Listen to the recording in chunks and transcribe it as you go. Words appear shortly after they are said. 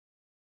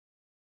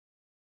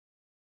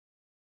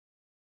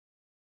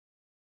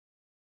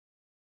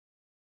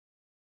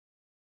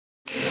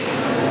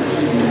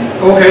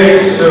Okay,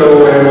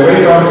 so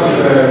welcome to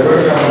the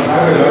workshop on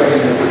HyLo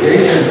and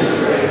applications.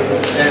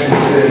 And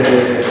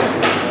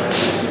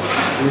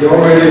we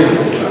already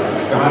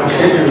behind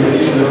schedule,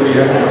 even though we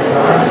haven't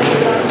started.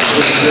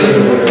 So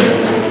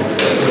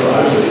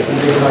I'll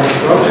make my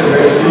introduction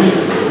very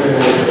brief,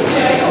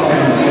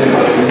 and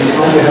we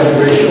probably have a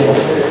very short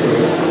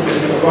schedule.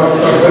 But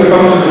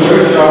welcome to the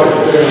workshop.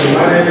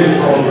 My name is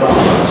Torben,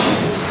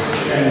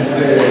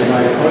 and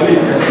my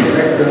colleague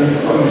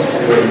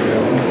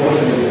patrick.rowan.blackburn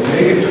unfortunately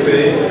make it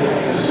today,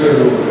 so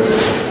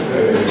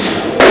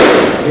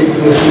it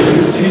was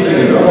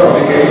teaching a lot of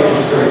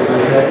applications, so I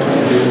had to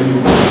do.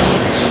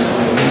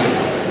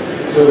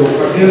 So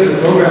here's the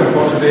program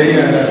for today,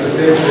 and as I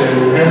said, we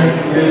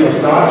haven't really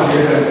started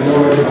yet, and we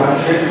already behind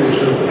schedule,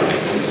 so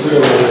the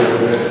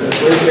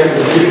first game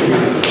will be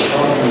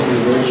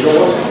very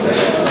short,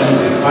 and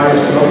I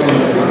is not in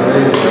the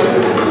very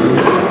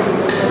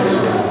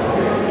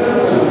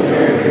so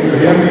can you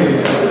hear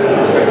me?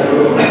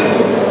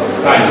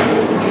 Fine.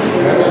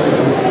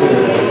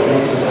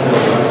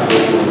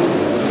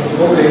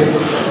 Okay,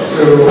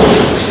 so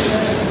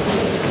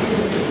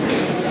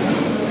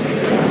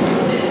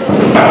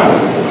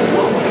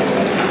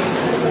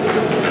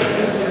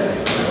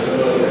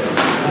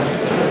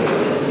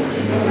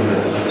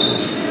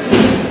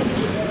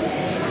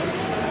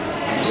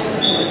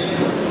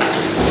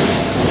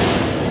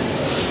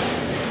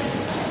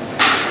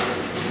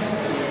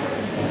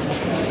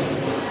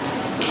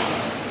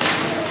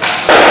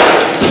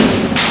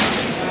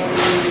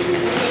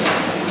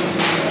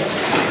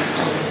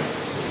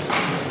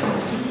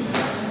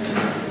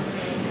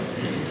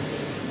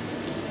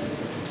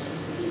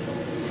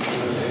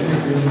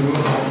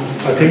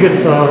I think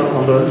it's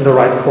in the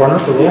right corner.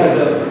 Yeah,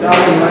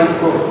 down in the right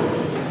corner.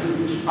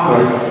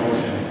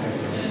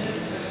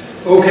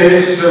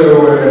 Okay, so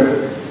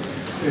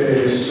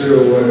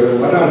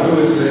what I'll do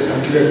is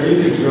I'll give a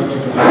brief introduction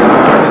to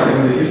HyLo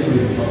and the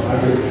history of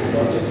HyLo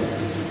project.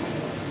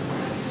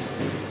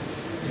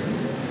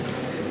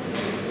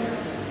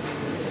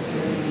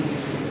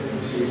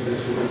 Let's see if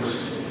this works.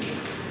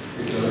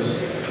 It does.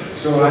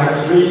 So I have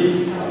three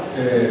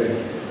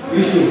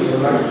issues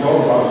I'd like to talk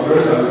about.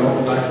 First, I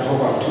would like to talk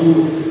about two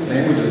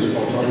languages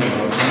for talking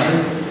about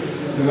time.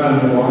 Then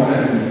I'll move on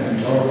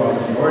and talk about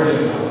the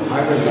origin of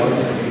hybrid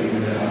logic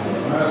in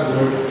Marius'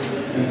 work.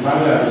 And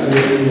finally, I'll say a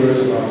few words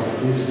about the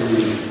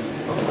history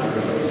of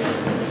hybrid logic.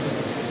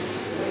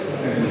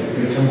 And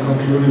get some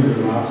concluding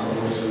remarks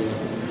also.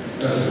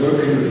 Does it work?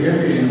 Can you hear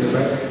me in the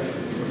back?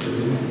 Can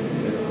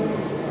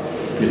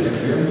you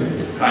hear me?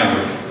 Kind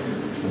of.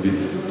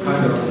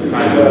 Kind of.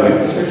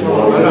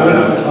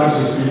 I'll try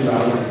to speak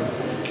louder.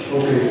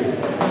 Okay,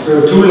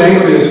 so two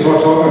languages for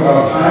talking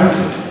about time.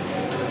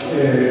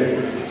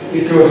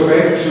 It goes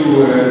back to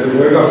the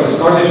work of the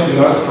Scottish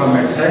philosopher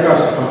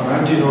MacTaggart from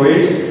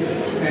 1908,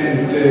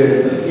 and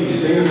he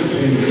distinguished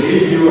between the A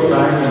view of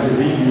time and the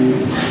B view.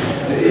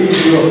 The A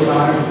view of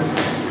time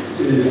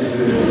is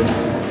the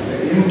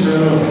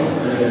internal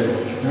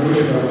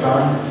notion of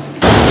time.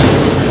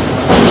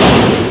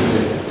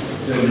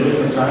 The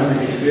notion of time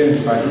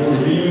experienced by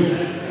human beings.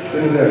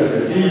 Then there's the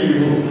B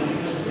view,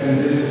 and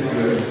this is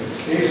the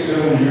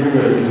external view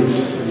where we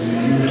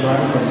view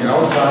time from the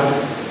outside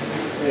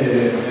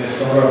as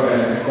sort of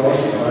a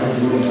Gaussian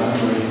view of time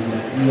where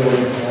we all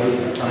call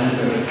time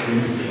that is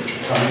in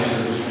time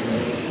service.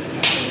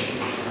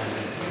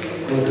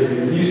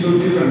 Okay, these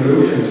two different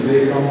notions,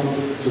 they come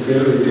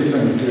together with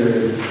different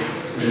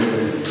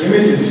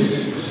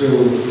primitives. So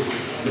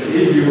the A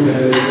view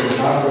has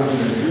half person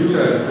and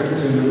future as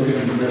primitive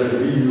notion, whereas the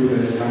B view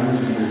has times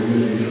and the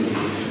unity notion.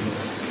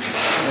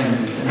 And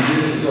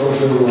this is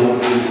also what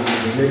is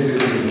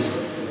reflected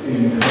in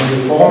when you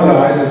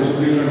formalize the two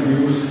different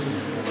views.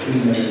 In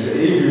the A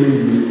view,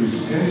 you use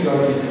tense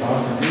logic,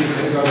 past and future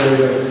tense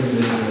operators. In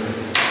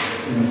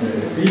the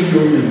B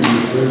view, you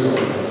use first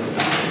order.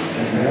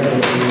 And that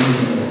was the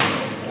reason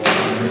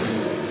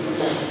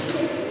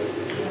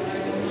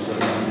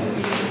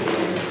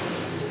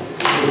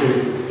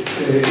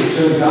it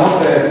turns out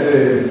that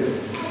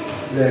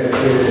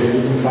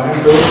you can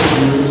find those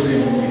views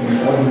in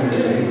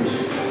ordinary language.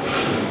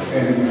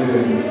 And in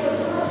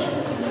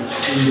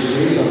the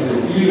case of the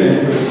B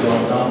language, so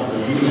I'll start with the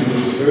B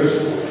language first,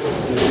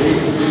 the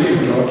basic building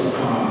blocks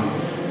are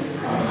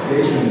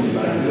statements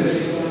like this.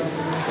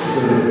 So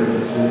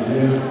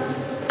here,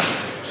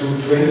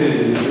 220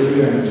 is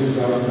earlier in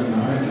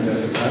 2009, and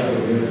there's a typo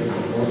here, of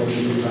course,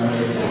 two times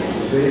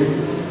the same.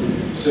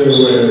 So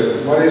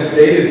what is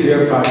stated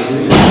here by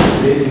this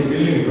basic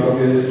building block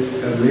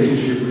is a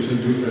relationship between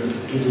two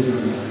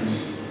different times.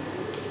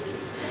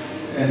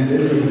 And then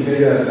you can say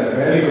there's a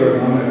value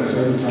going on at a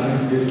certain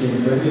time,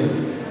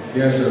 1520.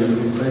 Here, so you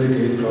can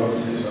predicate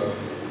properties of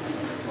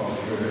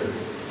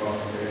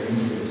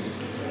instance.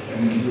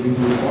 And you can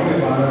do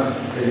quantifiers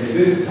that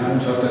exist at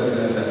times so that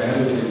there's a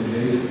value in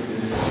place at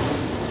this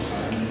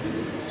time.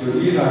 So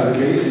these are the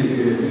basic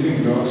building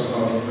blocks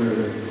of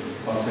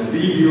the B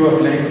view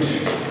of language.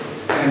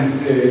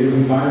 And you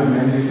can find them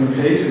in different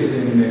places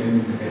in daily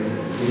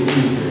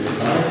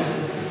life.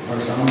 For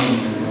example, in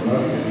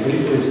chronological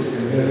tables,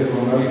 and here's a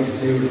chronological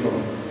table from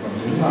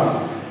Denmark.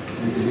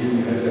 You can see we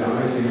have the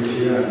ice age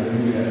here, and then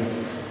we have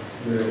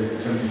the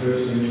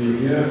 21st century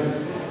here.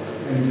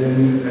 And then,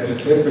 as I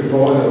said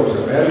before, there was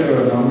a battle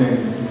going on in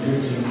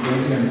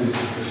 1520, and this is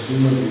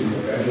presumably a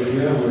battle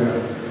here, where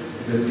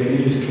the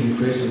Danish king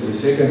Christian II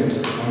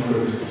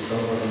conquered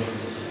Stockholm,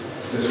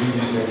 the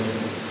Swedish king.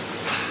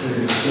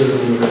 So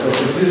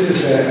this is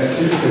a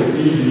typical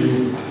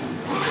view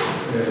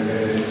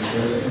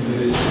in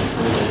this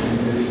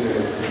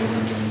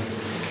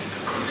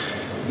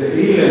the A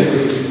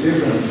language is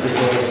different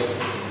because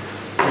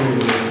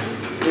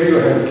they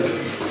have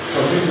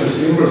positional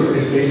symbols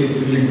as basic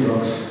building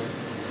blocks.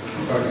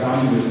 For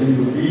example, the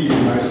symbol B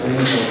might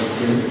stand for the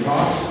 20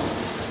 parts,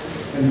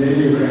 and then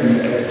you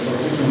can add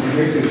positional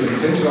connectors and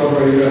tensor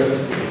operators.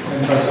 And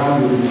for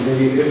example, we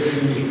say F3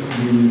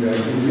 meaning that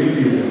it will be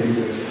the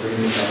later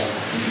 20 parts,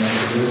 and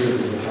that's the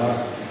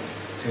last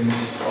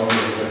tens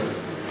operator.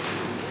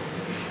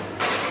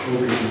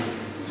 Okay,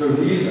 so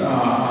these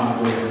are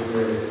the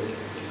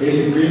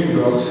basic building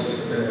blocks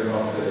of the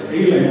A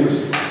language.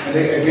 And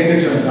again,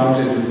 it turns out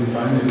that you can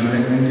find it in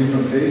many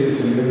different places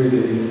in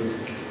everyday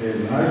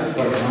life.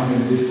 For example,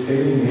 in this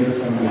painting here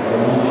from the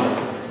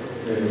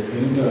Danish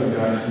painter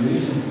Lars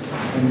Nielsen,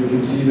 and you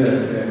can see that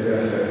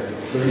there's a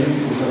train,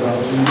 it's about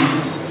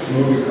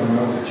smoke coming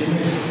out the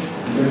chimneys,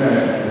 and then a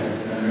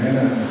man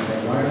and a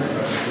wife,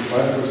 his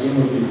wife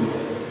presumably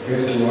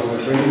guess who was the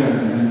train, and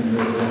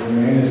the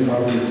man is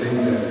probably saying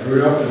that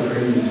hurry up, the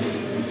train is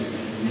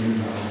leaving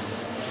now.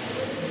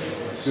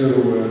 So,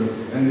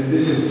 and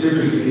this is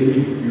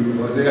typically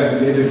because they are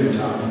late in the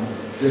town.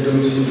 They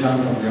don't see time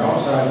from the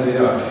outside, they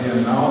are here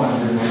now,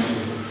 and they want to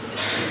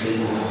take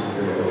this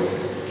to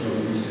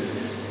this.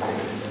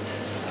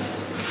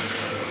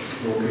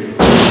 Okay.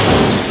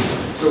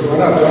 So what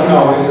I've done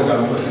now is that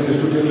I've presented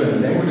two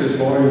different languages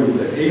for you,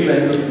 the A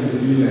language and the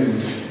B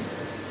language.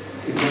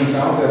 It turns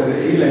out that the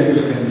A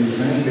language can be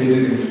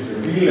translated into the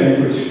B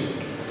language,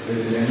 that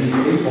is any A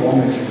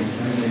format can be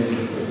translated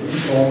into the B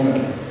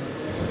format.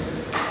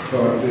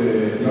 But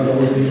not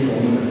all B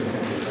formats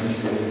can be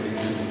translated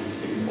into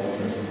A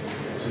formats.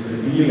 So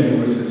the B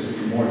language is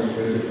more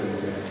expressive than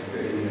the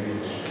A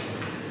language.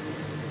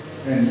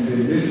 And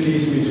this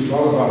leads me to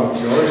talk about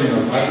the origin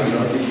of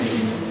hyperlogic in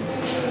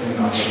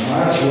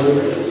Andrzej's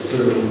work. So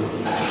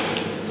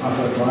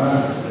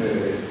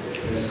Andrzej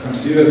is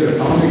considered the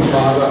founding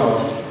father of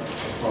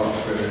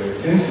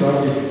tense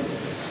logic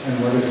and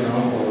what is now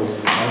called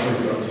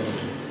hyperlogic.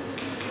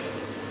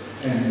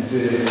 And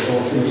for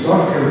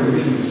philosophical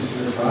reasons,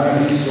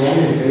 he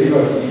strongly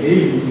favored the A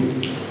view,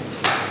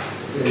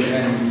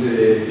 and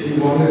he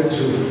wanted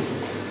to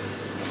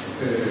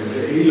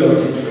the A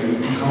logic to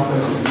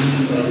encompass the B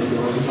logic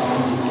because he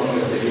found out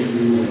that the A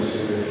view was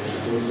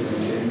supposed to be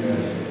taken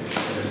as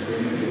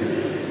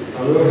primitive.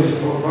 However, his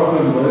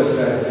problem was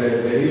that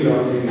the A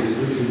logic is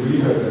quickly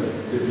weaker than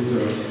the B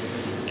logic.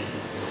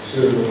 So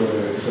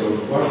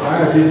what I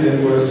did then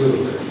was to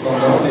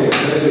convert the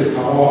expressive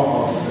power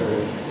of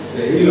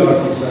the A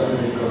logic such that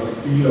we got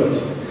B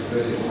logic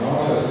expressive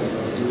power such that we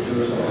got the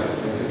first order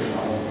expressive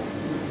power.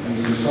 And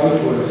the result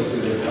was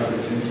the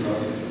tense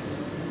logic.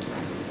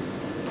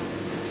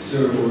 So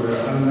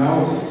I'll now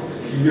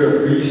give you a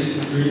brief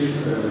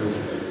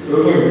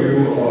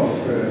overview of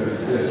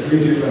the three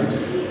different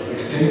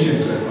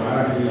extensions that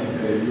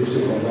Marius used to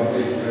convert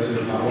the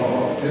expressive power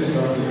of tense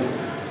logic.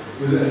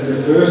 The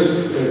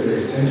first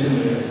extension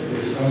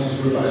is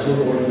constituted by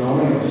so-called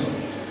nominals.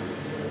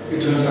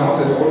 It turns out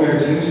that ordinary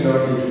tense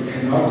logic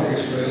cannot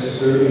express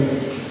certain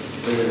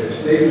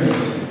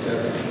statements that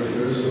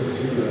refer to a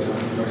particular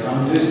time. For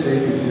example, this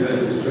statement here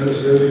is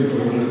 12:30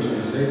 going to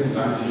the second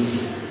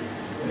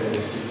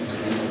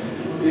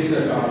 1963. It's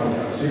about a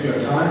particular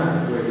time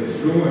where it is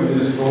true and it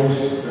is false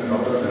and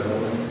other than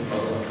other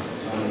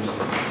times.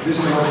 This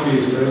cannot be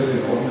expressed in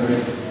ordinary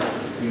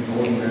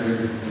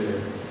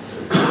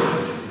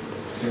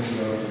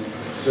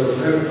So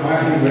I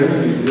can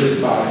remedy this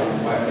by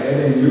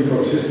adding new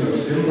positional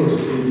symbols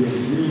A, B,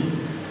 and C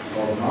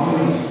or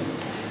nominals,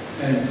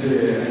 and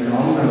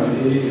nominal A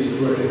is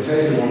true at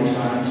exactly one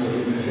time, so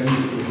it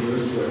essentially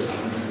refers to a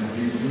time, and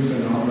we use the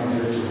nominal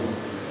here to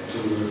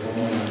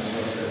formalize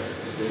such a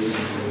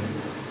statement.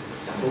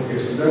 Okay,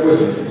 so that was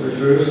the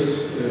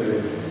first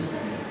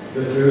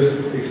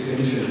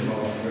extension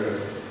of the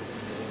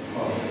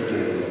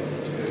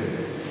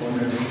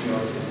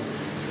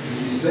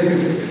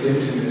second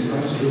extension is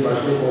constituted by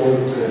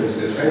so-called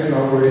satisfaction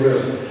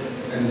operators,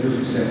 and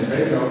using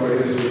satisfaction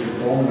operators we can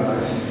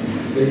formalize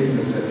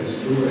statements that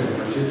is true at a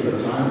particular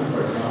time.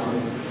 For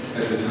example,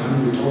 at the time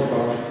we talked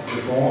about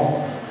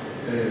before,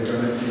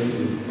 John F.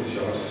 Kennedy is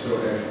shot.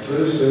 So at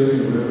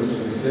 12:30 November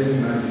 22nd,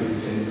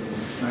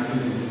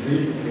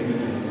 1963,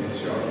 Kennedy is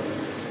shot.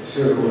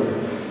 So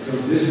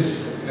this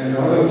is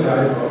another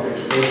type of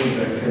expression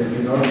that can be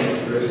not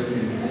expressed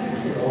in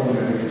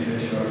ordinary intention.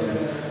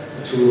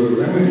 To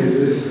remedy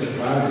this,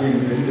 Kripke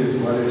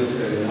invented what is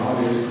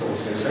nowadays called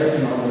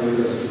satisfaction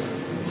operators.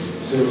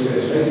 So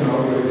satisfaction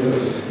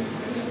operators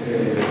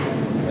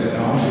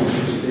allow you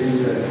to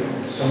state that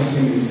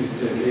something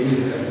is the case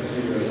at a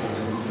particular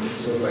time.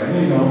 So for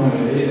any normal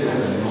A, it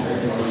has an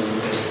effect on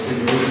the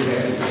basic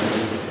acid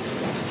value.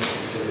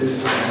 So this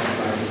is acid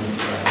value.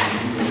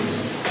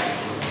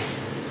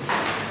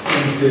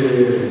 And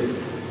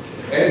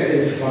add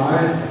a phi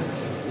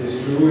is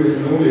true if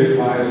only a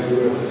phi is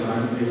true at the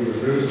time it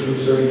refers to.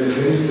 So in a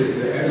sense,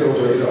 the add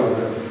operator of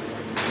the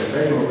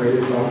effect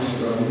operator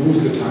moves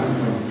the time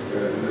from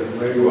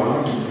where you are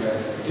to a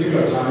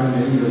particular time,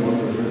 namely the one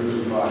referred to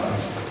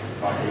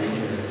by A.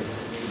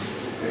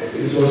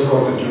 It's also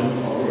called the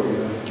jump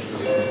operator.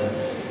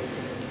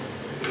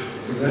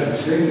 So that's the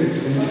second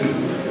extension.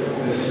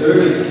 The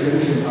third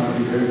extension, I'll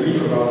be very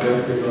brief about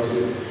that because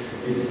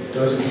it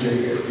doesn't play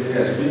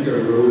as big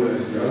a role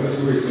as the other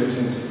two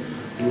extensions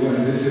do,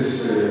 and this is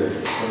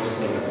what's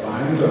called a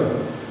binder.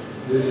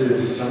 This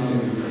is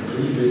something you can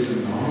prefix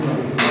and honor.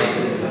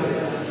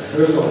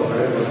 First of all,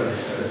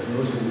 as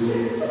most of you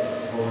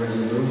already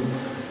know,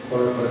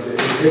 but the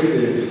effect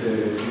is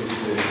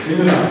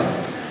similar,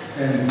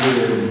 and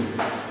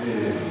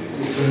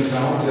it turns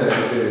out that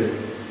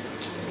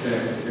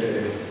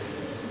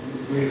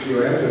if you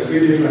add the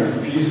three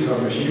different pieces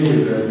of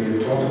machinery that we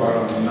talked about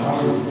until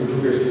now, you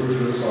look at full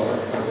first order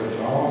as a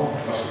power,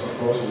 of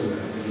course with a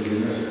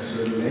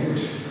certain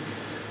language.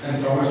 And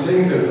from a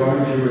technical point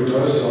of view, it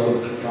does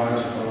solve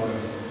Prior's problem.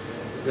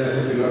 There's a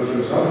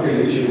philosophical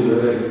issue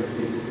whether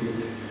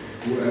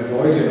you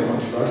avoid an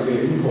ontological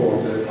import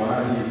that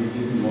Prior he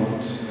didn't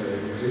want,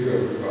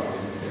 particularly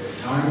regarding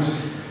times.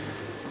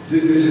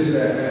 This is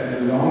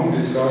a long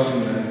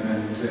discussion and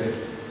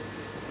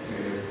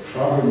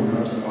probably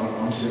not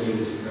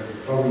unsettled,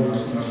 probably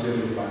not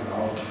settled by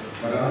now.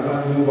 But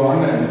I'll move on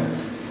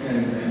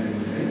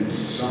and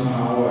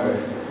somehow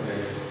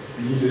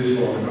leave this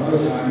for another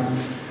time,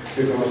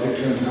 because it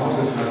turns out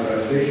that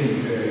hybridization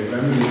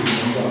remedies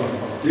a number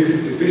of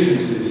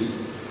deficiencies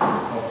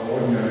of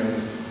ordinary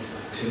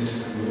tense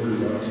and modal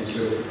logic.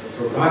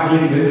 So by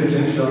invented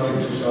tense logic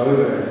to solve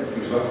a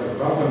philosophical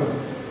problem,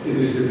 it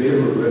is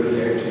debatable whether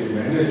he actually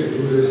managed to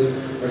do this,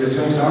 but it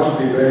turns out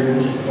to be very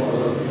useful for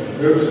other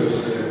purposes.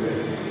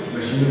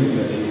 Machinery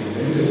that he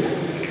invented,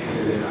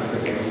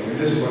 and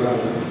this is what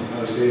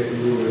I'll say a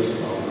few words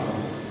about now.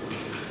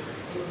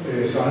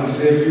 So I'll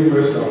say a few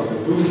words about the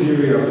proof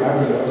theory of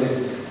hyperlogic,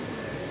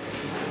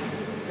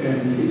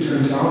 and it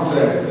turns out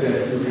that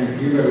you can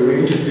give a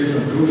range of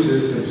different proof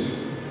systems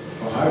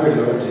for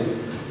hyperlogic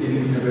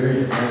in a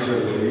very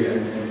natural way,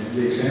 and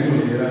the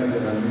example here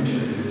that I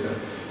mentioned is a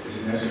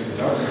natural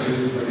deduction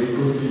system, but it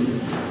could be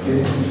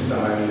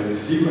Jensen-style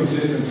sequence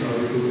systems,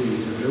 or it could be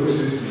flow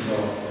systems,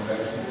 or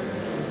perhaps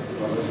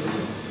other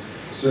systems.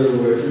 So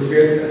you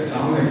get a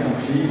sound and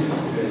complete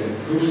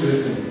proof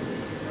system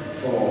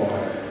for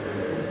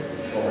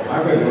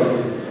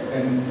hyperlogic,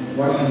 and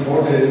what's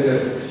important is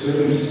that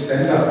certain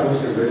standard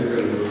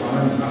post-theoretical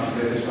requirements are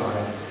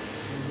satisfied.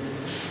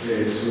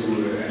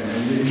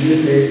 And in this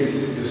case,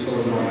 it's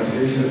called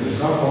normalization of the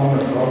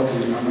subformula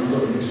property. I'm not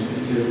going into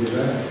detail with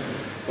that,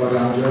 but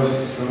I'm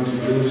just going to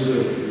use to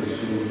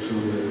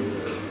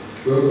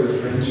both the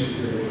French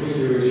proof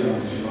theory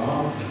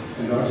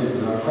and logic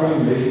without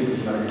calling basically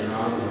like a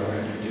car or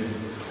an engine.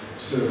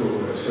 So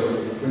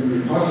when we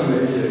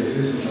postulate the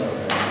existence of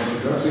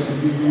logic,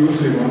 we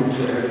usually want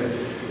to have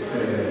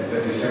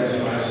that it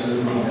satisfies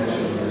certain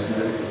natural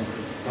mathematical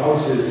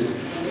properties,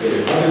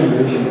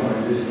 evaluation, or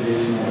in this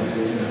case,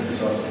 normalization and the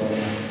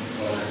subformula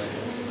property.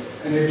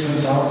 And it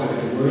turns out that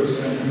it works,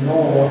 and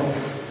more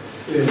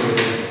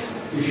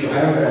if you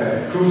have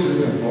a proof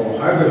system for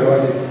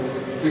hyperlogic,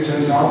 it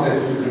turns out that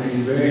you can in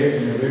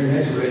a very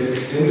natural way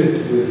extend it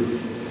with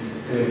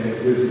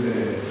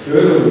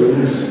further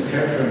rules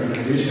capturing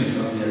conditions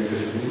of the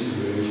accessibility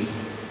relation.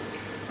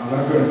 I'm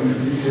not going into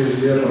details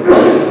here, but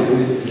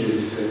this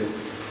is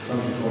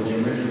something called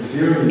geometric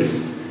series.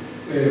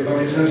 But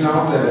it turns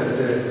out that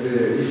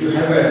if you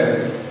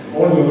have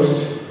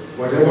almost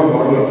whatever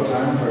model of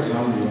time, for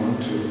example, you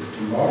want to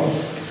model,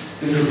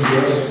 then you can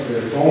just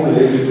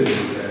formulate it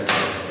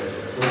as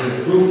a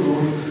proof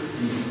rule,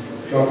 you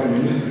plug them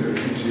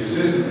into your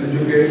system, and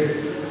you get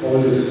all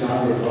the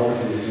desirable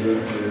properties here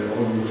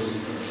almost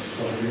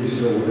for free.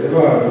 So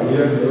whatever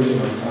weird notion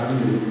of time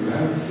you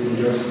have, you can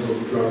just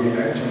plug in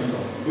actions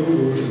or proof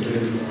rules, and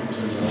then it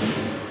turns out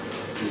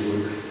to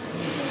work.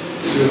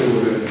 So,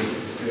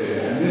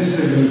 and this is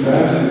a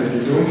universe that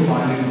you don't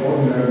find in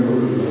ordinary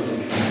modal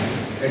logic,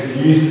 at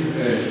least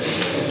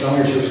as long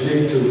as you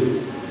stick to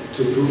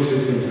proof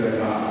systems that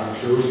are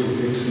close to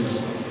Benson's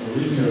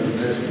original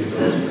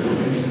methodological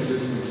Benson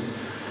systems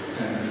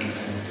and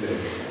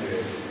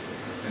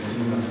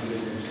similar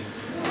systems.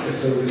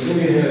 So the thing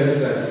here is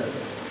that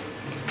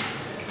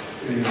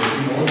in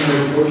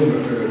ordinary modal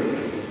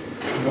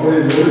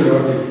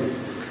logic,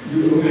 you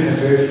only have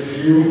very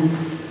few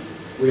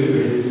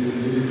well-behaved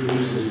analytic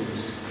proof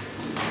systems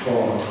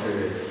for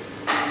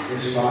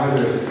S5,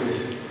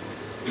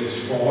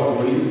 S4,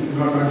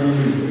 not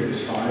even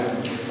S5,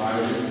 is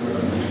not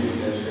completely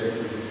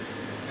satisfactory.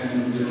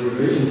 And the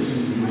relation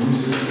between the main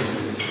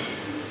systems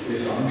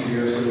is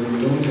unclear, so we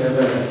don't have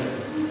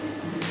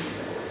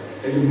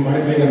a you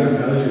might make an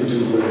analogy to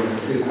the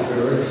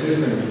periodic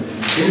system. In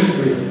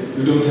chemistry,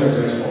 you don't have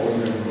that for all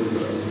your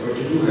molecules, but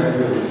you do have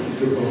it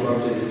if you pump up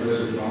the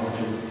compressive power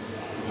to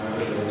have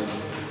it.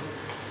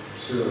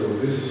 So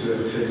this is a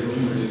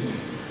technology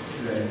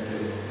that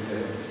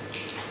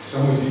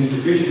some of these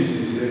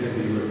deficiencies they can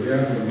be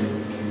repaired when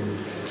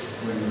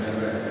you have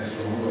a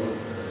stronger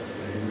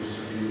language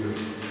to deal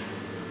with.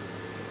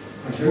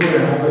 Until we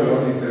have HyLo,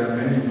 there are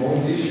many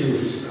important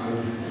issues. I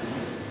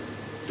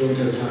don't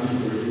have time to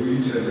review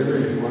each and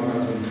every one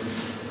of them.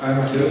 I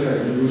myself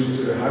have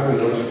used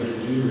HyLo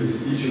to deal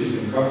with issues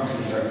in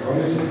cognitive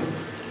psychology.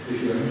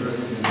 If you're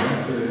interested in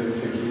that,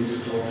 feel free to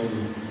talk to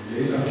me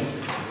later.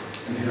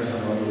 And here are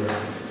some other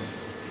references.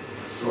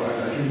 So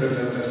I think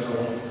that's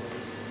all.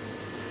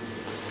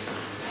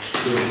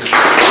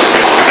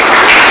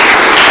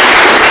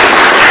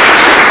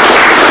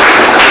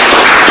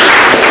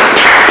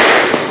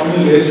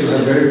 Unless you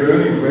have very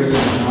burning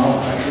questions now,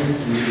 I think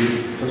we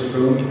should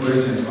postpone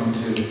questions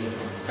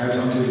perhaps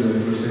until the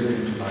reception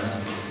tonight.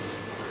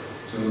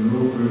 So no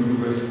burning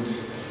questions.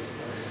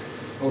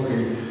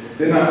 Okay.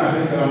 Then I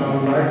think I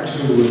would like to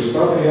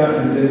stop here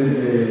and then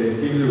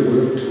give the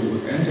word to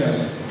Andrzej,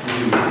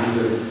 who will do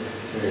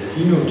the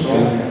keynote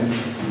talk. And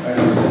as I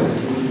said,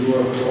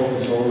 your talk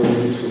is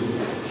already to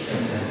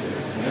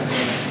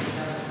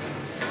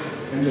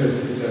Andrzej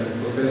is a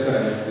professor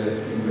at the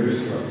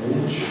University of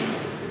Brugge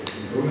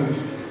in Poland.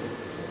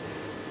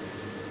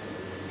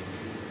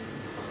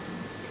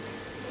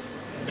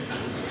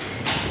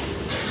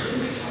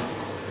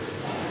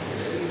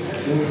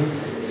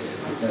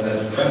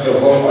 First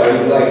of all, I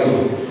would like to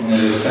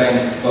thank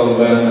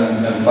Torben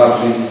and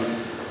Patrick,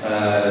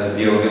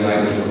 the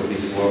organizers of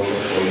this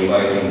workshop, for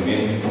inviting me.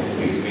 It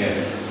gives me a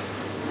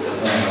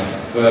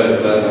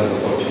very pleasant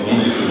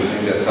opportunity to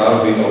make a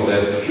survey of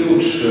the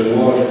huge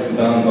work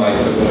done by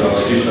several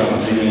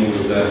logicians dealing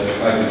with the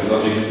hybrid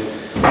logic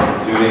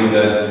during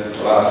the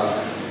last,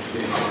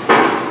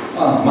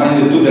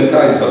 mind you, 2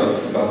 decades,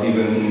 but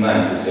even in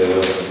 90s there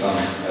were some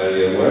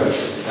earlier work.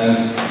 And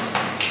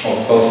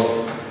of course,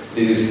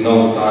 there is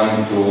no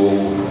time to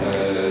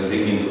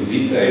dig into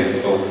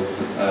details, so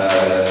I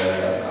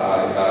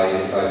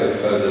have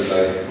felt that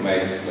I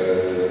make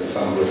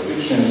some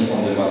restrictions on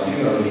the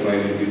material which may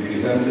be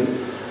presented,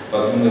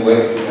 but anyway,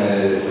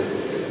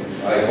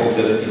 I hope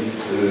that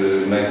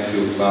it makes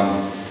you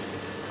some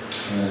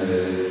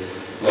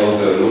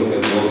closer look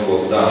at what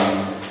was done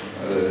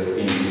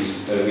in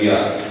this area.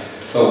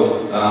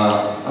 So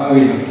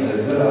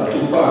there are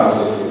 2 parts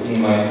in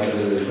my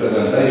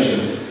presentation.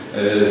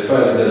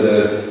 First,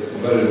 the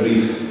very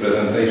brief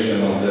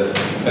presentation of the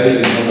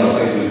basic modal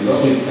hybrid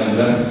logic, and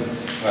then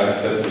I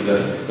expect the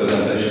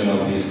presentation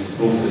of these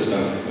proof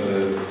systems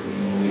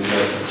which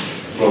are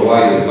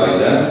provided by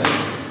them.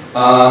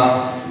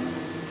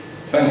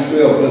 Thanks to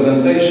your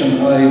presentation,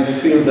 I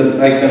feel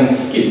that I can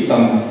skip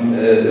some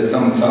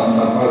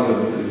parts that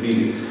will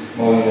be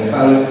more in a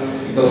hurry,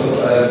 because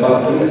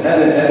but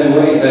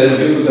anyway,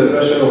 due to the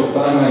pressure of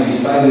time, I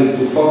decided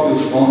to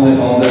focus only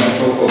on the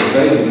so-called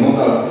basic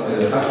modal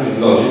hybrid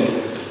logic.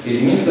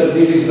 It means that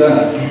this is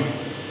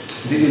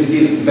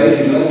this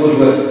basic language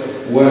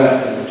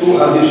where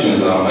 2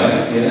 additions are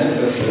made.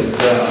 Yes,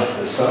 there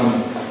are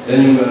some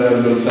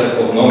enumerable set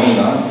of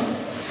nominals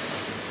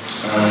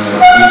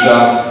which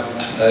are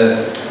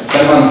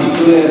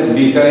semantically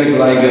behave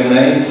like the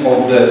names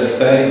of the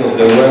state of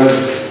the words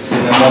in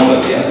a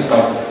model. Yes,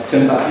 but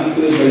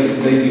syntactically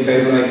they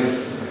behave like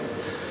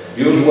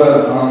usual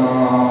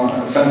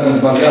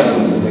sentence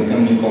variables. They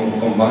can be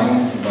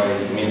combined by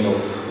means of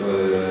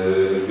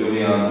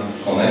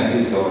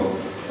connected, or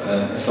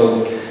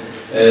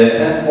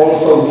and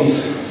also this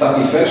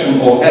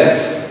satisfaction or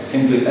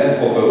simply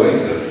add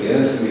operators,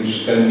 yes,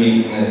 which can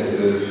be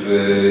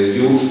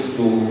used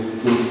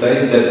to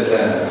state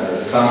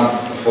that some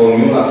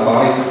formula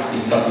phi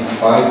is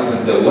satisfied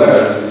with the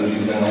word which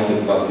is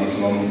denoted by this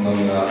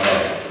nominal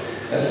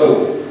phi. So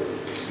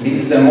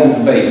this is the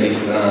most basic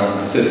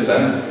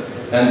system,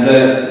 and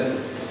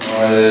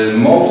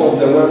most of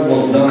the work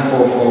was done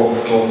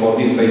for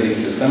this basic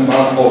system,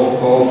 but of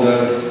course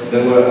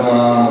there were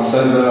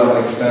several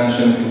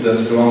extensions to the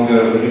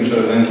stronger,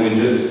 richer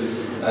languages,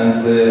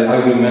 and I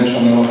will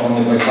mention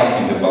only by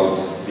passing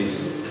about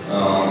this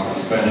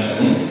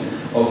expansion.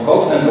 Of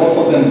course, and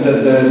also then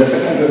the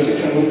second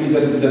restriction will be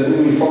that we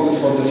will focus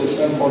for the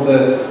system for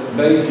the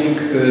basic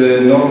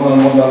normal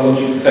modal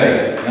logic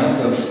K. Yeah?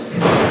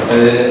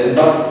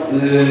 But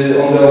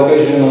on the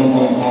occasion on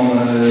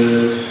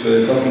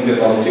talking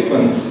about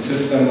sequence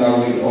system, I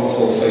will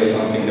also say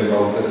something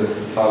about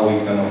how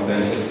we can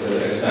obtain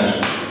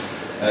extensions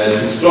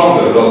to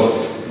stronger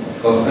logics, of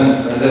course,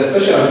 and the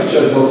special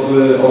features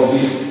of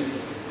this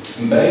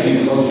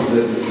basic logic,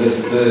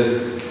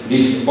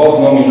 this both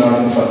nominal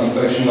and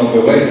satisfaction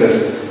operators,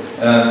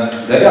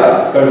 they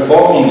are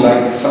performing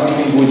like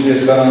something which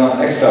is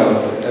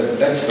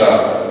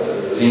extra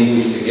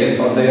linguistic, yes,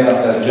 but they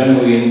are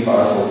genuine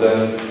parts of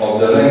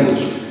the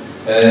language.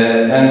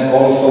 And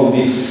also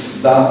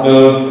this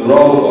double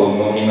role of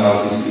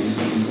nominals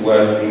is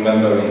worth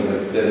remembering,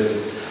 that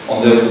there's on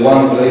the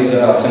one place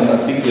there are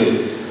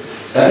syntactical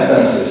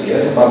sentences,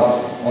 yes, but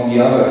on the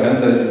other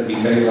hand they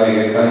behave like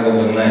a kind of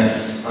a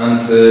names.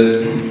 And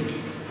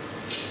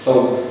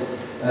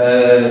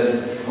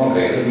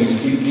okay, let me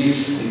skip this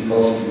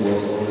because it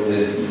was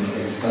already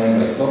explained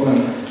by Torben.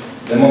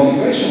 The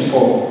motivation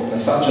for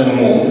such a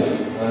move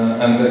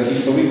and the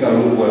historical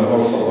root were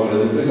also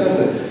already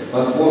presented,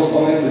 but was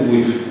connected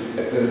with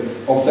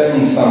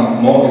obtaining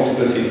some more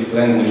expressive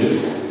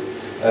languages,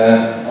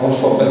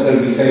 also better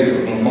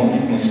behavior in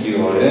completeness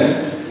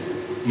theory,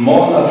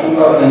 more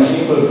natural and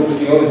simple proof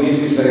theory. This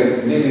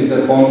is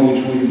the point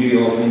which will be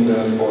of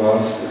interest for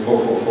us,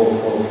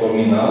 for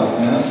me now.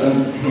 Yes,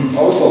 and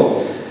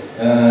also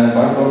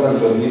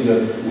byproduct of this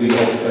that we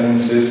obtain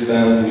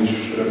systems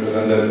which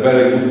represent a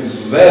very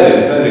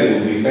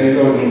good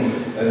behavior in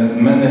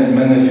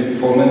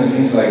for many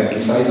things like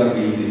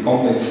decidability,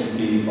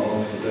 complexity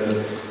of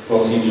the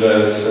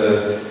procedures,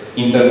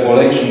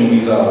 interpolation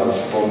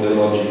results for the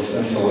logics,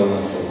 and so on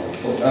and so on.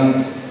 So, and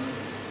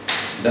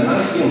the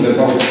nice thing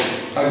about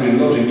hybrid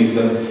logic is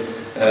that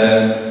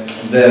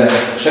the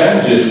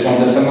changes on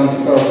the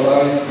semantical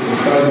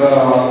side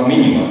are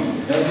minimal.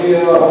 And we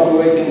are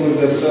operating with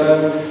the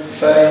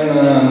same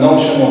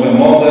notion of a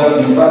model.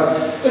 In fact,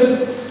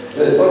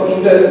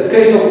 in the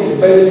case of this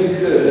basic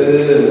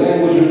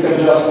language, you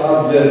can just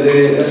add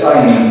the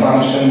assignment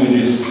function, which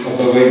is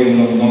operating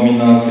on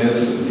nominals, yes,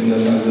 in the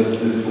sense that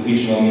to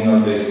each nominal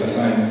they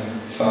assign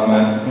some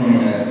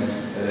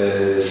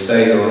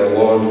state or a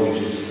word,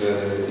 which is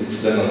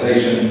its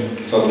denotation.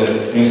 So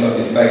the new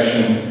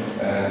satisfaction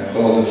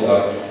clauses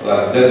are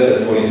like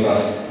that. For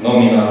instance,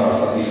 nominal are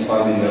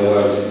satisfied in the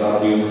words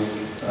W.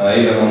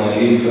 Even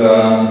only if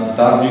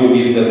W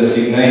is the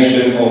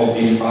designation of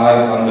this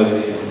I under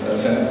the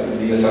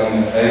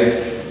assignment A,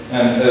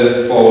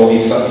 and for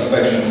this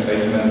satisfaction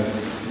statement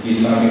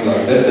is something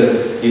like that, that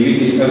if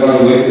it is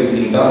evaluated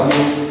in W,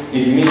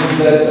 it means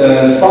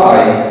that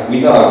phi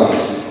without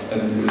this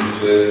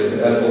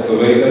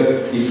operator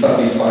is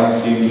satisfied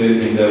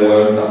simply in the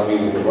word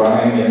W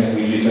prime, yes,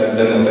 which is a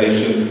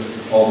denotation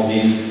of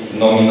this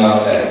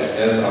nominal A,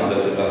 yes, under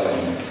the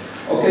assignment.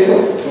 Okay, so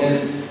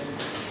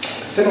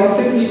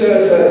semantically there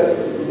is a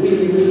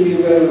really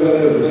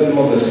very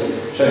modest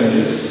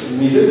changes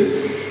needed,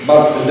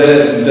 but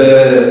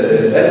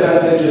the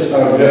advantages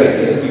are great,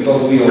 yes,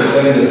 because we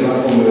obtain the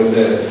platform where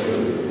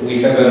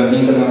we have an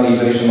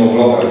internalization of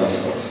local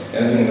discourse,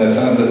 yes, in the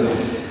sense that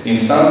in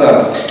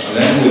standard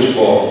language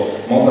for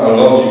modal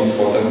logics,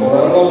 for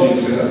temporal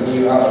logics,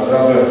 we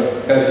rather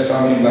have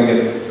something like a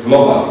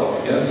global,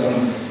 yes,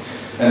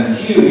 and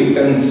here we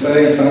can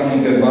say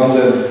something about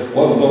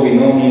what's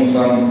going on in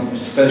some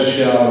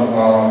special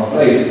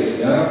places,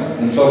 yeah?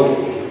 And so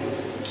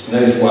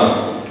there is one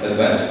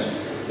advantage.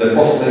 The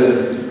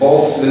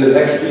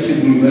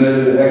post-explicit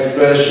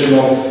expression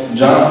of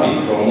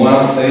jumping from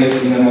one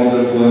state in a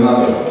model to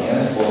another one,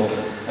 yes?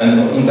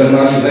 And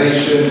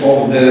internalization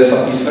of the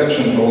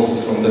satisfaction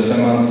process from the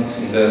semantics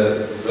in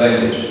the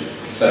language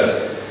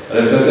set.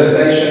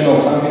 Representation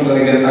of something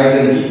like an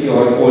identity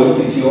or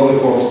equality theory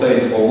for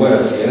states, for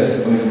words,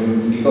 yes?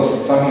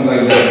 Because something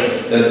like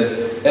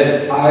that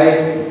at I,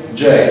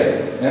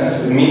 J,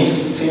 yes, means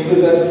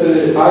simply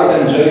that I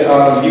and J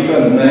are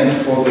different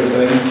names for the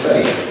same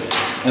state.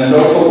 And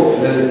also,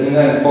 in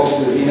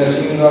a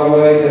similar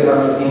way, there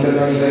are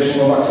internalization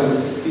of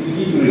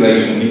accessibility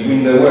relation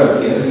between the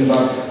words, yes,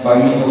 by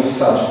means of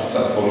such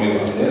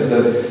formulas, yes,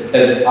 that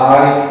at I,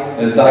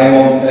 at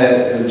diamond,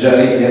 at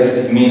J, yes,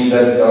 it means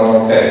that,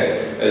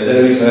 okay,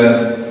 there is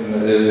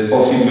a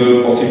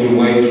possible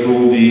way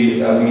through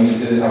the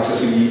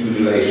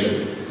accessibility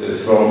relation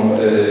from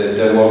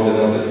the word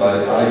denoted by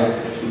I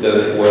to the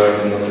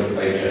word denoted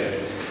by J.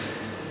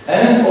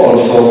 And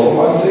also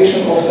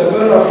formalization of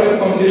several frame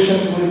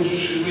conditions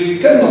which we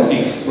cannot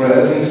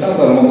express in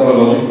standard modal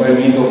logic by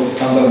means of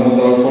standard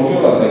modal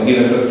formulas like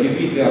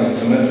irreflexivity,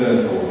 antisymmetry, and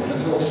so on. And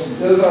so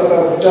these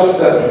are just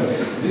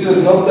this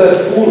is not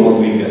the full what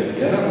we get,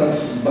 yeah?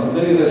 But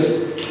there is a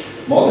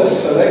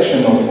modest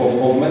selection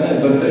of many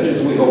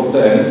advantages we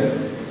obtain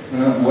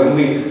when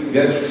we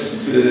get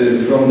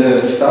from the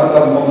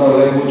standard modal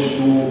language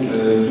to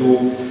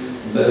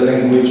the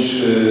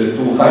language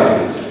to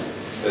hybrid.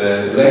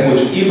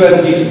 Language,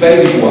 even this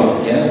basic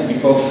one, yes,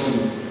 because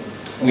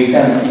it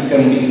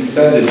can be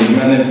extended in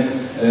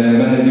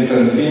many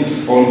different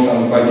things. For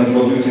instance, by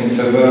introducing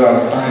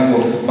several kinds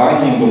of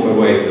binding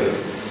operators,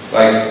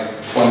 like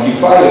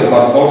quantifiers,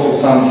 but also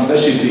some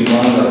specific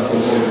ones that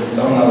so-called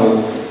down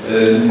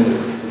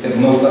have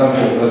no time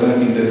for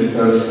presenting the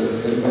details,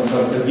 but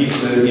at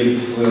least it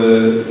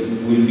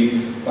will be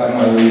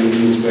primarily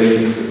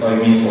illustrated by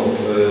means of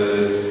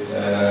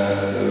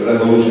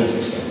resolution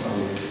system.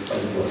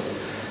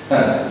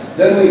 And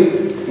then we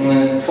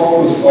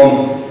focus on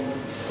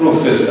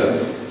proof system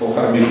for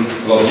hybrid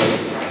logic.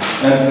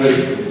 And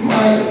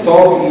my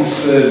talk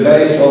is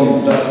based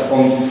on just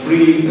on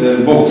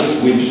 3 books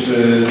which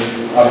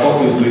are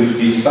focused with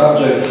this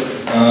subject.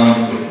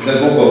 The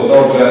book of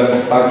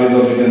Torben, Hybrid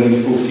Logic and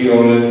its Proof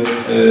Theory,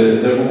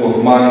 the book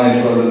of mine,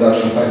 Natural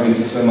Reduction, Hybrid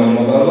System and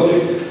Modal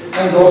Logic,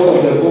 And also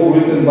the book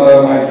written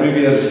by my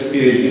previous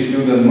PhD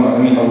student,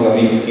 Michał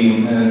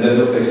Zawicki, the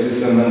dot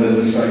system and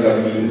the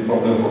decided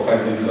problem for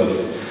hybrid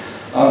logics.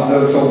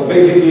 And so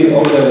basically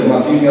all the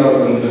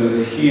material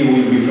and here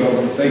will be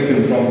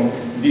taken from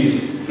these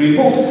 3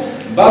 books.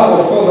 But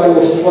of course I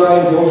was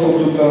trying also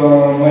to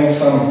make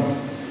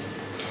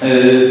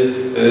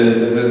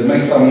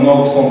some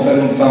notes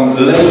concerning some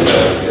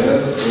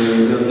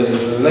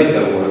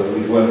later works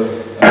which were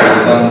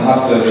done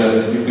after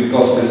that,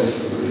 because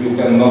you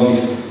can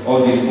notice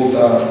all these books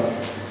are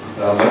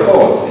rather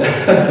old.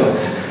 So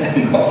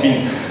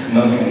nothing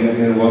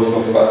was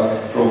so far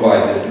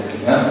provided.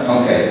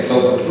 Okay,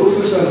 so proof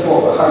systems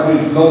for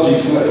hybrid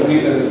logics.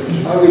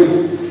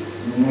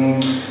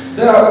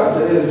 There are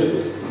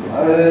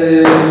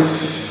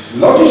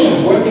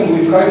logicians working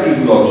with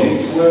hybrid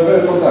logics were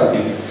very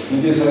productive.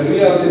 In this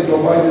area, they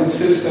provided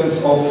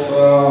systems of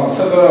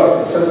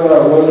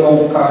several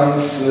well-known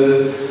kinds,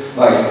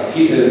 like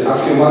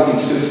axiomatic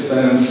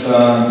systems,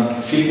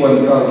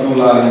 sequent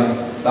calculi,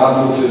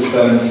 double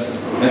systems,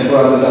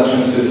 natural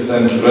deduction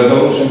systems,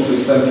 resolution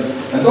systems,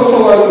 and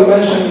also I will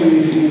mention,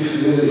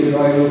 if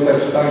I will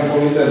have time for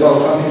it,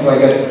 about something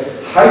like a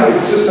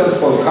hybrid systems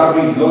for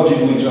hybrid logic,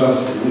 which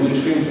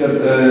means that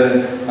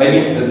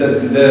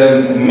the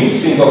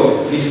mixing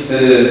of this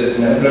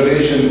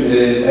abbreviation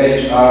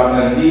H, R,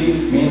 and D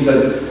means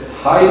that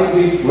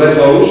hybrid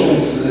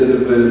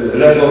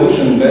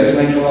resolution-based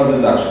natural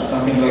deduction,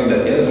 something like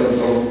that. Yes, and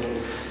so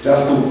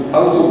just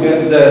how to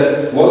get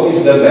what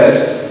is the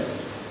best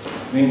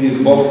in these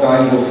both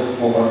kinds of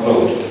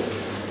approaches.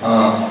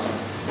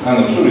 I'm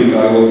not sure if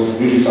I was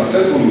really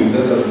successful with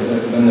that,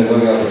 and the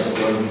way I was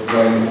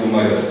trying to do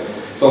my best.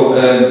 So,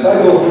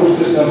 type of proof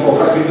system for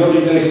hybrid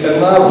logic, there is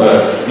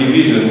another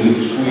division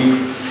which we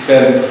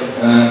can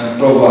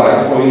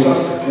provide. For instance,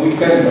 we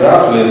can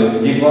roughly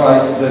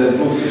divide the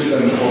proof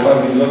system for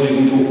hybrid logic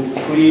into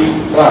 3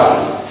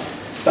 classes.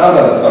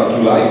 Standard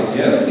calculi,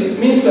 yeah, it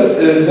means that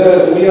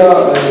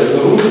the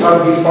rules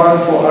are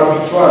defined for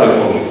arbitrary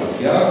formulas,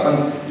 yeah.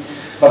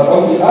 But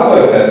on the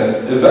other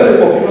hand, a very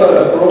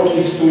popular approach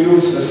is to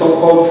use the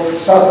so-called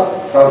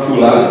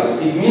sub-calculi.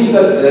 It means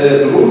that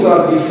rules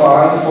are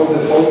defined for the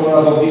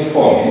formulas of this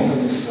form. That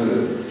is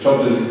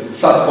shortly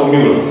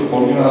sub-formulas,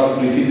 formulas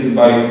preceded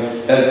by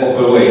an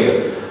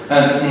operator.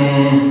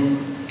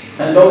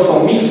 And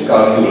also mixed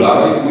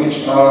calculi,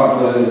 which are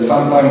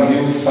sometimes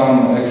use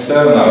some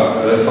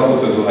external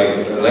resources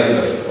like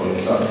labels, for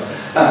instance.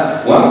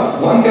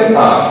 One can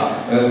ask,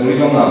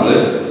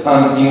 reasonably,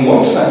 and in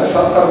what sense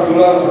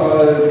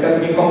subcalculi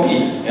can be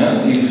complete?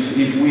 Yeah?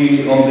 If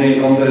we on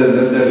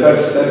the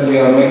first step we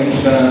are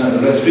making a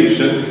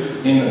restriction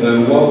in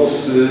what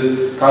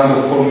kind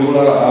of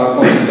formula are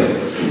considered.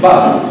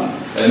 But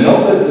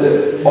note that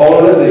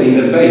already in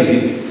the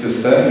basic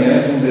system,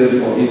 yes, in the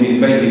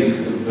basic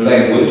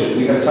language,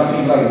 we have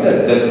something like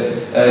that.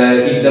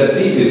 If the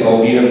thesis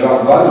of the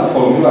valid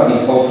formula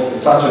is of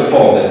such a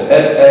form that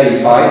A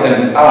phi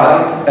and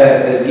I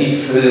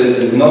is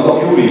not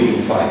occurring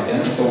in phi,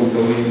 yes? So it's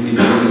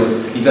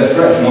a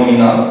fresh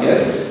nominal,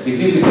 yes? If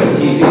this is a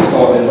thesis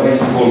or a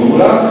valid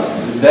formula,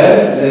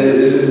 then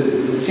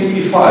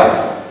simplify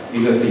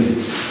is a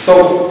thesis. So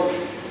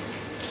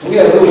we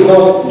have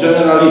no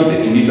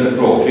generality in this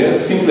approach,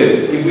 yes? Simply,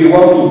 if we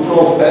want to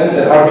prove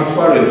an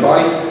arbitrary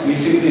phi, we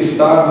simply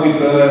start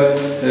with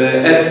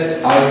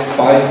at I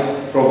phi,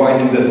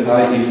 providing that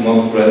I is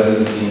not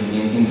present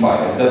in phi.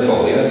 That's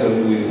all, yes?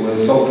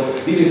 So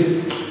this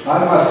is,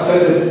 I must say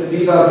that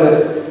these are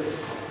the,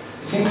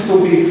 seems to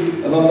be,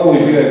 I don't know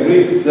if you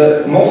agree,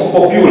 the most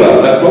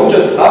popular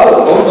approaches,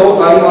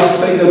 although I must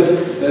say that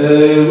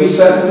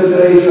recently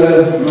there is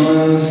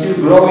a still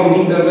growing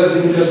interest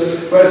in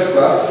this first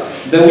class.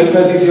 The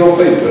witness is your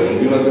paper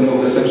in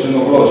the section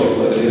of logic,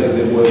 yes,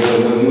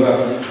 when you are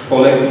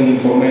collecting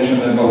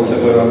information about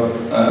several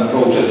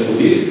approaches to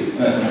this,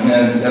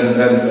 and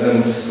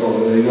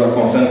you are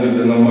concerned with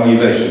the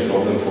normalization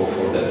problem for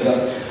that. Yeah?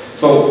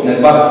 So,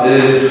 but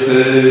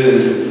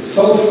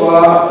so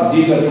far,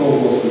 this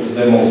approach was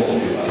the most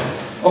popular.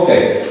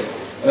 Okay.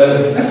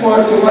 As for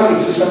axiomatic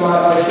system,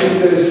 I think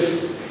there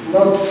is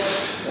not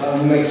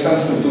makes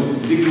sense to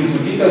dig into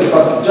details,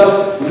 but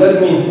just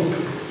let me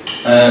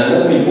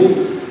put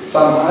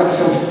some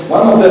axioms.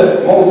 One of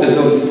the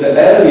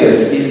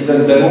earliest,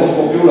 the most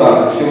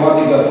popular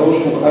axiomatic approach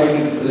to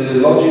hybrid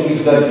logic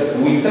is that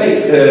we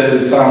take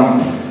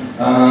some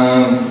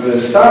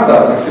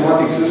standard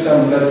axiomatic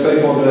system, let's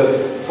say for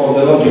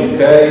the logic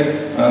K,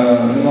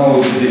 you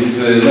know, this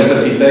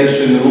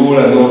necessitation rule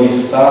and all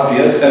this stuff,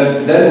 yes,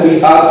 and then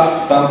we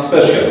add some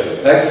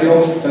special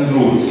axioms and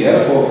rules,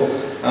 yeah, for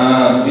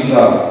these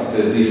are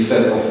this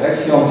set of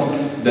axioms.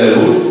 The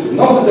rules,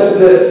 not that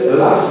the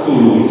last 2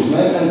 rules,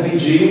 NEM and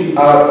BG,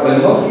 are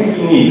not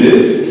really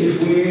needed if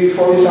we,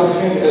 for instance,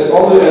 think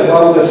only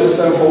about the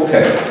system for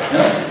K.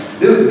 Yeah?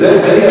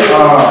 They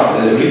are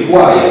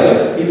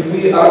required if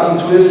we are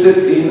interested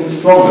in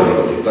stronger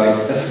logic,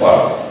 like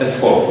S4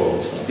 for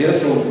instance.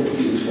 Yes, so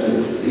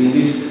in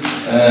this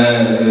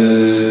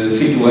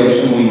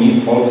situation we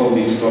need also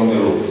these stronger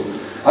rules.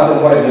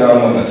 Otherwise, they are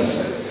not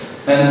necessary.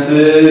 And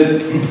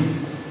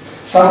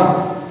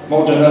some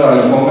more general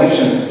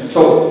information.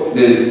 So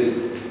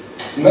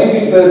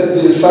maybe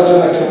such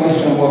an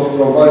explanation was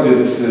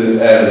provided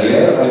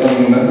earlier. I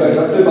don't remember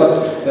exactly, but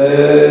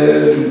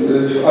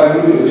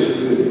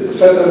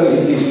certainly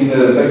it is in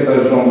the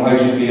paper from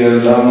IGPL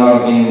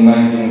journal in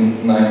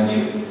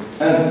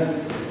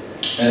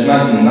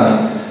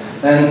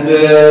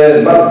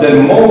 1999. But the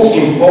most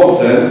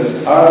important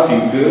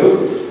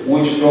article,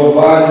 which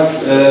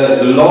provides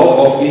a lot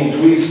of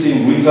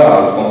interesting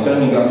results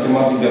concerning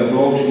axiomatic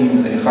approach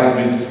in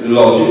hybrid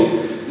logic,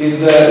 is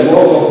the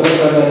work of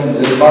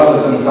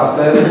Bartlett and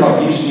Hatter,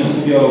 published in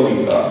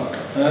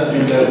UNILOG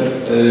in the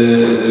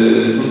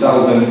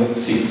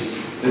 2006.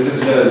 This is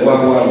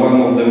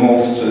one of the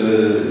most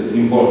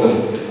important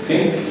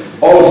things.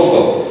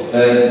 Also,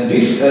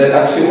 this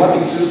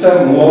axiomatic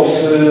system was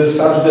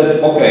such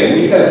that, okay,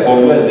 we have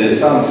already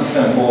some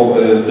system for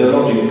the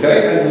logic K,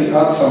 and we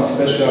add some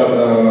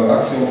special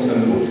axioms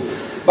and rules.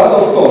 But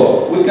of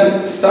course, we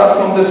can start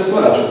from the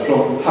scratch,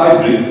 from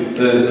hybrid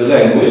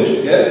language,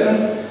 yes,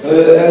 and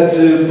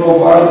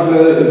provide a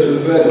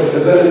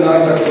very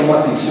nice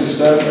axiomatic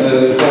system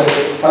for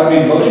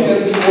hybrid logic,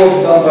 and it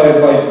was done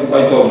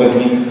by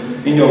Torben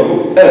in your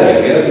book earlier,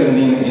 yes, and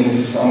in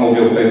some of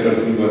your papers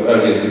which were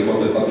earlier before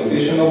the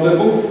publication of the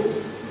book.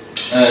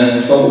 And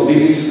so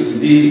this is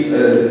the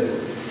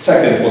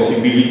second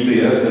possibility,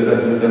 yes,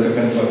 the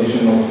second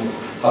tradition of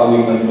how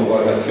we can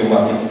provide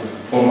axiomatic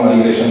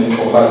formalization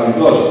for hybrid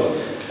logic.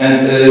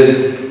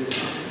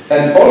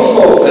 And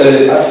also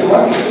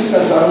axiomatic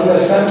systems are in a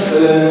sense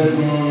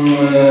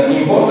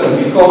important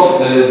because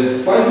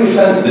quite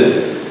recently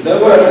there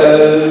were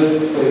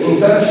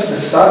intense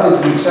studies,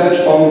 research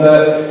on the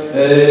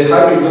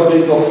hybrid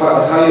logic of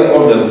higher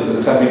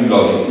order hybrid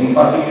logic, in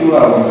particular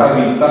on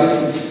hybrid type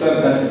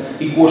system and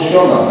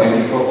equational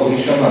hybrid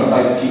propositional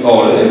type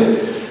theory,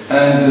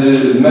 and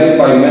made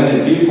by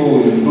many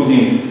people,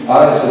 including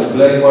RSS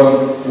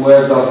Blackburn,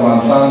 Huertas,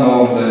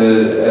 Manzano,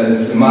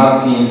 and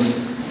Martins,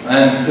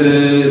 and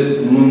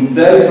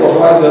they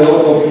provide a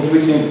lot of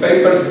interesting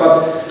papers,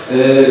 but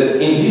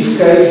in this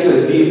case,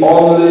 the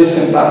only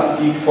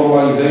syntactic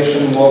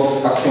formalization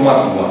was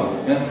axiomatic one.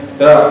 Yeah?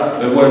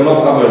 There were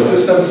no other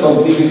systems,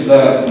 so this is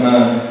the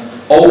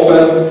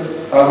open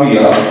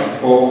area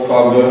for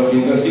further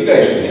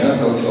investigation. Yeah? And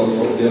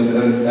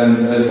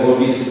for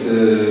this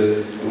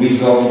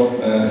reason,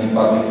 in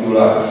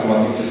particular,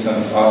 axiomatic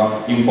systems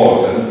are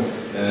important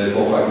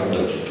for hybrid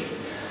logics.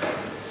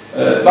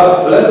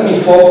 But let me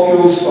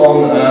focus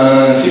on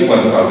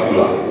sequence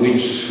calculi,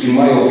 which, in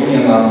my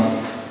opinion, are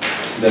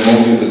the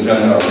most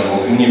general, the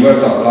most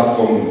universal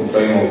platform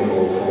framework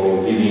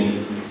for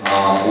dealing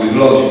with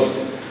logics.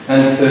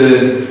 And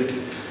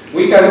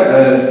we can,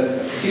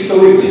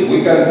 historically,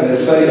 we can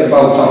say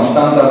about some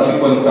standard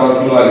sequence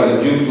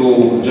calculi due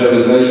to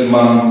Jerry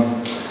Seligman.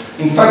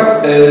 In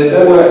fact,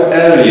 there were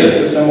earlier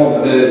system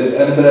of,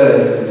 in the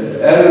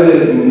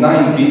early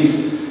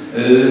 90s,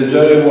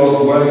 Jerry was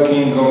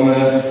working on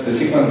the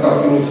sequence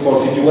calculus for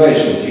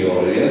situation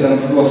theory, yes,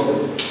 and it was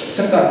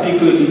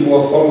syntactically it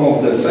was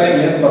almost the same,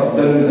 yes, but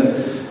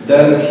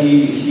then he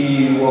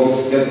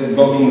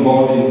got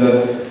involved in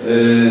the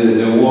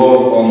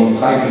work on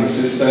hybrid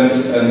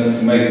systems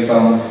and made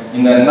some.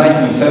 In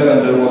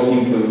 1907 there was a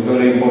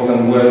very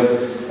important work,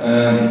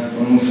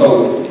 so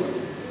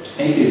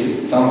it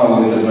is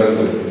somehow with the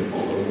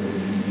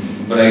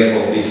break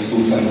of these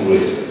 2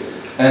 centuries.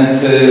 And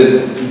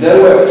there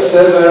were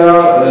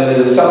several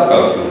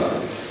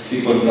subcalculi,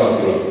 sequence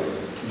calculi,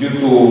 due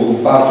to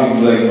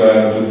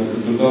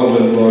Patrick.rowan.blackburn, to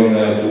Torben,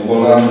 Braüner, to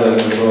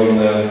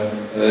Braüner,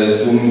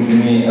 to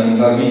me and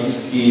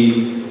Zawicki,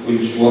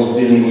 which was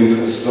dealing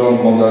with strong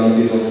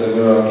modalities of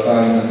several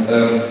times.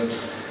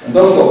 And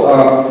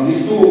also,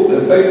 these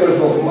 2 papers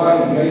of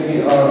mine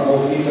maybe are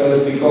of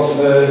interest because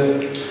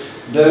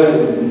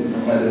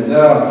there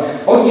are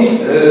all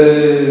these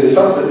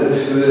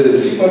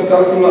sequence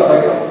calculi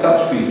are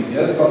cut-free,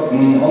 yes, but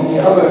on the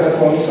other hand,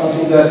 for instance,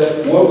 in the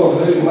work of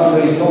Seligman,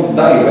 there is no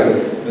direct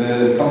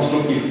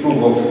constructive proof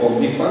of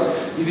this fact.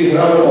 It is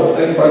rather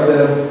obtained by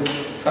the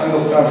kind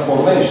of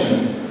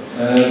transformation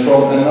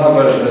from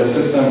another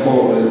system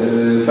for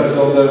first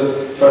order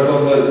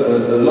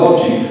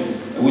logic,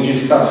 which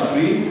is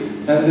cut-free,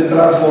 and the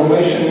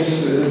transformation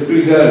is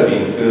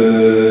preserving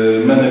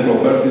many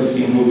properties,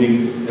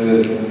 including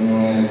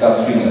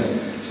cut-freeness.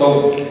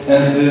 So,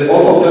 and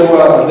also there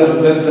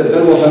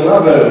was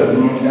another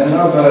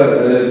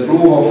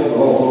proof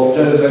of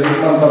Jerry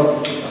Seligman, but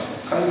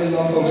highly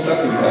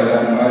non-constructive,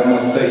 I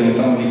must say, in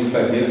some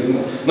respect. Yes,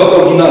 not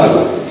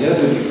original, yes,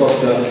 because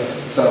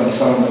some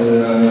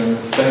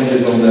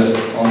changes on the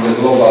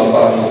global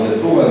parts of the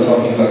proof and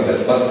something like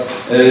that. But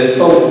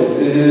so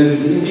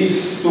in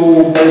these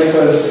 2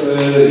 papers,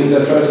 in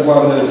the first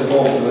one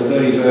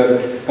there is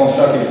a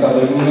constructive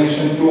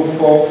elimination proof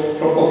for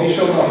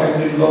propositional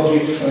hybrid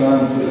logics,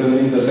 and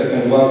in the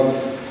second one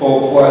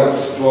for quite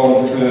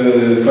strong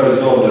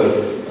first order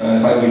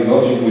hybrid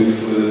logic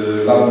with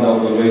lambda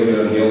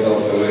operator and iota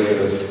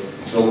operator.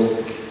 So,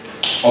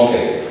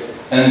 okay.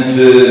 And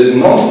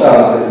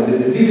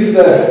this is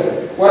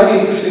the quite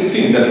interesting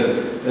thing that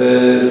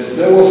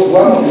there was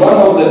one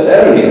of the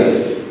earliest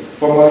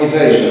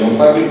formalization of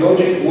hybrid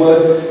logic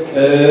were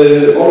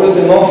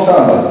already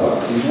non-standard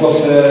parts. It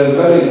was a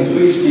very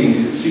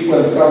interesting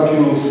sequence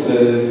calculus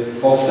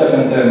of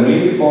Stephen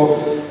Emery for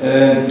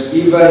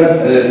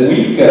even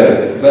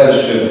weaker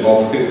version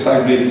of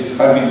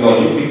hybrid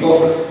logic,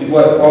 because it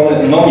were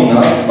only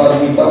nominals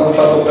but without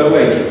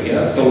sub-operator.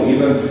 Yeah? So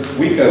even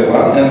weaker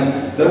one. And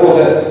there was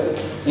an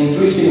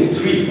interesting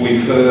trick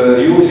with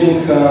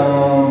using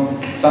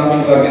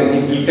something like an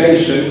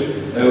implication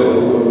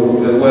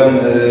when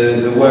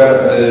where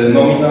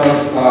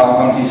nominals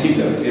are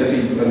antecedents. Yes,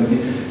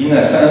 in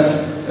a sense,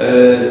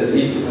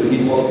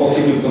 it was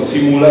possible to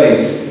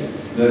simulate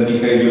the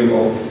behavior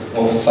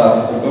of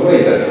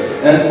sub-operator,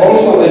 and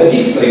also a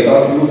display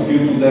calculus due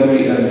to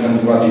Demery and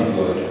Groote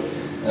logic.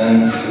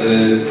 And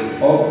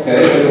okay,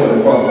 they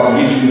were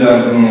published.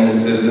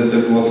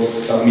 There was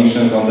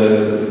submissions on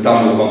the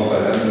double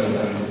conference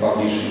and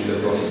published in the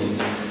proceedings.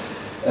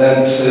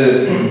 And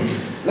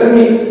let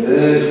me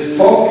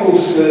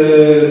focus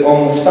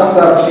on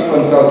standard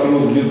sequence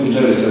calculus due to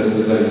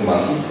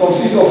Jerry-Zellman. It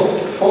consists of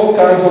 4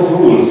 kinds of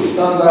rules: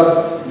 standard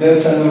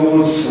Jensen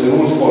rules,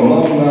 rules for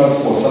nominals,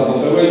 for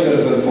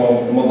sub-operators, and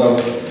for modal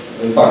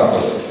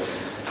factors.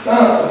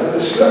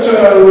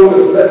 Structural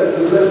rule,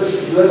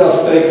 let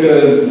us take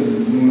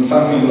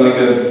something like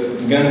a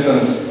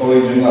Jensen's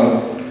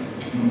original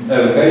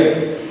LK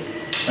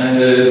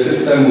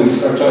system with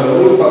structural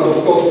rules, but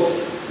of course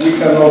we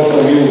can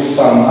also use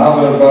some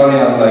other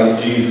variant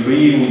like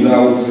G3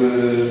 without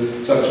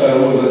structural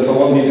rules and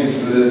so on. This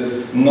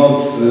is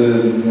not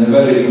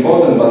very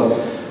important, but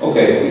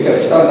okay, we have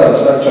standard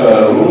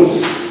structural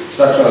rules,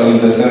 structural in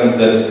the sense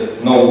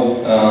that no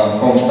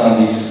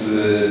constant is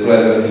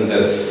present in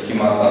the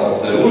schemata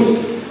of the rules,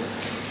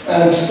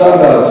 and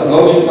standard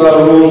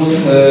logical rules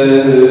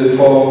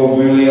for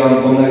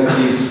Boolean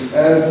connectives,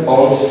 and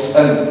also,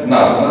 and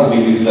now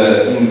this is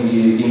the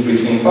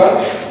interesting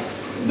part.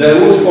 The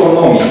rules for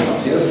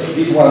nominals, yes,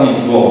 this one is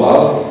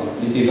global.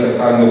 It is a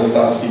kind of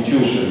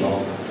substitution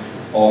of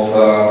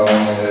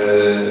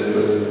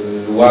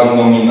one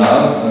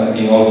nominal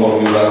in all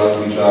formulas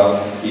which are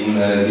in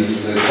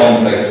this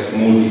complex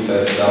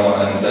multisets gamma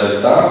and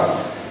delta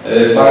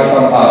by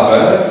some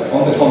other,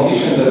 on the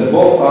condition that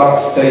both are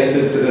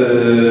stated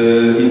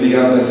in the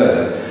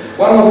antecedent.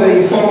 One of the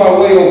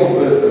informal way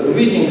of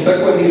reading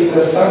sequence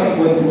is something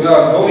when we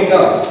are going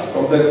up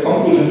from the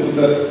conclusion to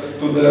the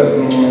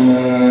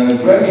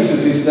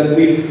premises is that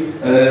we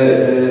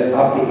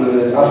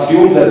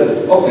assume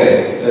that, okay,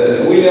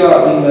 we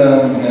are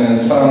in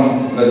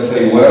some, let's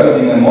say,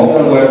 world, in a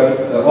model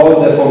where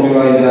all the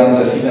formula in the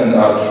antecedent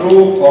are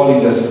true, all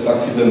in the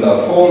succedent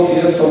are false,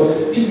 yes, so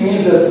it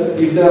means that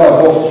if they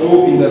are both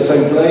true in the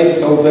same place,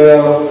 so they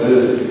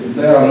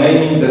are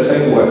naming the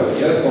same word,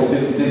 yes, so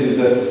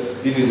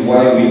this is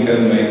why we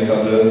can make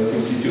such a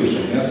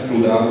substitution, yes,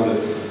 through the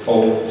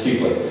whole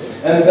sequence.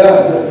 And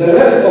the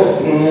rest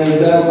of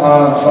them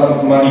are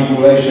some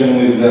manipulation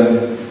with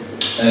the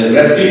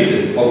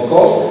restricted, of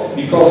course,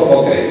 because,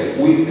 okay,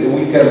 we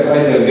can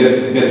either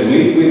get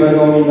rid with a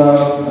nominal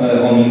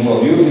or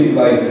introduce it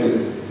like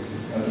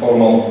a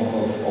form of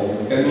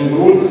Kenning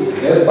rule,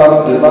 yes,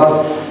 but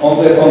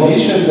on the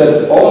condition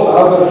that all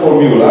other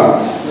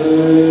formulas,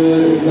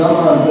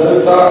 gamma and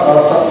delta, are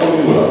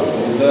subformulas, so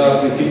they are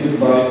preceded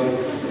by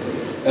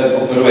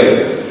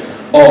operators.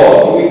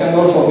 Or we can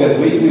also get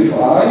rid with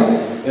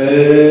I,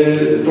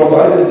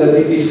 provided that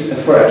it is a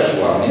fresh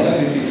one.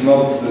 Yes, it is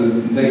not.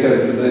 They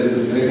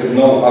have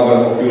no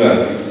other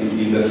occurrences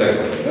in the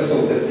second.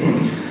 So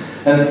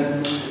and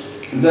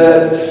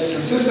the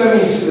system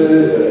is,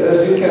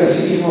 as you can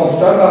see, is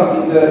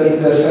non-standard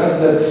in the sense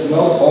that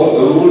not all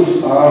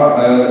rules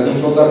are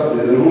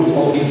rules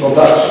of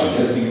introduction.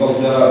 Yes,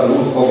 because there are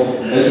rules of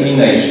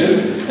elimination,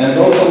 and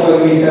also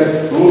when we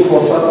have rules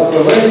for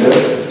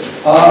sub-operators,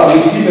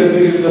 we see that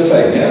this is the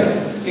same. Yeah.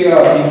 Here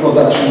are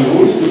introduction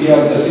rules to the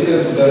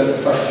antecedent, to the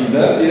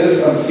succedent,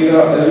 yes, and here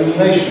are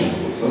elimination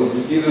rules. So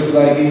this is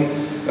like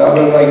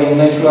rather like in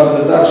natural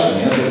deduction,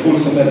 yeah, the full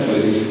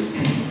symmetry is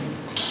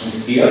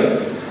here.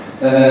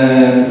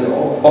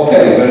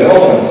 Okay, very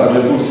often such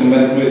a full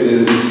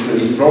symmetry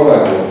is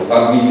probable,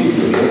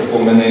 admissible, yes, for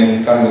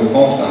many kind of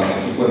constant and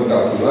sequence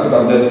calculi,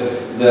 but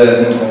the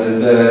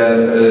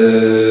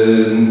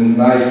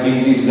nice thing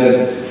is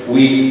that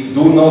we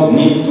do not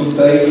need to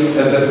take it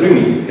as a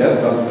primitive, yeah?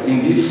 But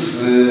in this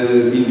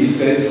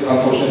case,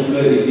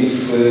 unfortunately, it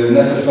is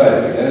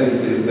necessary. Yeah?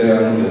 They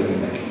are not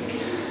eliminated.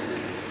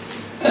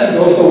 And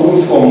also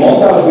rules for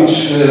modals,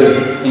 which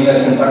in a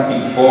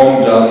syntactic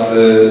form just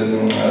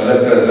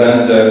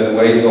represent the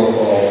ways of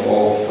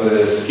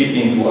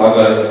skipping to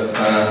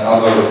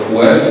other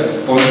words.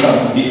 For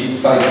instance, this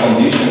side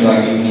condition,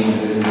 like in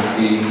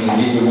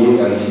this rule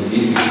and in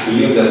this, is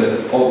clear that,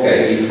 okay,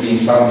 if in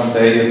some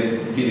state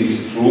this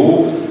is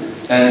true,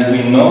 and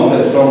we know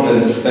that from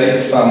the state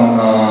some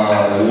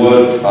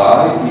word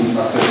I is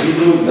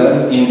accessible,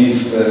 then in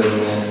this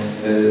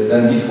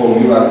then this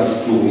formula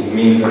is true. It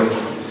means that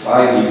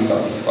phi is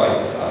satisfied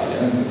at I.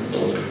 Yeah? So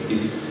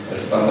it's a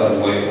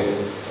standard way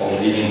of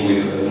dealing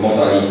with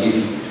modalities.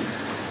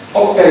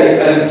 Okay,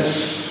 and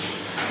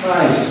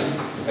nice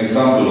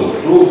example of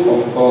proof,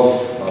 of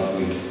course, but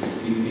we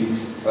keep it.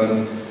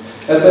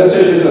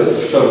 Advantages and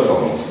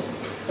shortcomings.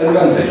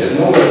 Advantages: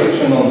 no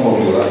restriction on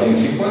formulas in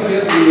sequence.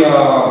 Yes,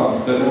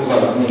 the rules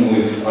are dealing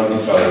with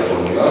arbitrary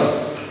formulas.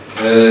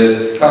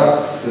 Cut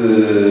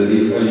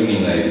is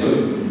eliminable,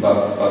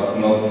 but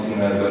not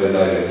in a very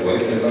direct way,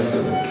 as I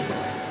said.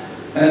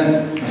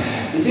 And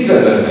it is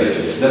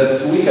advantageous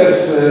that we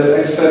have,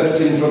 except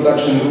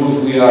introduction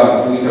rules, we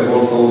have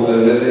also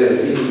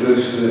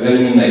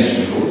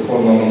elimination rules for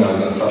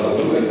nominals and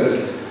suboperators.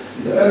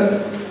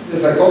 And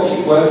as a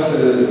consequence,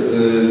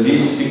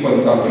 this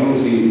sequence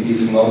calculus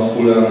is not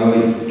fully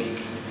analytic.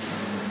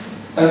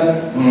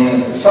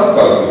 And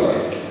subcalculi,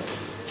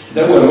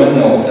 there were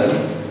many of them,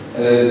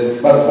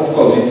 but of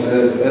course,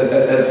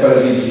 at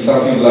first it is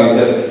something like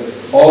that.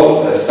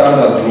 All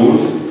standard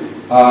rules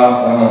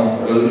are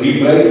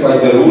replaced by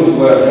the rules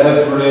where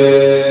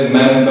every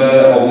member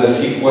of the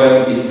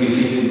sequence is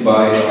preceded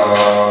by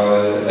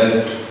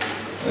an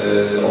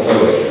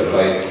operator,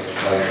 like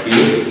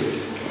here.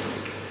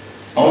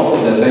 Also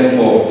the same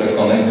for the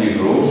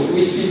connective rules.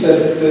 We see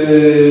that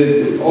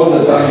all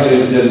the time there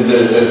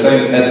is the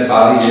same at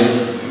I, yes,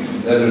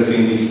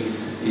 everything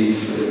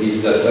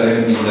is the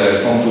same in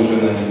the conclusion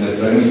and in the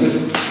premises.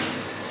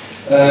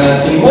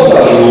 In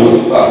modal rules,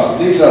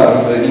 these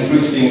are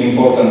interesting,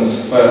 important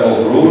pair of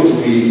rules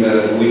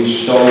which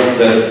shows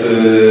that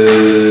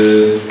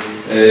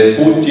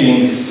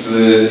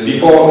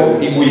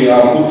if we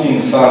are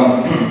putting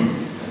some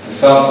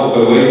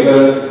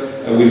operator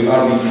with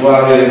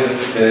arbitrary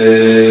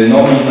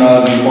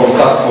nominal before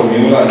such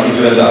formula, it is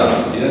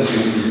redundant. Yes,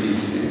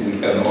 we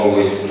can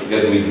always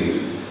get rid of it.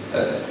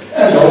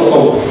 And also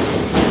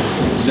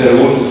the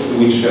rules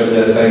which have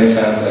the same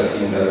sense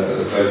as in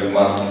the third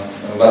one.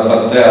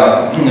 But they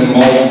are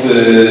most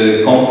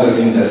complex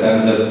in the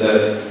sense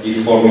that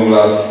these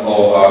formulas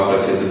all are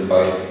preceded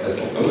by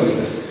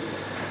operators.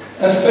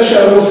 And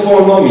special rules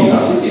for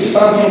nominals. It is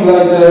something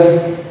like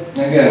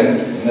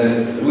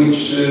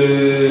which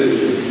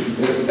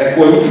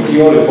equality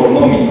theory for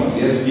nominals.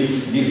 Yes,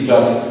 this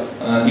just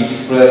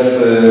express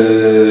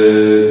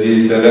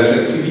the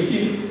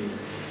reflexivity,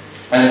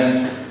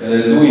 and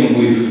doing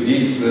with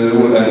this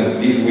rule and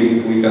this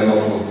we can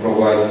also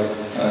provide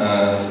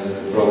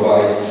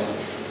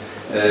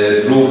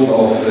proofs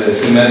of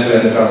symmetry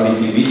and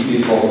transitivity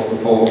for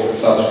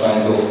such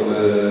kind of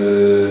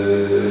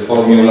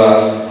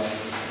formulas,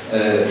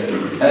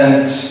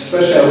 and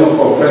special rule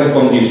for frame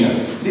conditions.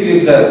 This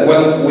is that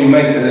when we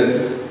make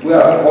we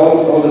are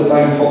all the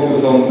time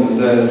focused on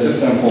the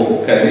system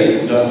for K,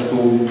 just to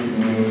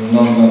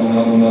not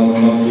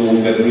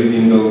to get rid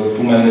into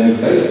too many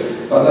details.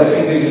 But I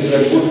think this is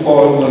a good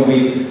point when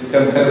we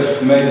can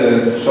have made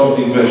a short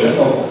digression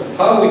of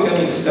how we can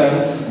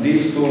extend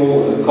this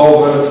to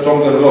cover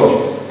stronger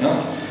logics.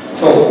 Yeah?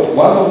 So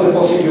one of the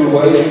possible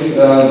ways is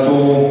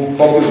to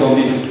focus on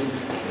this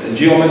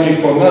geometric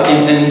formula.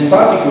 In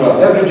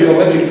particular, every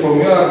geometric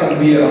formula can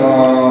be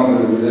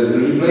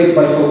replaced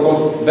by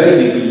so-called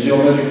basic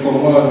geometric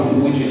formula,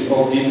 which is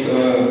of this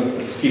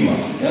schema.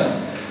 Yeah?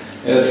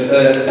 Yes,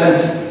 and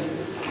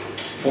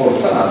for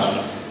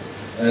such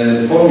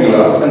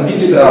formulas, and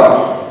this is a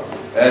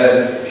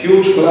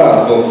huge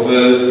class of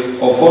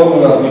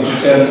formulas which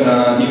can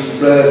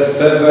express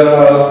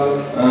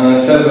several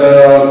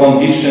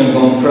conditions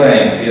on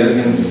frames, yes,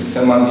 in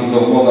semantics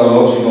of modal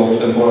logic, of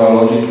temporal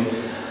logic.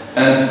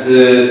 And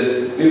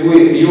if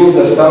we use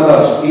the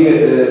standard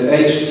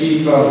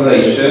HT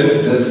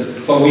translation,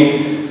 so we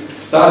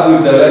start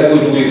with the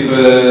language with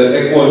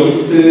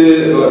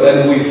equality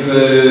and with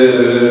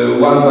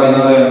one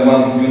binary and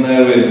one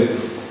unary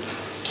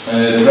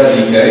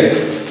predicate.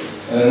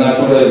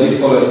 Naturally, this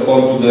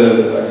corresponds to the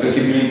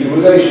accessibility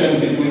relation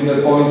between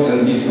the points,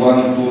 and this one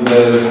to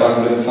the fact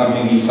that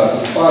something is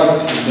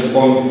satisfied with the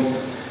point.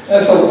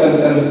 And so,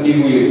 and if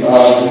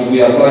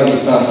we apply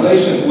this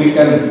translation, we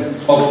can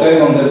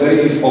obtain on the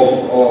basis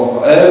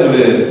of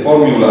every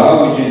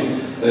formula, which is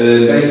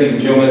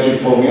basic geometric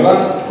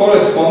formula,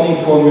 corresponding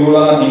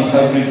formula in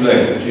hybrid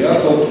language. Yeah?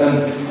 So,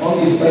 and on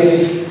this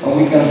basis,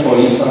 we can, for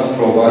instance,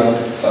 provide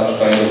such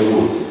kind of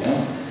rules. Yeah?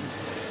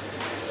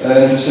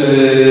 And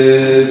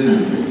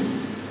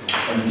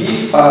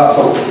these are,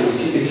 so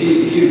here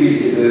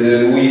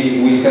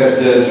we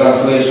have the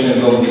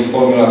translations of this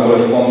formula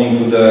corresponding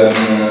to the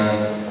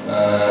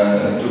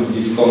to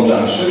this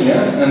conjunction,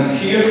 yeah, and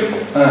here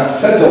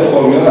sets of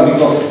formula,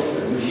 because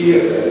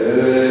here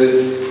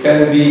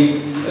can be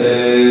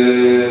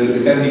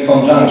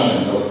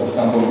conjunctions of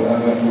some formula.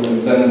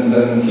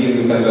 Then here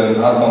you have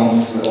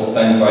atoms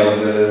obtained by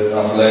the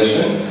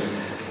translation.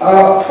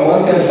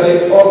 One can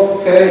say,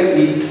 okay,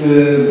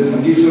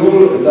 this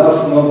rule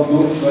does not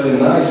look very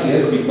nice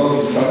yet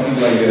because it's something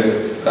like a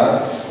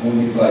cut,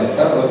 multiplied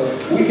cut.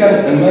 We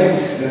can make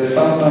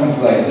sometimes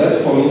like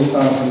that. For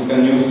instance, we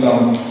can use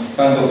some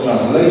kind of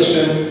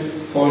translation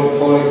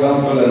for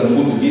example, and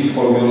put this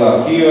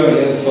formula here,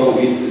 yes, so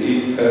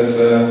it has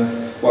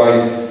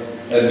quite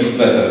a bit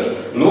better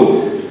look.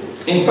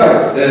 In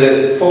fact,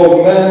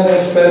 for many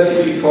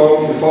specific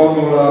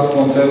formulas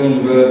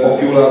concerning the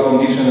popular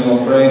conditional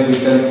frames, we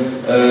can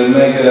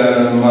make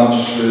a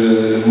much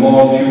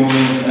more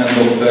tuning and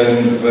obtain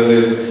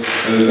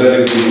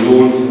very good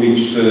rules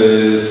which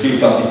still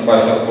satisfy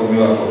some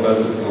formula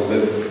properties, so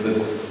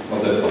that's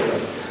not a problem.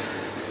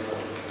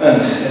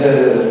 And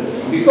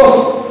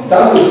because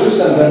double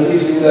systems, and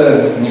this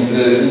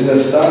in the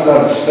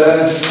standard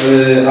sense,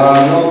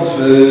 are not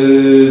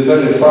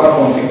very far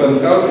from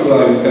sequent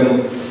calculi, we can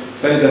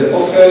say that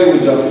okay,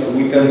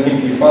 we can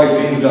simplify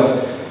things, just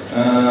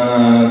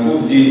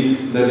put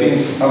the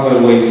things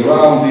other ways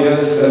round,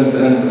 yes,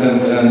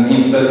 and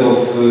instead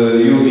of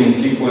using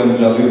sequence,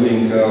 just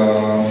using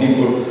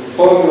simple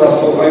formulas.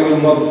 So I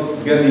will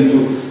not get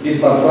into this,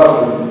 but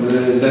rather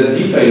the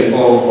details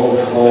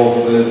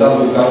of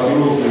double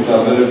calculus, which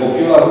are very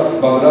popular,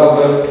 but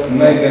rather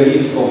make a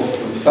list of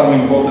some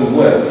important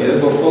words.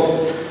 Yes, of course.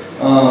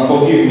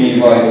 Forgive me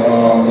if I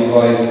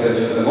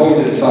have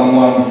avoided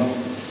someone.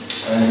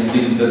 And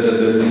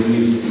this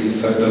list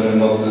is certainly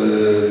not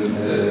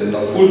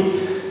full.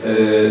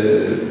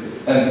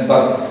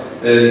 But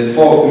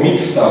for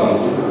mixed tableau,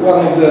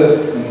 one of the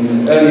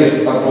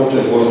earliest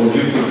approaches was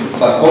due to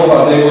Zakova.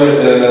 They were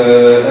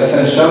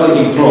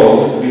essentially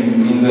enclosed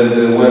in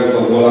the works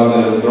of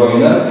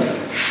Braüner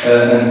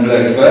and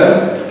Blackburn.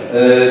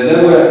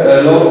 There were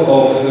a lot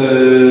of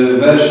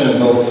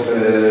versions of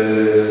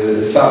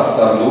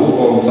sub-tableau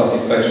or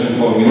satisfaction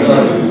formula.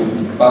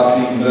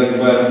 Patrick,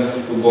 Blackburn,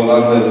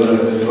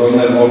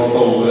 Braüner,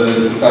 also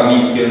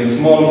Kamiński and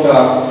Smolka,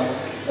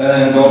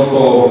 and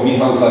also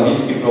Michał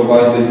Zawicki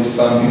provided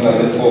something like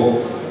that for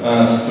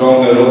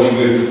stronger logic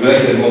with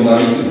bracket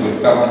modalities,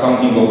 with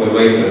counting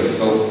operators.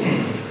 So,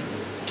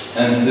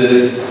 and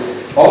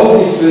all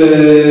this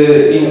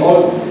in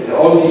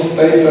all these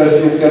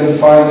papers you can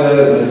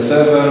find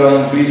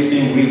several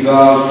interesting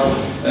results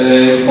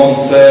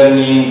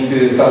concerning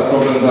such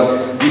problems that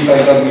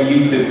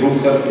decidability, proof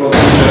set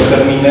procedure,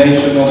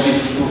 termination of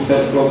this proof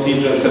set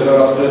procedure,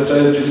 several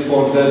strategies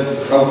for that,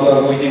 how to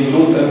avoid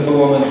loops, and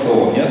so on and so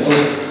on. Yeah? So,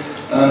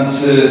 and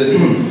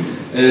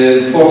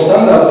for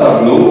standard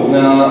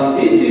tableau,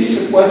 it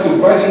is quite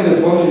surprising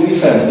that only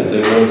recently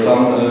there were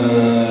some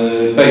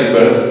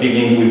papers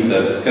dealing with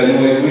that. Can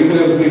you agree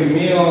with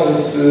me, or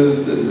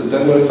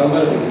there were some?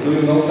 Do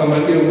you know some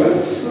earlier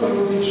works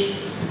which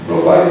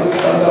provided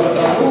standard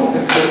tableau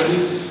except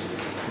this?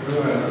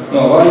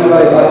 No, I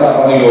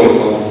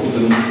also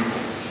couldn't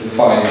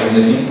find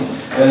anything.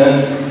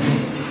 And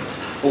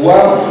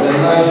one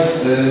nice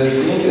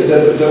thing,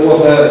 that there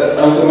was an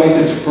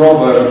automated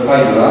prover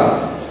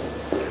HyLo,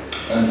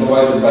 and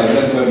provided by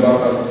Blackburn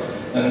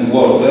and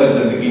Walter at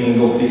the beginning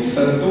of this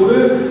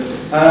century.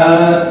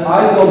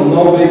 I don't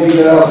know, maybe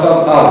there are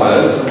some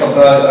others, but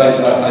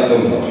I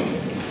don't know.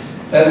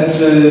 And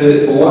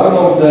one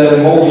of the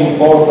most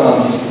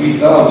important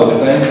results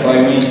obtained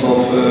by means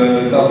of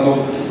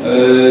tableau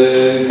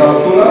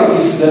calculi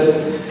is that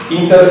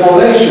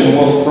interpolation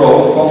was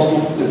proved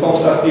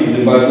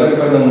constructively by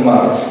Blackburn and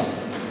Marius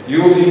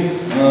using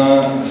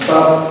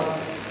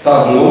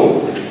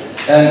sub-tableau,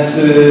 and this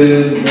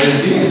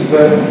is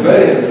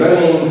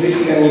very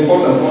interesting and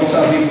important. For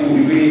instance, if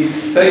we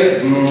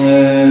take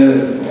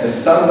a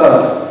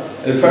standard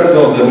first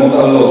of the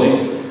modal logic,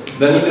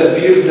 then it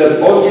appears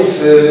that all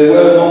this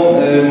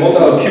well-known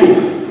modal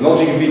cube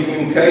logic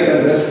between K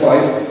and S5,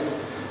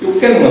 you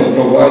cannot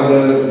provide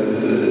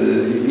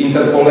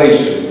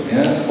interpolation,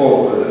 yes,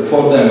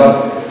 for them. But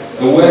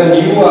when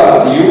you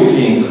are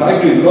using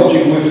hybrid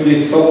logic with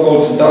this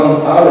so-called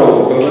down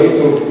arrow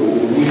operator,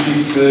 which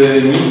is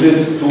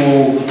needed to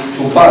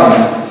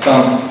bind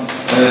some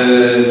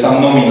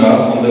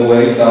nominals on the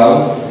way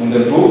down in the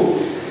proof,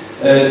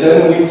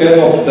 then we can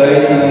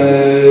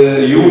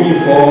obtain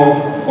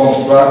uniform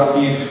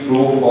constructive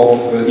proof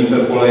of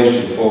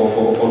interpolation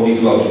for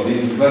this logic.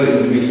 This is very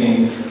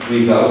interesting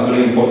result,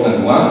 very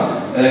important one.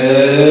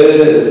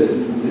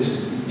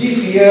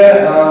 This year,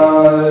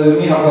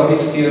 Michał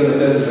Zawicki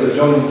has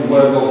joined the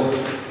work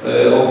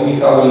of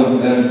Michał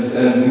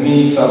and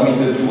me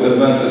submitted two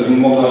advances in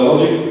modal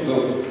logic. So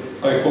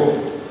I hope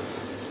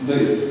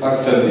they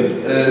accept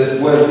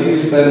it. Well,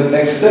 this is an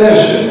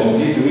extension of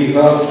these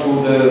results to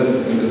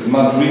the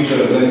much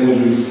richer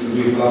languages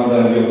with lambda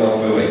and iota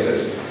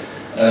operators.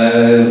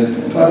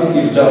 But it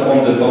is just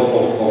on the top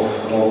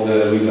of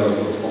the results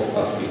of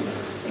Patrick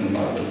and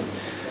Marius.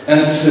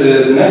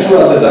 And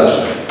natural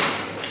deduction.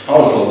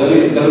 Also,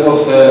 there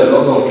was a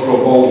lot of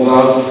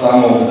proposals,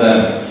 some of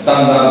them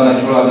standard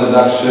natural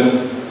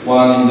deduction,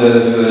 one in the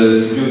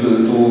due to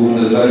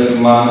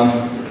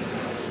Styrman.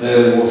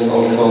 There was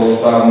also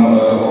some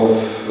of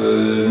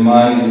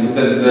mine.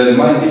 The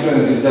main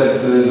difference is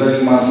that the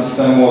Styrman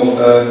system was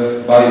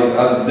by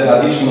the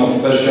addition of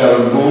special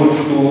rules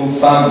to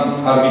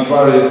some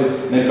arbitrary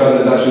natural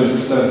deduction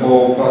system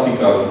for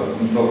classical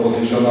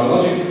propositional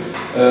logic.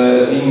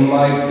 In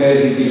my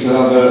case, it is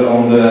rather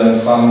on the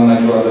some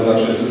natural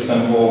deduction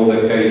system for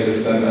the case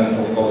system, and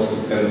of course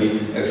it can be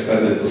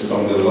extended to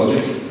stronger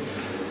logics.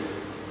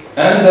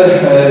 And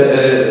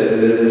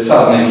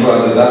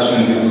sub-natural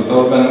deduction due to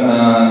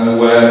Torben,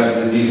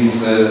 where this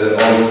is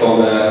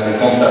also a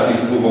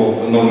constructive proof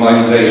of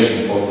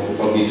normalization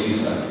for this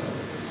system.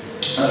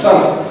 And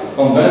some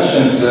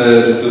conventions,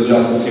 to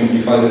just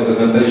simplify the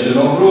presentation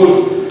of rules,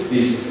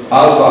 is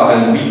alpha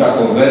and beta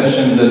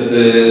convention, that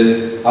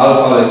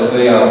alpha, let's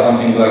say, are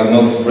something like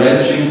not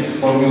branching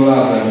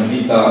formulas and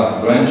beta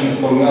branching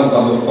formulas,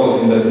 but of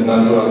course in the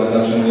natural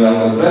deduction we are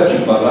not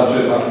branching, but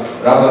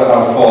rather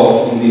are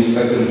false. In this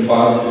second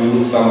part we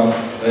use some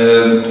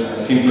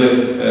simply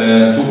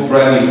two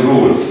premise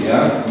rules,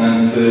 yeah,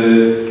 and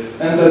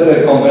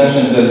the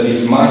convention that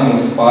this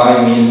minus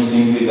pi means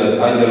simply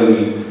that either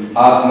we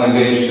add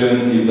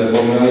negation if the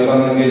formula is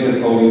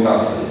unnegated, or we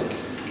cancel it.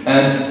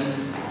 And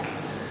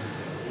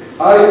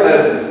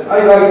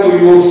I like to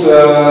use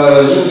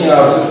a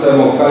linear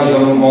system of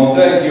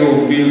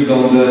HyLo-Montague built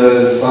on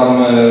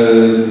some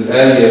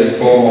earliest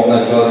form of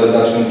natural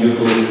deduction due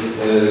to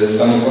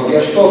Stanisław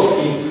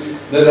Jaśkowski.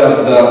 There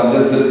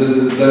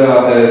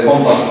are a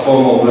compact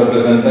form of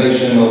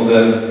representation of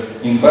the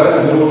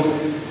inference rules.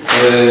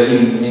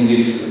 In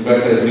this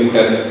brackets you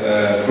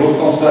have proof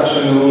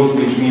construction rules,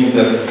 which means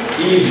that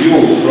if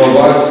you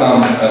provide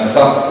some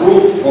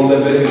sub-proof on the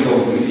basis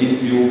of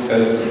it, you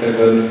have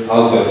an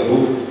outer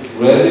proof.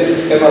 Read it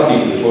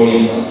schematically, for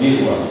instance,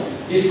 this one.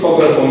 This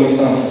covers, for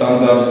instance,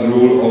 standard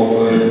rule of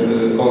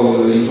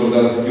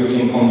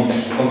introducing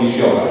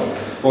conditionals.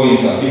 For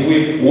instance, if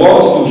we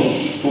want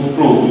to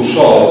prove, to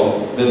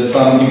show that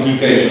some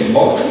implication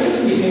holds,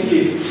 we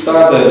simply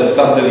start the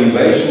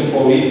subderivation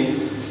for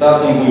it,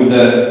 starting with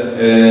the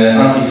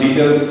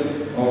antecedent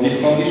of this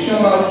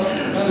conditional,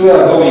 and we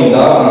are going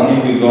down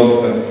until we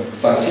got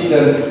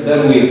succeeded.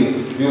 Then we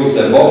use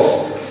the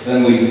box.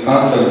 Then we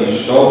cancel this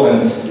show,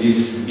 and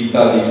this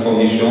beta, this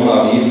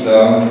conditional, is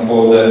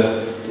for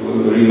the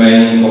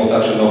remaining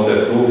construction of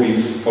the proof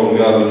is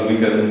formula which we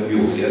can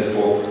use, yes,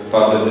 for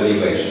further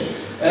derivation.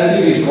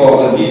 And this is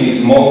modal,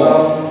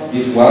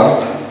 this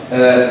one.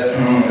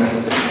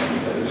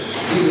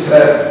 This is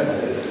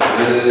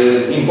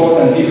an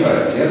important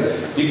difference, yes,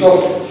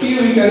 because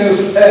here we can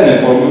use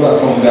any formula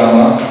from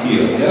gamma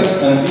here,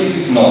 yes, and this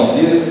is not.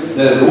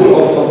 The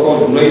rule of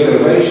so-called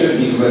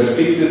reiteration is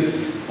restricted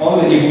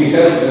only if we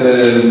have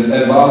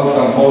about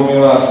some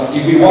formulas.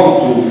 If we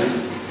want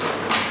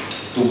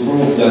to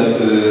prove that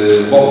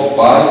box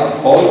pi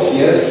holds,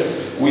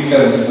 yes, we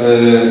can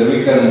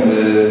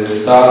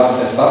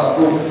start a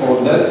subproof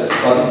for that,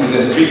 but it is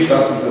a strict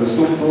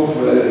subproof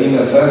in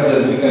the sense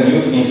that we can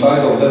use inside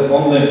of that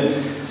only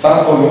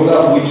some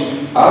formulas which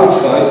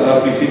outside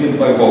are preceded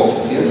by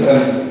boxes, yes,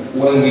 and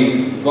when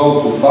we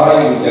go to phi,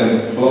 we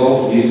can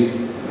close this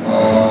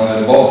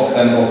box,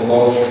 and of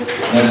course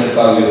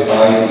necessarily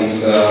phi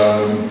is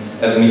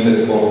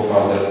admitted for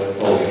further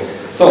logic.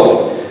 So,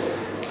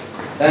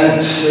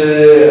 and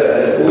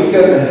we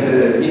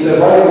can, in the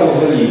variable of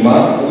the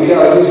lemma, we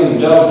are using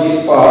just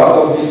this part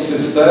of this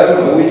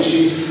system, which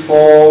is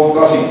for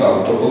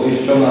classical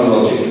propositional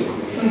logic.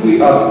 And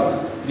we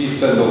add this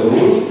set of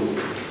rules.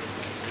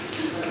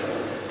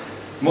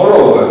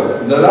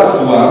 Moreover, the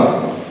last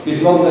one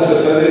is not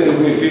necessary if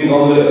we think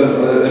only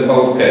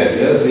about k,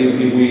 yes,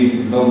 if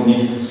we don't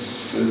need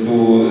to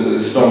do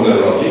stronger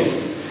logics.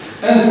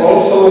 And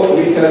also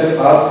we have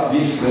add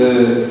this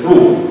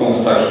proof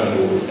construction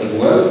rules as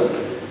well,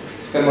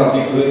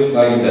 schematically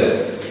like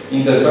that.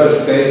 In the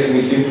first case,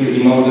 we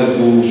simply, in order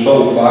to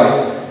show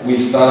phi, we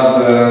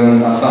start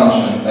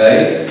assumption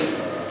A,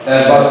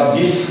 but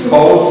this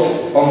calls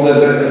on the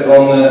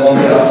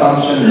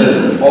assumption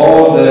that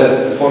all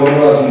the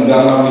formulas in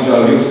gamma which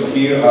are used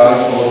here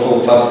are also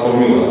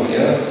sub-formulas,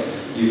 yeah?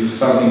 If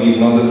something is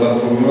not a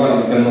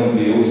sub-formula, it cannot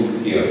be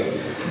used here.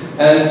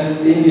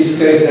 And in this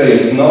case, there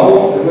is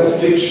no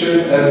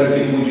restriction.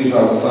 Everything which is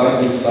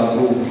outside this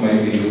subproof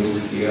may be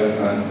used here.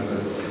 And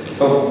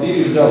so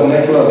this is just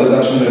natural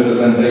deduction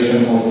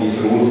representation of these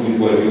rules which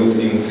were used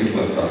in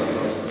sequence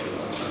calculus.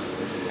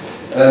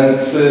 And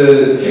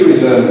here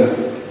is a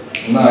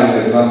nice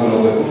example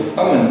of a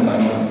how many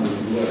times?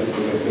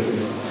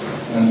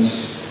 And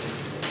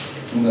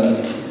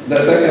the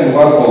second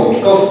one,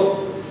 because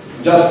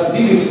just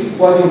this is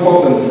quite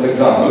important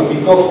example,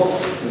 because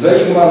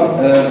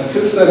the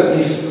system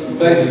is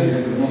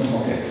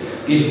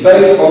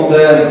based on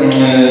the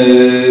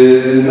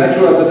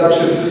natural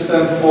deduction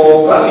system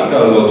for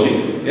classical logic.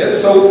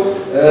 Yes, so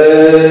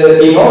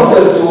in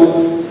order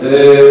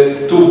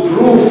to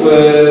prove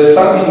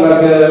something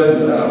like a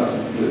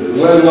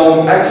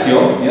well-known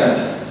axiom, yeah,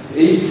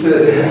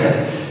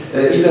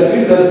 it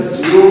appears that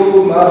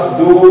you must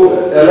do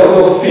a lot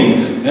of things.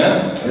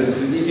 Yeah, it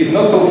is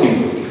not so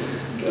simple.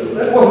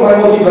 That was my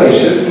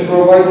motivation in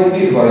providing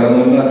this variant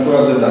of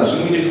natural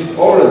deduction, which is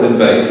already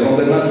based on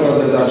the natural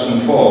deduction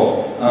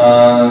for,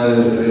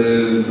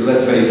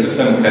 let's say,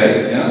 system K.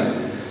 Yeah?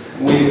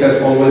 We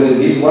have already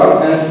this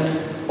one, and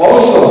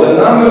Also, the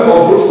number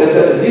of rules,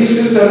 this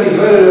system is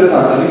very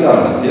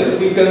redundant. Yes,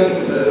 we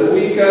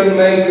can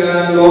make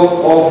a lot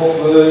of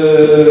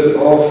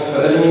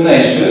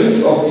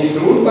eliminations of this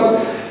rule, but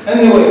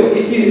anyway,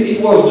 it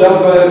was just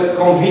the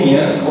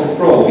convenience of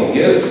proving.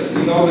 Yes,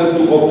 in order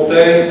to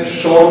obtain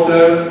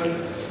shorter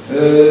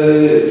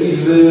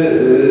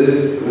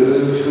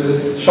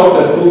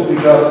proofs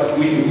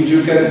which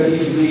you can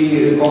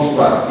easily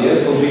construct.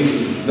 Yes, so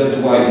that's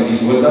why it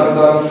is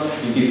redundant.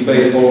 It is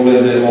based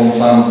already on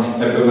some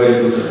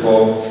operators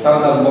for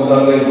standard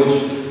modal language.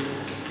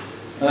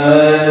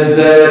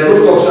 The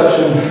proof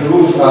construction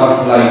rules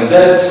are like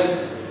that.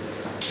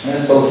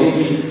 So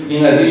simply,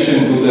 in addition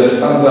to the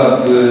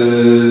standard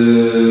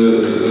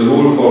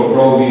rule for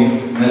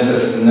proving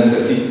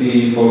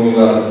necessity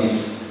formulas,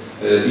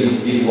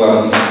 this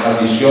one is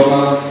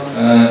additional,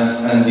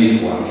 and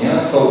this one.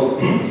 Yeah. So.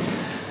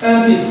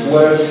 And it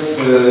works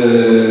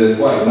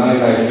quite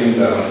nice. I think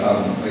there are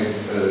some,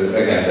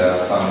 again, there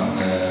are some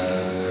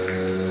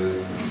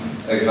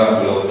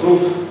examples of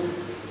proof.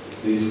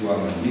 This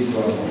one and this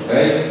one,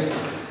 okay.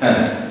 And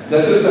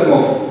the system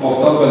of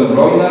Torben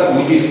Braüner,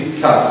 which is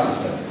such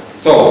system.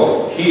 So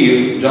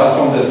here, just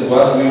from the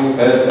squad, we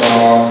have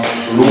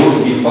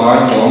rules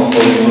defined on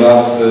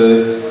formulas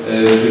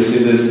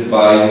preceded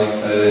by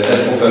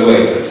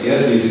operators.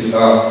 Yes, this is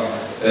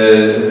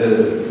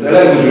the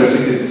language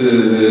restricted to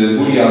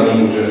Boolean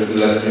language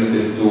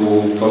restricted to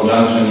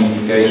conjunction,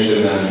 implication,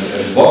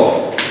 and both.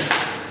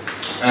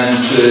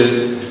 And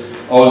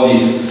all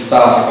this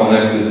stuff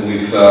connected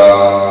with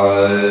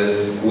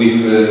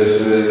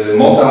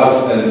modals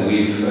and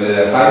with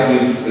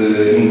hybrid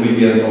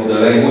ingredients of the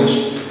language.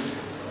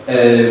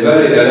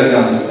 Very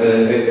elegant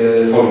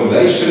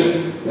formulation.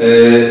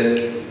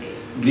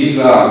 These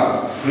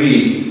are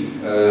three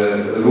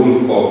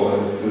rules for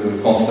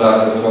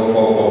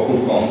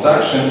proof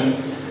construction.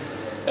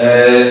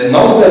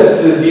 Note that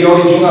the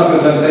original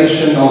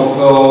presentation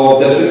of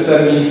the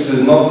system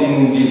is not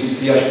in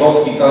this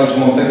Jaśkowski, Kalisz,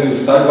 Montague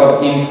style,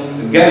 but in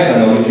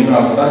Gensen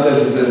original style.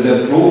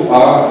 The proof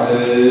are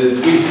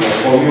trees or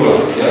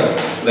formulas, yeah,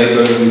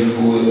 labeled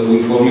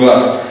with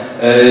formulas.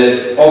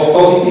 Of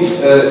course,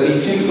 it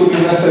seems to be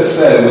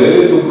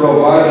necessary to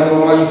provide a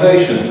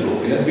normalization proof.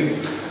 Yes,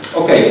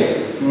 okay.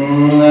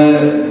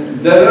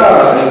 There are,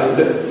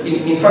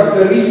 in fact,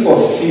 there is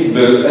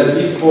possible, at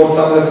least for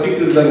some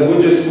restricted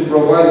languages, to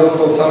provide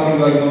also something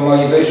like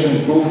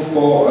normalization proof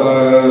for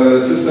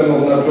system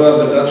of natural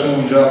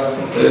deduction, which are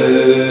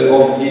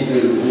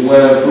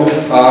where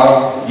proofs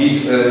are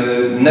these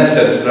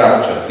nested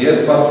structures.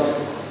 Yes, but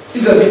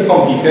it's a bit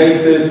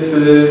complicated.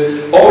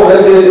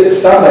 Already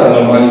standard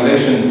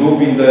normalization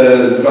proof in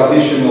the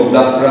tradition of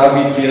that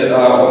Kravitz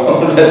are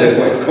already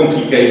quite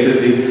complicated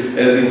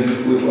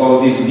with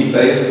all these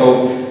details.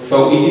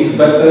 So it is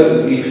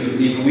better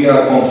if we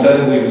are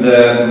concerned with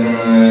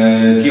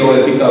the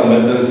theoretical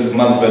methods, it's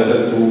much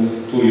better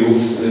to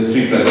use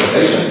tree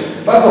presentation.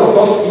 But of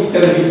course it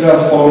can be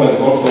transformed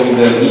also in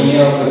the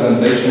linear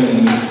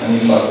presentation, and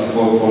in fact,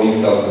 for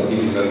instance,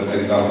 this is an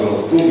example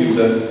of proof with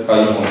the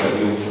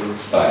Kalisz-Montague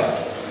style.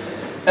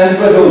 And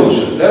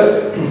resolution.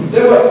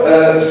 There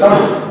were some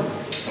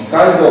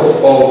kind of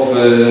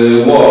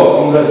work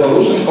on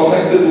resolution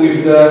connected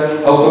with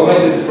the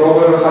automated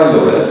program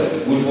HyLo,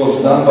 which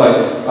was done by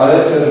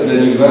RSS, the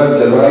Nivel,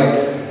 the Reich,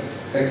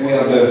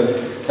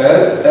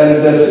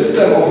 and the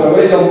system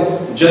operates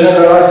on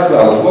generalized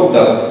clause. What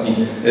does it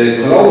mean?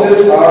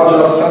 Clauses are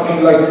just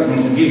something like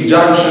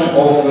disjunction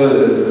of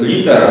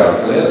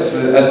literals, yes,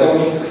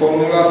 atomic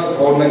formulas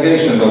or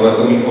negation of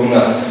atomic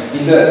formulas.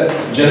 In the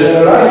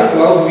generalized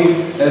clause, we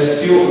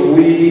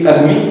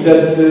admit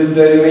that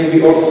there may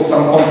be also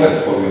some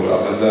complex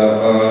formulas as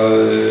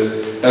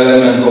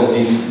elements of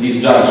this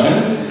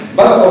disjunction.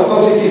 But of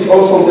course, it is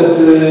also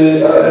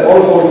that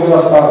all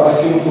formulas are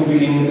assumed to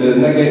be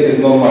in negative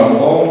normal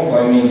form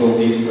by means of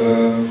this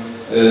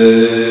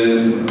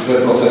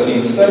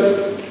preprocessing step.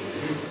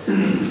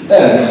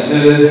 And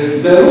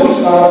the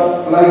rules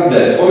are like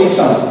that. For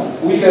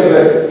instance, we have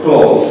a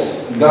clause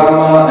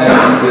gamma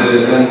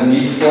and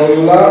this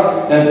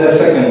formula, and a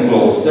second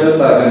clause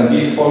delta and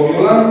this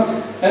formula,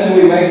 and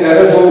we make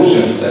a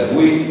resolution step.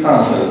 We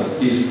cancel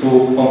these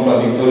two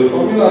contradictory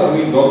formulas.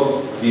 We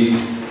got this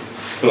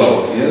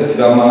clause, yes,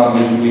 gamma,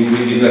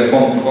 which is a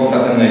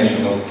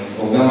concatenation of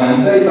gamma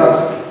and data.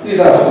 These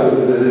are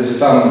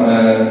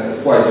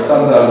some quite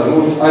standard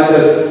rules.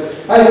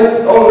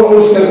 All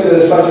rules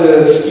have such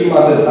a schema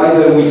that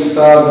either we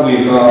start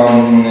with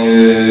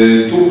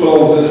two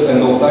clauses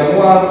and obtain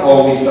one,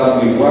 or we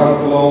start with one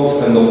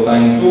clause and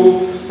obtain two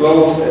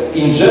clauses.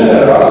 In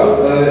general,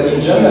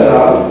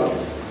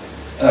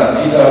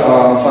 these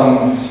are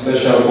some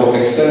special for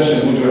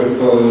extensions which were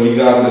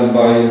regarded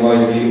by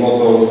the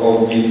authors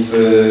of this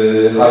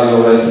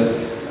HyLo rest,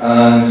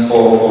 and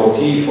for T,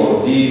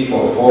 for D,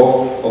 for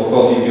 4. Of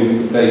course, if you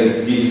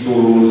take these two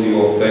rules, you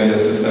obtain the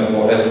system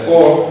for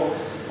S4.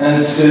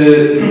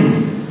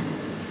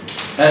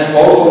 And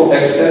also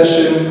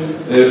extension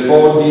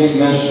for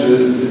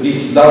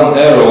this down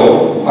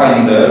arrow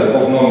binder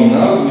of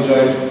nominals, which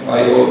I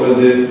I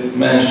already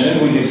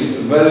mentioned, which is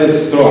very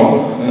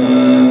strong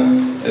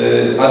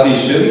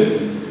addition.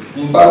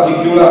 In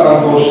particular,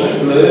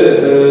 unfortunately,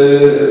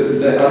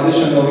 the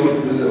addition of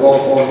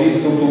these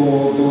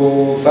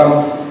to some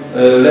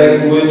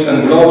language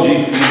and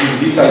logic, which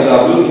is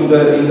decidable in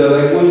the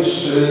language,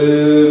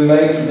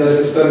 makes the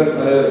system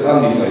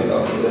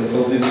undecidable.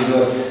 So this is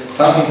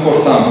something for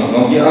something.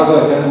 On the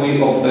other hand,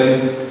 we obtain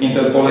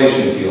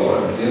interpolation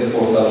theorems, yes,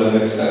 for such an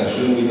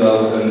extension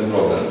without any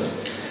problems.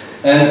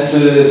 And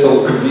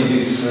so this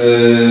is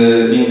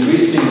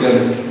increasing,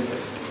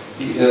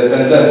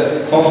 and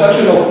the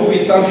construction of proof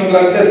is something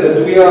like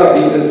that we are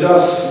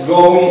just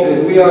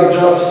going, we are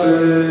just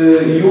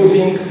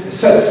using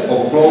sets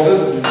of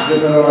clauses,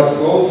 generalized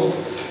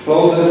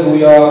clauses,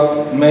 we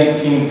are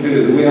making,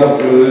 we are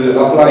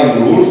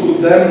applying rules to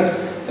them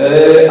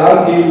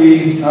until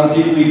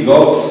we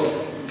got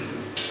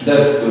the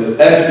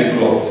empty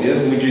clause,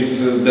 yes, which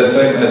is the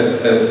same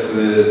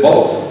as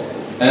bot,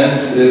 and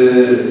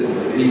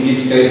in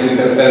this case we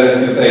have a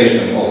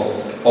refutation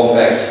of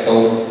x.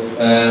 So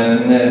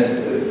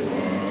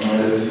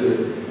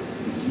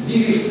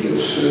this is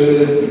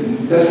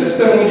the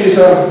system which is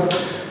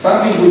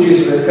something which is,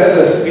 has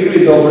a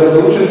spirit of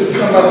resolution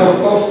system, but of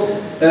course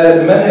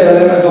many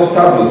elements of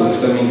tableau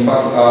system in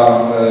fact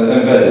are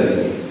embedded in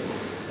it.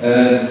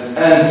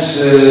 And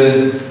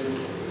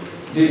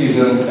this is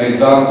an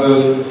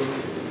example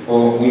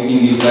for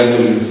in this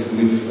library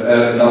with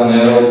down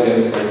arrow,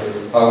 yes,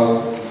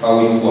 how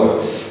it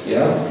works,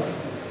 yeah.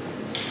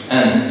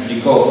 And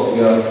because we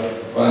are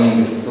running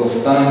out of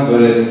time,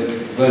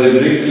 very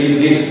briefly,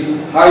 this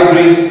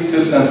hybrid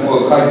systems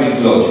for hybrid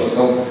logic.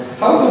 So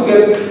how to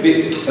get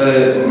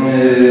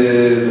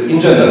in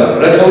general,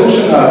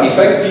 resolution are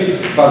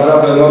effective, but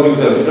rather not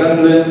user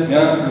friendly.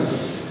 Yeah,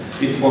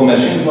 it's for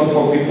machines, not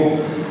for people.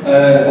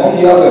 On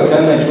the other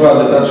hand, natural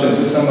deduction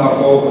systems are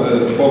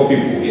for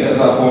people. Yes,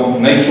 are for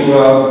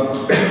natural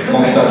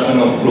construction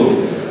of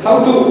proof.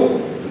 How to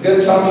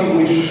get something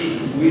which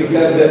will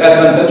have the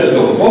advantages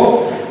of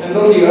both, and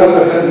on the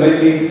other hand,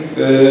 maybe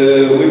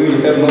we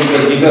will have not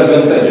the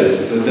disadvantages,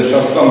 the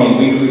shortcomings.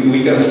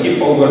 We can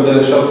skip over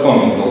the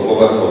shortcomings of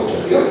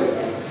approaches. Yeah?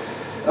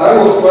 I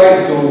was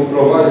trying to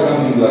provide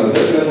something like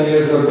that 10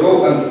 years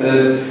ago, and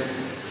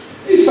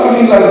it's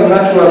something like a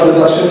natural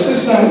deduction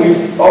system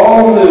with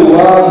only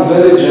one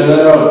very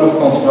general proof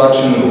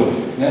construction rule.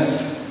 Yes,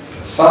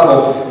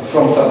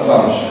 from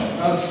subsumption.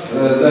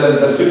 The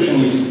description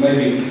is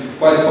maybe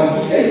quite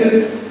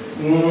complicated,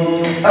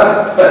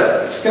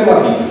 but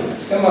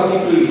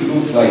schematically it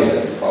looks like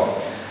that.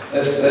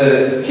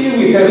 Here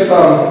we have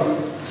some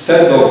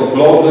set of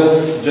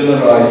clauses,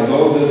 generalized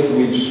clauses,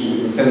 which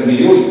can be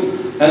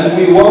used, and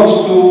we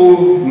want to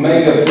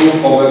make a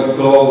proof of a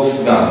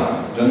clause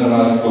gamma,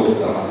 generalized clause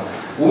gamma.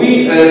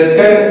 We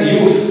can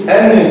use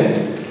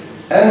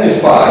any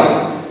phi,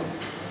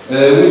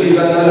 which is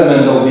an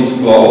element of this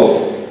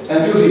clause,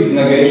 and use its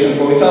negation,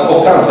 for example,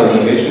 or cancel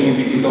negation if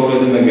it is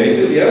already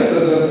negated. Yes,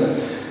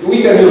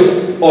 we can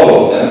use all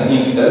of them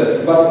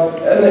instead,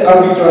 but any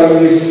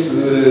arbitrary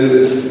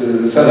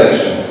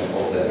selection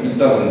of them, it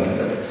doesn't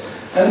matter.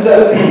 And the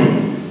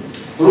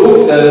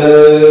proof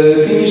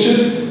finishes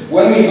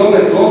when we got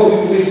a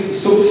clause with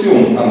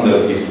subsume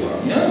under this one.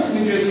 Yes,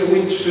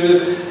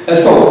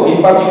 so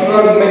in particular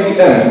it may be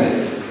empty.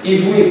 If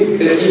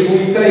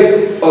we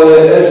take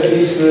as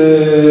this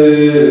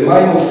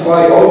minus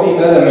phi all the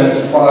elements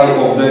phi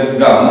of the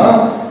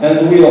gamma,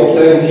 and we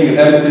obtain here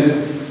empty,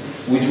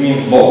 which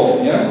means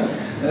bot. Yeah,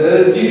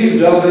 this is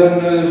just a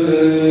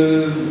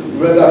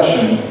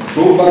reduction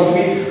proof, but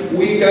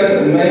we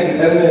can make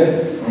any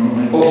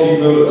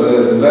possible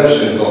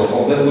versions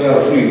of that. We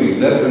are free with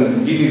that,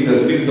 and this is the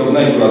spirit of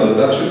natural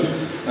deduction.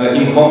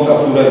 In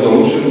contrast to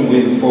resolution,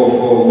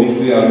 for which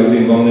we are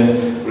using only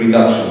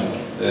reduction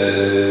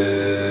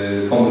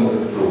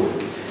proof.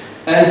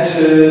 And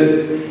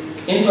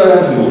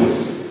inference rules.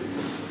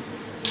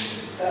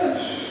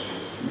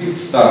 Bit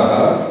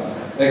standard.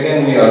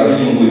 Again, we are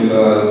dealing with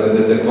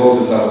the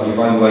clauses are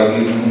defined like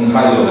in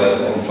HyLo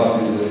on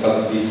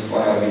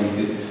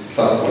satisfiability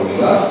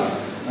subformulas.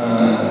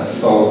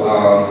 So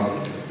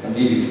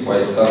this is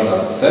quite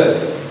standard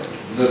set.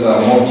 These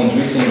are more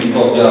interesting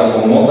because they are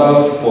for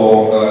modals,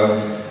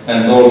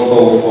 and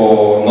also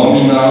for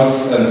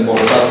nominals and for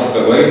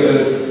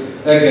sub-operators.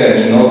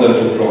 Again, in order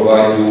to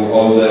provide you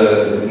all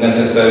the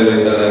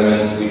necessary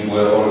elements which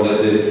were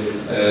already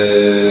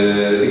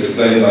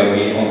explained by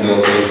me on the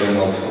occasion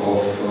of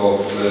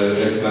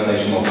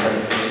explanation of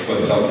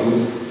sequential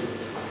proofs.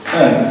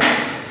 And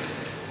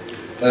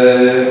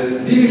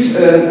this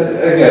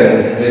again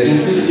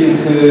interesting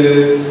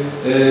thing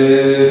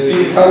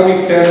how we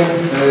can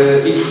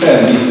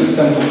extend this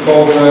system to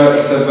cover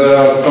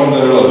several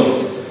stronger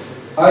logics,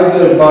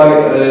 either by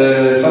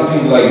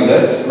something like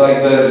that,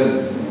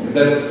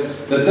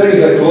 that there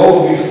is a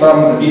clause with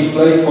some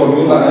displayed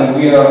formula and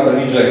we are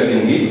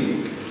rejecting it,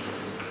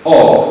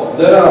 or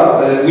there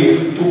are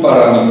with two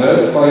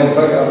parameters, phi and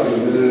phi,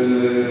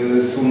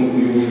 soon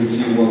you will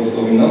see what's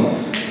going on,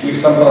 with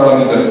some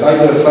parameters,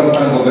 either some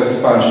kind of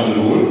expansion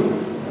rule,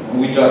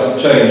 we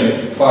just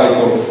change phi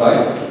for psi,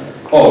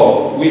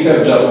 or we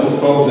have just to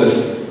process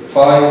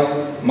phi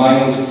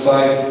minus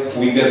psi,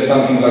 we get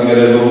something like a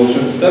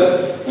resolution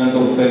step and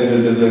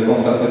obtain the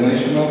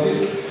concatenation of this.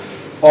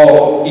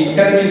 Or it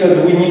can be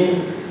that we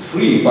need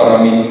 3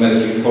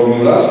 parametric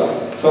formulas.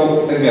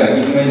 So again,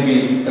 it may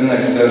be an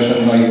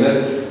extension like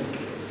that,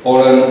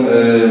 or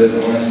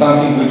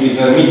something which is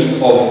a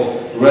mix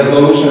of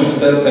resolution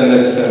step and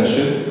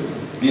extension.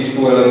 These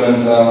 2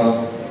 elements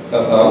are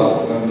cut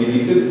out and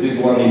deleted. This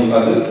one is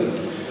added.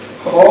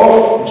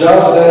 Or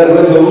just a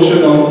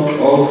resolution on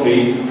all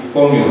 3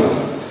 formulas.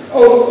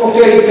 Oh,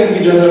 okay, it can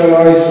be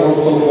generalized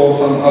also for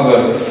some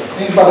other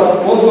things,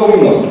 but what's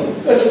going on?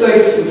 Let's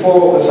take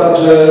for such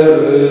a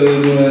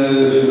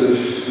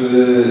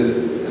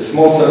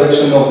small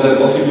selection of the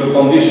possible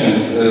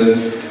conditions.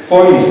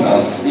 For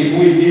instance, if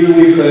we deal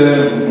with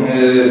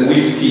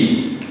T,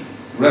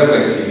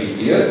 reflexivity,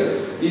 yes,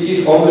 it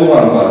is only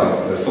 1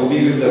 parameter, so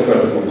this is the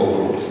first group of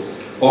rules.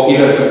 Or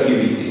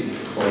irreflexivity,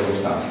 for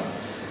instance.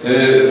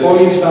 For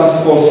instance,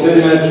 for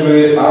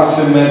symmetry,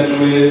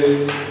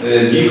 asymmetry,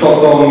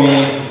 dichotomy,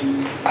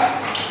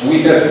 we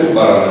have 2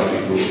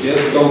 parametric rules, yes?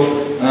 So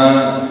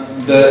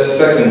the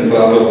second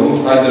class of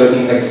rules, either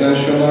in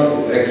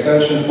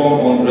extension form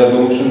or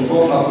resolution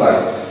form,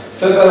 applies.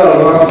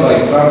 Several ones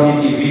like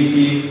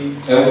transitivity,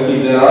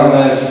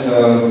 Euclideanes,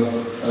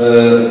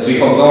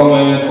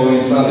 trichotomy, for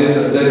instance,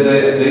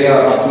 there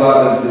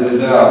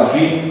are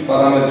 3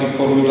 parametric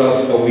formulas,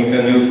 so we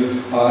can use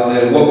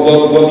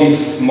what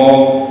is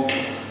more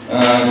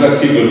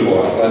flexible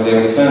for us,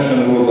 the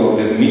extension rules or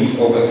this mix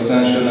of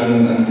extension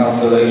and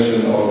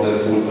cancellation or the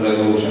full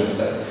resolution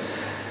step.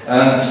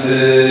 And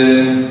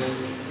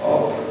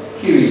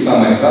here is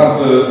some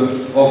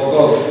example. Of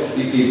course,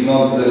 it is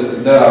not,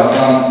 there are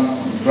some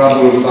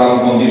troublesome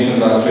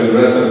conditions, actually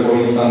reserve, for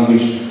instance,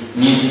 which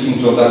need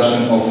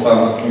introduction of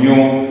some new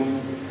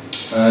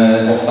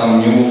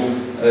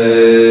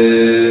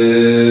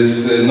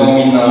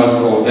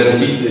nominals or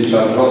density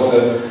charge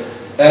Russell,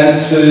 and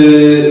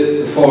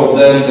for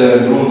them the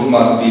rules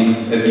must be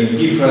a bit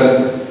different.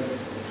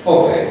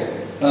 Okay,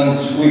 and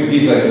with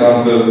this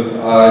example,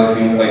 I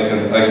think I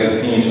can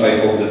finish. I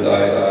hope that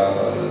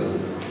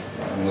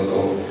I'm not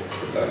over the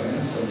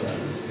time. So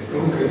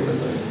okay.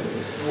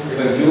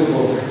 Thank you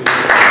for.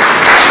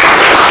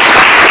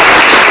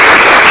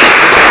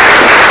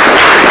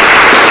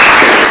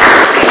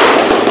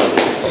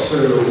 So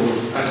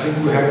I think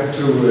we have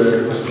to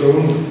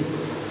postpone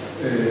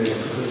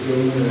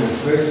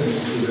questions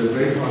to the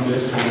break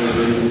unless we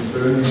will be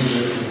burning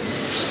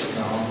questions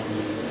now.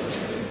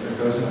 That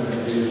doesn't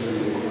appear to be the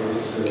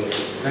case. So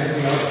thank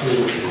you up to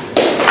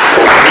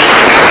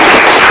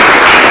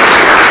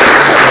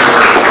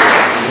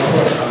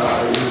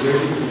are you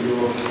ready for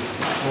your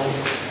talk?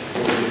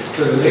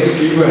 So the next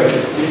speaker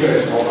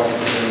is Torben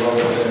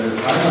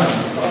Freiman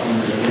from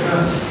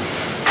Braüner.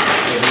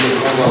 So we will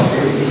cover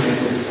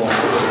everything for.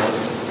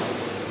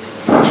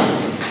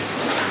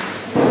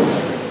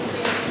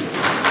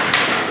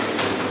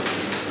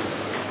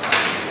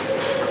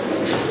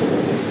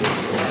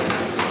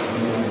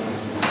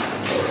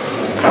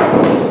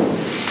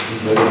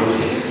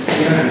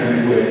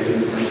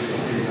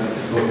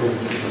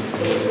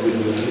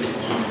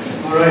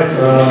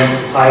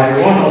 Hi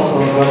everyone, also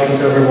welcome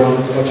to everyone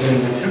who's watching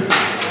on YouTube.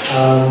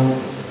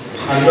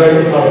 I'm going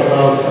to talk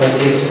about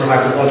games for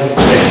hyperlogic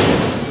today.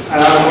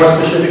 More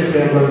specifically,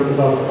 I'm going to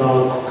talk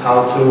about how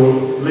to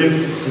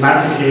lift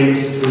semantic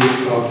games to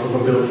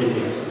probability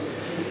games.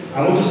 I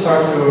want to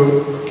start to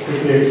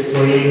quickly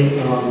explain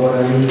what I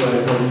mean by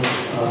these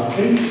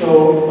things. So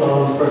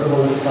first of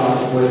all, let's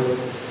start with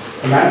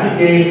semantic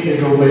games. They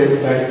go way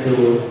back to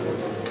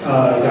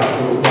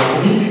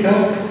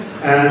Roskilde.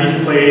 And these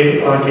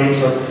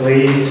games are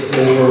played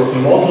over a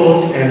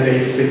model and a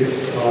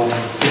fixed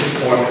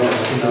formula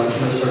in a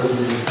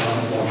certain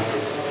form.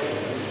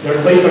 They're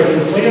played by 2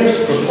 players,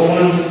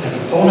 proponent and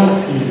opponent,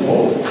 PO.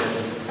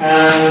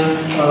 And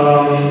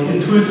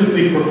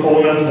intuitively,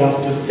 proponent wants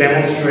to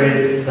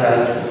demonstrate that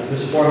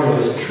this formula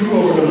is true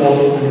over the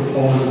model, and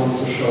opponent wants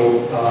to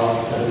show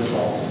that it's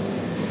false.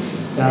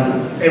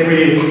 Then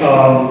every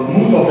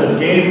move of that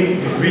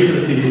game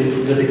increases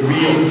the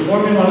degree of the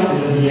formula,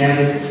 and in the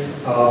end,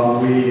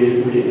 we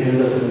end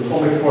up with an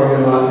atomic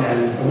formula, and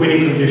a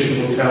winning condition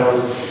will tell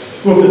us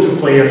who of the 2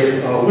 players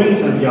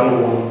wins and the other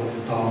one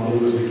will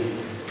lose the game.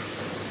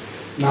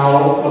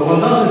 Now, what one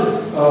does is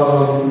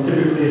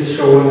typically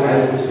show an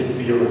adequacy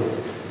theorem,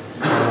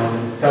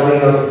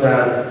 telling us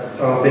that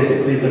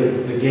basically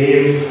the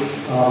game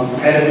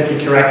adequately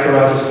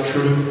characterizes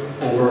truth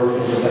over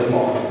that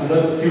model. And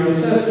that theorem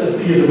says that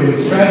P is a winning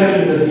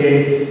strategy in that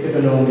game if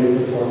and only if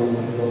the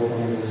formula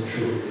is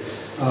true.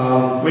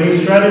 Winning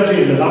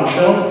strategy in a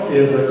nutshell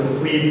is a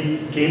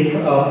complete game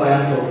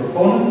plan for a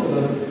proponent. So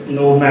that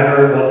no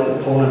matter what the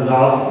opponent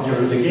does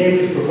during the game,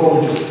 if the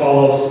proponent just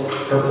follows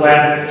her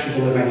plan, she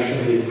will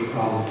eventually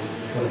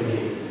win the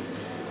game.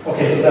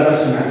 Okay, so that are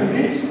semantic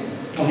games.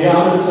 On the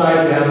other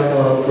side, we have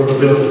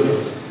probability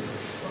games.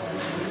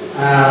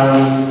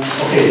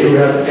 Okay, here we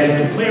have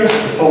 2 players,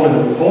 proponent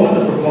and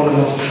opponent. The proponent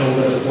wants to show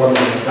that the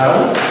formula is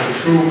valid, so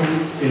true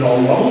in all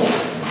models,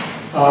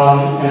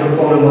 and the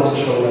proponent wants to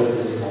show that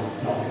this is not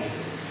the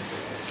case.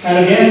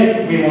 And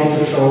again, we want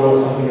to show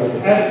something like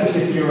an adequacy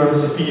theorem,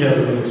 so P has a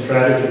winning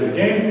strategy in the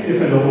game,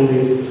 if and only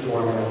if the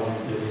formula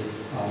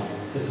is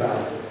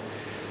valid.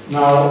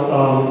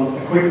 Now,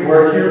 a quick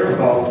word here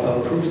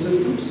about proof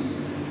systems.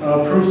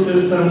 Proof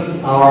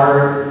systems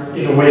are,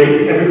 in a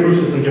way, every proof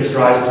system gives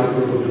rise to a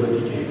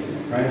provability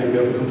game, right? If you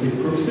have a complete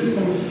proof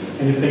system,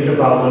 and you think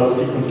about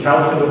sequent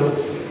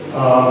calculus,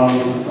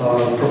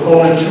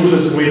 proponent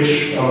chooses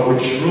which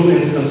rule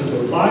instance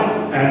to apply,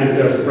 and if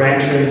there's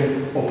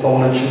branching,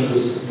 opponent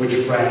chooses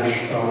which branch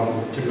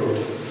to go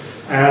to.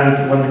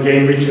 And when the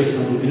game reaches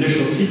an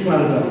initial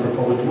sequence, the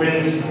proponent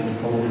wins, and the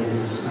opponent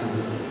loses, and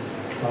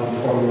the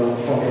formula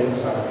is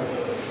valid.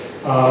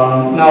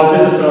 Now,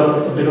 this is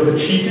a bit of a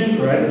cheating,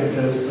 right?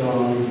 Because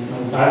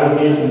dialogue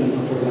games,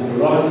 and for example,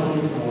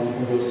 Robinson,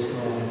 who was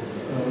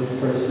the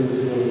first to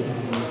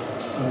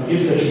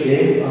give such a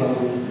game,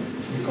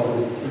 we call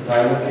it a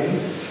dialogue game,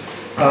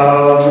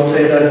 would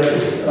say that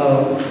it's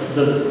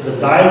the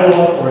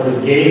dialogue or the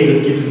game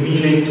that gives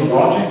meaning to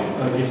logic,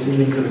 gives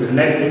meaning to the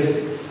connectives,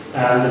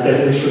 and that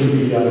definitely shouldn't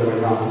be the other way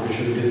around. So we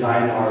should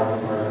design our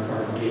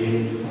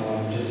game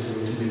just to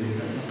mimic a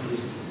proof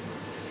system.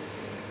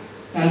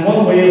 And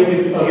one way of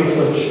giving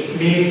such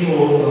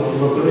meaningful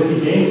probability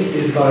games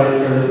is by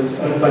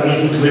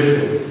means of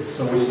lifting.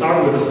 So we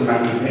start with a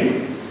semantic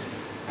name,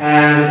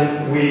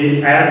 and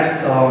we add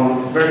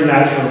very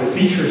natural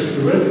features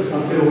to it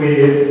until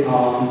we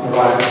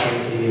arrive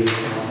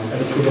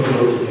at a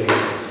probability game.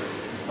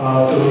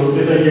 So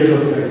this idea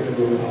goes back to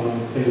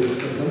this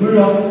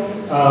Müller.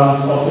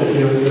 Also, if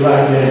you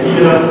like the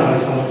idea,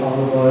 Alexander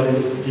Pavlova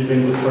is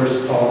giving the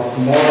first talk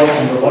tomorrow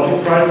on the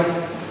logic prize,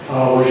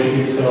 where she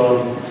gives a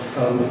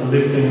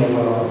lifting of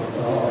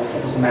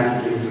a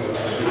semantic game for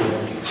video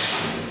logic.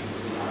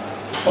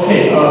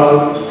 Okay,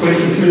 quick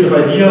intuitive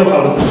idea of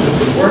how does this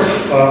lifting work.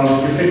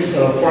 You fix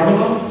a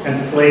formula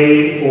and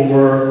play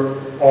over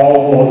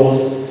all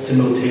models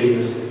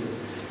simultaneously,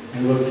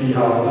 and we'll see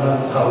how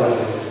that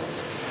works.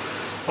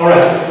 All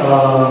right,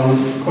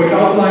 quick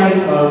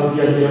outline of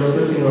the idea of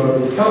splitting we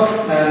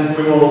discussed, and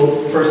we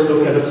will first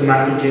look at a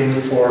semantic game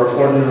for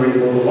ordinary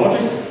modal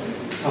logics,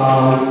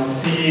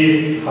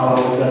 see how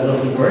that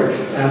doesn't work,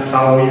 and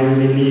how we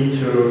really need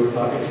to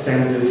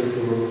extend this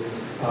to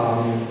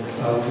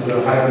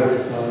the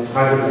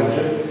hybrid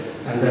logic,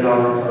 and then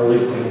our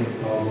lifting.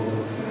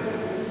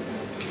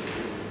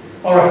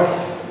 All right,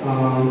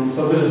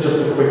 so this is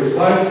just a quick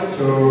slide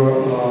to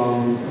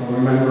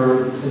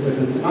remember syntax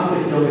and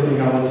semantics. The only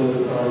thing I want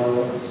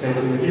to say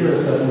to you here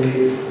is that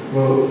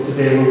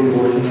today we'll be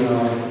working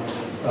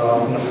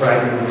on a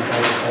fragment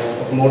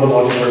of modal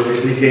logic where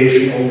we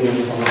negation only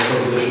from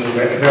proposition and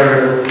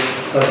variables.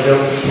 That's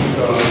just to keep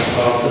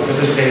the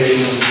presentation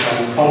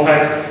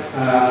compact.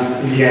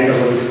 In the end, I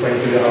will explain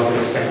to you how to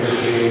extend this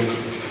game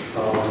to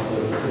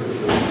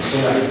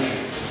the language.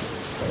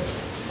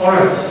 All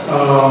right.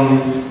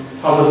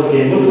 How does the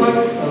game look like?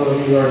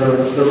 These are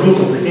the rules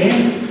of the game.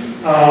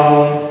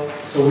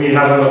 So we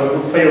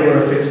play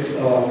over a fixed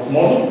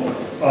model.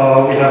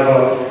 We have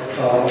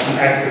an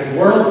active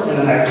word and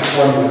an active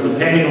formula.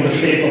 Depending on the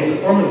shape of the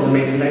formula, the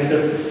main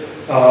connective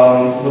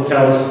will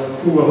tell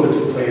us who of the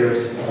two players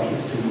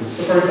is to move.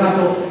 So for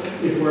example,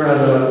 if we're at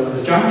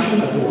this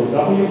junction at the word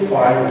W,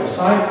 phi or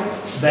psi,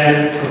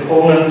 then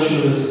proponent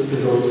chooses to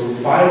go to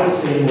phi the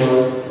same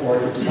word or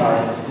to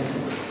psi the same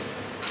word.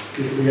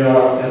 If we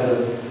are at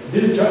the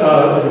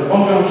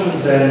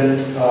conjunction,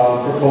 then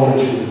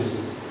proponent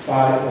chooses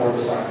phi or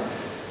psi.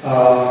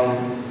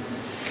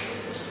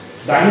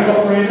 Dynamic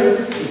operator,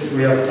 if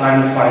we have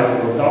time phi at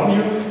the word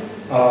W,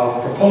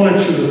 proponent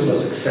chooses a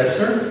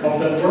successor of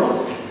that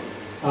word,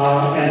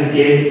 and the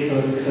game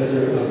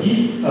successor B,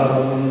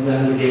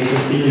 then the game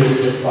continues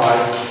with phi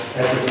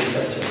at the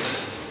successor.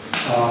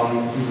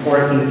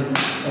 Important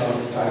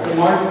side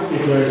remark,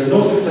 if there is no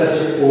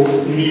successor, O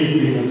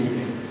immediately wins the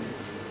game.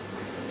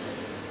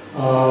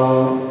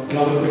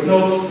 Another quick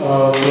note,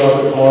 throughout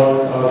the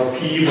talk, P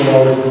will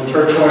always be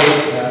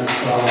turquoise and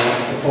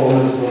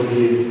opponent will be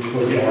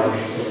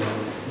orange. So,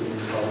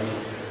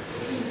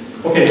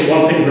 okay,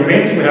 one thing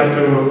remains, we have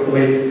to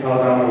lay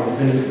down a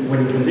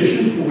winning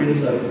condition, who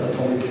wins at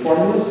atomic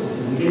formulas,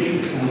 and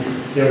negations, and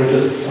there we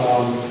just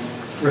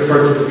refer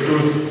to the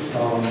truth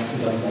in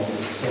that model.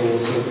 So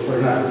for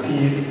example, P,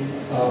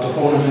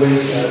 opponent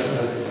wins at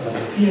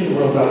P in the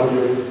world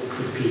value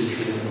if P is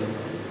true.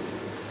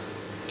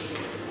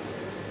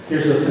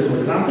 Here's a simple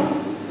example.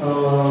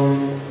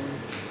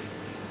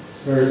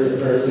 It's a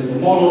very simple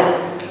model.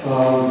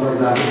 For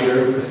example, here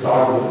we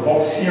start with a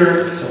box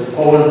here. So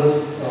opponent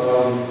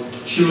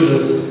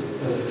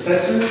chooses a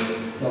successor,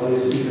 that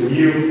is either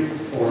U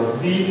or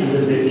V, and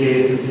then the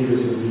game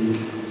continues with the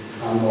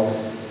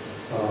unboxed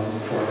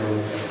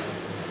formula.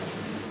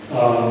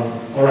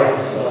 All right.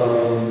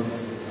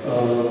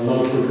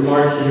 Another quick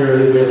remark here: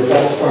 we have a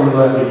box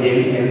formula, and the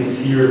game ends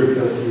here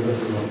because U has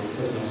no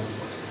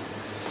successor.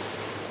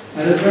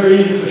 And it's very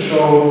easy to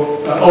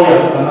show. Oh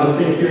yeah, another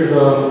thing. Here's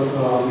a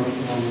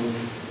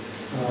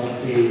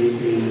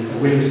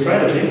winning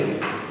strategy.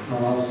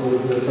 So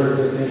the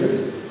turquoise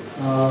stages.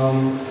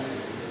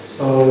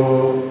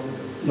 So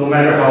no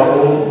matter how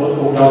what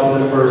O does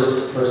in the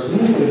first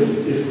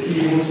move, if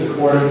P moves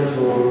according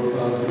to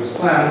his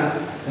plan,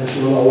 then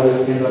she will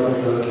always end up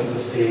in the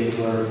state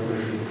where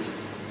she moves.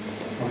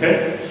 Okay.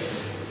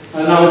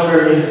 And now it's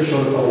very easy to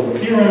show the following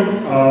theorem.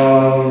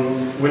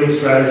 Winning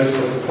strategies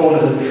for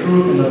proponent and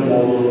truth in the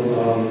model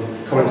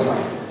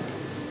coincide.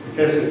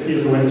 Okay, so P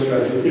is a winning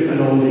strategy if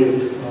and only if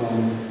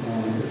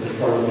the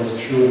formula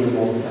is true in the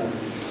model plan.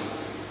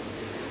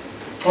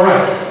 All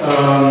right.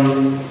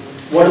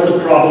 What is the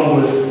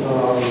problem with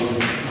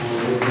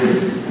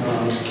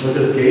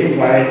this game?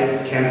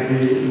 Why can't we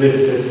lift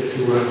it to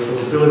a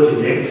probability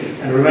game?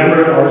 And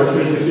remember, our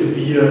alternative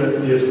idea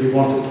is we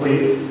want to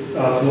play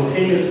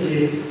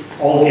simultaneously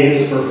all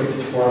games for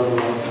fixed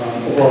formula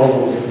overall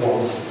modes at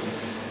once.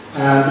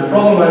 And the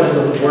problem why this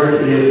doesn't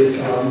work is,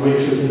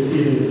 which you can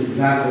see in this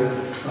example,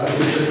 if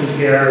you just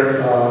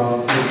compare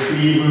the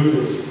tree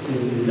rooted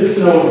in this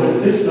node and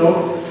in this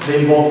node, they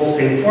involve the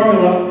same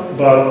formula,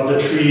 but the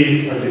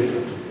trees are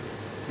different.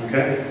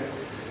 Okay?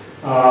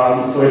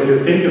 So if you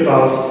think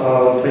about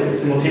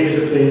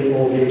simultaneously playing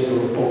all games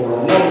over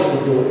overall nodes,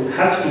 what you'll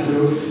have to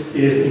do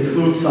is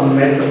include some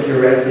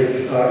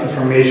meta-theoretic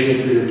information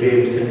into your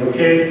game, saying,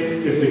 okay,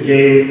 if the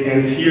game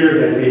ends here,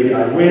 then maybe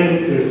I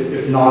win.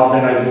 If not,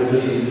 then I do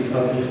this and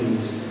these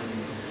moves.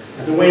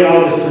 And the way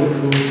out is to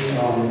include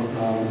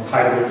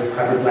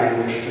hybrid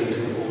language to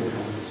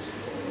overcome this.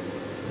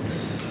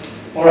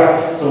 All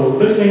right, so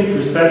lifting,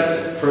 3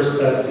 steps. First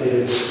step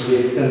is we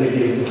extend the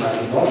game to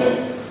hybrid logic.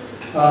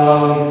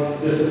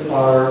 This is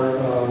our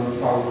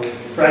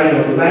fragment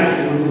of the language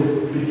we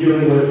will be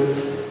dealing with.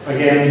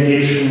 Again,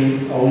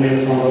 negation only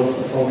in front of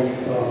atomic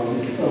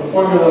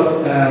formulas,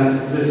 and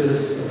this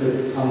is a bit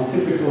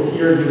untypical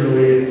here.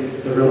 Usually,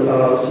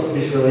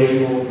 these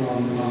relational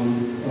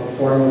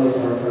formulas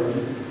are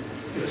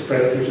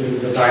expressed usually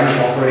with the diamond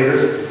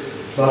operators,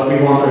 but we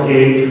want our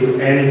game to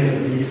end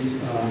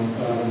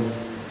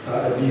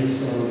at these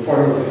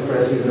formulas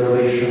expressing the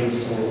relation,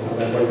 so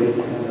that's why we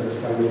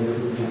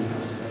include them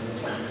as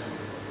formulas.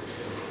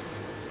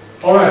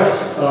 All right,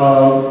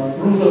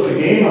 rules of the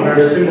game are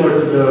very similar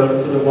to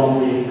the one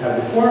we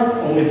had before.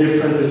 Only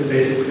difference is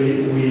basically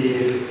we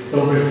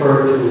don't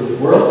refer to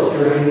worlds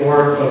here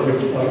anymore, but we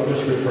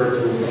just refer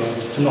to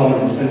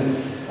nominals. And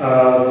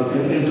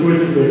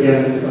intuitively,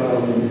 again,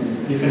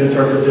 you can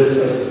interpret this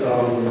as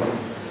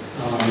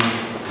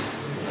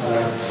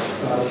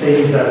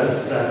saying that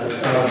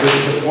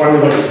the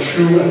formula is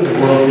true and the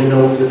world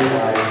denoted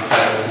by a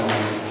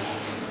nominal.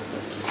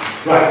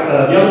 Right.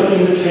 The other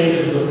thing that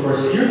changes is, of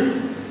course, here.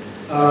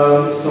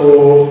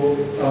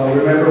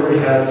 Remember we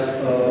had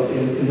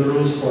in the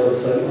rules for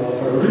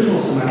the original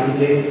semantic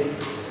game,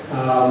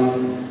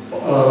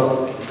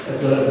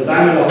 the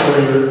diamond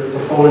operator, the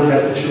proponent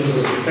had to choose a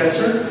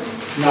successor.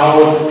 Now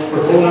what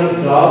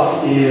proponent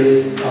does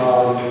is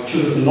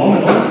chooses a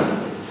nominal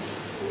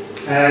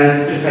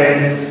and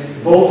defends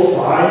both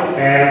phi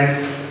and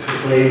to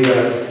claim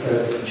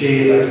that J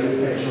is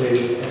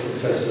actually a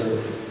successor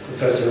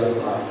of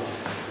phi.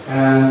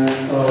 And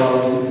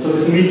so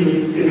this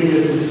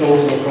immediately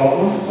solves the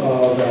problem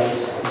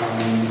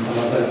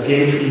that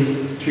game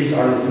trees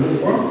are not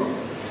uniform.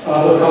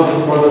 That comes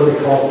further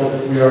because that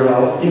we are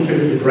now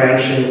infinitely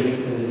branching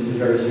in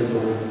very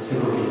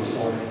simple games.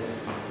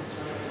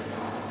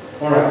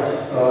 All right.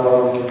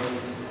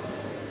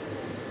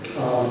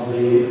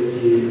 The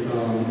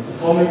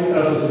atomic,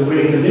 so the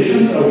winning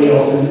conditions. We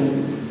also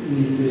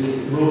need this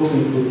rule to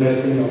include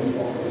nesting of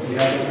the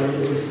operator,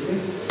 basically.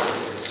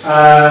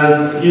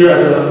 And here at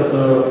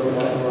the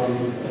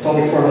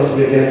atomic formulas,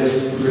 we again just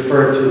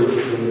refer to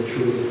the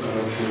truth.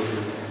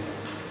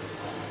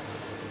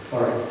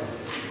 All right.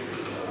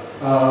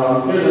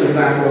 Here's an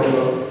example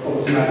of a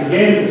semantic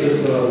game. It's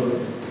just a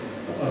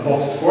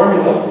boxed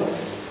formula.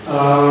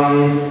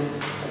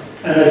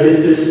 And I did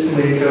this to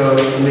make a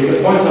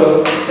point.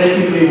 So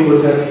technically, we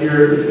would have here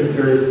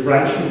infinitary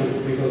branching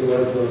because we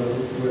have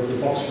the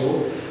box rule.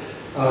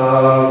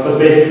 But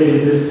basically,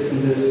 in this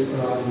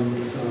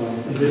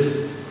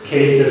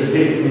case, there's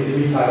basically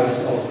 3 types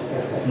of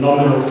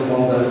nominals: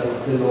 one that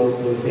denote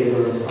the same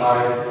word as I,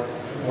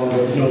 one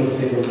that denote the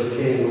same word as K,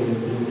 and one that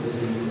denote the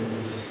same word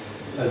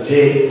as J.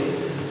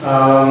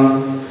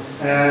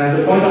 And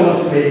the point I want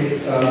to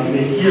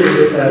make here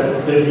is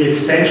that the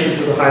extension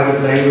to the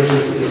hybrid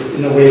languages is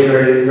in a way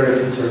very, very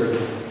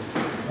conservative,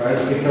 right?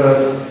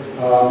 Because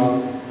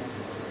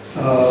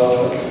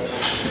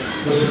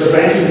the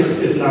branching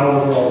is now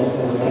overall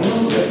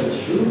nominals, yes, it's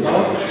true,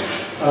 but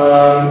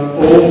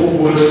O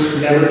would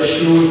never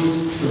choose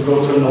to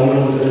go to a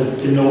nominal that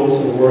denotes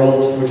a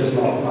world which is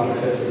not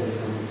accessible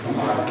from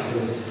I.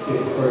 Because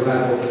if, for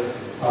example,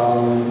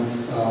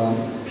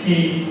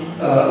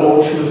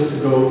 O chooses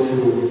to go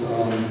to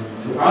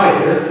I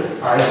here,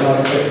 I is not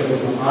accessible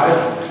from I.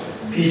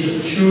 P just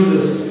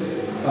chooses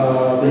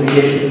the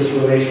negation of this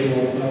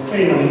relational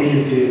Freiman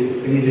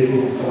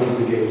immediately owns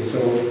the game. So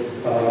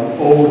O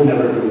would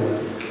never do that.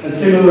 And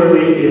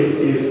similarly,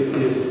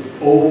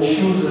 if O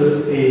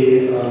chooses a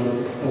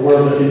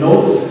word that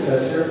denotes a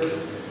successor,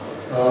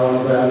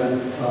 then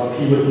P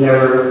would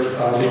never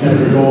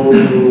go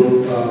to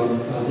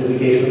the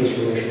negation of this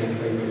relational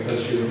Freiman because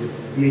you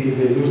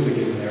immediately lose the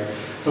game there.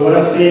 So what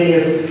I'm saying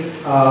is,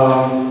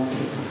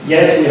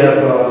 yes, we have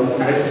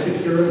an adequacy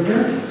theorem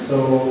here.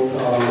 So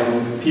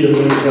P is a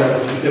winning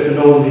strategy if and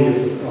only if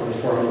the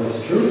formula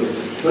is true.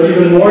 But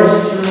even more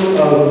is true,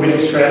 the winning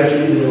strategy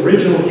in the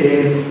original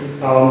game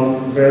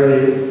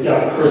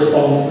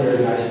corresponds very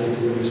nicely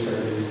to winning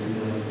strategies in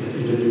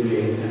the new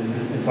game,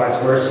 and vice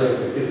versa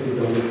if we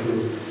don't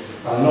include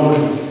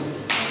nominees.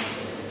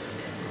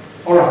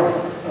 All right.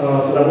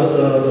 So that was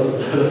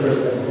the first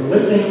step for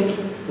lifting.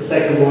 The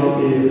second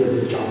one is the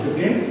disjunctive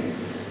game.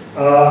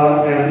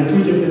 And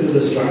intuitive in the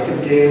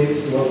disjunctive game,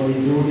 what we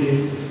do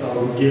is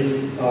give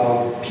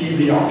P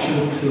the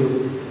option to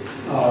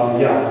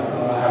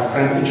have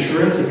kind of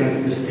insurance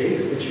against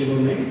mistakes that she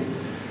will make.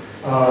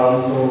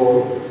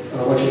 So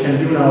what you can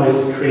do now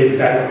is create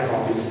backup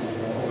copies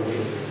of a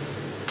game,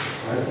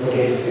 right? The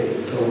game state.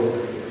 So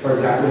for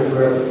example, if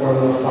we're at the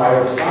formula phi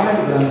or psi,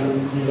 then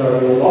these are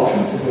the old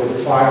options, so go to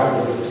phi or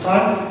go to psi.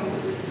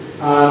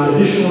 And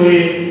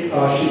additionally,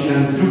 she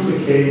can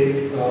duplicate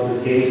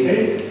this game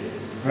state,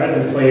 right,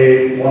 and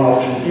play one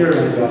option here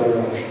and the other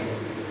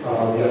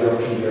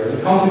option there. As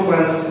a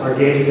consequence, our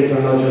game states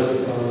are not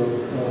just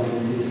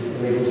these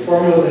labeled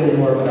formulas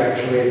anymore, but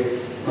actually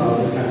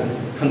this kind of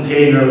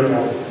container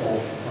of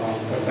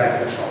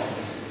backup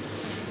copies.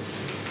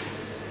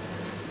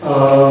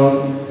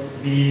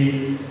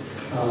 The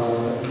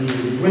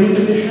winning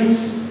conditions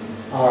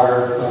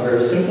are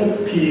very simple.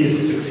 P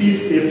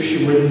succeeds if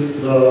she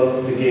wins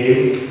the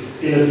game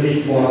in at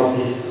least one of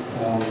these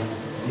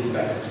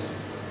backups.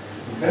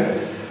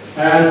 Okay?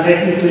 And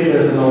technically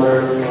there's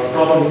another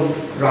problem.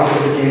 Rounds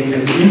of the game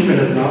can be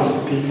infinite now, so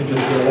P can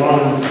just go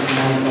on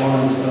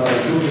and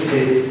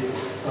duplicate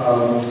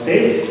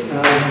states,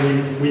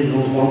 and we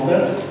don't want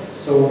that.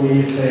 So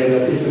we say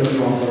that infinite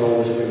runs are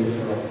always winning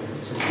for all.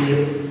 So P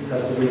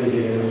has to win the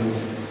game in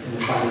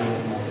the final round.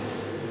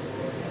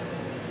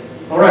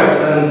 All right,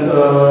 and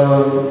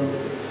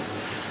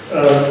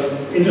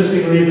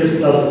interestingly, this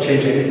doesn't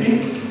change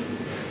anything.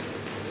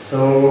 So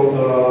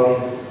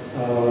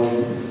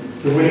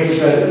the winning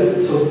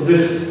strategy, so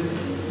this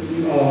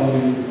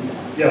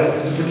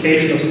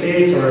duplication of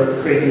states or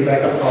creating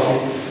backup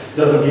copies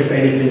doesn't give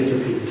anything to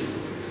P.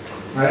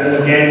 Right? And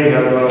again, we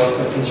have a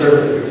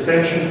conservative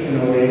extension in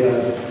a way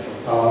that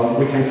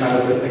we can kind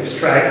of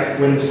extract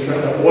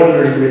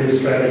ordinary winning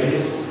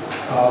strategies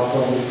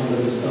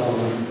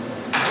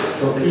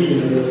for P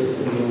in this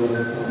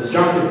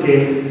disjunctive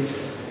game,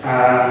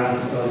 and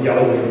the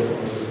other way of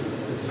is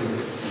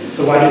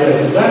so why did I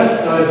do that?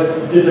 I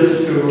did this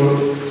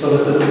so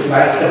that the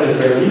last step is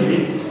very easy.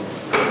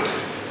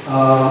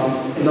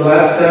 In the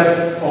last step,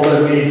 all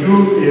that we do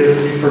is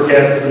we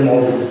forget the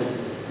model.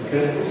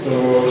 Okay, so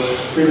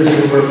previously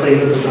we were playing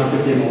the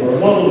disjunctive game over a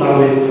model, now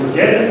we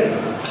forget it.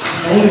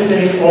 Only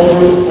thing, all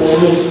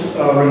rules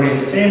remain the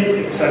same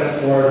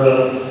except for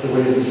the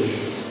winning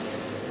conditions.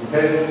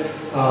 Okay,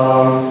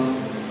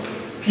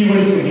 P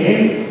wins the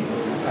game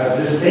at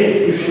this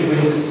state if she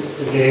wins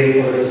the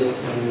game for this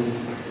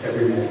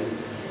every model.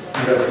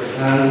 And that's it.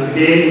 And the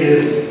game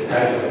is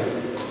adequate,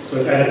 so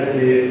it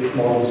adequately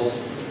models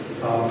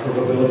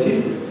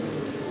probability.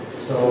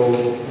 So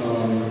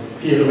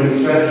P is a winning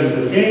strategy in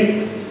this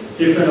game,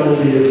 if and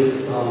only if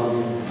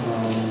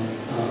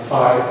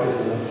phi is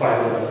a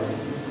value.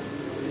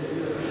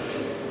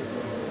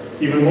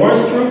 Even more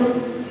is true.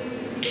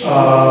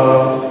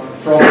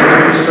 From the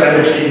winning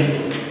strategy in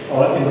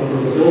the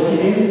probability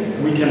game,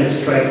 we can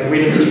extract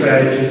winning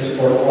strategies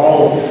for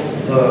all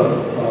the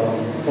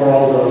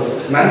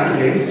semantic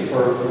games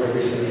for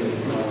every single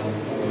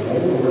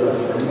model over that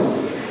formula.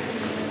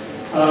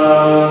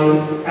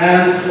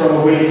 And from a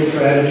winning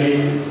strategy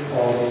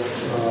of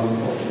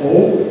O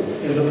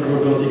in the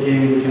probability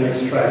game, we can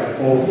extract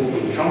both a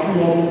counter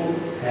model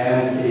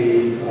and a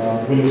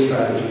winning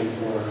strategy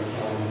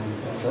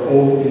for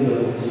O in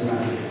the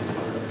semantic game.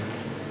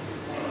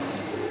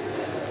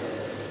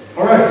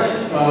 All right.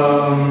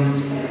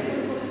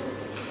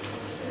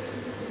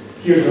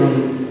 Here's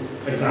an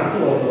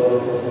example of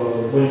a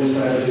winning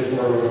strategy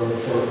for a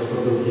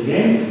probability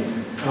game.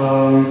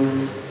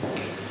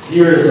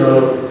 Here is a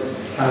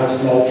kind of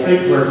small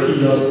trick where P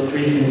does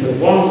three things at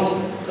once.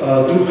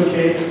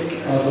 Duplicate,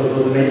 so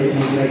the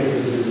negative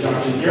is the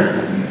disjunction here.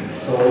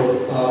 So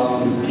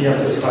P has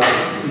to decide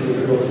either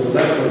to go to the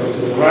left or go to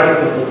the right.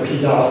 But what P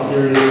does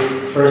here is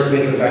first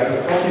make a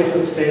backup copy of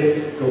that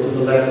state, go to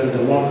the left and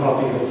then one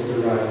copy, go to the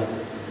right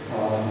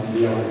and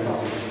the other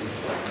copy.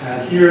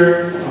 And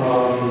here,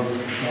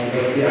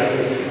 that's the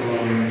active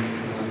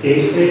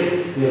game state.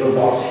 We have a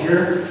box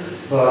here,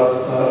 but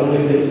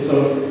only thing, so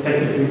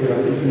technically we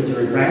have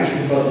infinitary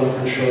branching, but one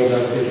can show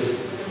that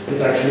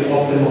it's actually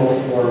optimal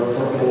for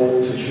O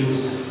to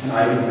choose an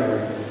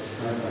eigenvariable.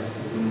 Right? By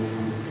simply move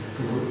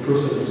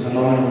proof systems and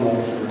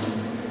non-molecular.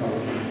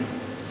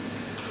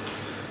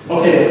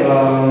 Okay,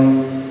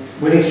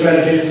 winning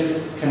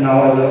strategies can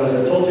now, as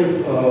I told you,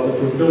 the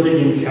provability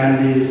game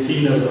can be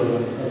seen as a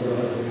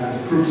kind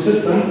of proof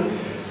system.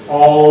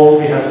 All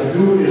we have to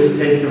do is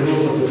take the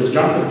rules of the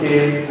disjunctive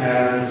game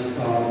and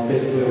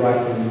basically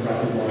write them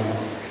down.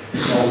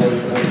 So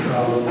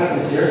what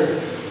happens here?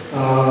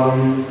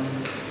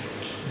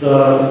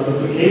 The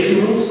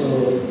duplication rule, so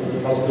the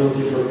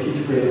possibility for P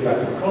to create a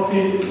backup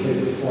copy,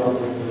 takes the form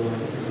of the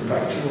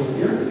contractual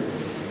here.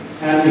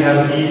 And we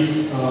have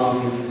these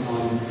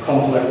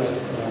complex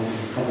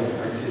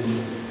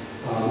axioms,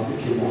 if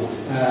you want.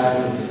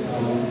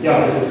 And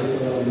yeah, this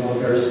is not a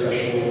very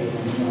special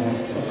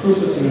proof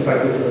system. In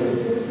fact, it's a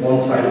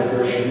one-sided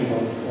version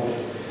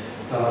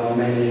of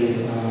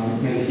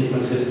many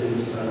sequence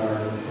systems that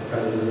are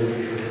present in the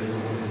literature.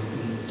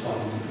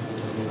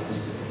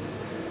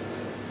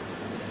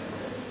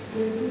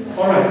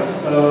 All right.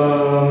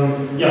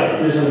 Yeah,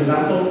 here's an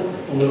example.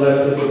 On the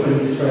left is the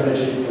winning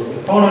strategy for the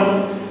opponent,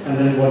 and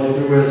then what you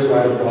do is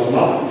write a bottom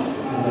up,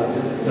 and that's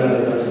it. Then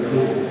that's a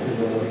proof in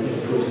the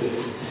proof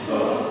system.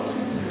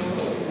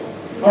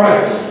 All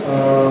right.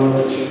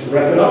 Let's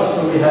wrap it up.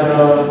 So we had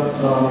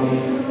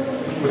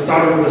we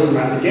started with a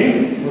semantic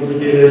game. What we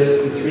did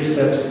is in 3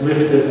 steps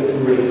lifted to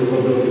a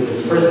probability.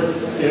 The first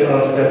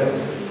step,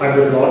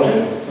 hybrid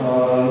logic,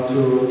 to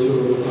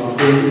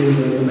bring in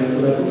the meta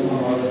level.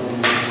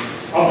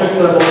 Object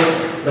level,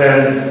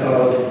 then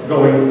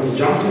going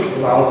disjunctive,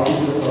 allow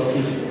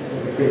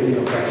creating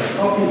of backup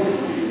copies,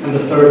 and the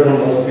third one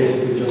was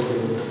basically just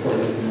for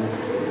the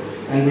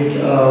and we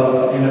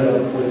ended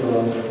up with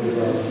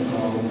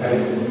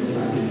adequate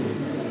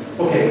semantic.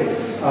 Okay,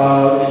 a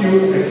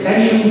few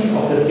extensions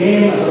of the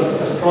game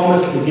as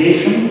promised.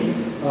 Negation.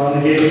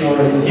 Negation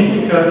already in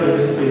Himtica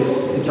is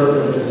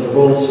interpreted as a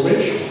role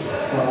switch.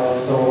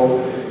 So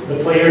the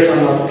players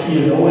are not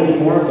P and O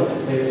anymore, but the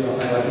players are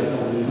highlighted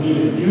on me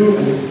and you.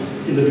 And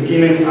in the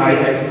beginning, I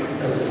act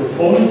as the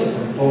proponent, so the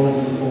proponent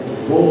of the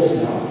roles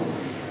now.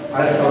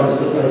 I start as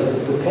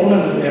the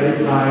proponent, and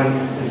every time,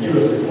 and you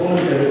as the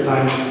opponent, every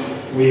time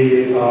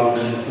we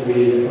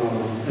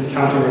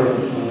encounter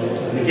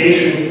a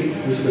negation,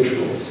 we switch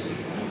roles.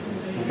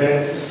 Okay?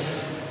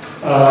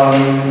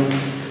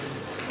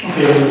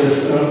 Okay,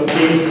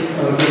 games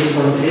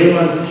for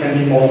entailment can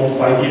be modeled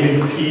by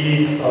giving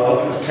P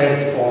a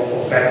set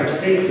of backup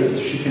states that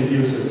she can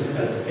use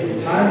at any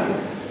time.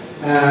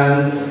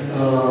 And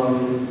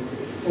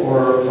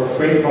for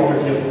frame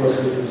property, of course,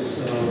 we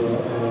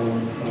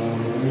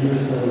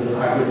use the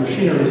hybrid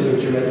machinery, so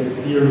geometric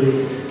theory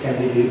can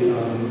be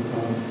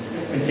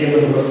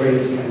entailment of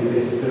frames can be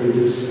basically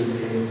reduced to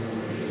entailment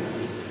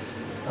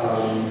of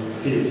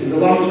fields. In the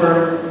long term,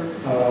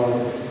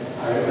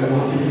 I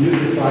want to use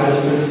the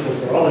Braüner principle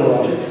for other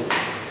logics,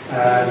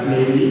 and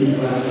maybe even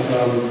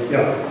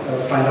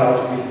find out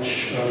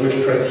which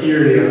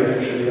criteria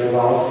actually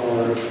allow for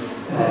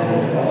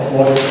of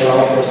logics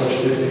allow for such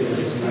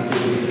lifting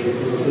semantic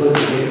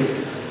probability.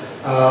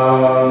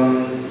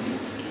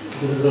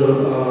 This is a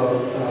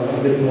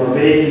bit more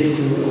vague. These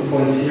 2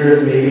 points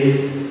here. Maybe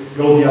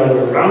go the other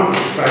way around,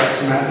 extract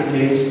semantic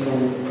games from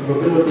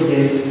probability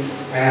games,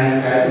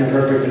 and add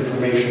imperfect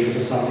information. This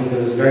is something that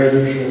is very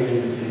usual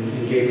in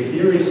game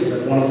theory, so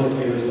that one of the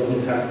players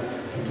doesn't have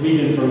complete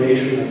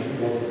information at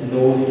what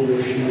node he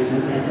or she is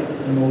in at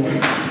the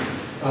moment.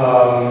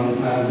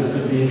 And this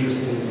could be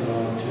interesting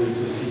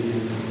to see in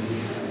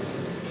these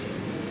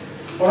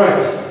things. All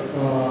right.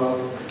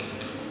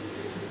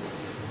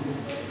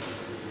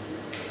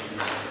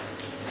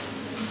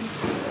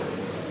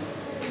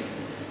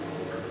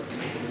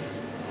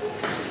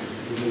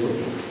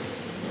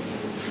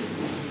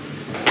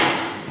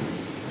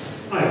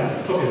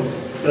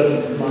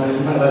 That's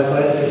my last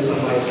slide. Here's some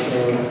nice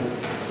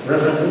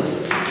references.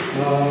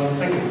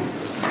 Thank you.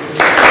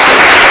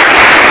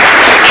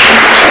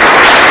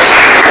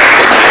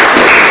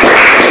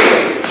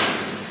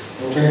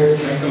 Okay,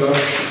 thanks a lot.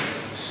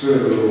 So,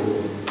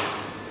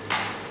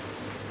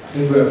 I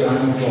think we have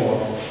time for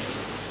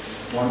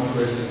one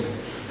question.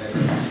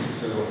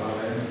 So, are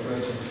there any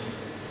questions?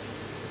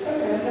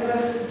 Okay, I have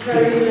a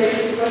very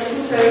related question.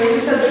 So, you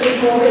said that it's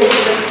more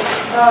basic,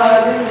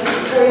 but this is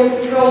going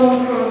from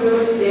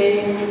probability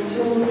game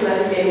to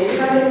semantic games. Do you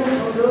have any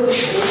probability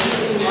games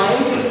in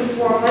mind? Is it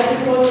for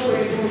hyperplots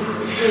where you can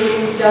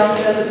just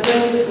as a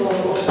principle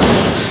or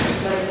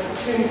like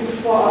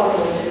for other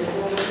logics?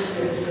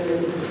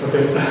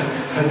 Okay,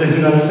 I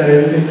didn't understand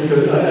anything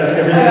because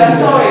everything. I'm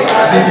sorry. I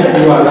think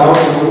you are allowed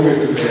to move it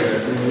to the.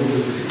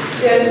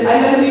 Yes, I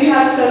know. Do you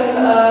have some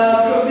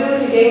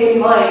probability game in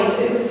mind?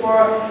 Is it for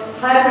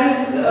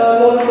hybrid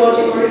modal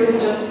logic, or is it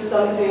just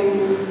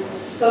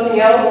something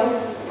else?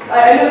 I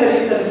know that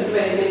you said it's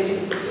very maybe.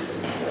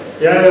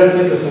 Yeah, that's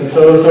interesting.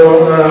 So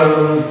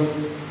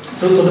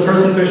the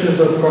first intuition is,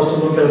 of course, to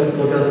look at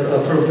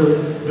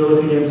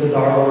probability games that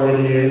are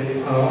already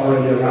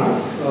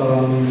around.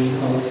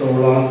 So,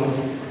 for instance,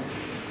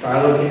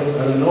 HyLo games, I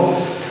don't know,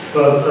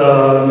 but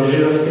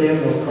Mizhirov's game,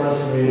 of course,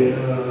 we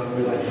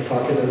like to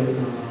talk it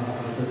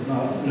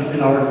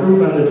in our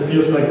group, and it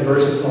feels like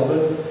versions of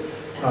it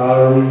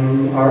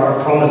are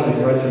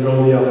promising, right, to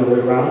go the other way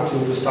around,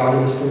 to start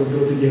in this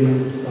probability game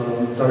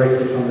and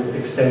directly from the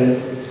extend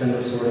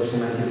of sort of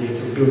semantic game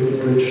to build the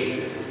bridge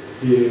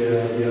the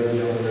other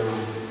way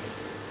around.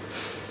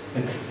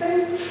 Thanks.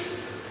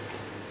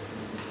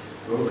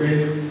 Okay.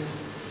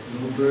 No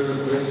further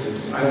questions.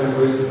 I have a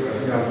question, but I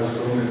think I was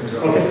told it to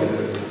okay.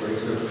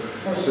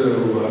 So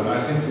I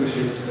think we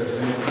should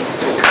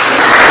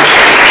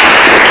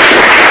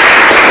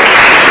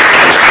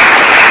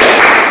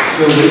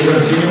so we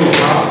continue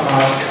half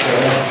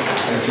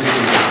as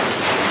usual.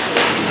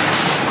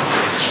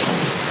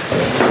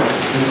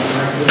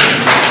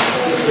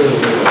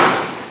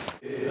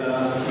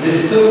 This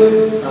talk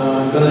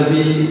gonna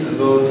be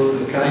about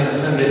the kind of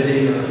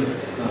embedding of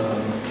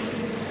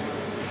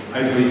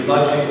hybrid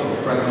logic or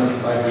fragmented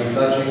hybrid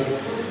logic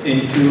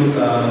into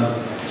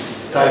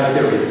type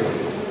theory.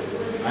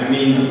 I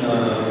mean,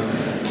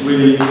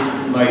 really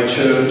like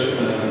church,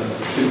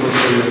 simple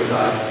theory of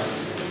type.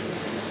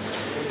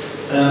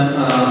 And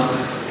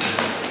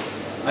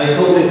I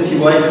call it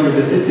TY to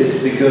revisit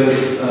it because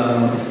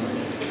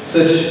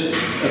such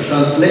a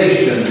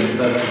translation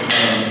that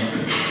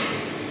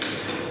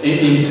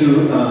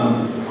into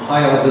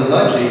higher order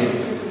logic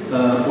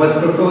was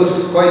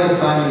proposed quite a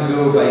time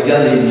ago by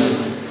Galen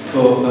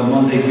for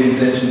Montague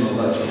intentional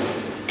logic.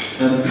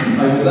 And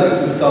I would like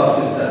to start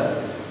with that.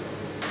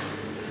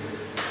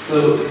 So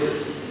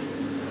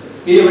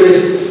here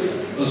is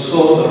a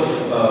sort of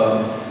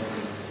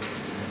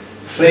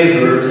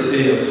flavor,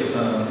 say, of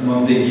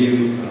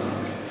Montague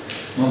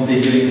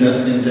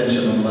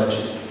intentional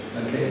logic.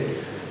 Okay.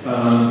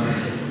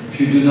 If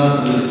you do not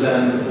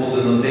understand all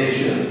the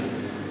notations,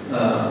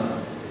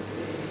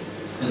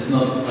 it's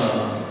not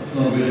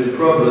really a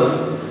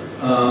problem.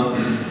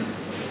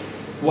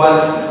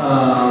 What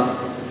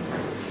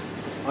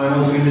I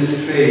want to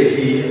illustrate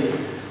here,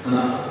 and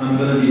I'm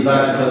going to be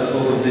back to that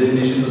sort of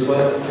definition,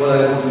 but what I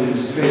want to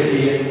illustrate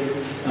here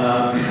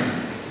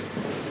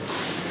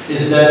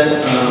is that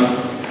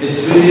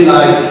it's really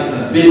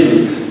like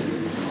built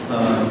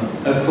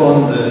upon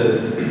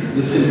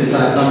the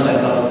simplified lambda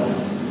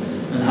calculus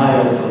and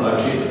higher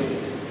ontology.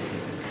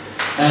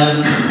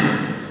 And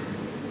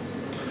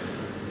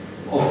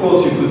of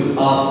course you could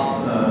ask,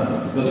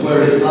 but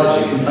where is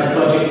logic? In fact,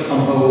 logic is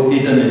somehow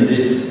hidden in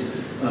this,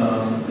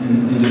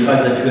 in the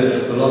fact that you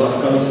have a lot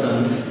of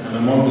constants, and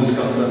among those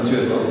constants you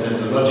have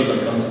the logical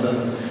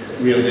constants.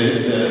 We have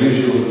the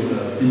usual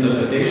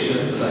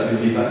interpretation, but I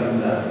will be back on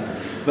that.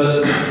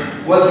 But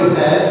what you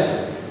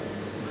have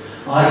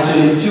are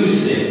actually two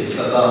things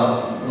that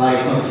are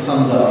like not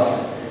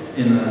standard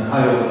in a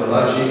higher order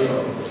logic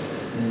or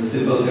in the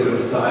simple theory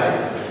of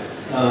type.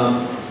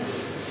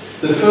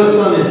 The first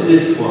one is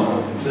this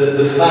one,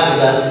 the fact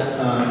that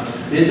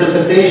the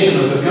interpretation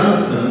of a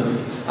constant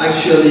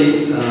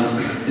actually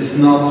is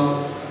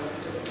not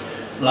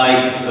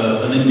like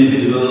an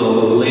individual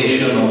or a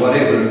relation or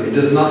whatever. It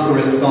does not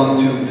correspond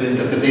to the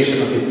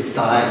interpretation of its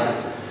type,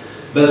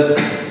 but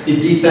it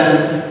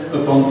depends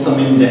upon some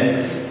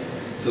index,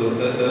 so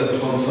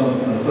upon some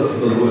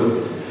possible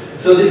word.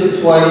 So this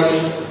is why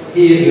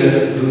here you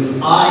have those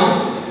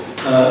I.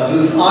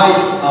 Those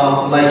I's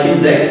are like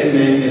index, you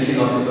may think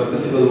of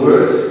possible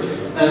words,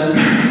 and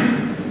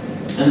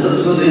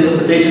so the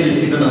interpretation is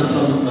given at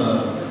some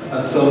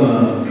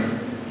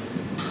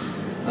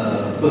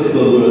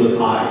possible word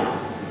I.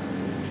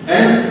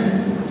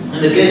 And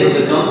in the case of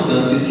the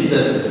constant, you see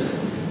that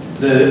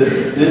the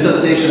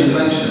interpretation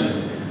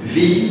function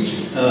V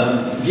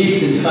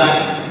gives in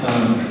fact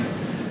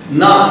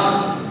not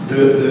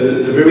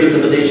the very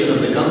interpretation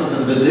of the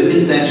constant, but the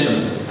intention,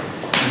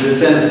 in the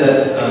sense that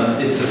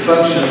it's a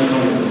function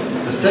from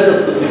a set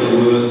of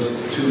possible words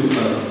to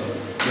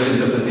the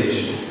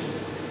interpretations.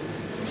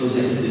 So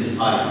this is this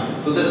I.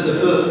 So that's the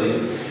first thing.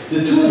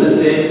 The two other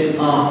things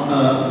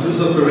are those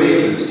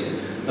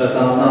operators that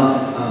are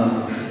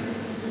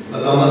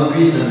not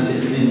present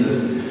in the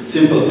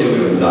simple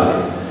theory of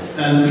type.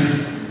 And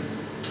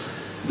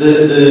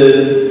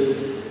the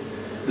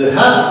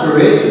hat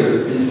operator,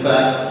 in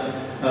fact,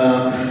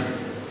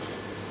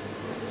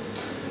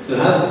 the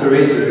hat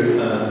operator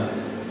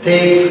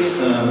takes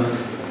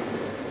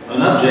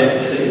an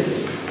object, say,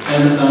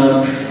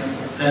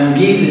 and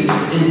gives its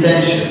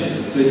intention.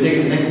 So it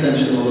takes an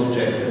extensional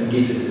object and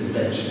gives its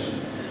intention.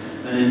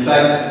 And in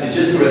fact, it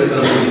just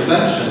corresponds to the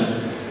function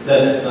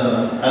that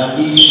at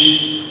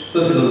each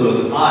possible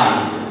word I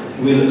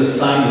will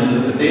assign the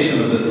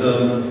interpretation of the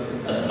term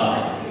at I.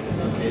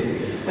 Okay?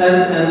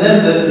 And then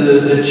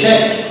the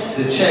check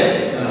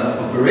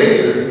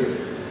operator,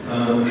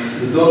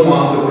 the don't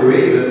want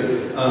operator,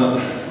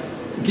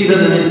 given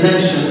an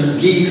intention,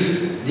 give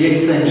the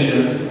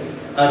extension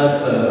at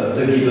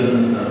the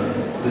given word.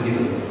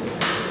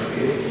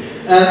 Okay?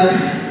 And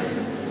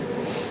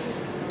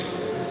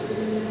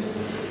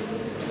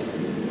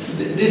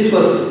this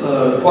was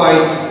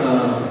quite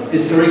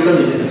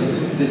historically.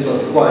 This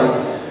was quite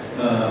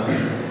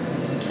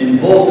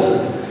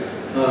important,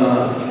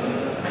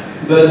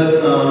 but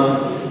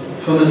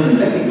from a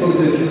syntactic point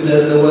of view,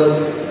 there was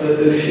a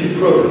a few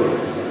problems.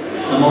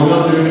 Among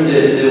others,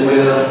 there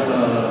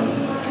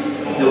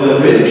were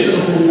reduction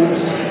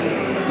rules.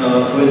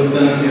 For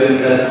instance, you have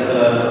that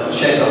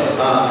check of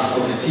halves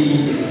of t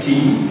is t.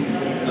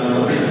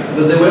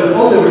 But there were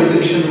other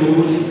reduction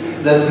rules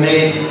that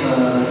made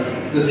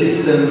the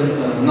system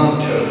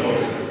non-chirpable.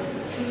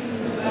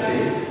 Okay.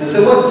 And so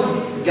what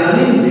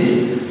Galen did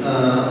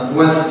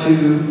was to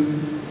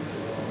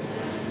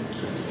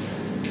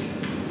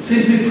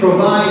simply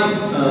provide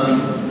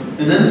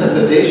an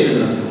interpretation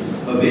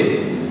of it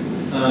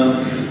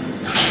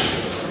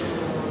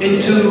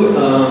into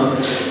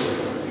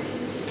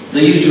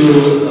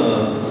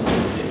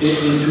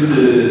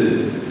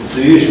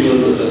the usual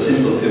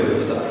simple theory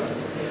of type.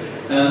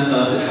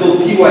 And it's called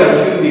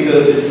TY2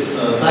 because it's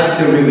type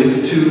theory with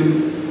two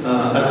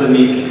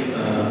atomic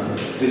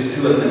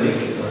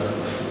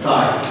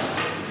types.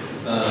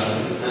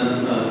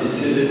 And it's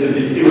a little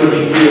bit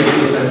ironic here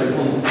because I'm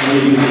only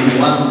using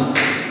one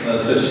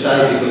such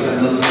type because I'm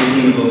not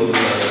speaking about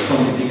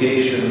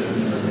quantification and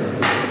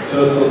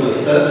first order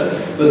stuff.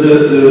 But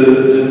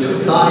the two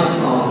types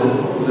are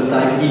the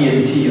type E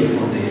and T of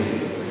quantity.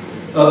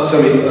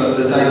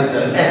 The type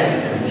S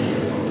and T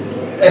of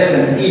quantity. S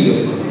and E of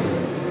quantity.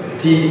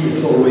 T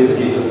is always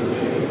given.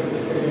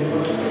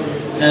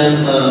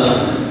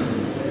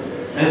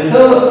 And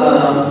so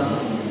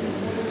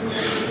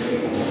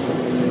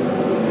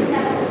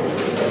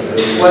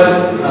what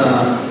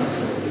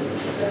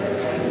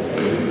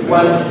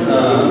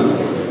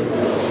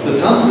the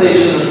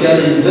translation of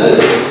Galen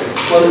does,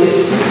 well, is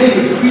to take a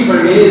free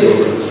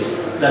variable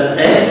that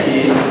S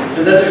is,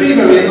 and that free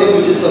variable,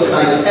 which is of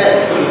type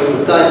S, so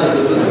the type of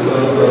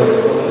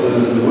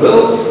the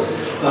worlds,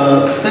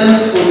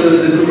 stands for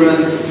the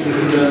current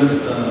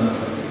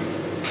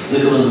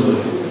world.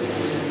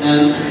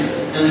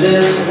 And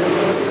then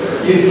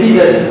you see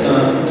that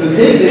to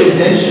take the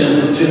intention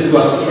is just to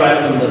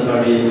abstract on that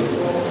variable,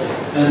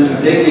 and to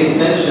take the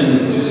extension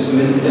is just to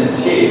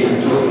instantiate and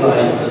to apply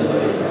that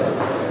variable.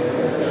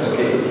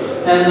 Okay,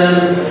 and then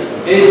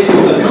as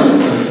for the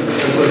constant,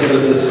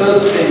 because the third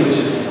thing which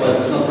was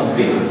not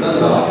completely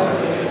standard,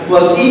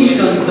 well, each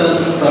constant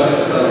of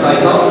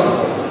type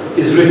alpha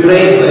is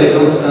replaced by a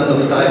constant of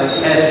type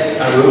S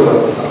arrow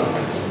alpha.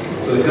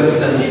 So a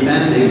constant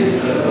depending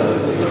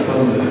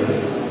upon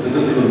the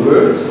possible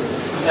words,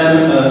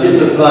 and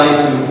is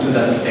applied to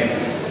that X.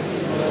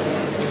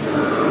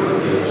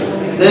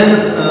 Then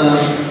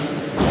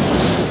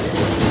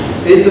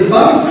there's a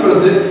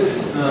byproduct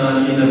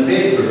in a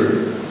paper.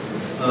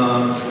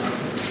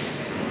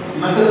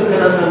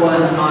 Kanazawa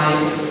and I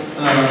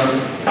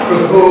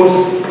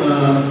proposed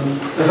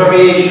a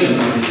variation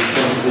of this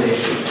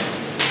translation.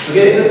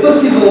 Okay, the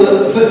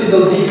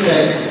possible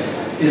defect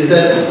is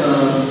that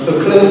a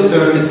closed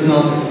term is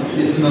not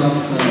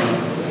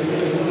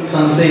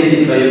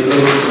translated by a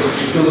closed term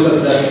because of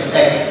that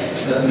X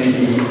that may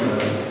be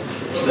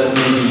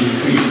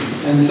free.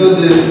 And so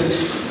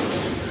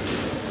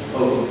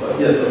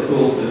yes, of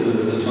course,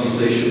 the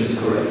translation is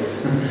correct.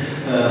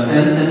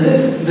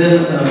 Then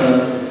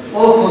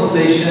all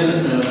translation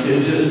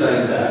is just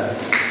like that.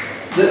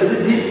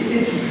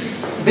 It's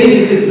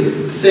basically it's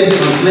the same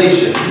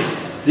translation.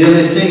 The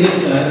only thing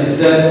is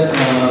that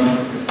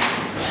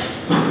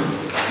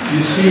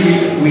you see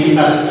we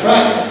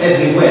abstract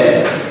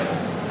everywhere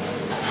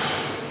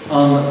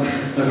on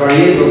a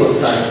variable of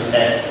type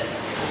S,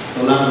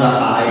 so lambda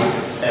I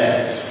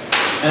S,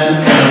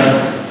 and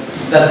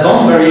that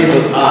bound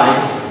variable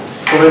I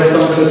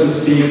corresponds, so to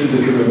speak, to the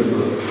current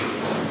world.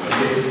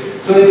 Okay?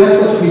 So in fact,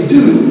 what we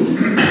do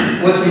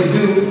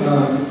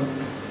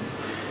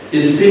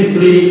is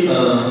simply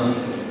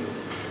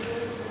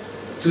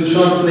to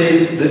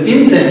translate the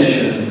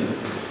intention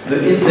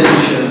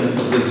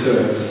of the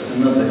terms and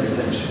not the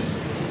extension.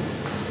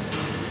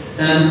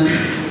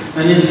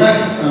 And in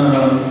fact,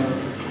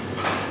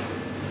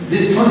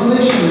 this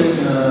translation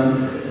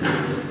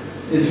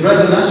is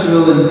rather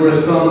natural and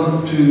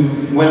corresponds to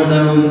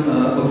well-known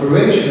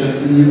operation,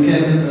 and you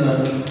can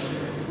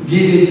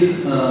give it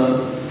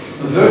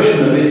a version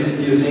of it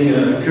using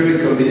Curie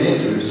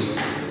combinators,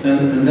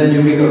 and then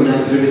you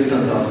recognize very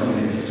standard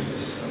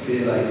combinators. Okay,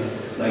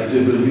 like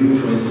W,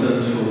 for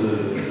instance,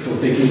 for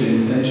taking the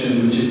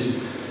extension, which is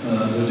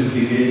the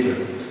duplicator,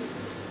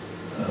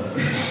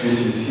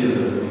 as you see on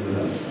the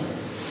last slide.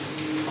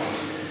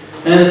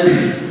 And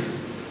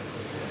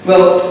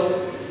well,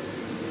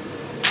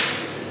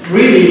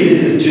 really, this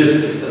is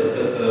just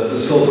a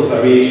sort of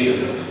variation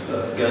of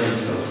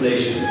Galen's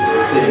translation.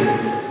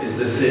 It's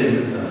the same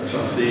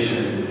translation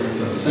in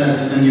some sense,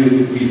 and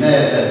we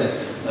have that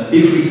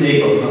if we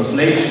take our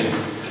translation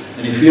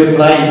and if we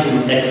apply it to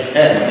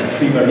XS, the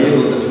free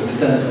variable that would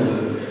stand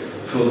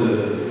for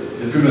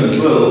the permanent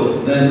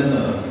world, then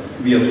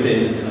we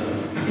obtain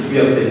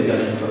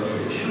Galen's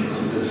translation. So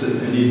that's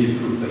an easy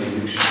proof by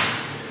induction.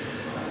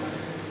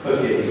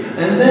 Okay,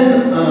 and then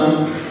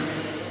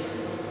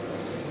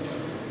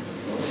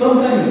some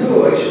time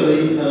ago,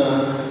 actually,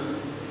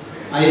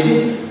 I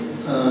did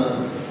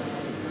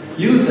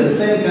use that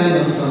same kind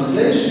of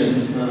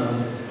translation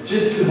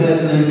just to have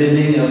an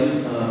embedding of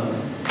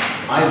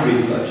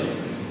hybrid logic.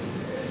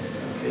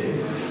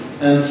 Okay,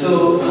 and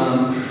so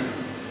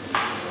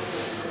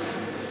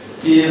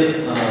here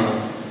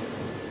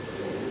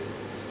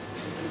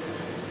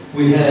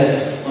we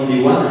have on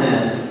the one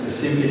hand the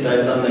simply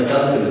typed lambda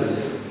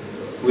calculus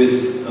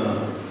with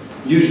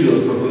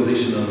usual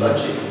propositional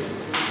logic,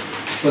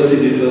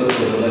 possibly first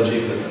for the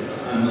logic, but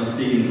I'm not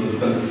speaking for the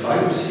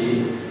quantifiers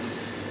here.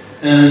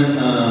 And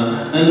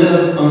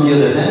then on the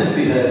other hand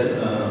we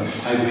have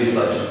hybrid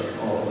logic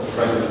or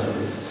fragmental.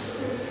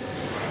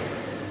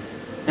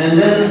 And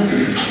then,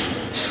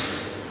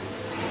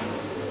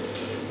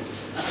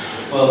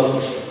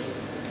 well,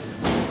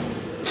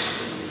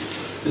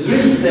 it's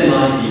really the same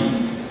idea.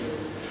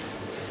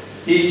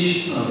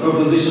 Each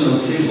propositional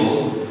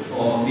symbol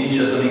or each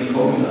atomic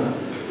formula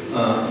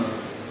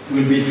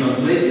will be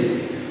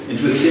translated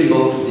into a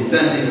symbol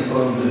depending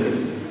upon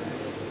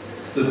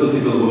the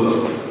possible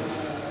world.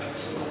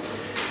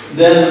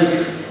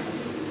 Then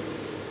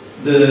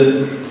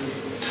the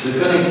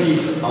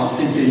connectives are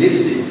simply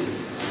lifted.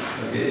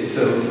 Okay,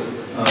 so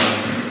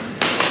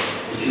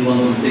if you want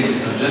to take the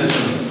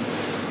conjunction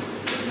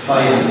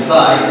phi and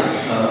psi,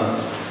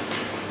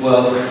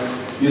 well,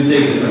 you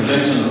take the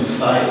conjunction of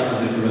psi at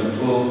the current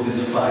world with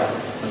phi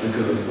at the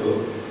current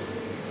world.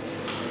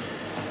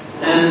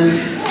 And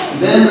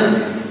then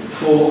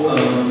for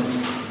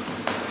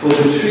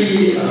the three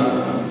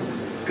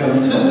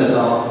constants that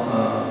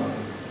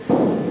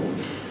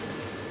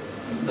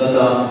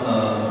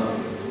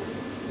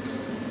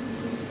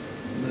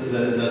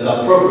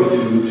are proper to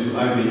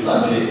hybrid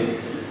logic.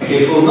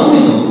 Okay, for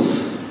nominals,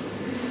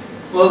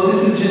 well, this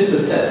is just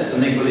a test,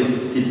 an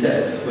equality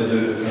test,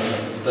 whether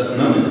that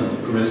nominal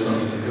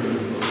corresponds to the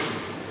current world.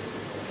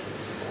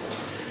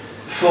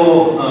 For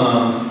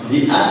the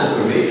at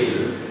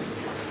operator,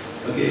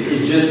 okay,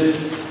 it just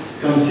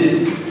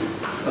consists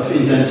of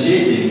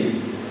instantiating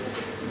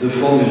the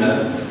formula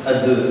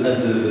at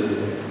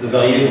the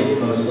variable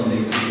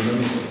corresponding to the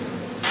nominal.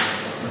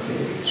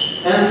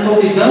 And for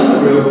the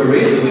downward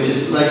operator, which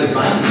is like a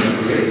binding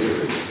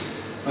operator,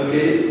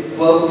 okay,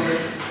 well,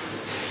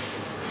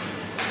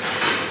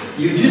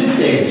 you just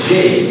take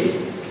J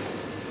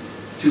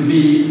to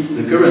be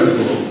the current world,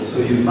 so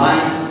you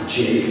bind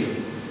J,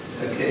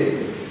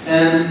 okay,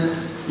 and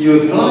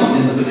you apply the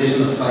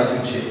interpretation of phi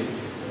to J,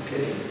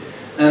 okay,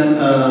 and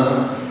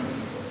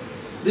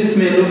this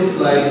may look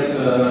like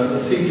a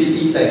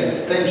simply eta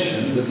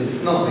extension, but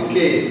it's not the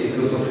case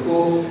because, of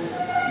course,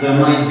 there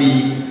might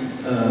be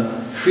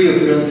free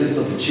occurrences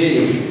of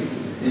J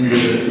in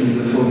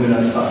the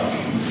formula phi,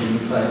 in the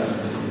phi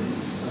transformation.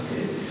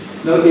 Okay.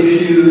 Now, if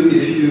you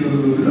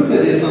look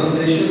at this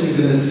translation, you're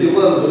going to see,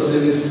 well, but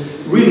there is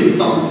really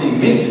something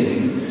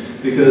missing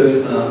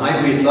because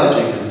hybrid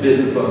logic is built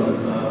upon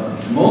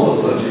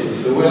modal logic.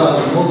 So where are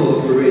the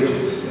modal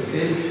operators?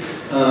 Okay.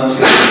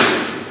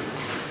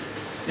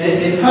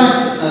 In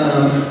fact,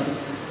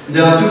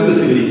 there are two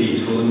possibilities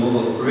for the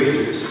modal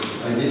operators.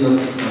 I did not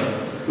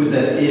put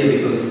that here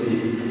because it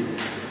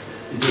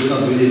does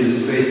not really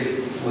illustrate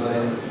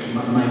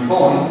my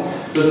point,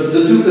 but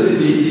the two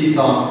possibilities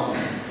are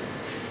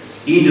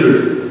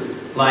either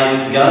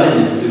like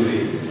Galen is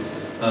doing,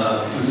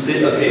 to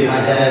say, okay, I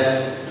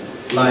have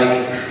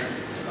like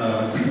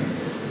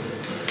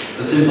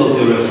a simple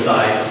theory of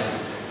types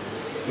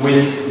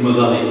with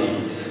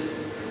modalities,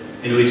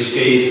 in which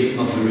case it's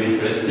not very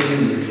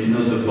interesting, you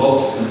know, the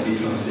box can be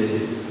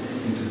translated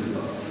into the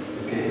box,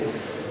 okay?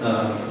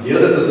 The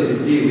other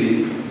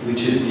possibility,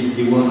 which is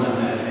the one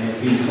I've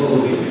been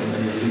following and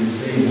I've been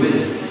playing with,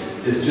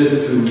 is just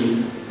to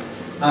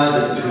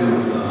add to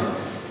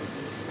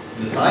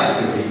the type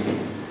theory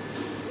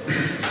a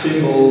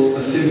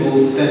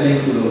symbol standing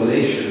for the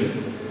relation,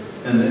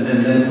 and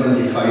then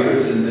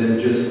quantifiers, and then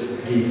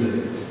just give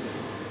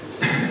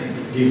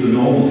the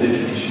normal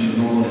definition, the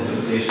normal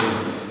interpretation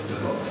of the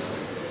box.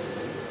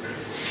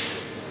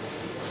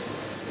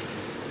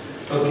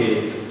 Okay.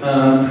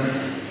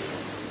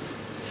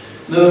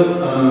 Now,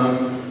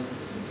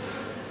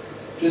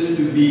 just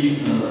to be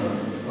a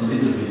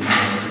little bit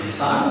more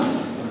precise,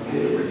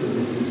 okay, so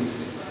this is,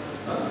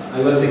 I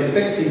was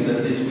expecting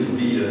that this would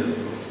be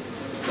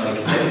like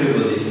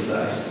everybody's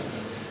slide,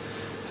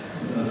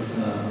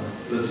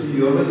 but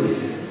you have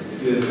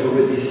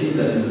already seen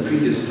that in the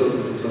previous talk,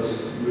 but it was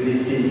really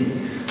thin.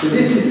 So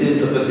this is the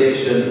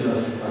interpretation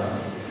of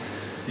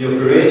the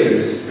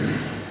operators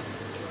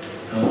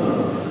of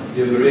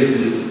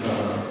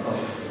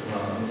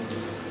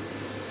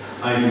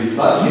hybrid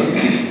logic,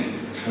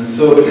 and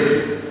so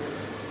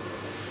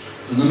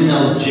the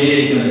nominal J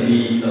is going to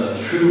be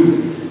true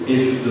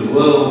if the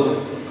world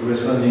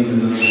corresponding to the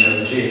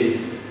nominal J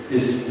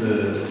is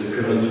the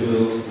current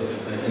world of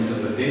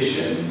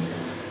interpretation.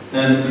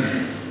 And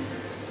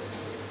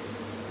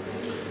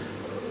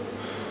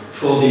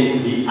for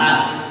the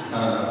at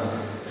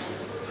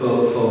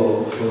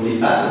for the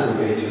at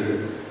operator,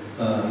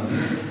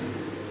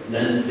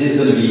 then this is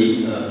going to be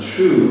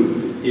true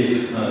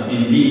if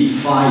indeed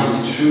phi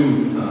is true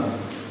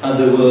at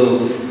the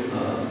world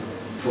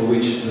for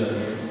which the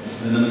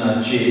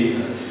nominal J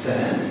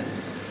stand.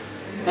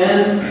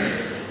 And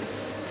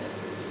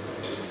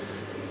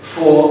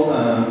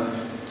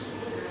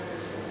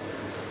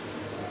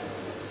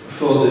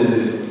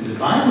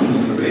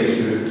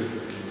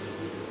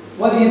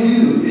you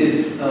do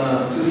is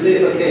to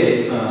say,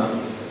 okay,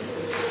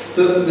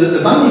 so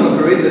the binding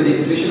operator, the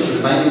intuition of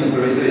the binding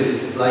operator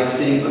is like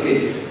saying,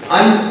 okay,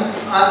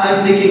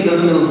 I'm taking the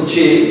nominal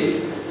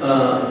J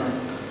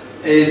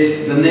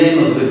as the name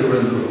of the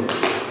current row.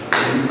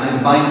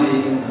 I'm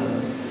binding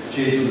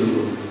J to the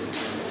row.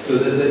 So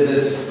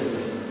that's,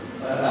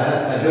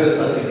 I heard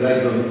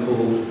patrick.rowan.blackburn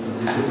call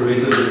this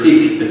operator the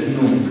ik et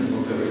nunc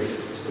operator.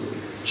 So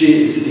J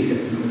is ik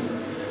et nunc.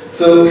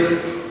 So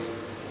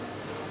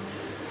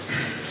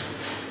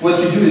what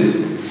you do is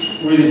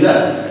really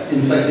that.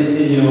 In fact,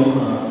 in your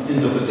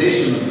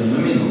interpretation of the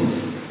nominals,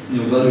 in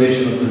your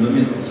valuation of the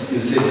nominals,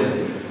 you say that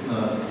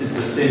it's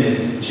the same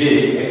as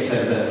J,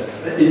 except that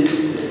it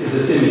is the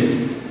same as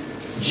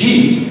G,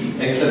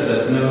 except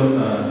that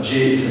no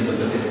J is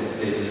interpreted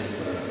as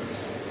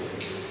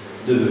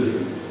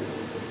W.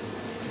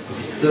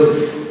 So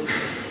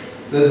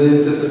that's the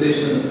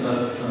interpretation of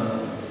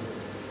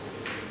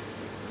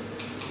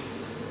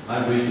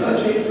hybrid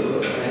logic. So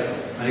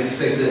I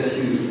expect that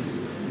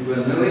you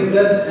were knowing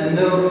that. And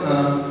now,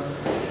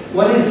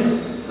 what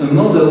is a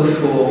model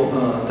for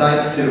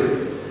type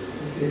theory?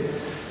 Okay.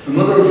 A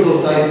model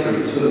for type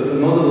theory, so a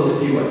model of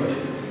Ty.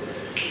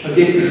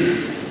 Okay,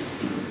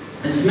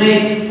 it's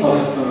made of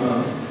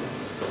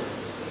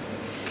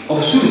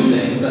two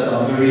things that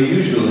are very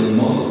usual in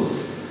models: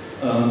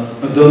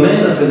 a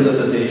domain of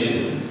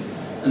interpretation,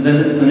 and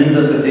then an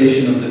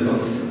interpretation of the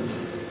constants.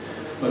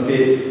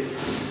 Okay,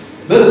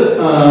 but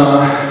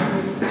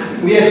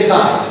we have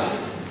types.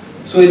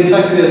 So in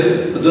fact, we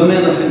have a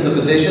domain of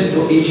interpretation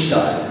for each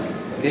type.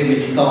 Okay, we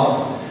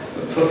start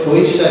for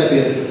each type we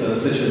have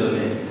such a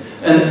domain,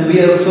 and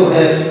we also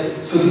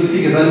have, so to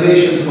speak,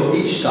 evaluation for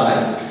each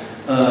type.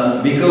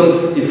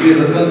 Because if we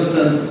have a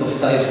constant of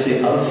type,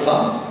 say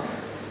alpha,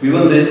 we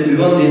want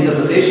the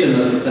interpretation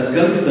of that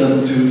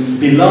constant to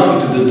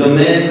belong to the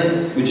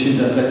domain which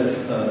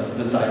interprets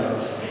the type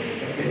alpha.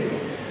 Okay,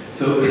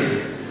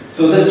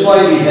 so that's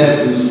why we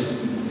have those.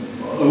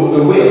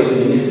 A way of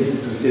saying it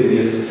is to say we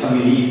have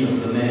families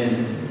of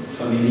domain,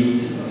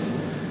 families of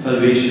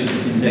valuation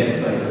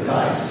indexed by the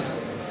types.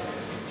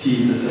 T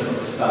is the set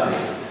of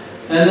types,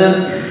 and then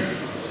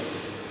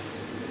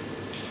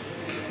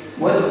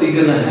what we're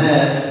gonna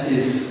have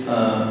is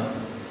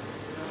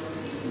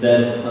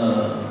that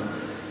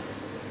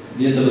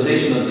the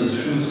interpretation of the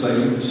truth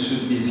value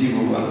should be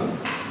 0, 1.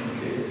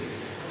 Okay.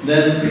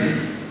 Then,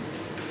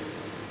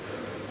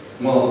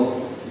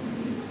 well,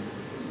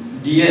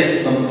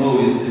 ds somehow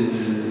is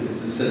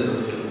the set of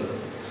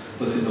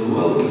possible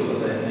worlds,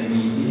 what I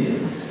mean here,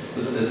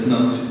 but that's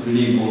not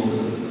really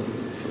important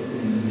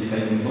in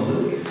defining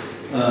model.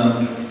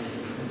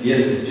 ds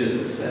is just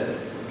a set.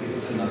 Okay,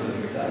 it's an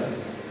atomic type.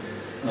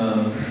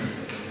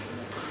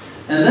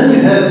 And then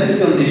you have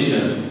this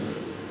condition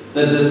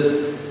that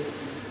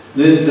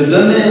the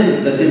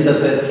domain that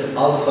interprets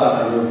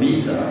alpha or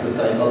beta, the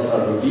type alpha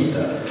or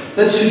beta,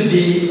 that should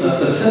be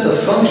a set of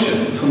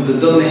functions from the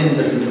domain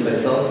that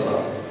interprets alpha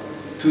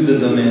to the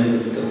domain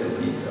that interprets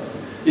beta.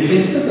 If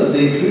instead of the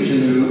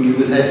inclusion you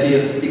would have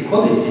here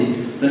equality,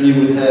 then you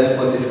would have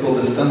what is called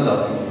a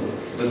standard model,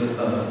 but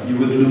you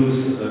would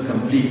lose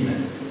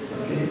completeness.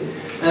 Okay?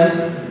 And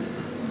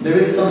there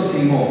is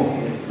something more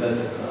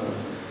that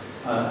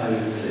I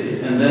would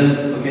say. And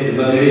then, okay,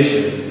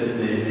 evaluations, that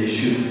they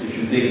should, if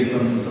you take a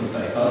constant of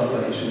type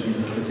alpha, it should be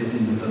interpreted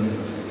in the domain of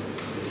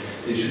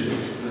alpha. They should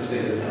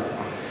respect the type.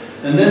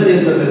 And then the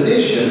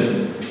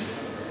interpretation,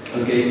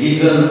 okay,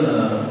 given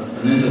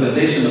an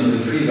interpretation of the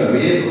free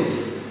variables,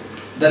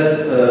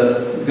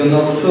 that can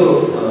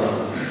also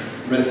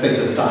respect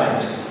the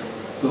types.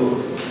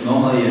 So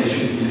normally I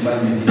should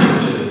define maybe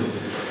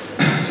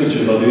such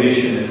a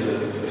valuation as a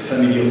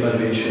family of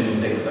valuation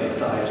indexed by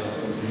types or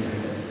something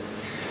like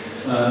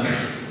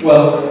that.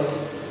 Well,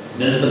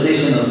 the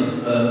interpretation of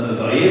a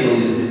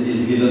variable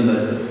is given by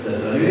the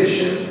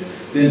valuation.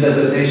 The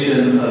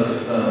interpretation of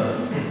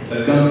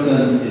a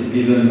constant is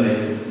given by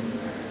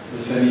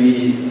the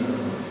family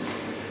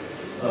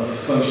of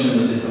functions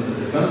that interpret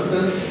the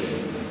constants.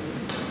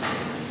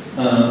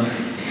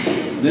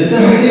 The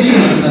interpretation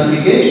of an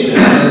application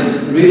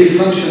is really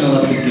functional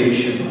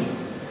application.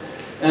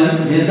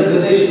 And the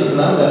interpretation of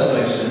lambda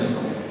abstraction,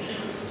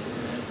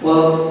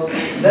 well,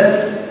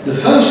 that's the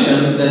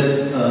function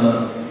that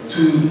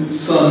to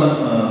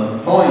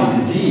some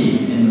point d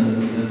in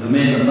the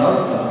domain of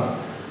alpha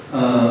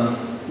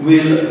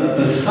will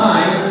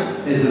assign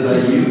as a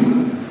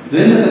value the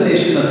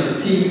interpretation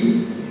of t,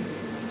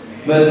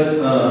 but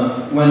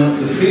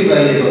when the free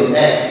variable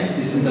x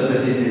is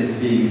interpreted as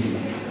being d.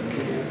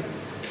 Okay.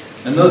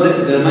 And now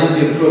that there might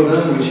be a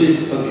problem which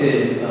is,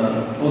 okay,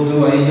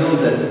 although I know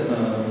that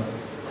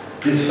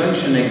this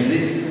function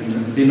exists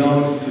and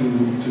belongs to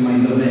my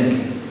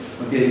domain.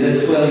 Okay,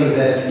 that's where you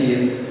have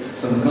here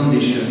some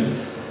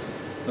conditions.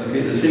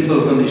 Okay, the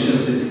simple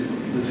conditions is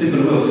the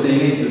simple way of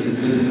saying it, but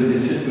it's a little bit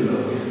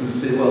circular, is to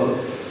say, well,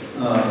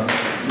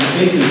 the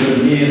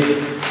integral here,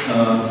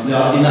 there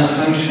are enough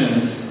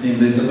functions in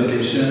the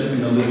interpretation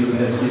in order to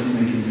have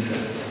this making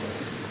sense.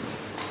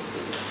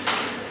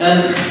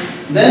 And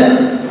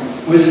then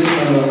with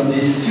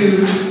these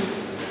two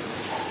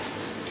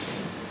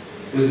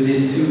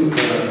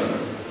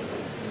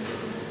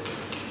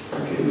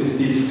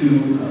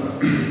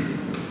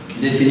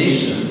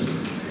definitions,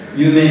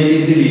 you may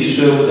easily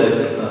show that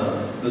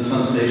the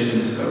translation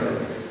is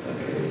correct.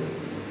 Okay.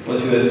 What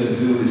you have to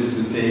do is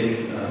to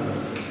take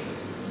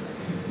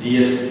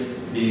ds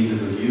being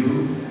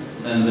W,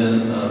 and then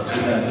to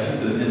have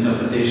the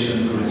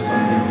interpretation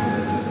corresponding to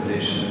the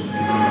interpretation given by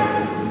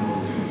the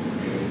model.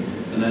 Okay.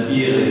 And then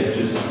here I have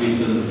just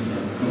written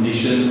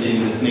conditions saying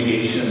that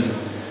negation,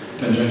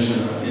 conjunction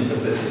are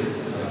interpreted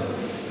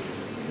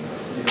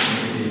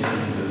in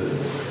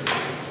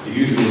the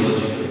usual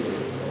logic.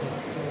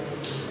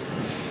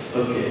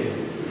 Okay.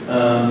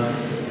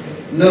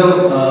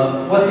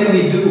 Now, what can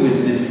we do with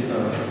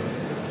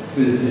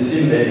this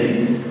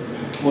embedding?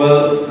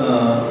 Well,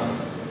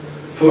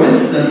 for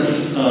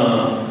instance,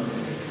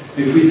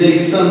 if we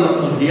take some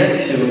of the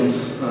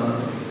axioms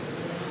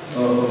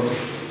of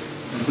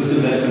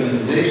implicit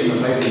maximization of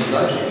hybrid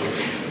logic,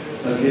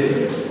 okay,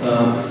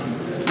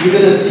 you're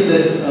going to see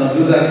that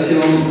those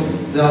axioms,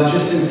 they are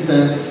just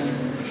instances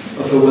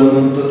of a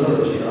well-known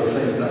tautology, alpha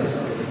implies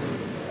alpha.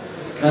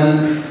 And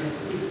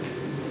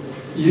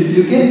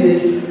you get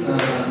this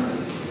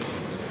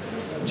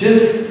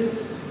just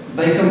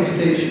by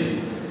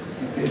computation.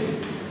 Okay?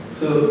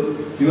 So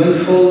you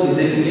unfold the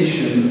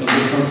definition of the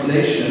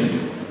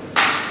translation.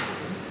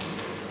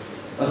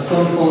 At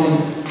some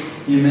point,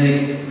 you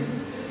make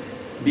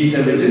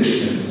beta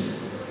reductions,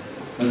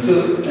 and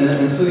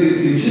so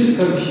you just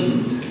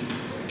compute,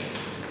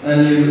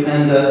 and you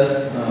end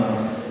up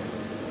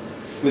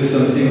with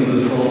something of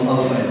the form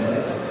alpha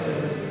implies alpha.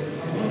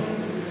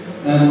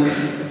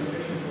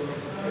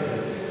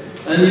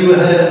 And you will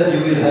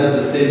have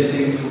the same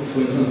thing, for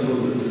instance, for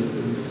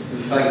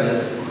the fact that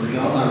the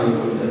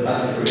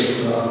path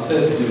operators are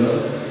self-dual.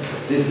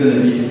 This is going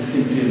to be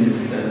simply an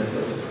instance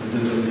of the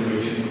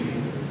determination.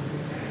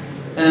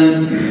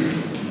 And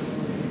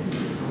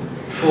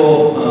for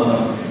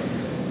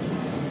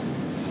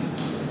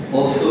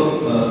also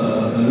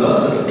a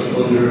lot of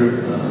other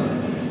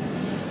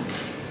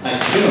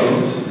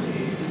axioms,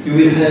 you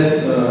will have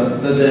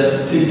that they're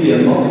simply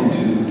amount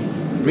to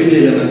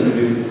really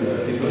elementary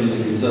equality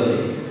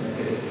resolving.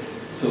 Okay.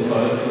 So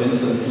for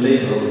instance,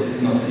 label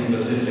is nothing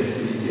but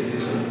reflexivity of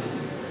equality.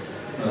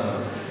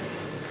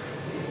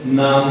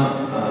 Num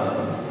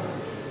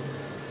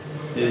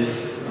is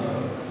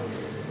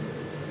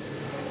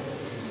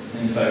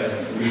in fact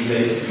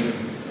replacing.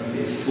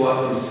 Okay,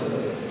 swap is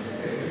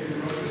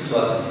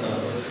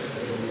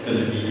going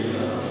to be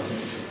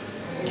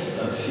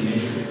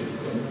symmetric.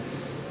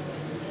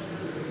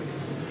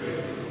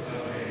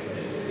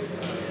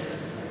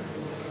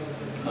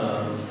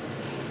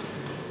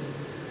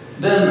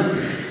 Then,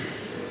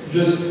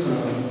 just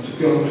to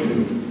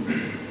conclude,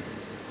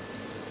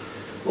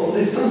 well,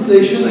 this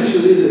translation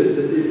actually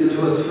it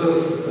was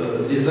first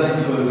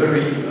designed for a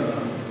very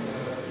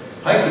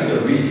practical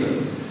reason,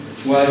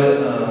 while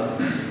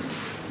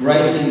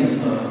writing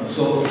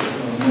sort of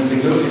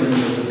Monteglovian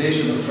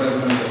interpretation of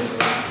fragments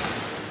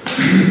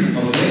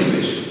of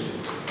language,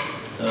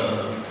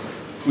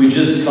 we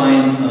just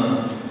find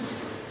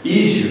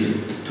easier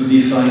to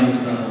define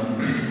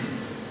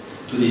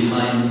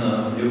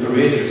the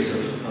operators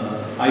of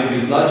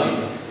hybrid logic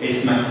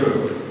as macro.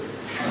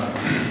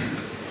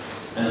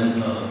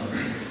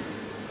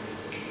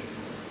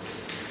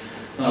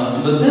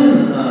 But then,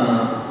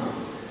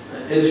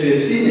 as we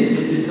have seen,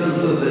 it turns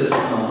out that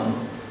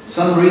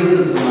some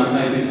reasons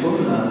hybrid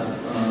formulas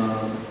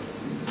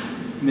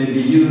may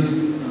be used,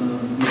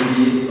 may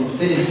be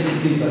obtained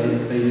simply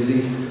by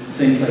using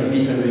things like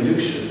beta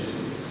reductions,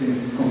 things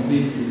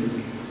completely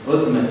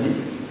automatic.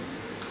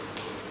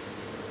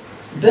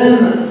 Then,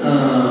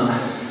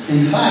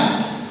 in fact,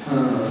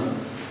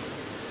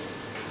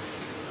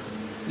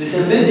 this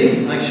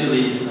embedding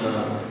actually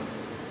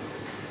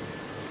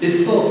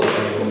is solved by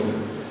Braüner.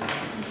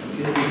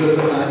 Okay? Because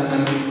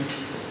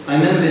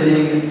I'm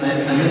embedding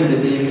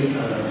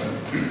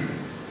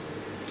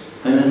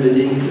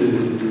the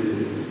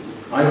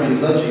hybrid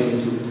logic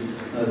into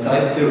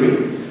type theory.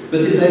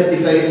 But if I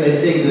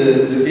take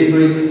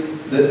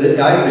the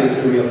hybrid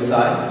theory of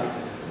type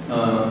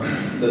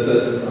that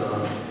was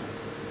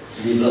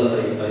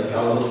developed by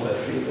Carlos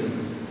Patrick and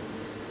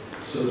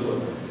third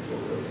one,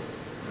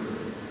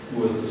 who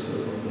was the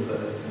third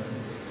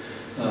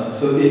one?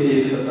 So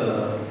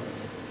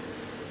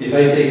if I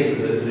take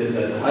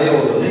that higher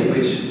order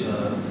language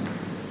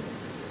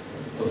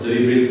of the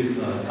hybrid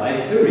type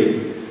theory,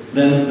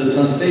 then the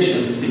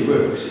translation still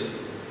works.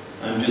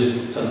 I'm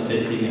just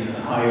translating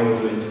a higher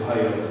order into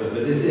higher order,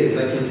 but it's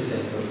exactly the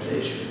same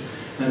translation.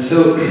 And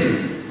so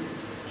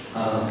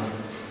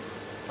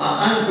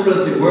I'm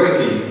currently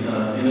working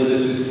in order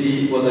to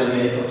see what I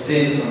may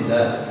obtain from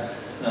that,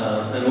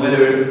 and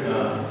whether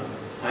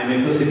I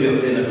may possibly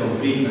obtain a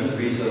completeness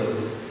result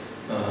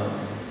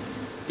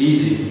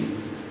easily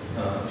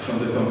from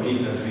the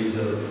completeness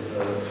result,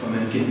 from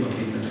Enkin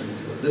completeness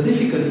result. The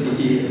difficulty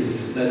here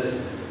is that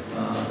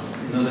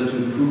in order to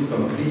prove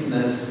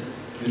completeness,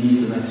 you need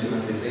an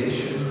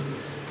axiomatization,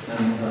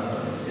 and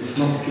it's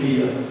not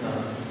clear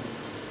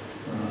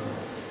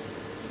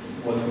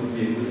what would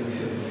be a good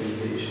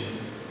axiomatization.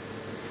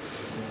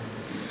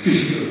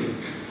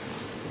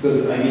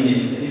 Because I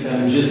mean, if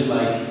I'm just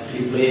like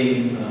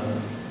replaying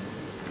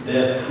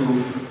their proof,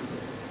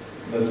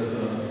 but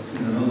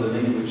in another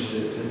language,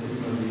 that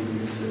would not be really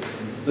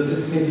interesting. But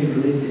it's maybe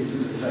related to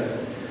the fact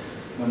that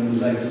one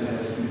would like to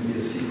have maybe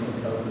a sequence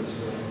calculus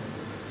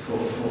for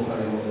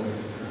high order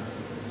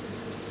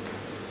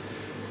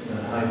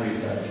hybrid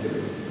type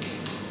theory.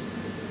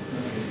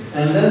 Okay.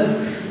 And then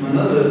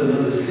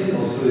another thing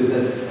also is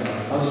that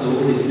also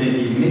it may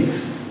be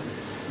mixed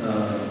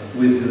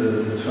with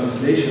the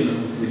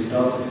translation we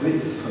started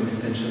with from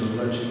intentional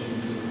logic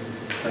into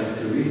type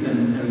theory,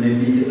 and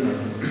maybe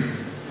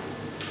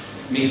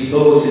mix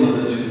both in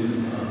order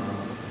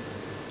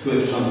to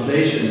have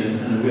translation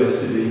and a way of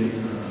studying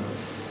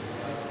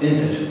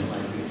intentional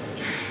hybrid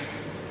logic.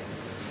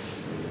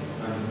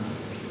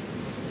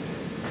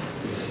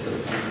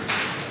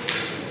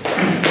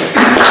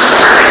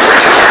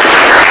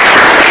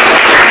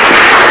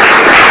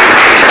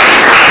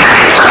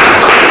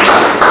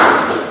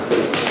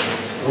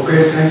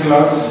 Okay, thanks a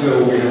lot. So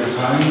we have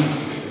time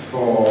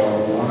for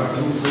one or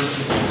two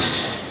questions.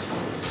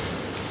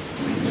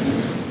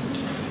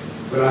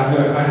 Well, I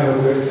have a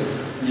question.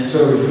 Yes. So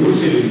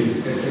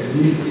usually, at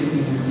least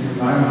in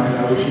my mind, I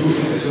would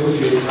usually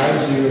associate type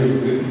theory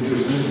with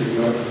intuitionistic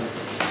logic.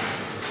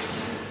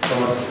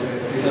 But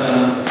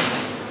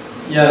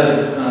yeah, but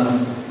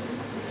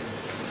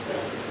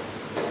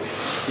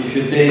if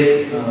you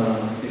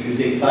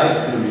take type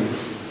theory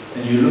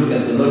and you look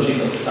at the logic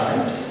of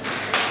types,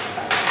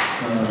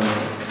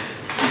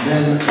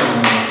 then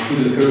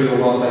through the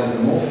Currier-Ward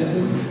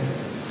isomorphism,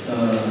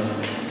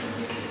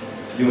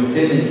 you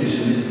obtain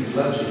intuitionistic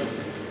logic.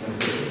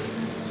 Okay.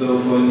 So,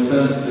 for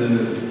instance,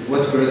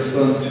 what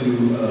corresponds to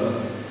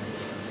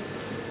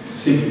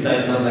simple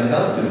type lambda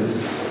calculus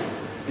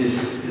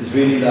is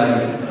really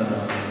like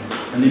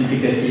an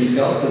implicative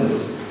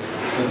calculus.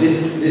 So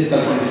this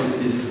calculus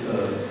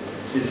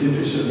is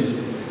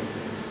intuitionistic.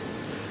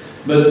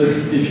 But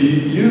if you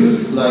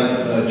use like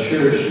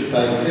church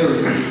type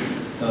theory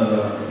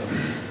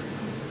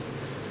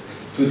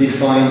to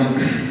define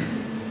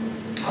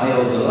high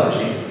order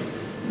logic,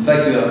 in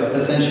fact, we are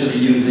essentially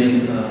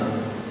using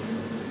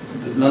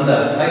the lambda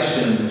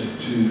abstraction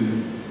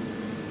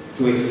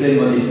to explain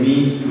what it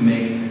means to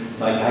make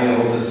like higher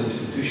order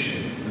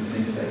substitution and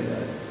things like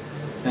that.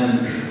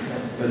 And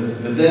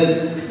but then,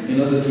 in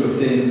order to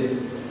obtain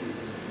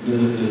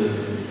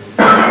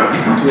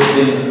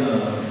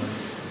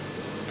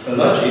a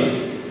logic,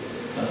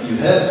 you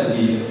have to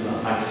give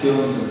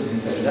axioms and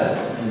things like that.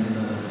 And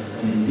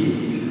indeed,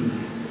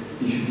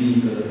 if you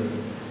give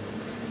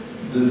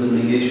the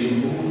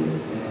negation rule,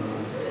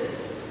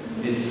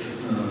 it's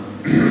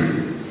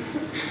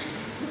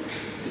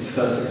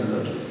classical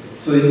logic.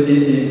 So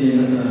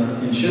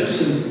in Church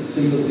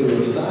simple theory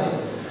of type,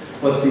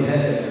 what we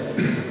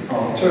have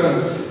are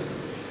terms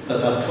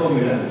that are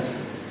formulas,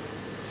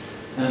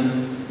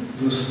 and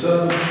those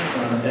terms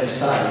have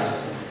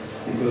types,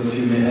 because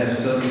you may have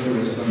terms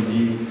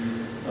corresponding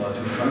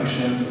to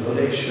function, to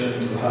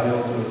relation, to higher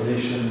order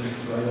relations,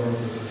 to higher order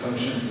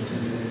functions, and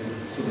things like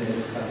that. So they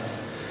have types.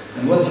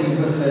 And what you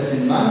must have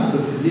in mind,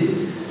 possibly,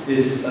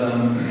 is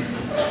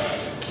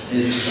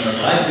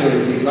type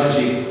theoretic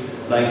logic,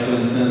 like, for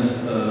instance,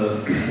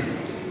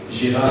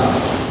 Girard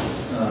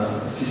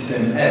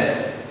system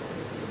F,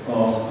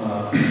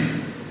 or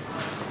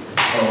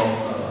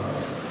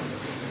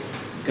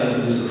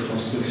calculus of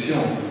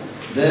construction.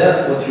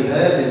 There, what you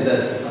have is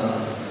that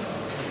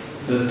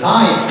the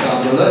types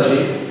are the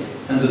logic,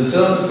 and the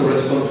terms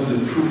correspond to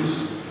the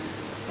proofs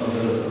of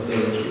the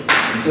logic.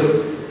 And so,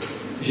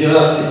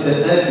 Girard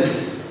system F is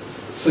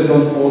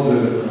second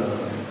order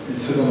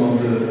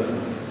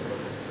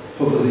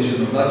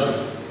propositional logic,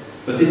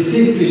 but it's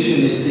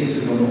simplicionistic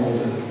second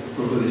order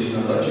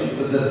propositional logic.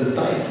 But that's the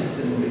type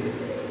system of it,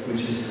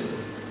 which is.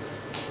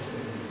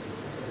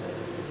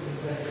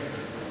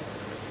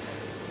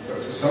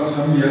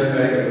 Some years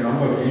back, a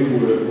number of people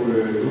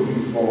were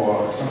looking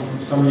for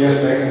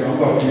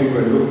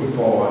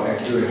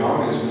actually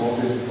how it is more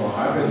fit for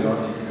hybrid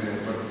logic.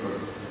 But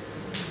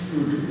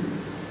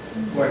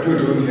what you're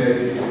doing here,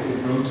 it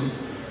won't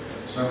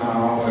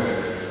somehow help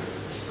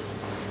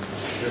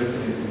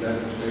in that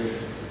respect.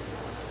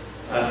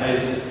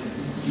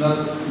 Not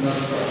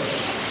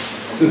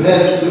to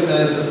have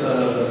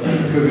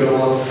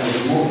Currier-Ward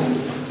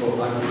isomorphisms for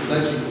hybrid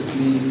logic, which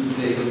means to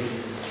take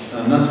a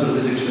natural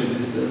deduction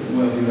system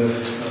where you have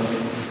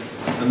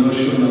a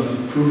notion of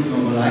proof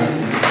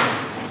normalizing,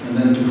 and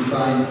then to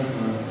find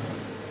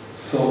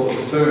sort of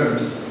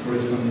terms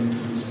corresponding to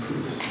those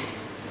proofs.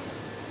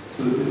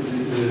 So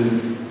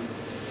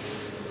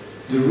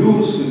the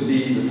rules would be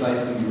the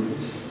typing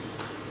rules.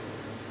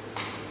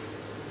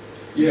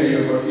 But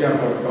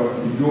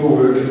your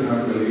work is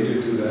not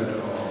related to that,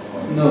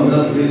 or no,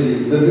 not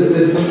really. But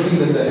there's something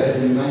that I had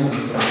in mind.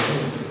 So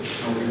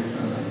okay.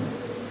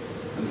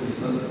 but it's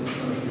not really.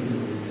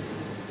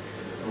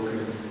 Okay.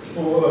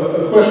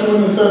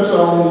 when you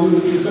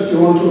said you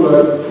want to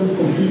like prove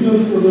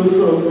completeness with this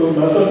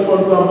method, for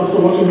example.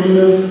 So what you mean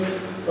is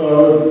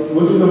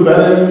with this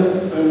embedding,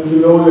 and you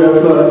know you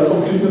have like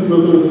completeness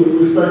with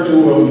respect to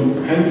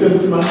Henkin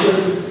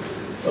semantics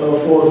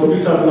for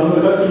simply type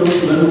number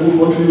calculus, and then you would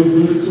want to use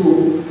this to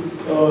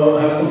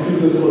have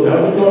completeness for the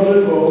hybrid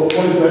logic, or what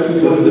exactly?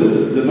 So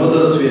the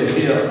models we have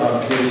here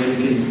are clearly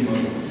Henkin's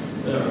models.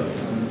 Yeah.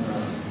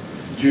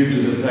 Due to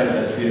the fact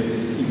that we have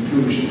this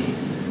inclusion,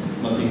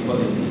 not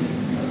equality.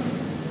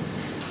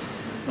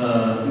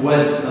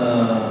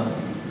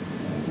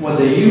 What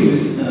they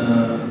use in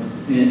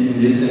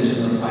the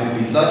intentional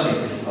hybrid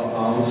logics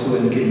are also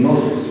Henkin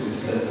models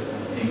with that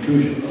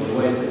inclusion.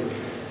 Otherwise,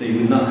 they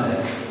would not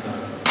have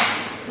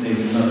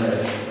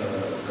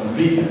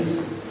completeness.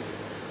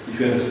 If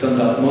you have a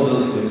standard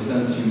model, for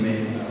instance,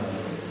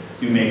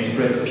 you may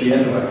express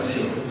piano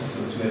axioms.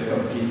 So to have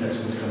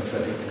completeness would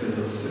contradict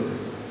Gödel's theorem.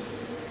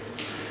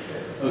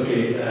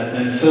 Okay,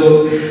 and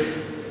so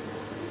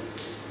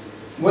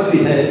what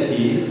we have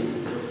here,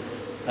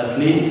 at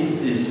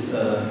least, is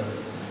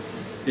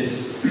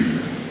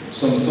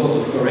some sort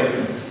of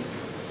correctness.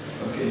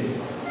 Okay,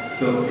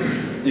 so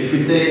if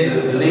we take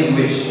the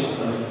language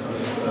of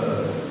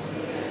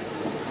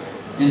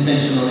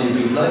intentional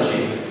hybrid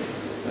logic,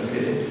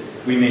 okay,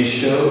 we may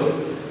show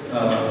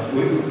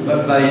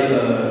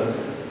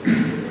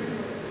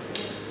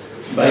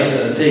by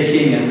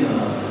taking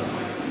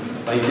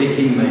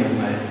my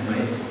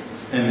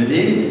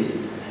embedding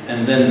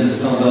and then the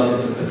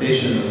standard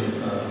interpretation of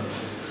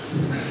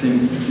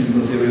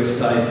simple theory of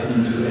type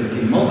into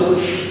Henkin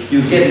models,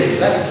 you get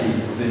exactly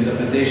the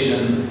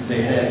interpretation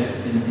they have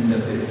in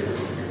that paper.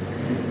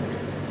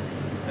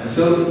 And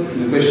so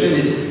the question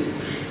is,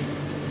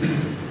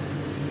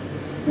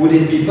 would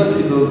it be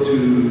possible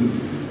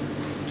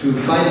to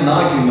find an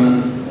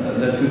argument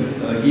that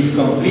would give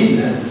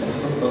completeness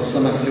of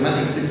some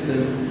axiomatic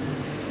system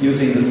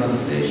using the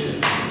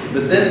translation?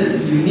 But then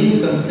you need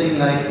something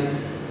like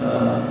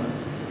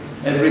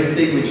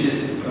everything which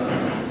is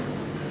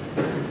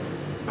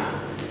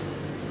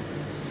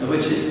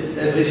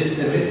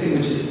everything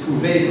which is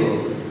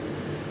provable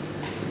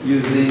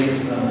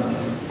using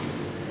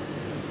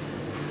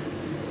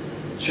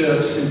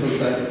Church simple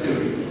type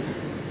theory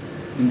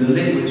in the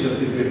language of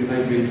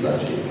hybrid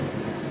logic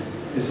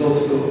is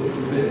also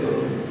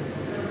provable.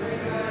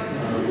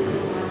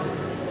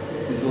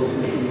 It's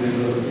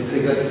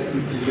exactly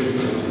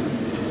provable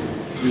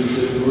with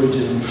the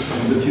original system.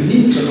 But you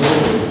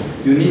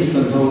need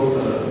somehow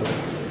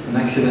an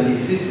axiomatic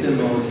system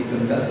or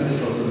sequence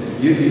calculus or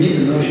something. You need a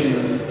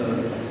notion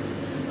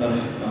of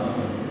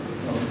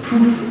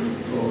proof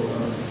for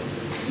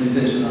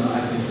intentional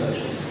hybrid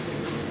logic.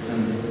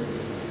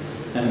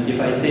 And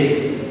if I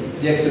take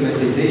the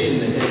axiomatization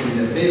they have in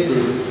the paper,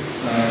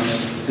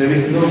 there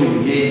is no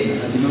real gain.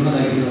 At the moment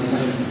I do not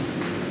find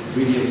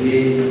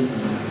really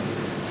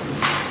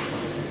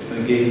a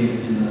gain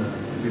in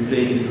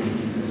replaying the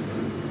completeness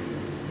proof.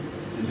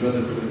 It's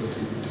rather close to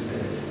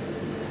that.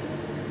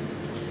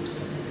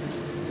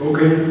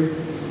 Okay,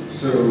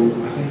 so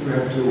I think we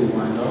have to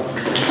wind up.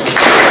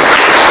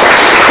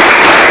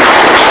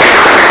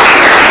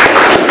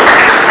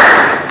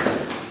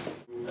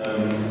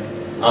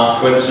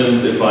 Ask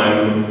questions if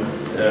I'm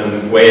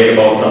vague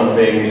about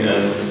something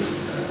and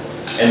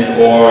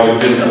or you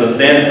didn't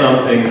understand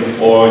something,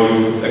 or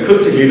you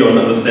acoustically don't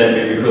understand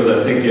me, because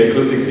I think the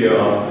acoustics here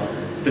are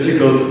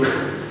difficult.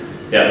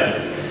 Yeah.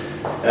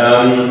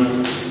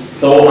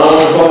 So I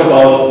want to talk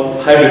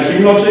about hybrid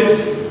team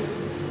logics,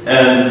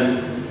 and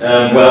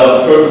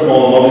well, first of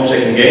all, model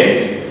checking games.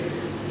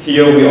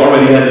 Here we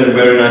already had a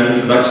very nice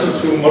introduction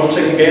to model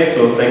checking games,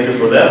 so thank you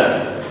for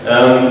that.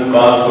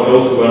 But for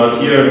those who are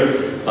not here,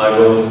 I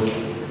will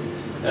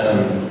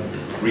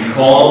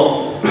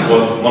recall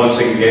what model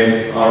checking games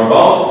are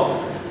about.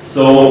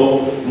 So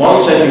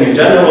model checking in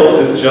general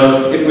is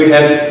just if we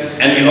have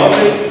any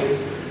logic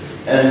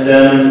and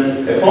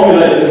then a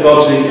formula in this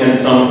logic and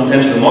some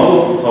potential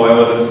model,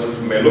 however this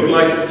may look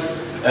like,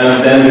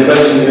 and then the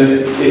question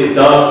is,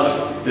 does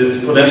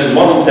this potential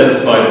model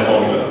satisfy the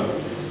formula?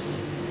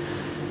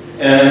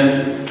 And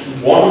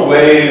one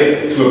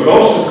way to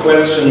approach this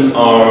question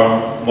are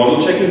model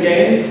checking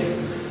games,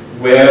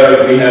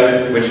 where we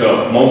have, which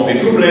are mostly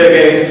two-player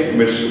games,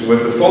 which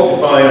with a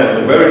falsifier and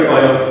a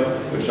verifier,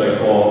 which I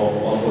call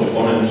also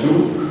 1 and 2.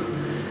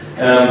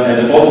 And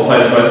the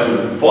falsifier tries to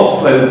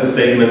falsify the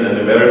statement, and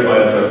the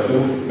verifier tries to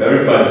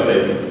verify the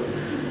statement.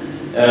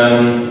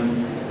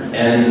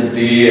 And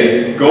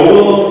the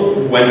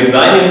goal when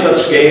designing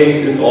such games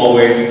is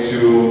always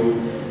to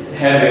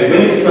have a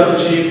winning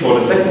strategy for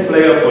the second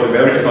player, for the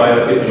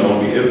verifier, if and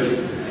only if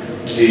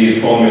the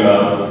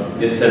formula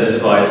is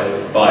satisfied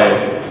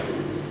by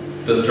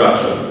the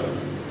structure.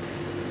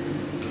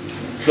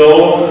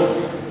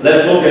 So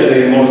let's look at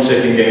a model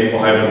checking game for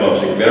hybrid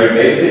logic, very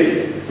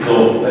basic.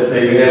 So let's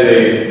say we have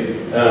a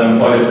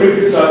pointed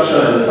Kripke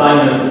structure, an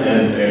assignment,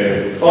 and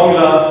a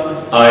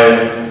formula.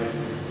 I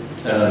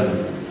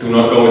do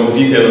not go into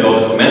detail about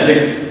the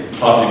semantics,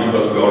 partly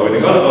because we already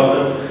got about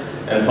them,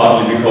 and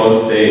partly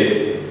because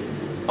they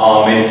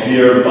are made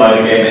clear by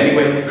the game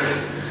anyway.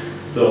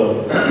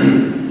 So,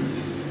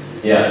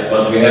 yeah,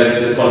 but we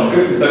have this one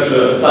Kripke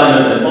structure,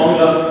 assignment and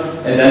formula,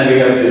 and then we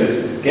have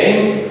this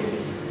game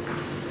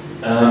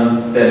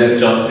that is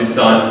just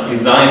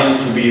designed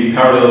to be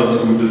parallel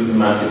to the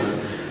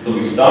semantics. So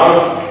we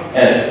start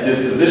at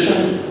this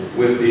position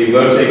with the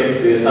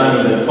vertex, the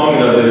assignment and the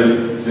formula.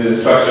 The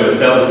structure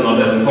itself is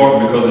not as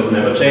important because it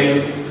never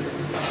changes.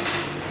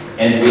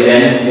 And we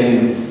end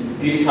in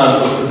these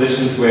types of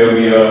positions where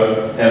we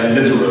have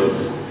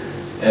literals.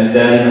 And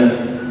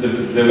then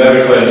the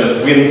verifier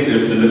just wins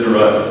if the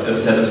literal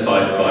is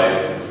satisfied by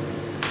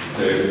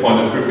the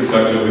pointed Kripke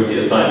structure with the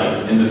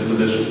assignment in this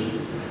position.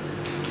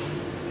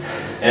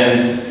 And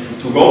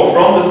to go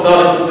from the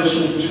starting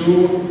position to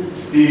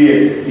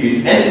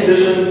these end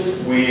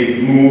positions,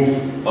 we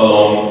move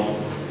along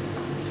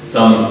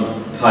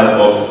some type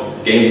of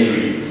game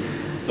tree.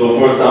 So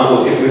for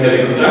example, if we have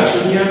a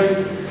conjunction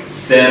here,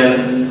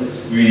 then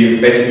we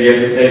basically have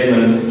the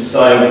statement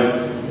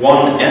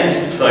psi1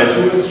 and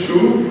psi2 is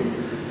true.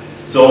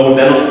 So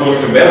then of course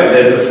the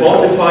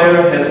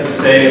falsifier has to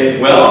say,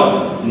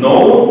 well,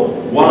 no,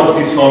 one of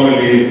these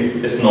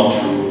formulae is not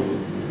true.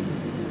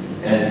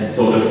 And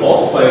so the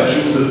falsifier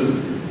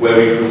chooses where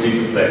we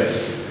proceed to play.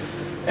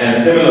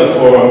 And similar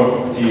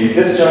for the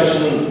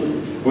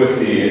disjunction with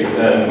the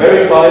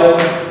verifier.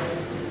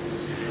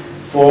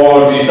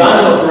 For the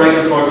diamond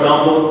operator, for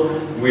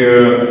example,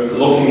 we're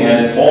looking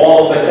at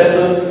all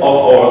successors of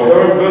our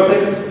current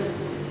vertex.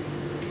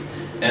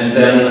 And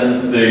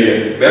then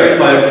the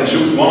verifier can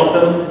choose one of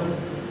them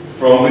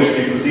from which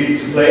we proceed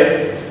to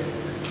play.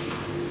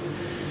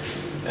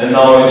 And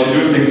now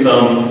introducing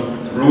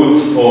some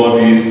rules for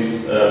these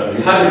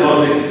the hybrid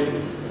logic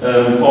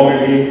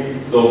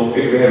formulae. So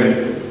if we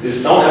have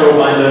this down arrow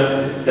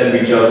binder, then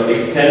we just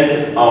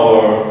extend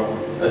our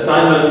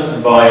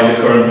assignment by the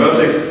current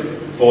vertex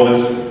for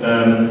this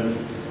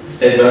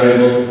state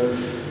variable.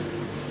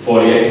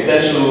 For the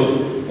existential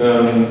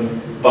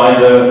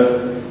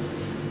binder,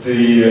 the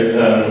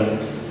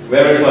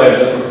verifier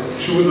just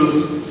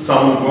chooses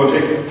some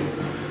vertex,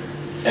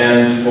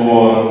 and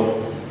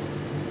for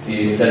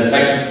the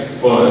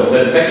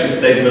satisfaction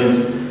statement,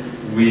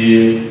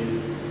 we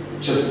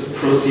just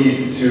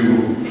proceed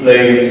to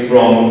play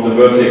from the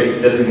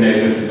vertex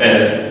designated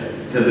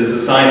that is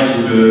assigned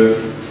to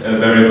the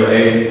variable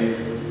A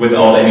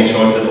without any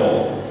choice at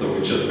all. So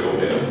we just go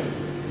there.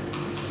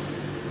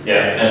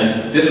 Yeah,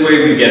 and this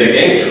way we get a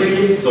game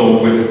tree.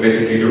 So with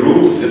basically the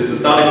root is the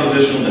starting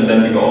position, and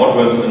then we go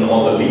outwards, and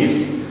all the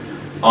leaves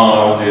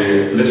are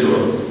the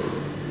literals.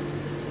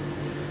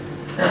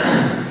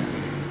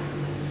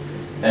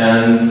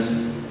 And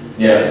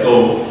yeah,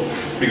 so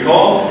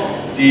recall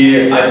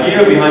the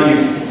idea behind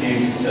these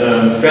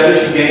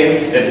strategy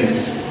games and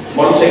these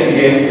model checking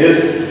games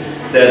is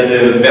that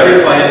the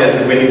verifier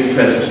has a winning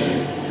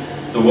strategy.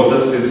 So what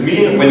does this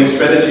mean? Winning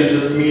strategy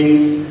just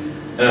means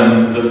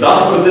the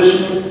starting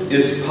position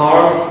is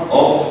part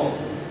of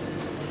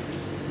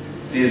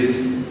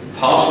this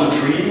partial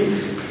tree.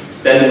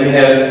 Then we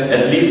have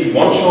at least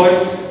one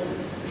choice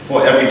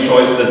for every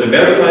choice that the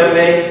verifier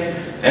makes,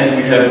 and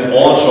we have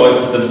all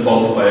choices that the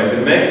falsifier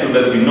can make, so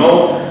that we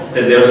know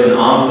that there's an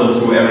answer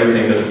to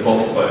everything that the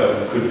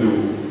falsifier could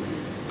do.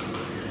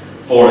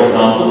 For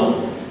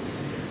example,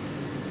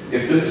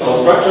 if this is our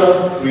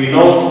structure, 3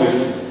 nodes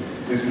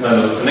with this kind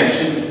of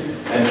connections,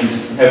 and we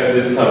have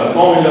this type of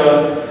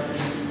formula,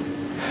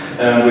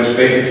 which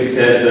basically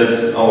says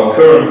that our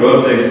current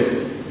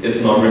vertex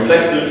is not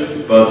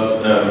reflexive, but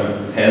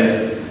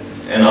has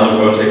another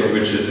vertex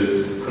which it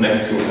is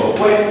connected to both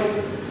ways.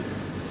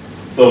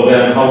 So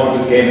then how would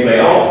this game play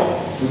out?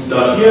 We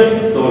start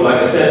here, so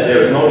like I said,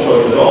 there is no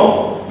choice at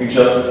all. We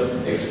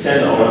just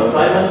extend our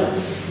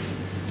assignment.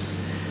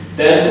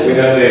 Then we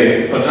have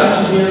a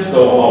conjunction here,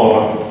 so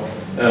our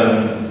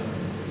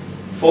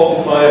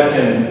falsifier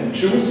can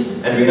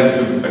choose, and we have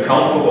to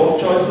account for both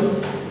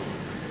choices.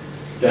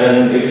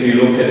 Then if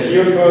you look at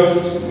here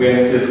first, we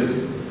have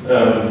this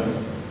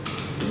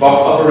box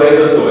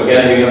operator, so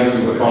again we have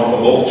to account for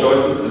both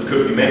choices that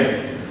could be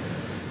made.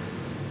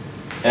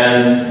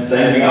 And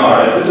then we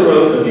are at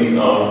literals, and these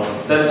are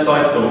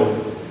satisfied, so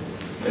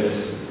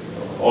it's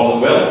all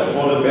is well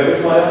for the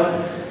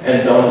verifier.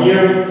 And down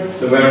here,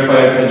 the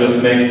verifier can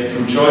just make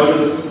 2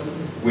 choices,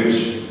 which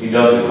he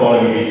does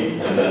accordingly,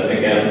 and then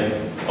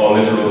again, our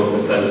literal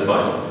is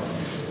satisfied.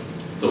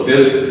 So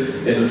this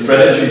is a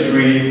strategy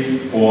tree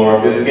for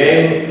this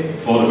game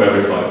for the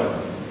verifier.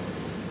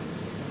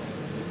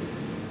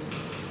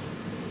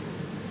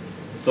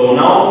 So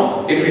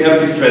now, if we have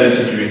these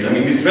strategy trees, I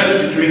mean, these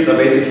strategy trees are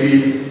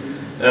basically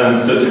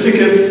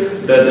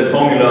certificates that a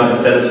formula is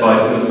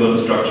satisfied in a certain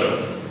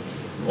structure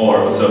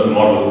or a certain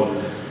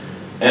model.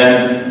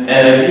 And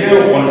an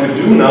idea one could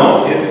do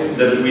now is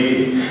that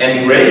we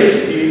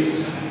engrave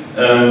these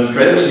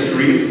strategy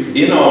trees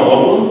in our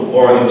model,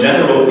 or in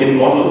general in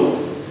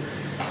models,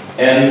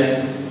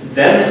 and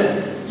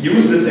then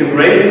use this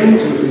engraving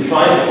to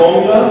define a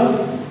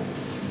formula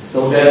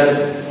so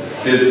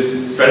that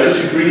this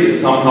strategy tree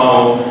is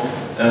somehow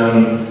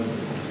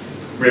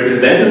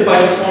represented by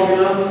this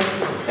formula.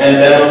 And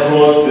then, of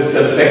course, this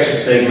satisfaction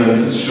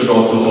statement should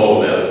also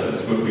hold, as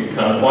this would be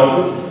kind of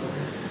pointless.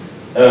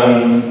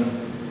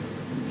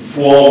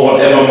 For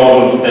whatever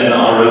models then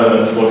are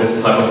relevant for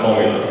this type of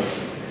formula.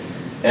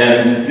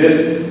 And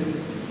this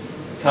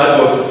type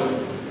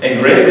of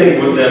engraving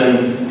would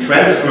then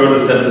transfer the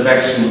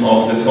satisfaction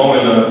of this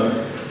formula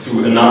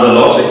to another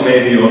logic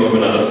maybe, or to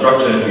another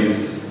structure at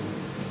least.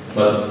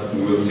 But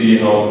we will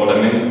see what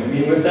I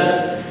mean with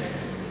that.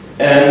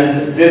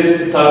 And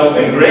this type of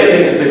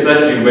engraving is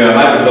exactly where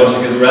hybrid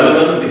logic is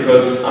relevant,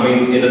 because, I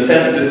mean, in a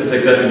sense, this is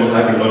exactly what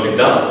hybrid logic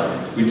does.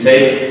 We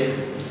take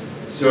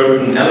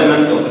certain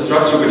elements of the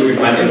structure which we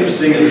find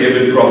interesting and give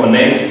it proper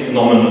names,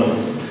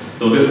 nominals.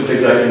 So this is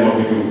exactly what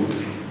we do.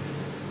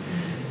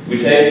 We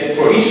take,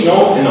 for each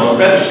node in our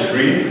strategy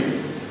tree,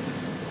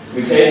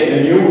 we take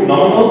a new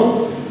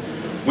nominal,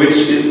 which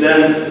is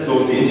then,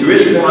 so the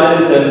intuition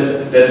behind it,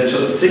 that it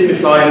just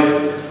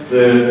signifies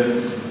the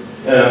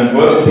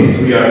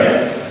vertices we are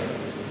at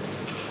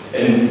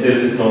in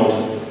this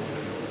node.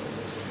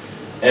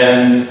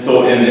 And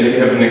so, if you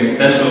have an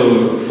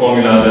existential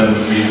formula, then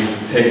we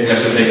have to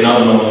take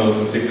another nominal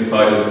to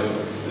signify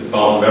this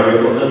bound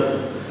variable then.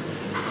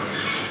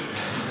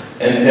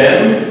 And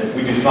then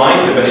we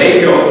define the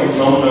behavior of these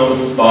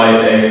nominals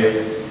by a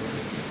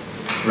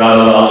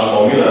rather large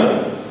formula.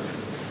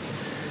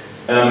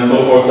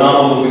 So for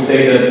example, we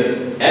say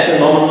that at a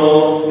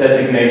nominal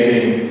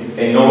designating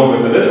a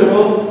node with a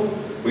literal,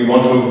 we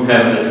want to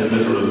have that this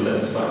literal is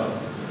satisfied.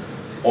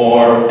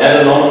 Or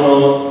at a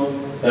nominal,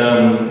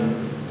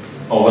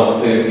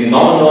 the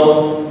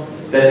nominal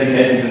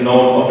designating the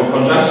node of a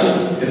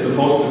conjunction is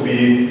supposed to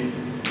be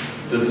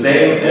the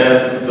same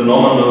as the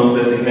nominals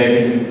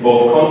designating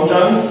both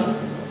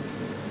conjuncts,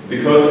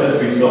 because as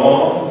we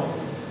saw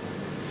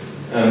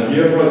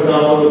here, for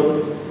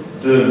example,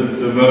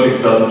 the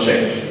vertex doesn't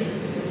change.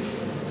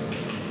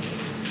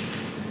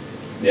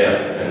 Yeah,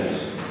 and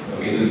I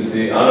mean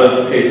the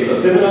other cases are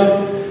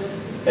similar,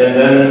 and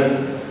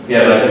then,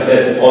 yeah, like I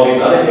said, all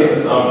these other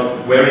cases are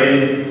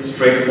very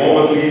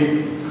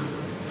straightforwardly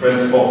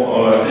transformed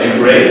or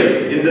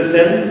engraved in this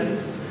sense,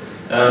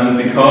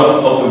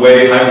 because of the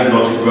way hybrid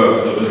logic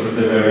works. So this is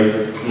a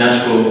very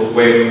natural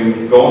way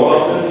to go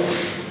about this.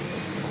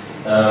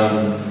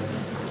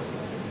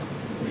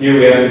 Here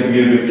we have to be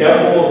a bit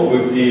careful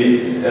with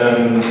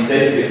the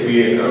state. If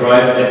we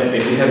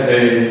have a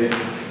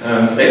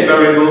state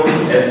variable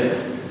as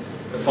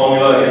a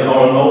formula in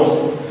our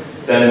node,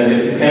 then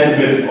it depends a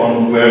bit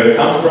on where it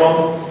comes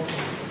from.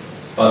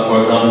 But for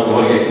example,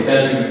 for the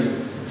existential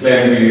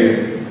claim,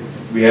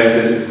 we have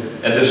this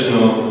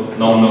additional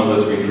nominal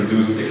that we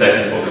introduced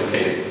exactly for this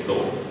case. So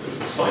this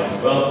is fine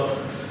as well.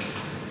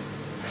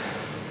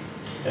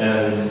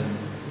 And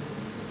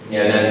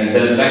yeah, then the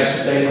satisfaction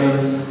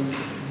statements.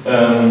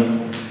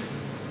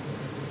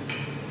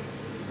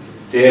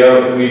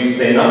 There we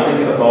say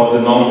nothing about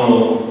the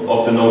nominal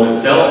of the node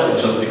itself, it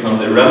just becomes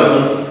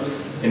irrelevant.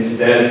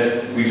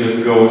 Instead, we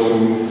just go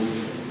to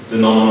the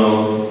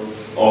nominal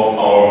of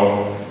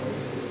our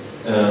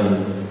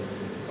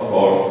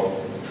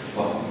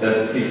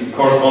that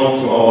corresponds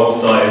to our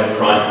psi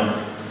prime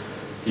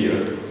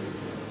here.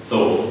 So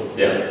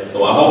yeah,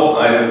 so I hope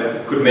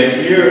I could make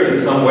clear in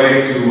some way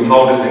to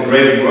how this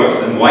engraving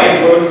works and why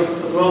it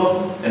works as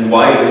well, and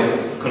why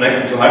it's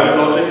connected to hybrid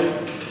logic.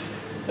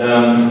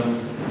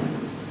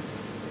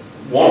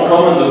 One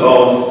comment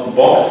about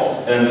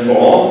box and for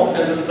all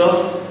and this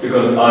stuff,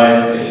 because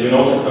if you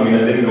notice, I mean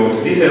I didn't go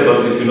into detail,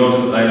 but if you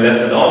noticed I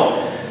left it out.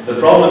 The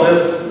problem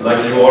is,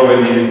 like you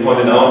already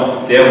pointed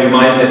out, there we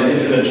might have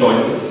infinite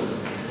choices.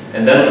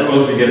 And then of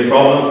course we get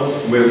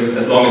problems with,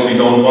 as long as we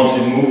don't want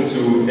to move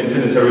to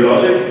infinitary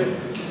logic.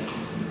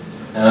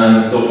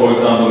 So for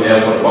example, yeah,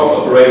 for the box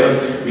operator,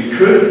 we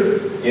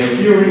could, in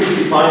theory,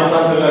 define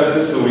something like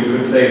this. So we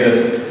could say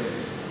that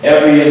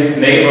every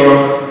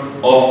neighbor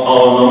of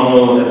our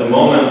nominal at the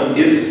moment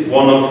is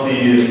one of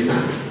the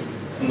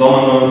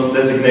nominals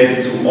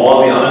designated to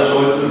all the other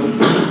choices,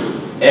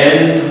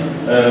 and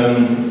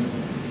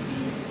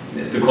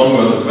the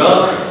converse as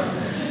well.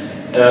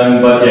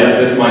 But yeah,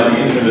 this might be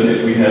infinite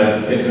if we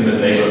have infinite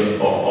neighbors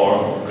of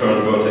our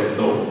current vertex.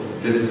 So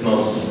this is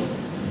not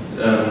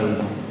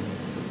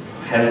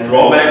has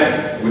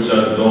drawbacks, which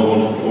I don't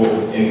want to go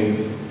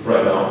in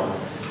right now.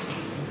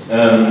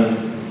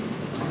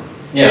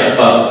 Yeah,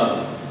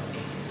 but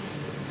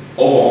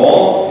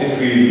overall, if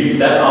we leave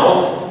that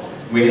out,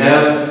 we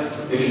have,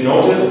 if you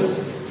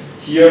notice,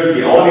 here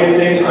the only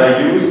thing I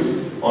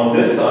use on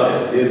this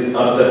side is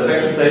are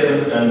satisfaction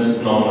statements and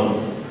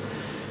nominals.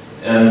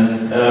 And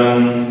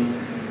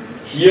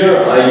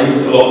here I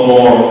use a lot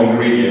more of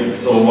ingredients.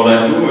 So what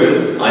I do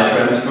is I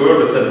transfer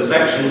the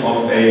satisfaction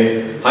of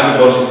a hybrid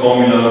logic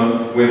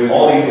formula with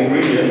all these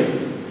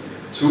ingredients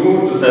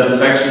to the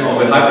satisfaction of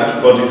a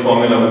hybrid logic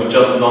formula with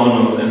just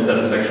nominals and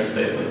satisfaction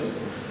statements.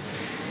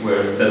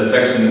 Where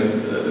satisfaction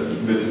is a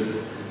bit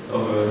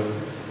of a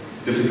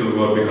difficult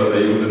word because I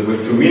use it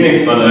with two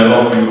meanings, but I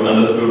hope you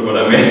understood what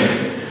I meant.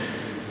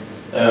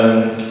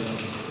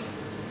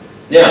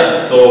 Yeah,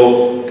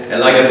 so and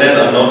like I said,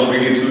 I'm not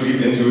really too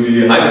deep into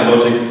the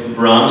HyLo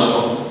branch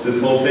of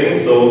this whole thing,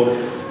 so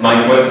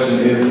my question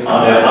is,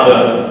 are there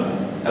other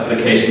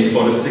applications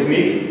for this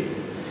technique?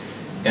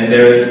 And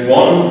there is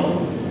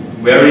one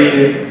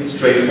very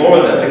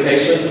straightforward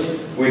application,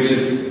 which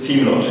is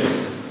team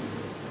logics.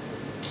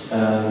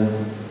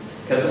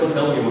 Can someone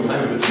tell me what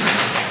time it is?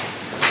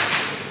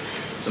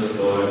 Just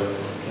so I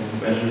can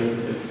measure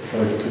it.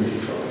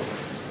 5:25.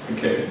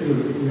 Okay.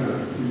 Yeah,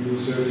 you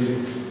 30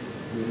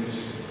 minutes.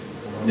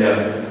 Yeah.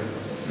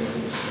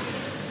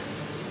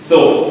 So,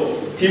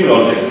 team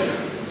logics.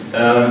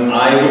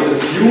 I would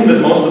assume that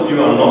most of you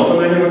are not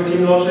familiar with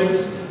team logics.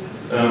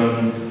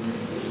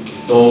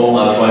 So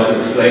I'll try to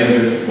explain a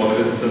bit what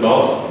this is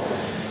about.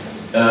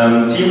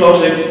 Team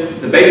logic,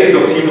 the basic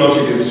of team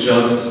logic is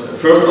just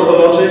first order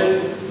logic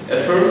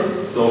at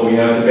first. So we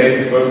have the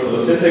basic first order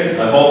syntax.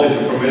 I hope that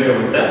you're familiar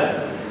with that.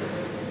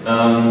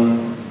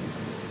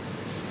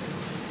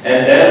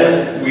 And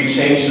then we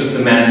change the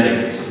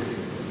semantics.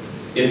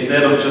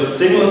 Instead of just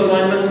single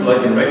assignments,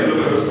 like in regular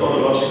first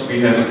order logic,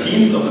 we have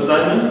teams of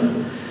assignments.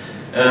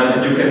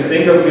 And you can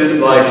think of this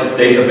like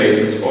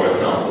databases, for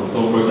example.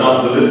 So, for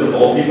example, the list of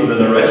all people that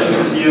are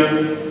registered here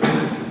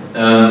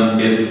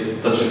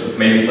is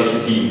maybe such a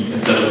team,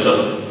 instead of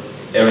just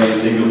every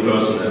single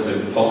person as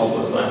a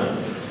possible assignment.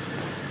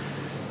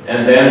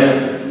 And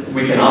then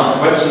we can ask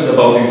questions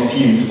about these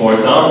teams. For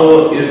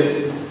example,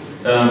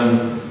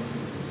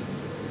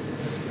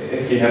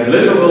 if you have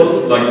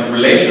literals, like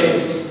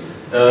relations,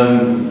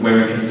 where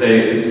we can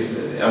say,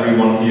 is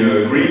everyone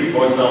here Greek,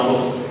 for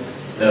example?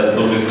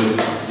 So this is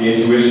the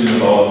intuition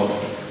about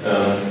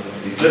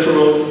these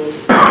literals,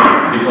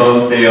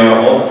 because they are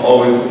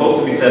always supposed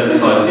to be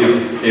satisfied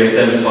if they are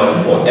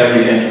satisfied for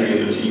every entry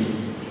in the team.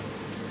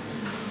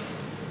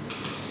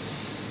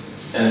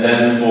 And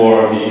then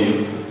for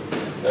the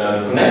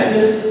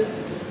connectives,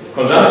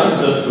 conjunction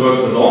just works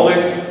as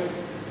always.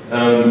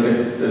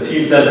 The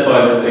team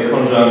satisfies a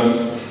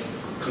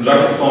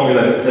conjunctive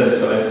formula if it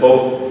satisfies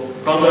both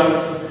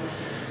conjuncts.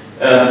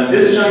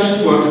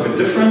 Disjunction works a bit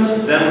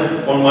different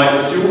than one might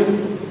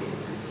assume.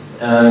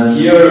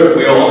 Here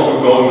we are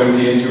also going with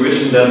the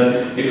intuition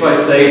that if I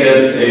say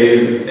that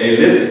a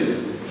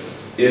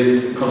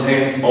list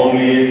contains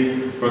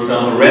only, for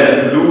example, red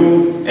and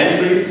blue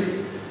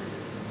entries,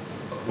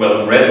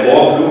 well, red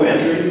or blue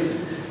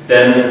entries,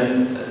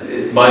 then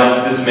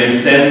this makes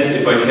sense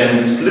if I can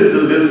split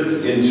the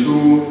list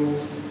into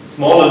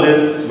smaller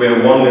lists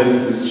where one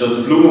list is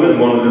just blue and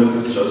one list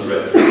is just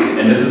red.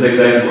 And this is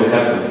exactly what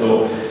happens.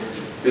 So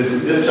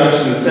this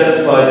disjunction is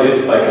satisfied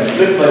if I can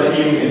split my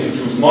team into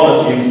two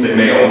smaller teams. They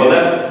may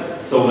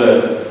overlap, so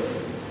that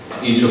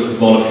each of the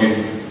smaller teams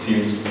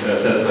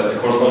satisfies the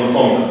corresponding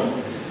formula.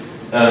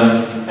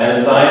 And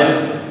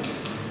assign.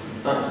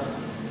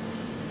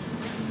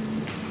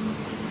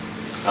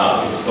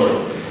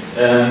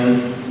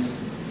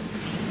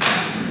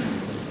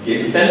 The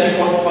extension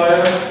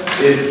quantifier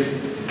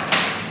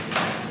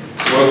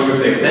works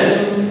with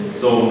extensions.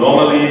 So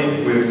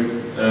normally with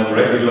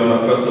regular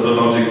first order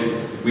logic,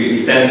 we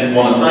extend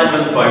one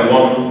assignment by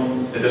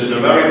one additional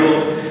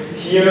variable.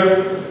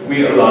 Here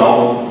we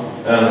allow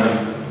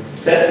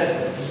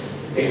sets,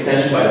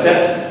 extension by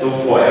sets. So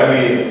for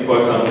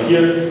example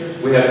here,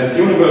 we have this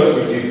universe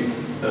with these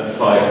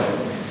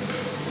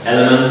 5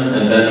 elements,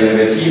 and then we have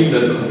a team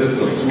that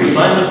consists of 2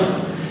 assignments,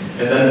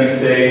 and then we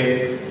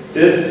say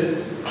this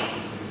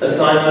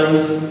assignment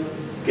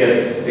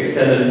gets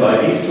extended by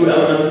these 2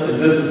 elements, and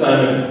this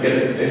assignment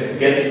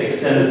gets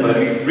extended by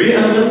these 3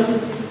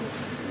 elements.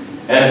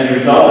 And the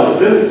result is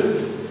this.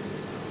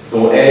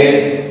 So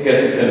A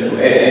gets extended to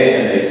AA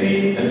and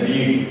AC, and B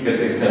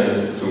gets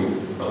extended to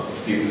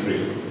these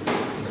 3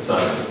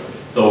 assignments.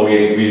 So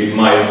we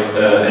might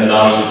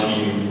enlarge the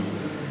team.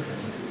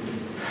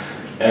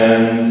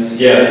 And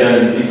yeah,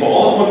 then the for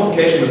all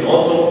quantification is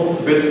also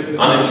a bit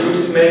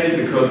unintuitive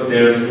maybe, because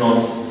this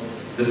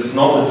is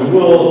not the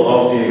dual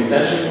of the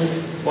extension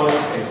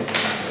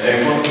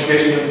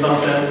quantification in some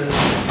sense,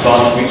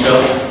 but we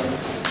just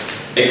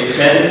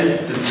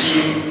extend the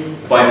team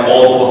by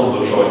all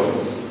possible choices.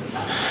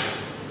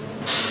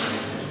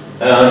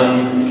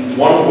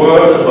 One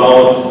word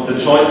about the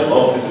choice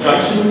of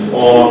disjunction,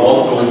 or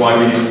also why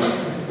we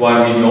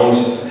don't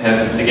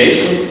have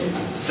negation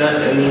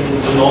in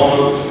the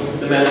normal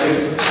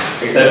semantics,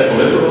 except for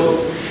literals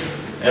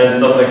and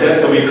stuff like that.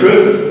 So we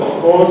could,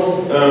 of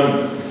course,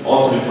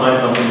 also define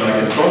something like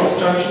a strong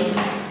disjunction.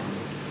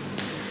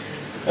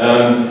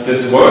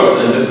 This works,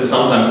 and this is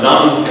sometimes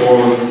done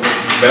for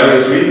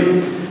various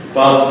reasons.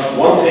 But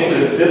one thing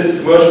that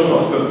this version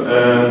of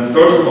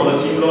first order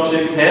team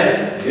logic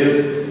has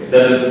is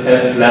that it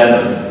has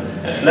flatness.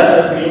 And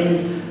flatness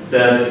means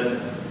that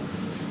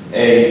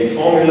a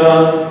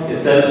formula is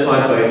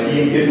satisfied by a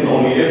team if and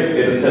only if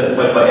it is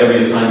satisfied by every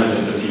assignment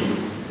in the team.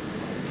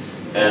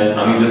 And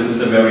I mean, this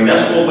is a very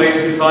natural way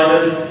to define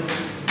it,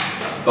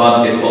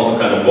 but it's also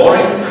kind of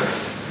boring.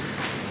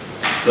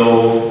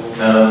 So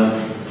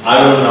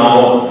I will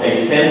now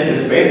extend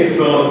this basic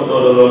first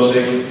order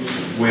logic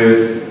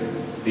with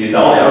the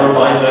down arrow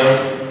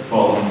binder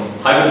from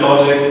hybrid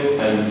logic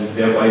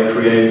thereby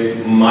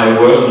create my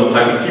version of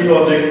hybrid team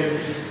logic.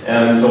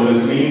 So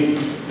this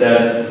means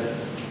that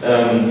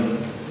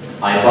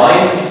I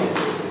bind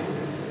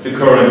the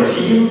current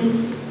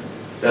team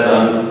that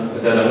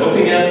I'm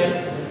looking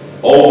at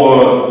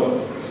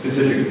over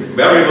specific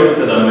variables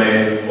that I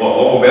may, or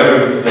over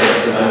variables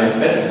that I may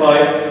specify,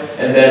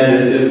 and then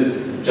this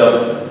is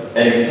just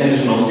an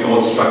extension of the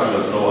old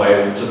structure, so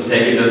I just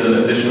take it as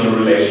an additional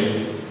relation.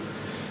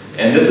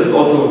 And this is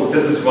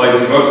why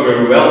this works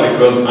very well,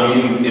 because I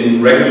mean,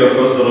 in regular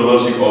first order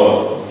logic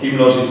or team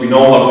logic, we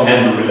know how to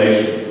handle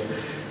relations.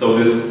 So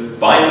this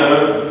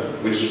binder,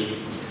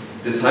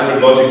 this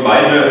hybrid logic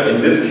binder,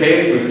 in this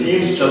case with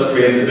teams, just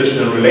creates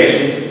additional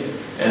relations,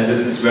 and this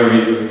is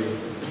very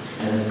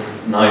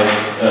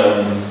nice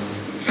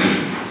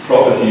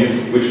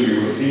properties which we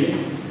will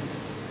see.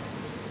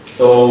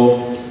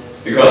 So,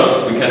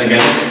 because we can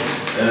again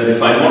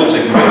define model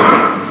checking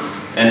games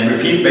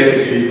and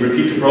basically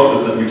repeat the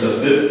process that we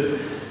just did.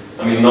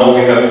 I mean, now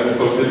we have, of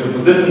course, different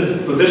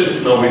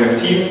positions. Now we have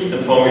teams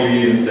and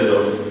formulae instead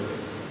of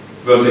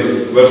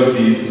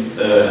vertices,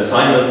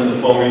 assignments and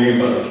formulae,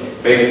 but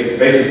it's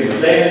basically the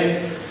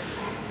same.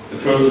 The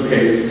first two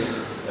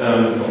cases,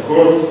 of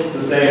course,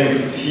 the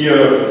same.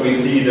 Here we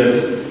see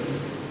that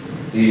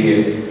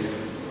the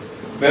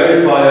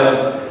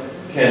verifier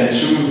can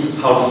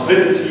choose how to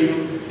split the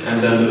team,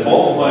 and then the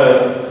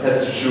falsifier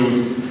has to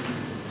choose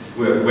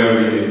where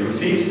we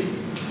proceed.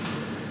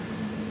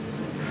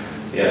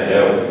 Yeah,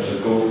 there we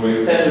just go through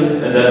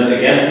extensions, and then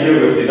again here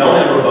with the down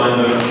arrow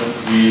binder,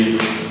 we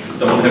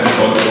don't have a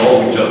choice at all.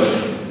 We just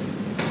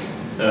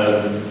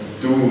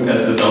do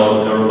as the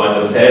down arrow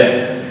binder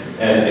says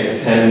and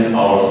extend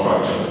our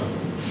structure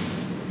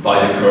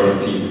by the current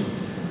team.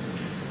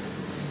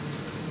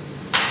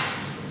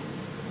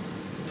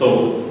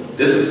 So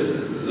this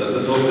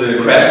was the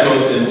crash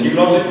course in team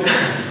logic.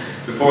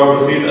 Before I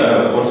proceed,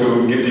 I want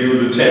to give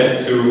you the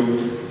chance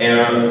to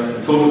air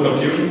total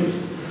confusion.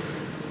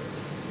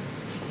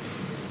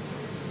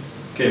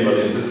 Okay, but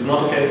if this is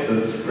not the case,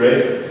 that's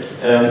great.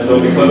 So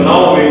because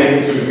now we're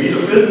getting to the meat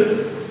of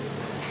it.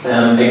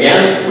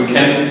 Again, we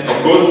can, of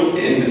course,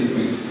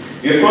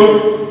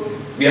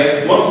 we have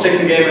this model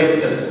checking game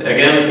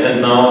again,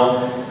 and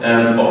now,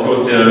 of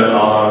course, there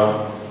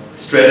are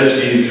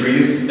strategy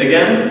trees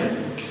again.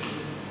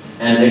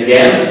 And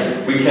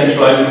again, we can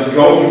try to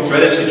decode these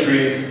strategy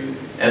trees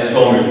as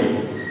formulae.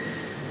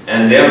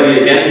 And there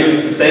we again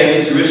use the same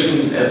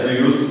intuition as we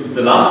used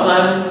the last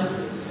time,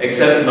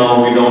 except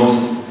now we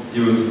don't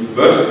use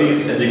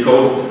vertices and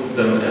decode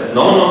them as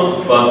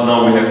nominals, but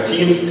now we have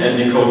teams and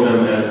decode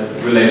them as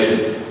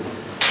relations,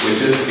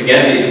 which is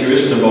again the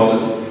intuition about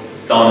this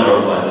down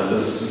arrow binder.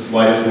 This is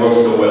why this works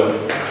so well.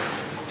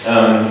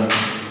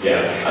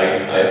 Yeah,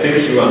 I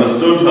think you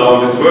understood how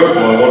this works,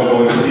 so I won't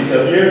go into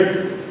detail here.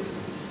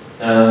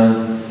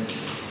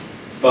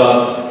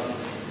 But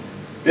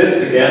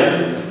this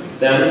again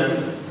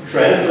then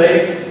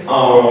translates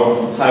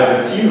our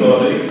hybrid team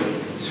logic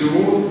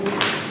to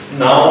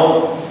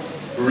now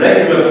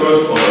regular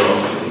first order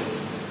logic.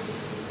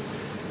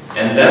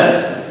 And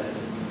that's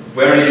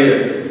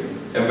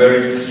a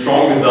very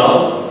strong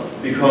result,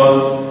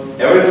 because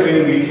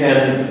everything we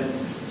can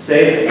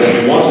say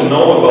that we want to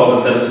know about the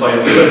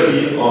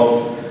satisfiability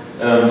of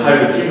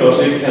hybrid team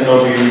logic can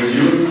now be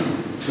reduced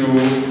to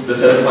the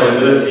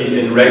satisfiability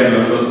in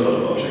regular first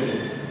order logic.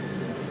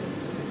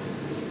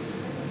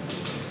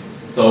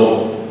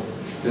 So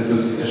this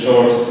is a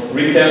short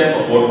recap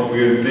of what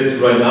we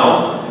did right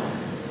now.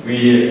 We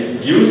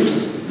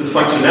used the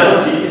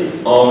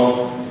functionality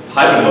of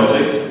hybrid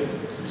logic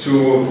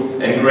to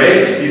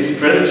engrave these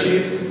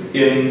strategies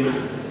in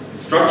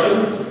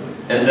structures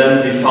and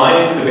then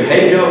define the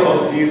behavior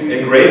of these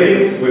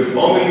engravings with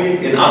formulae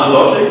in other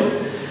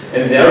logics,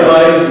 and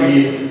thereby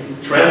we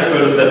transfer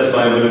the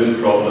satisfiability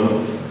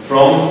problem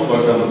from, for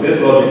example, this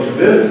logic to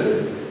this,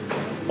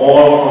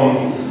 or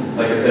from,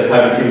 like I said,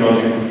 hybrid team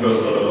logic to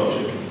first order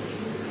logic.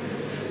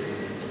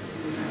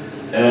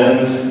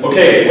 And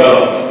okay,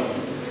 well,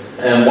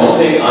 one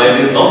thing I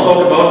did not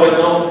talk about right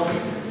now.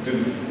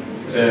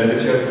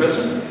 Did you have a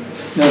question?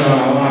 No,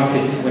 I'll ask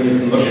it when you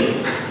finish.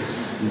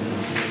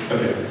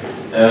 Okay.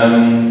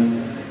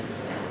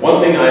 One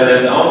thing I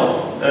left out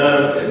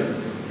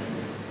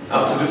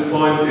up to this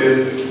point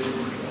is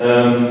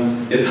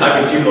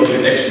hybrid team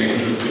logic actually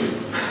interesting?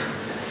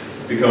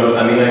 Because I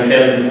mean, I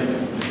can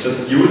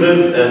just use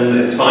it and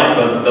it's fine,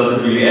 but does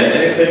it really add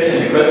anything?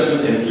 And the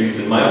question, at least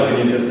in my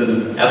opinion, is that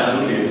it's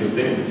absolutely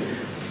interesting.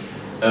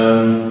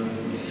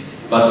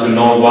 But to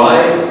know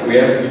why, we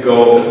have to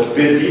go a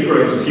bit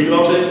deeper into team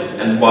logics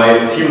and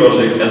why team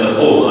logic as a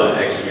whole are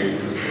actually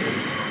interesting.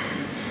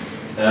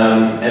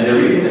 And the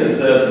reason is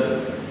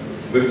that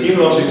with team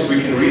logics we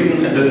can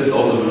reason, and this is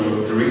also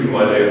the reason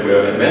why they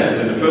were invented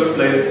in the first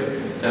place,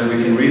 and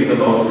we can reason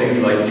about things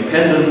like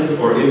dependence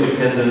or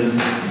independence.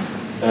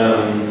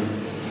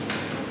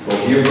 So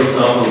here, for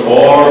example,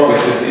 or,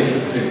 which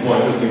is more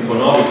interesting for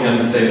now, we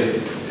can say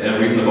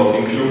reason about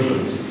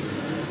inclusions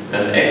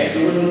and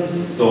exclusions.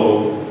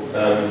 So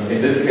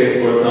in this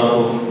case, for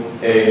example,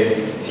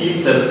 a team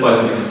satisfies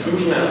an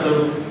exclusion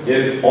answer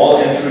if all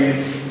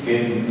entries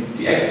in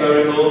the x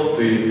variable,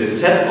 the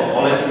set of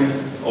all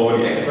entries over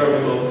the x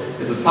variable,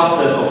 is a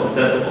subset of the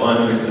set of all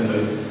entries in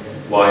the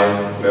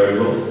y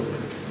variable.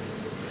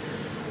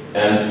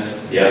 And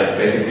yeah,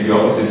 basically the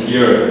opposite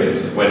here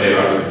is when they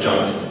are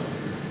disjunct.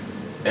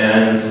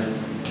 And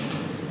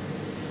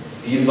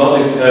these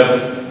logics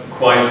have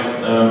quite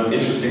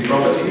interesting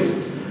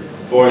properties.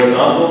 For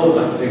example,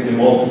 I think the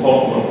most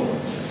important ones,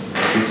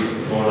 at least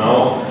for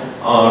now,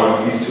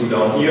 are these two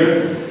down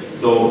here.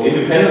 So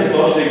independence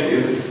logic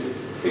is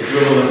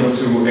equivalent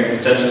to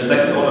existential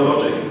second order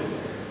logic,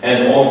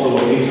 and also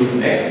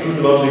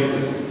inclusion-exclusion logic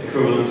is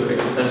equivalent to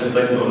existential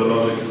second order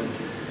logic.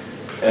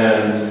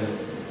 And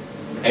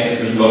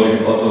exclusion logic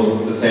is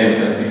also the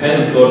same as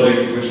dependence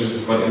logic, which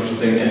is quite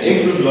interesting. And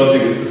inclusion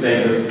logic is the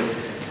same as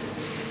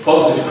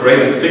positive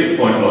greatest fixed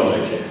point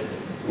logic,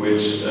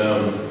 which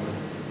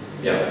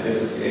yeah,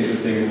 is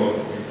interesting for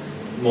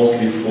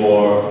mostly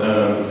for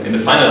in the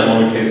finite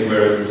model case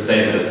where it's the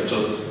same as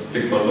just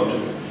fixed point logic.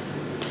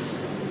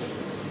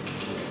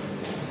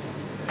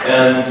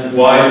 And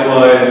why do I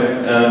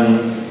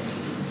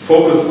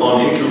focus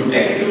on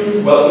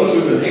inclusion-exclusion? Well,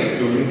 inclusion and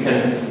exclusion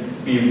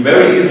can be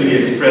very easily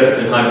expressed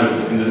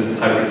in this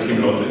hybrid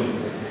team logic.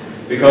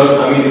 Because,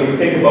 I mean, if we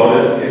think about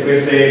it, if we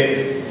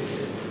say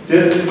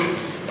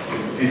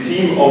the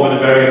team over the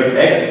variables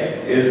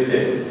x is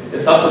a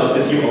subset of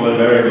the team over the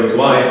variables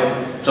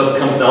y, just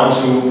comes down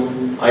to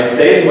I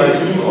save my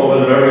team over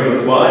the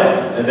variables y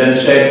and then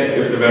check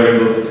if the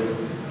variables,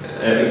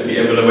 if the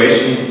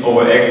evaluation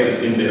over x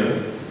is in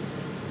there.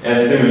 And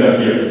similar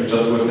here,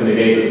 just with the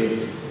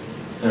negated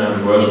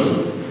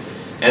version.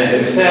 And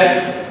in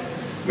fact,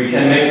 we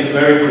can make this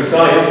very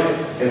precise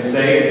and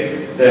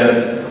say that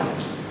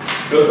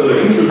first order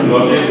inclusion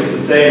logic is the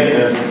same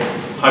as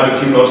hybrid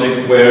team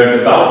logic where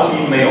the bound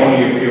team may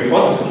only appear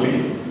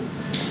positively.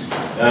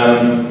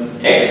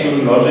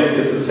 Exclusion logic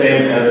is the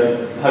same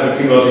as hybrid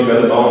team logic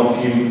where the bound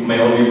team may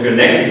only appear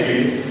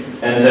negatively,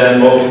 and then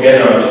both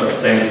together are just the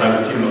same as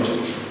hybrid team logic.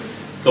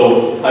 So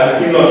hybrid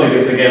team logic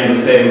is again the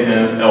same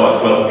as,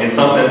 well, in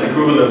some sense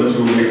equivalent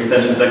to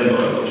existential second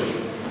order logic.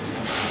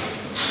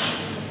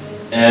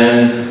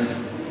 And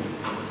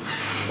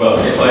well,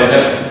 if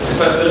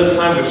I still have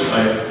time, which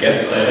I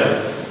guess I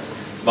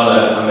have, but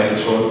I'll make it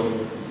short.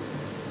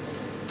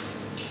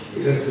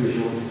 Is that too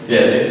short?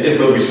 Yeah, it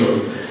will be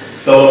short.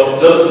 So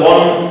just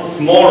one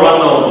small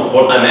rundown of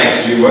what I'm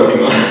actually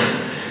working on.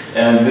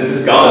 And this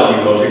is Gardner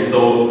team logic.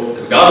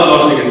 So Gardner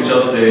logic is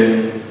just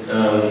a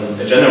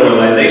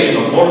generalization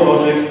of modal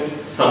logic.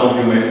 Some of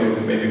you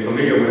may be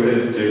familiar with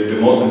it.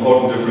 The most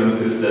important difference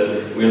is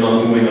that we're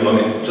not moving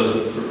along just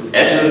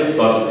edges,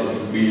 but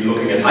we're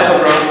looking at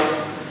hypergraphs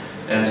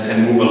and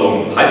can move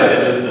along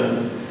hyperedges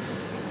then.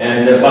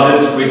 And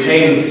but it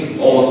retains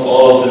almost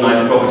all of the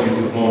nice properties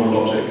of modal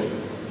logic.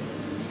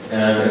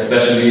 And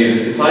especially it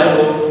is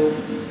decidable.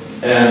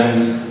 And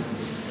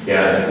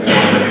yeah,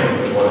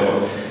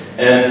 whatever.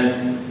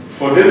 And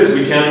for this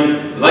we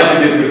can, like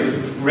we did with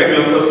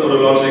regular first order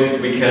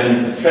logic, we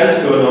can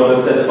transfer now the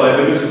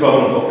satisfiability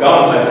problem of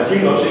Gardner hybrid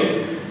team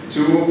logic to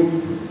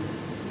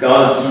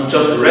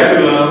just a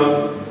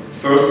regular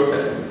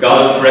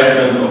Gardner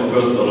fragment of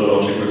first order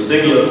logic with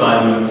single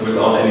assignments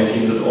without any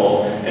teams at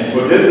all. And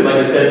for this, like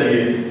I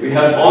said, we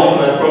have all these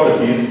nice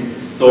properties.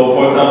 So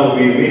for example,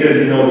 we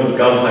immediately know that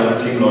Gardner hybrid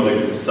team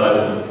logic is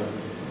decidable.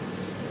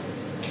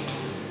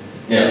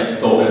 Yeah,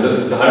 so this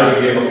is the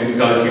hierarchy of this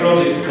Gardner team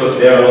logic because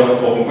there are lots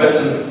of open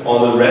questions.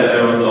 All the red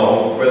arrows are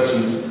open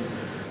questions.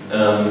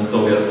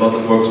 So there's lots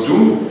of work to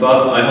do,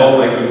 but I hope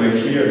I could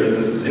make clear that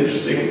this is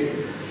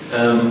interesting.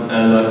 And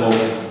I hope,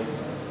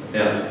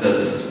 yeah, that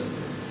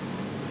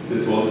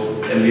this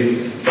was at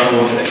least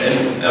somewhat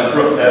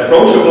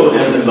approachable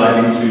and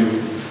enlightening to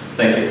you.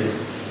 Thank you.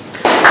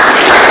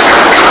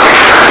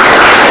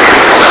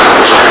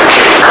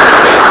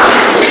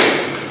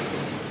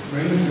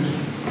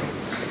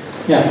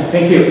 Yeah,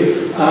 thank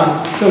you.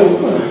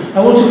 I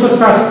want to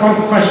first ask one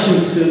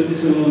question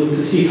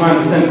to see if I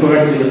understand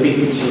correctly the big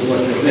picture of what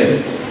you're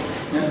doing.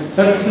 Yeah.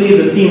 Let's leave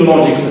the team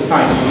logics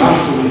aside for now,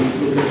 so we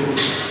look at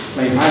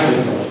plain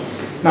hybrid logic.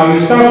 Now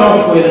you start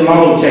off with a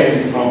model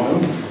checking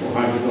problem for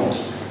hybrid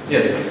logic.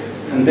 Yes.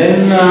 And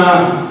then,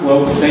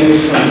 then you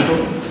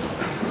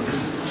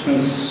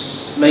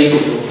translate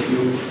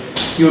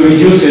it, you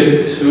reduce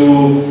it to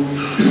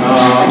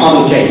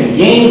model checking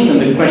games and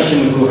the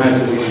question who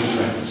has a winning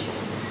strategy.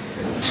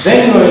 Then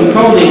you're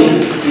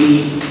encoding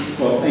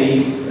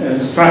a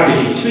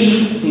strategy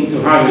tree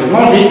into hybrid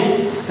logic,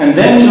 and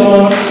then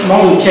you're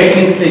model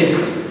checking this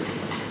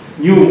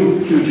new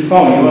huge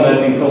formula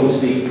that encodes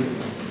the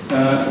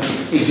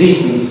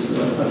existence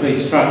of a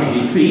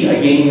strategy tree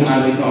again in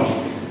hybrid logic.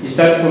 Is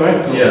that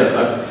correct? Yeah.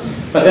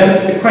 But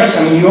then the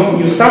question, I mean,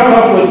 you start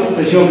off with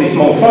presumably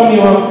small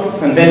formula,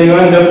 and then you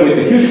end up with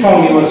a huge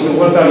formula, so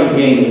what are you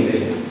gaining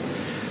there?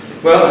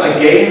 Well, I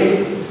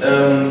gain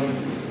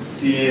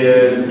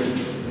the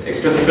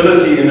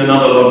expressibility in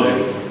another logic.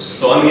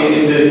 So I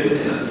mean,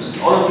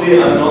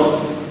 honestly, I'm not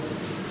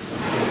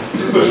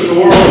super super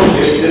sure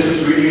if this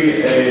is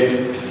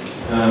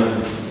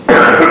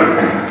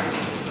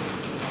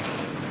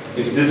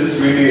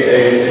really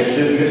a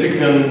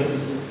significant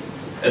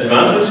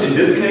advantage in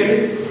this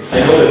case. I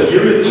know that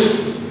here it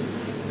is,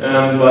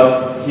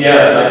 but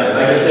yeah,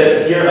 like I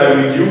said, here I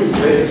reduce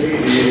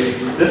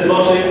basically this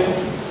logic,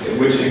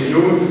 which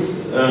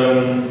includes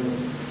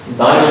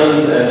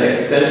diamond and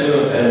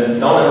existential and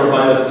down arrow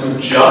binder, to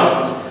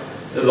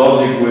just the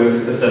logic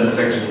with the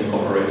satisfaction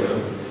operator.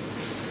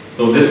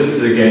 So this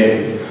is the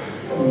game.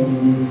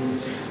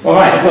 All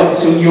right. Well,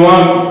 so you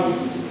are.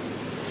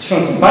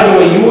 By the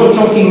way, you were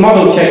talking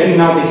model checking.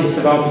 Now this is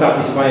about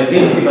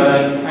satisfiability,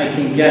 but I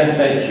can guess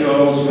that you are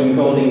also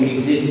encoding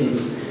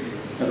existence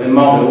of a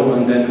model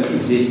and then the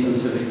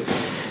existence of it.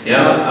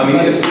 Yeah. I mean,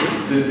 if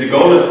the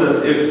goal is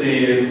that if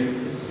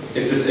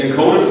this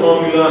encoded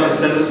formula is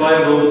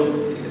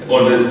satisfiable,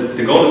 or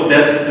the goal is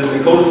that this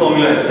encoded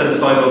formula is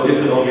satisfiable if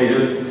and only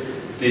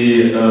if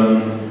the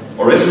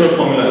original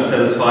formula is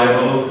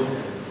satisfiable,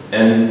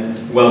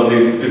 and well,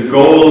 the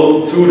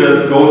goal to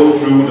this goes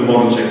through the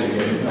model checking.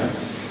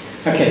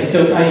 Okay,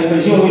 so I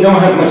presume we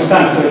don't have much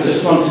time, so I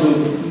just want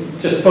to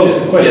just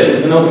pose the question. Yes.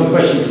 It's an open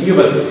question to you,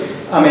 but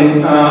I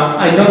mean,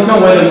 I don't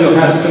know whether you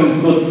have some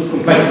good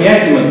complexity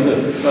estimates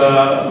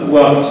of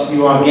what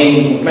you are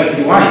gaining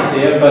complexity-wise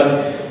there,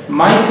 but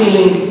my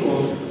feeling,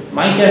 or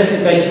my guess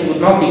is that you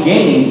would not be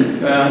gaining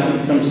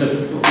in terms of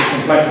the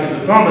complexity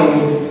of the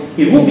problem.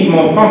 It would be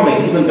more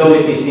complex, even though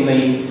it is in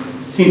a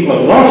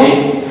simpler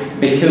logic,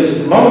 because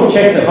to model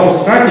check the whole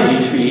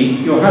strategy tree,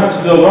 you have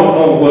to do a lot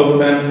more work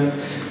than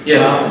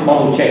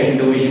model checking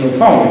the original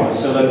formula.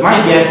 So that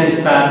my guess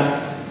is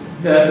that,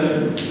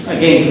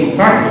 again, from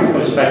practical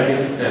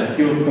perspective,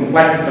 your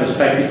complexity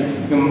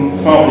perspective, you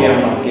probably are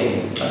not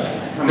gaining.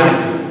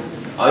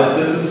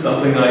 This is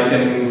something I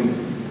can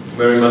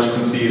very much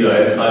concede.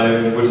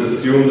 I would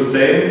assume the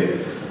same.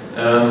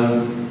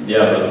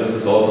 Yeah, but this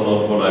is also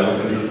not what I was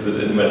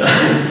interested in when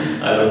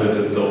I looked at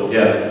it. So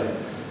yeah.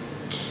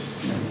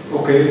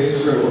 Okay,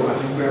 so I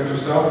think we have to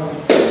stop.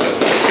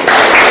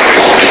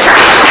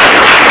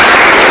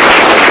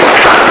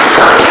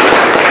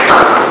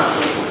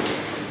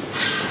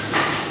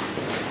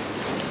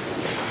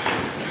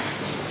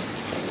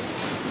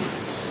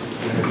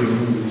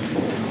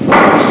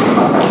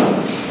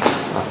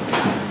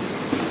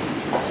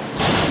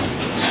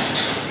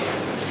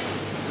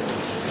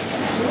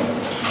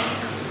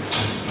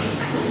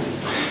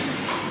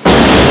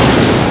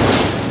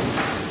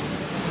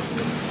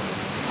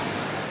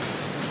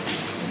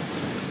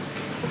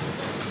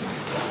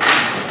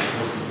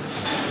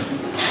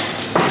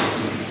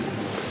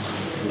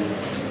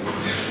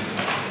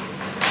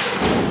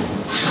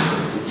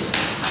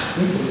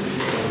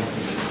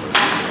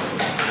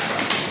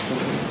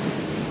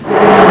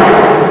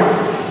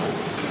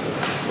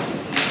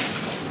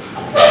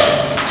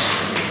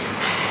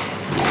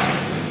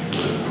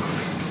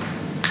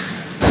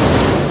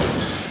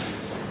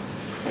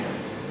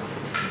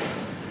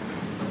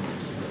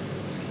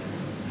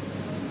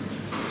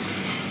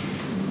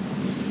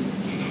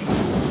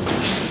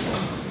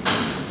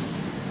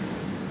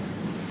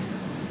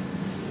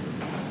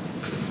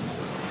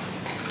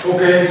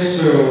 Okay,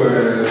 so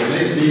the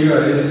next speaker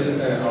is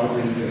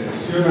Avril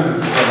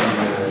Styrman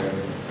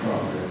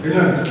from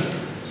Finland.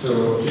 So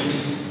please.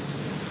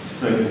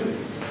 Thank you.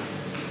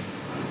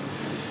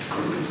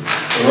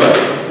 Alright,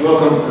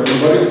 welcome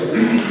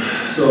everybody.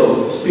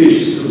 So the speech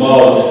is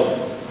about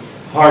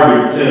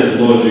hybrid tense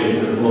logic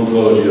and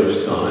ontology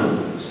of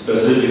time,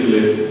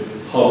 specifically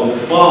how to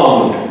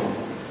found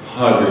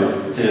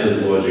hybrid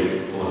tense logic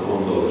on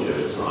ontology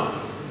of time.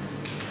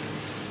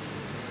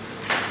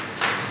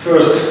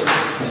 First,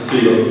 I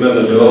speak of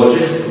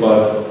methodology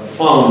about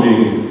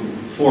founding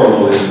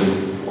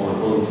formalism on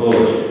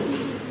ontology.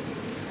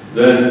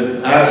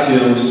 Then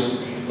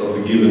axioms of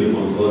a given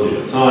ontology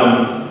of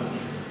time.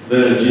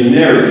 Then a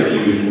generic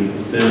fusion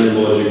of tense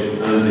logic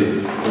and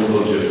the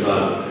ontology of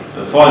time.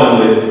 And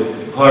finally,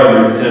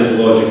 hybrid tense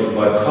logic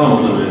by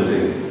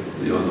complementing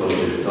the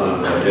ontology of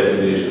time by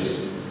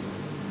definitions.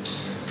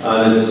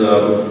 And it's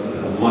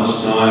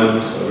much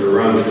time, so we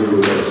run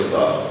through that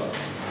stuff.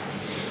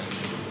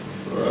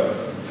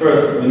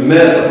 First, the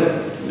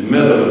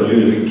method of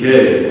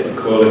unification, I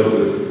call it,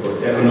 or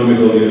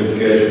economical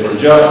unification, or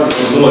just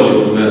a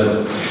logical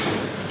method.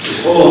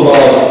 It's all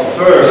about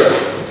first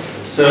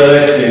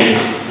selecting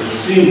the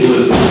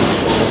simplest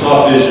or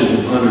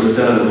sufficient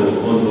understandable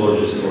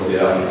ontologies for the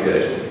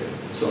application.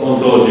 So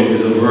ontology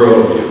is a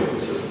worldview,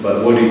 it's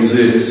about what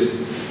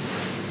exists.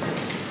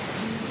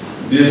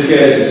 In this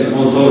case, it's an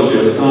ontology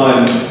of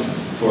time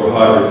for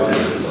hybrid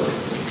tense logic.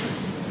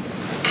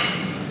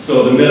 So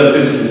the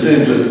metaphysically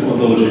simplest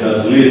ontology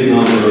has the least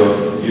number of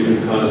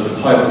different kinds of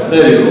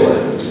hypothetical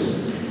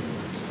entities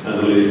and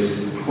the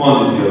least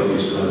quantity of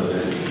each kind of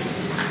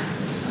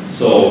entity.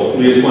 So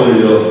least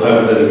quantity of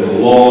hypothetical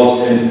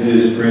laws,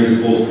 entities,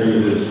 principles,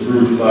 primitives,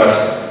 brute facts,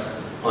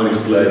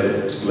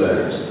 unexplained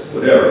explainers,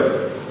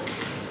 whatever.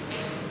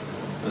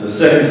 And the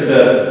second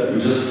step, we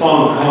just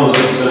found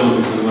concepts,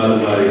 semantics, and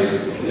mathematics,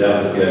 the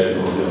application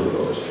of the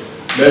ontology.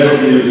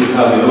 basically you just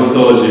have the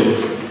ontology,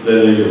 then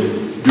you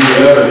do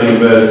everything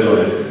based on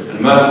it. And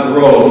the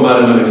role of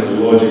mathematics and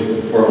logic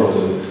and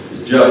formalism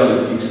is just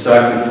to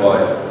exactify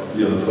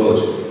the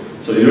ontology.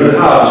 So you don't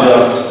have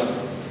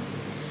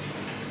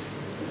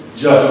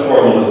just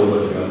formalism,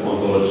 but you have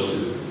ontology too.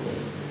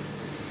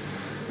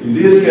 In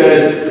this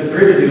case, the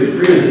primitive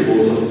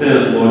principles of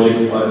tense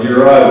logic are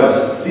derived as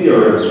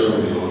theorems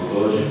from the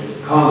ontology.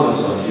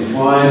 Concepts are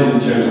defined in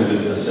terms of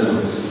the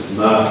assemblies as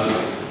mapped.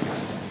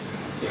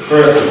 So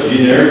first, the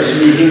generic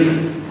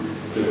fusion,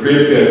 the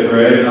Kripke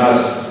phrase as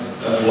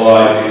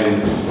applied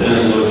in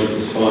tense logic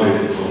is founded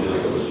on the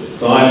ontology of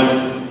time.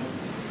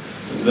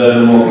 And then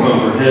a more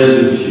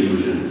comprehensive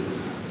fusion,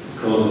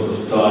 the concept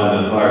of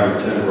time and higher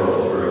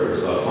temporal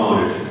operators are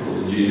founded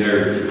on the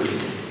generic fusion.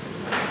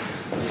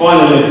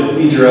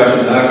 Finally,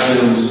 interaction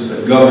axioms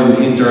that govern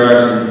the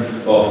interaction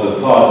of the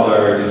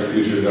past-directed,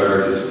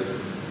 future-directed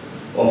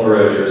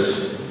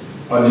operators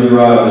are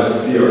derived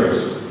as theorems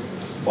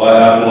by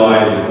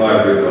applying the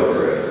hybrid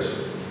operators.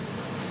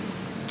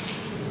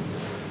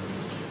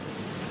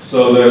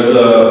 So this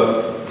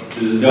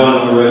is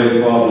done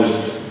already, published.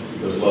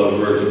 There's a lot of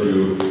work to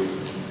do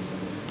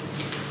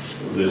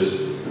with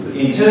this. The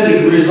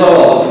intended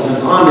result is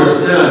an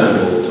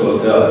understandable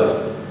totality,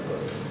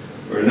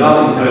 where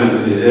nothing hangs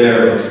in the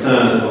air but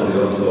stands on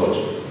the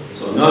ontology.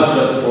 So not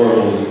just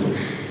formalism,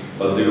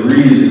 but the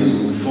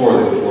reasons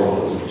for the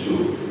formalism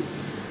too.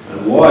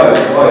 And why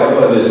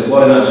this?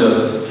 Why not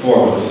just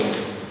formalism?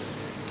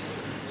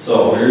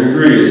 So here in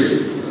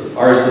Greece,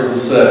 Aristotle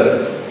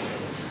said,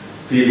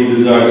 people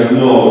desire to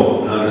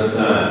know and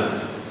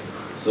understand.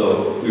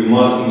 So we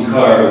must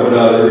inquire what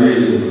are the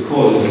reasons, the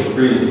causes, and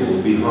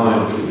principles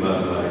behind the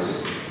mathematics.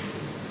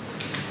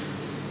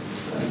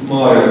 And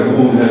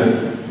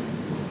Marius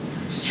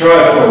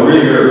strive for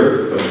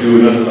rigor, but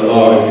do not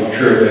allow it to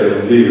curtail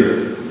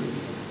vigor.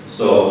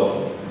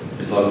 So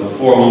it's like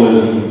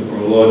formalism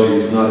or logic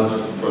is not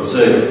for the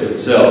sake of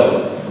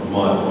itself, from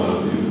my point of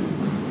view,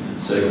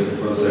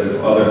 for the sake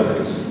of other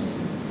things.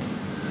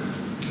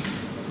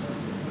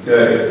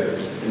 Okay,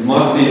 it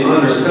must be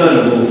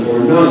understandable for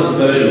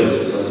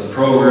non-specialists as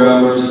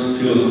programmers,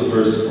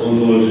 philosophers,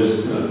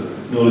 ontologists,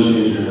 and knowledge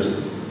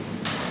engineers,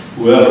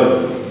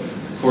 whoever.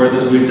 For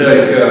instance, we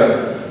take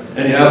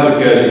any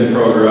application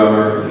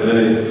programmer in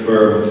any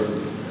firm,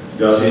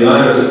 does he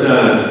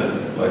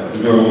understand like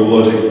normal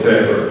logic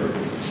paper?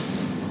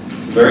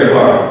 It's very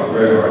hard,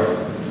 very hard.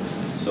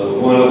 So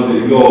one of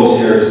the goals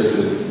here is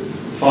to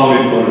found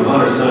it on an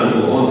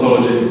understandable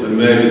ontology, and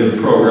maybe the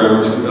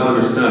programmers could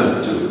understand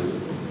it too.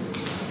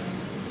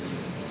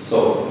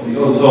 So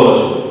the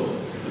ontology.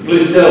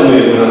 Please tell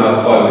me when I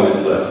have 5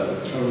 minutes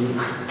left.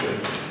 Okay.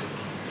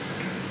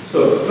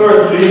 So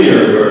first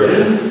linear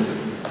version.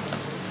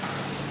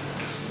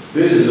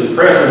 This is the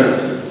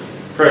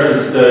present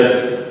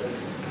state.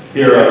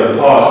 Here are the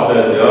past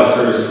state, the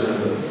asterisks, and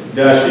the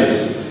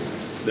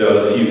dashes. They are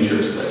the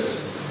future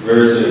states.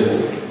 Very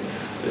simple.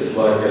 It's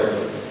like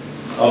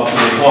up to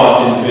the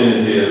past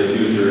infinity and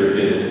future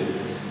infinity.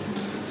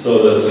 So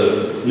that's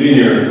a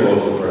linear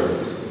causal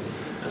presence.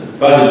 And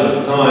passage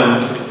of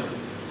time.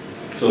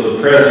 So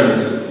the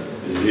present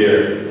is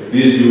here.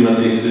 These do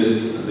not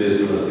exist, and these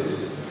do not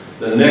exist.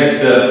 The next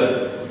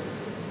step,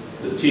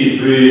 the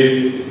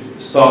T3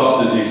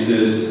 stops to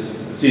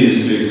exist,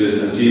 ceases to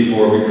exist, and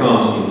T4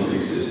 becomes into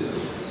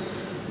existence.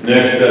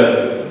 Next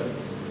step,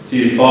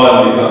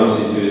 T5 becomes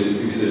into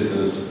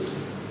existence,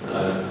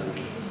 and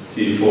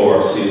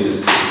T4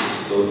 ceases to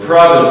exist. So the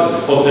process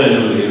is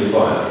potentially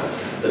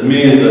infinite. That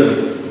means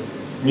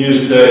that new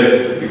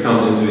state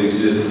becomes into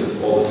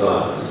existence all the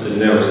time. It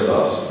never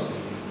stops.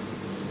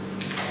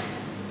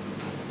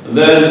 And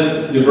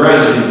then the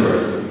branching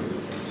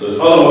version. So it's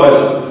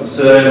otherwise the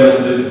same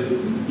as the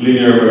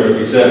linear version,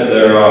 except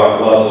there are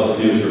lots of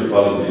future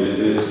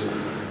possibilities.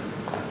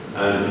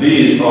 And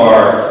these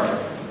are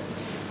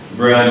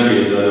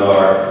branches that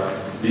are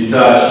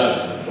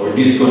detached or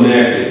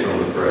disconnected from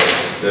the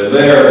present. They're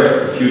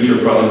there, future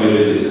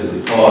possibilities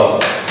in the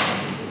past,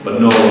 but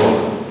no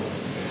longer.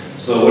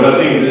 So what I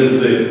think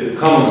is the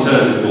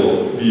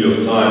commonsensical view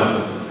of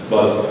time,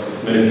 but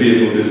many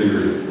people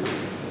disagree.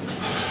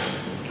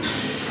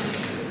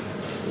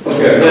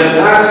 Okay, then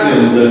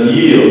axioms that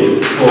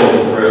yield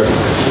causal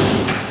presence.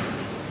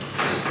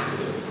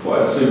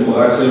 Quite simple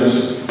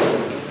axioms.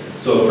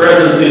 So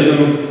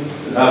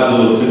presentism,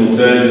 absolute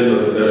simultaneity,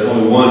 but there's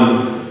only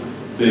one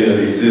thing that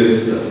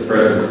exists, that's the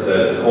present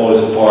state, and all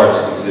its parts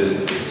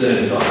exist at the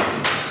same time.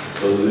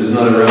 So this is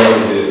not a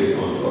relativistic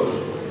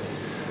ontology.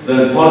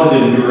 Then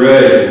positive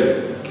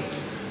duration,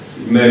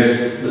 it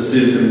makes the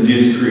system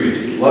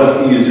discrete, a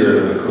lot easier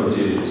than a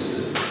continuous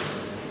system.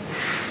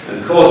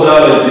 And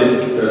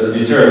causality, there's a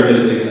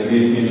deterministic and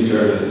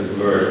indeterministic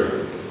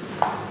version.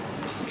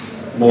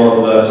 More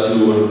of that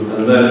soon.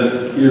 And then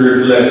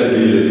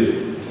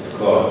irreflexibility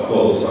of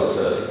causal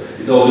success.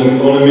 It also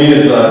only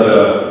means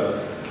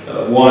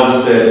that one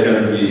state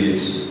can be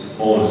its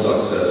own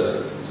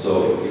successor,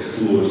 so it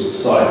excludes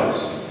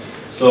cycles.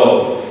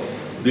 So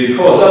the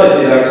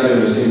causality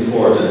axiom is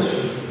important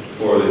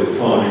for the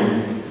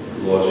founding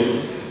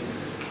logic.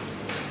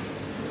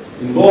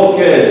 In both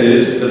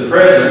cases, the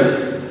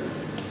present,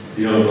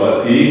 denoted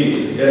by P,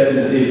 is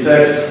an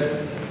effect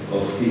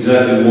of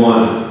exactly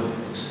one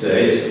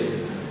state.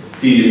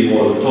 T is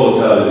for the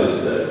totality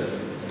state.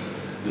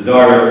 The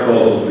direct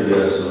causal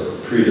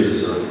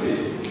predecessor of P.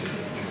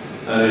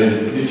 And in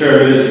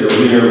deterministic or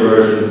linear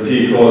version, P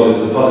causes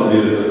the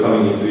possibility of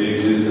coming into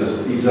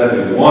existence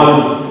exactly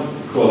one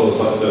causal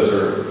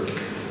successor,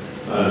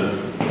 and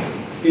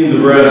in the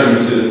branching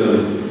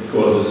system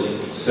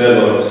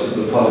causes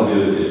the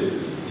possibility of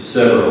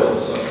several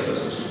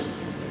successors.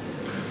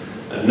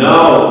 And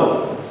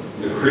now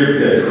the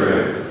Kripke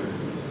frame.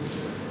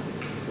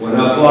 When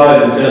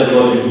applied in tensor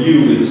logic,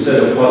 U is a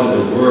set of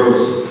positive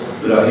words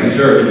that are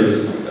interpreted as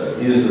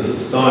instance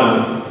of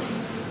time,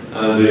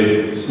 and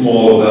the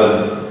smaller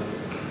than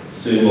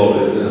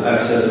symbol is an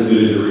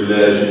accessibility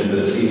relation that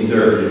is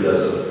interpreted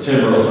as a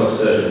temporal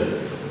succession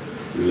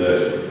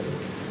relation.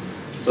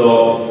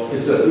 So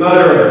it's a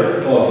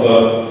matter of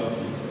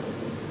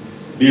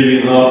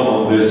building up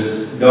on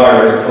this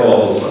direct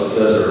causal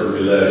successor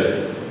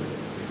relation.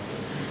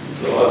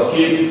 So I'll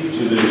skip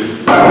to the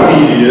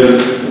PDF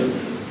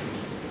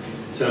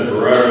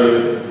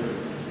temporarily.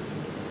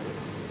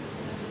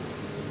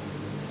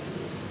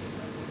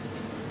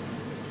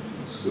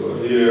 Let's go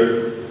here.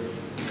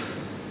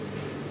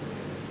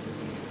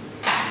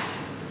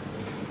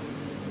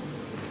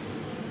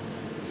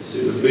 You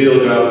see the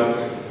build up.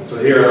 So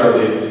here are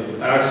the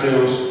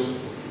axioms.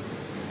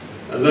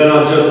 And then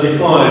I'll just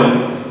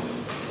define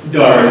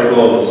direct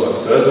causal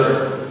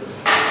successor.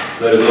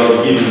 That is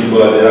not given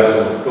by the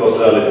axiom of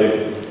causality.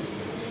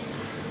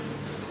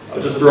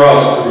 I'll just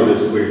browse through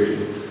this quickly.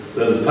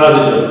 Then the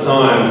passage of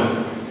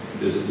time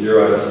is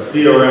derived as a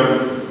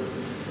theorem.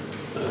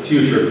 A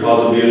future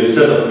possibility,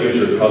 set of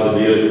future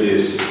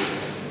possibilities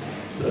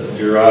that's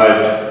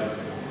derived.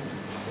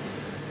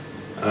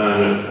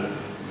 And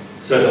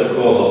set of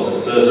causal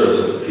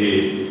successors of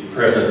P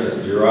present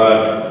is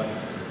derived.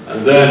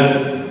 And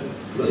then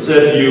the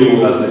set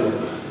U as the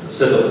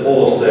set of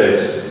all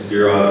states is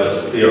derived as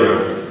a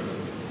theorem.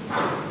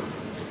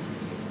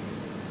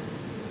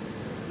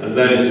 And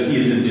then it's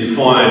easy to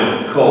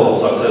define causal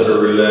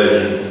successor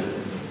relation.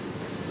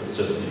 Let's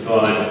just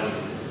define.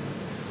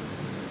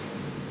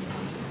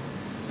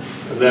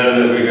 And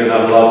then we can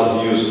have lots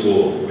of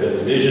useful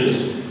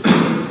definitions.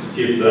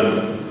 Skip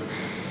them.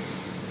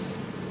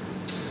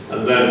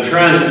 And then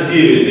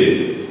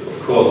transitivity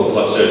of causal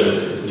succession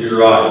is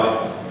derived.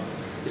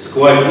 It's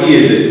quite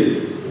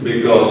easy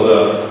because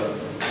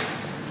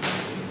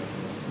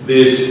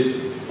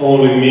this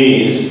only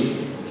means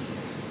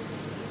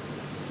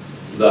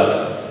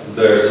that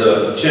there's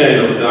a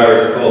chain of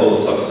direct causal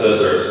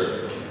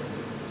successors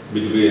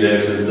between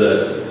X and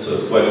Z, so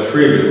it's quite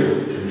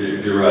trivial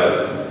to derive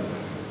it.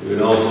 You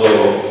can also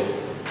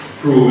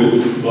prove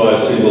it by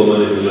simple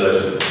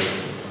manipulation.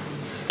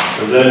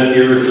 And then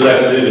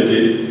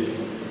irreflexivity,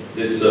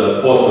 it's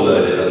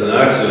postulated as an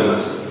axiom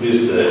at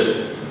this stage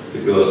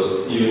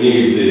because you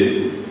need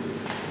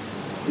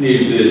the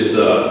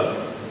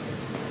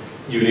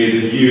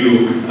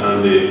U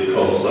and the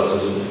causal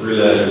successor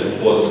relation to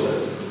postulate.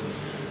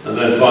 And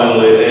then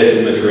finally,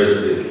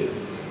 asymmetricity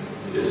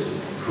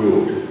is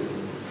proved.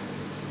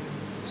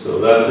 So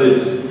that's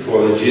it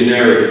for the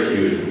generic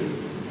fusion.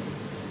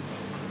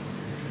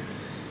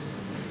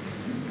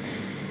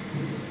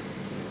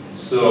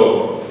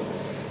 So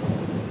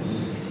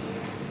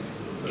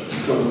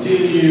let's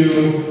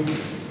continue.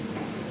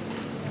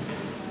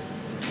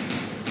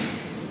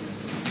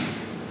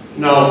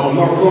 Now, a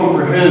more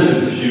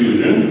comprehensive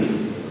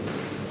fusion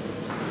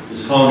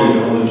is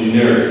founded on the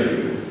generic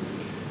fusion.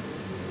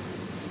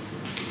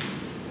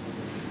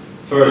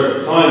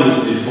 First, time is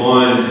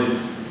defined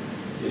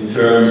in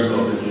terms of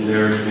the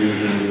generic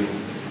fusion.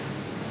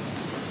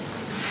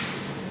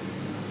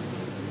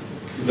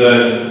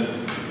 Then,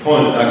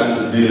 point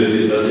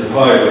accessibility, that's a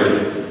hybrid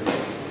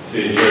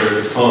feature,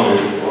 is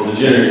founded on the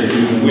generic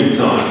fusion with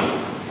time.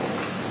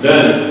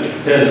 Then,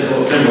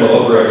 temporal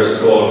operators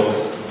called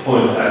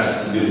point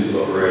accessibility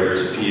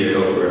operators, PA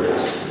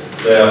operators.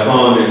 They are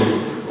founded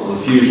on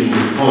the fusion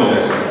with point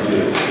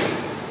accessibility.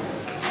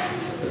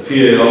 The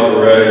PA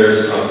operators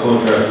are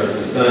contrasted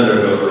to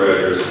standard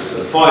operators.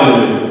 And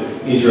finally,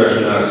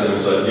 interaction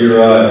axioms are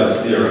derived as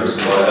theorems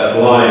by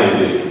applying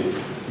the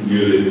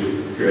newly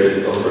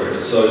created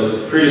operator. So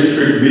it's a pretty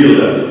strict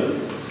build-up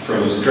from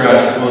the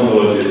scratch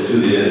ontology to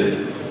the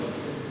end.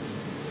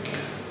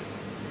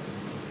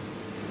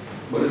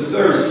 But it's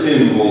very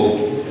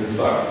simple, in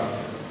fact.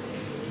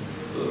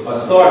 I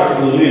start from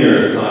the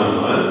linear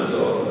timeline,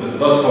 so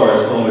thus far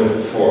it's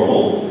only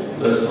formal.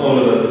 There's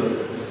only that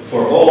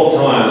for all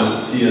times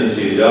t and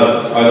t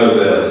dot, either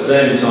they're at the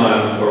same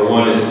time or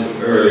one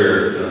is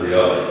earlier than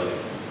the other.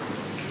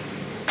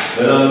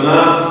 Then I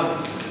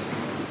map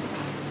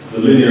the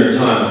linear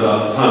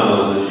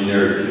timeline to the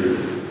generic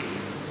fusion.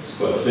 It's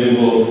quite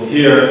simple.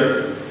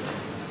 Here,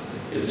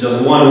 it's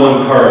just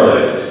 1-1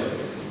 correlated.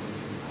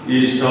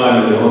 Each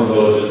time in the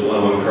ontology is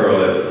 1-1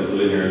 correlated with the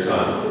linear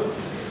time.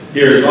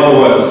 Here it's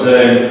otherwise the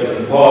same,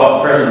 the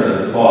present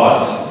and the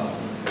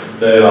past,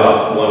 they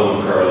are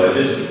one-on-one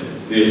correlated.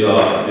 These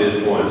are, at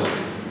this point,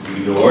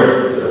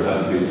 ignored, they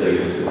haven't been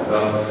taken into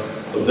account.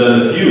 But then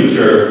the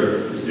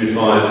future is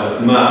defined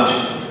as match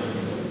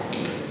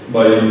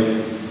by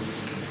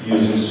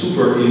using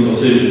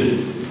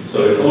superimposition. So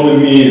it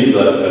only means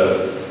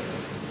that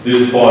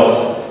this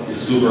part is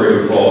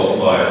superimposed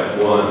by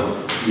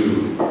 1,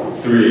 2,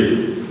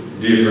 3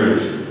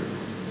 different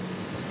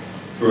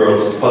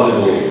worlds,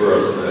 possible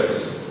world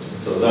states.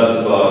 So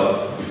that's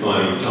about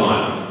defining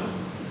time.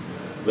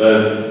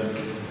 Then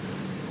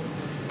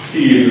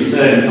t is the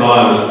same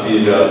time as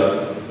t dot.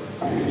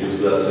 You can use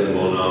that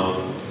symbol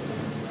now.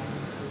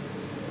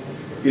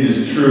 It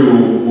is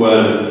true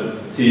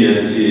when t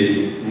and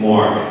t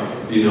mark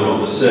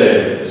denote the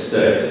same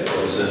state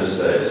or the same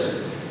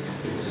states.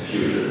 It's a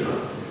future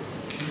time.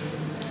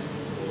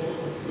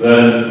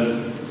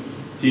 Then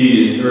t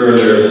is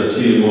earlier than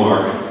t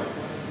mark.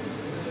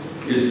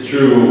 It's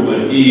true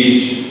when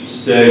each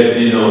state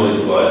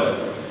denoted by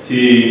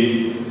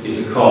t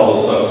is a causal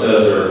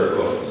successor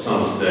of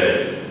some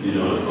state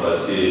denoted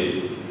by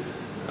t,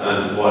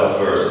 and vice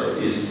versa.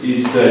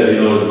 Each state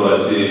denoted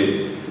by t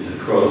is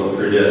a causal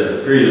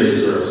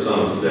predecessor of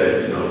some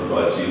state denoted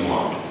by t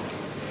mark.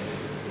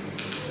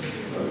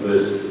 Like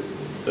this.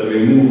 Then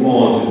we move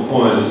on to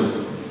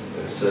point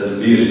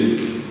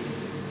accessibility.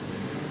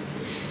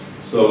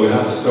 So we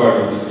have to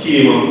start with the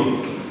schema.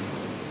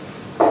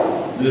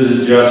 This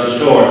is just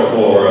short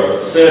for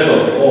a set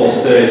of all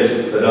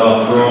states that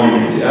are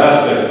from the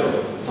aspect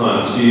of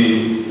time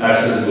t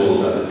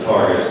accessible at the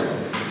target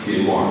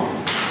t mark.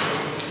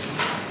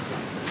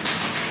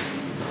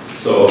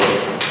 So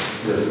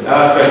there's an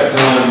aspect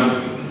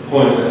time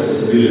point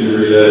accessibility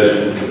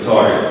relation to the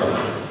target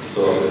time.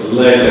 So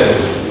later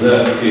it's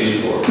left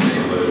pitchfork if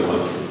somebody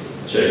wants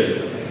to check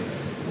it.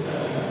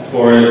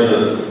 For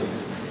instance,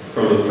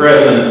 from the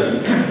present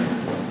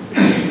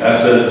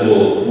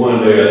accessible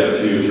one day at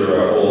the future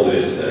are all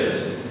these states.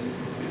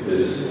 This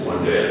is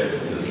one day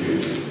in the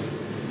future.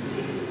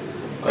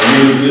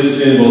 I use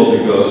this symbol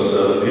because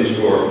the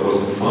pitchfork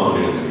wasn't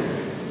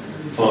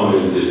found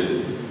in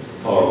the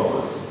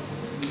PowerPoint.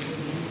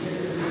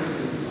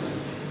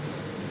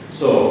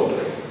 So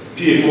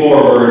P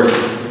forward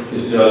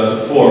is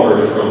just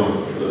forward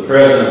from the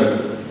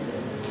present,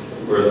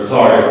 where the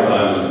target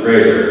time is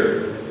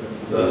greater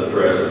than the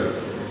present.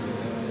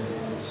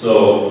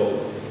 So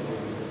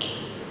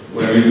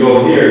when we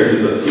go here to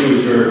the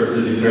future, it's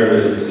a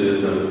deterministic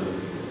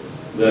system,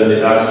 then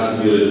the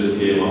accessibility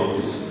schema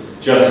is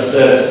just a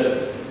set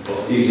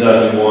of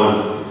exactly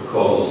one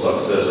causal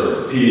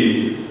successor of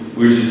P,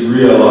 which is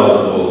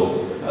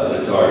realizable at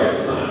the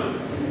target time.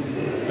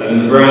 And in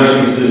the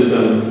branching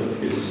system,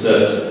 it's a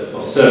set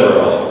of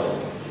several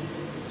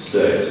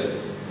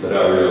states that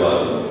are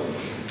realizable.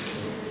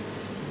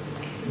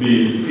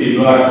 P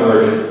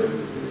backward,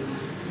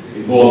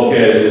 in both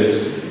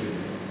cases,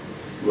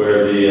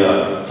 where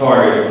the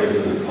target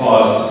is in the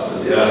past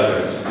and the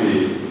aspect is P,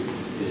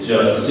 is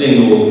just a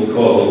single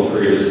causal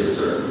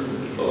predecessor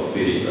of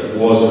P that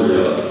was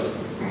realized.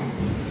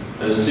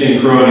 And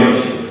synchronic,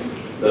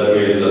 that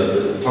means that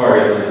the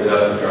target and the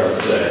aspect are the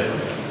same.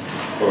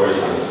 For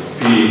instance,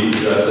 P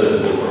is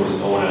accessible from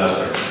its own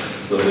aspect,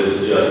 so this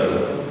is just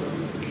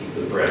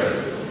the present.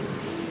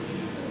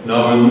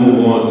 Now we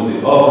move on to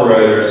the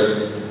operators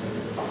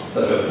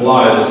that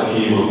apply the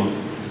schema.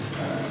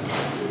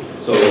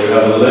 So we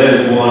have the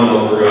length 1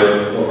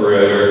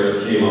 operator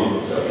schema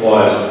that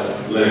applies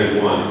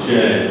length 1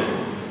 chain.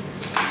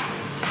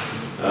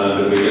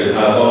 And we can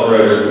have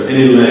operators with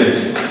any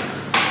length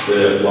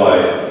they apply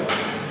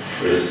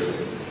this.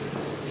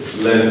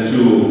 Length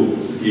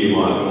 2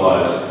 schema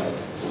applies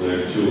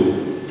length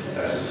 2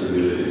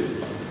 accessibility.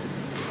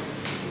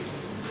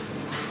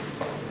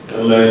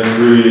 And length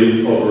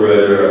 3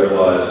 operator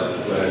applies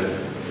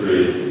length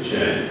 3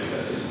 chain,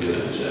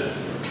 accessibility chain.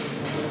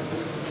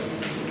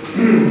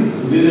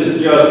 So this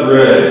is just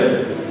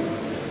read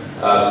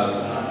as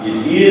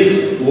it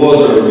is, was,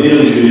 or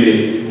will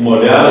be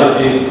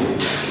modality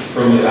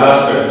from the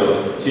aspect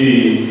of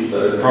t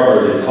that a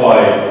property phi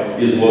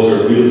is, was,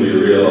 or will be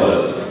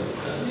realized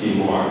at t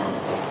mark.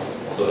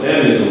 So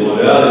m is the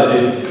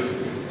modality,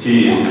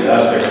 t is the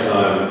aspect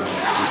time,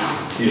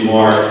 t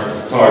mark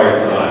is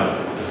target time,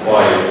 and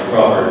phi is the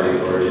property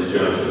or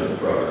disjunction of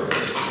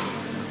properties.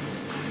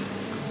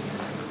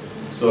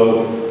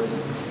 So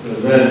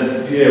then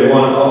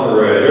PA1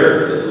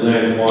 operator, so it's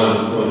length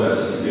 1 point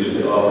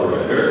accessibility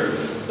operator.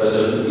 That's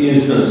just an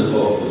instance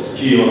of the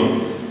schema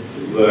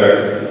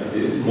where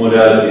the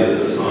modality is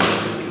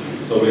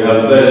assigned. So we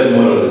have the basic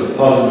model is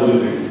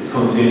possibility,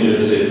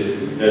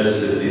 contingency,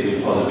 necessity,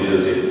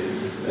 impossibility.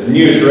 And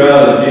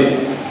neutrality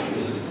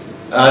is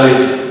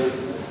added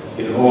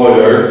in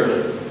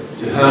order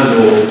to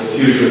handle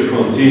future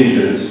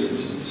contingents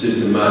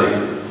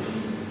systematically.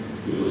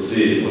 We will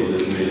see what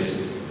this means.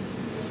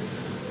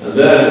 And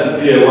then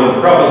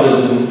PA1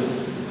 proposition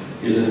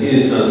is an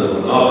instance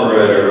of an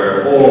operator where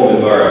all the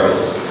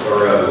variables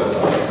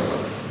are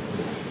assigned.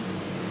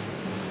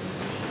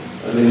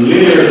 And in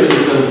linear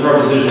system,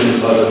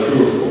 propositions are the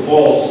true or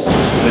false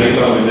any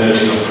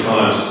combination of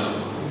times,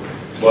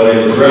 but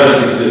in the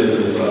branching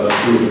system it's either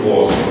true or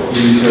false, or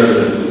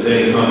indeterminate with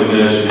any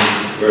combination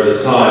where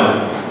the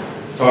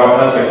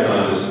aspect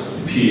time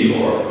is p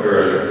or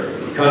earlier.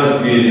 It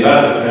cannot be, the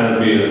aspect cannot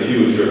be in the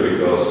future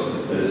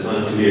because it is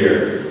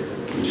unclear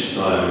which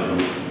time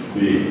it would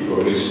be,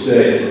 or which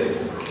state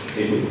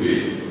it would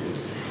be.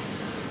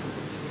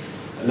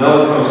 And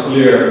now it becomes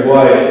clear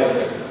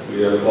why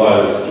we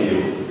apply this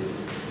schema.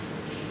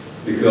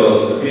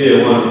 Because the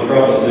PA1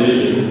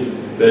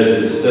 proposition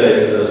basically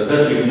states that a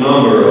specific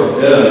number of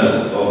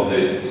elements of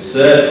the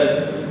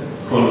set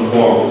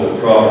conform to the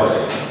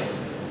property.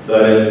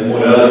 That is,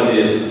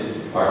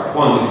 modalities are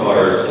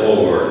quantifiers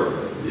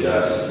over the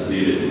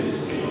accessibility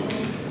schema.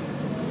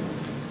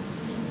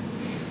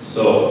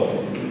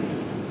 So,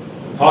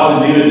 the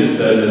possibility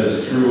statement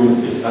is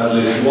true if at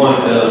least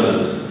one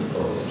element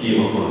of the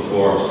schema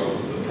conforms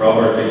to the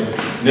property.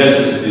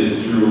 Necessity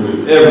is true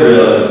if every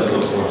element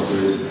conforms to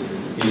it.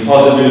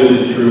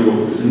 Impossibility is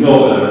true if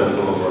no element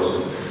conforms to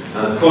it.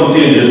 And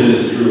contingency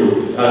is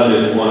true if at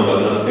least one but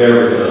not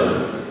every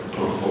element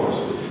conforms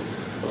to it.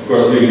 Of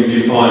course, we can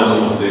define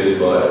some of these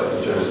by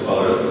in terms of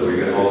others, but we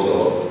can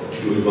also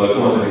do it by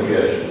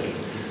quantification.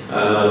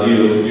 And I'll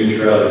deal with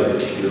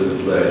neutrality a little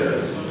bit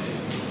later.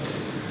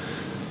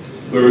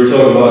 Where we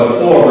talk about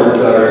forward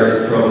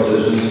directed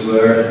propositions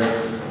where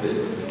the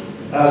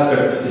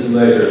aspect is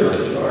later than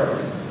the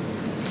target.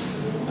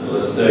 And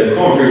let's take a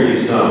concrete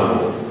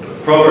example.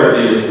 The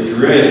property is it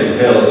rains in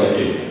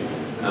Helsinki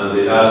and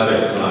the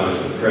aspect time is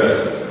the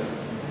present.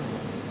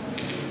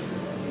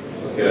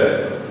 Okay,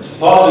 it's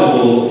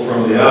possible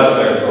from the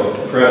aspect of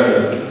the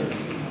present,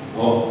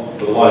 oh, it's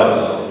the light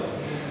cell.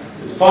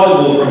 It's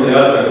possible from the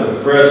aspect of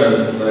the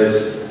present that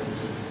it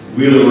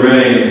will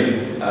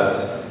rain at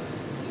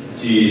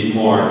T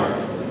mark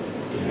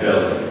in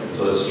Helsinki.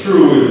 So it's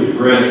true if it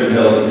rains in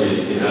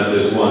Helsinki in at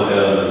least one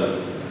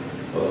element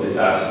of the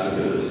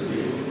accessibility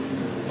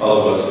scheme.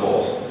 Otherwise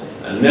false.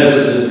 And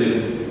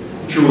necessity,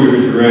 true if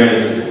it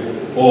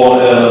rains all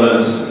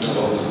elements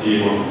of the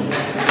schema.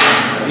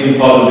 And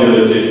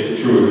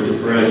impossibility, true if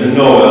it rains in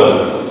no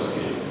element of the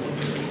schema.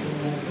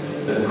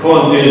 And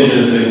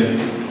contingency,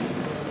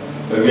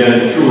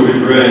 again, true if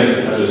it rains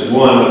at least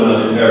one but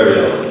not in every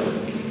element.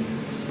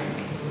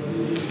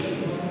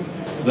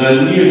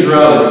 Then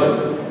neutrality.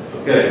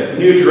 Okay,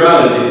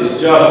 neutrality is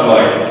just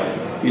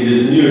like it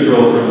is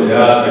neutral from the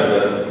aspect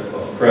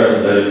of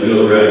present that it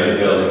will rain in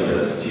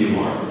Helsinki at T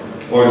mark,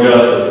 or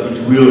just that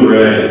it will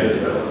rain in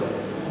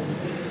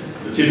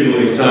Helsinki. The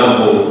typical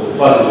example,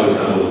 classical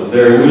example,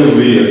 there will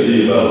be a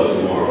sea level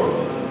tomorrow.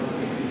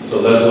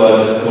 So that's why I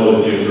just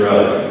call it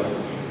neutrality.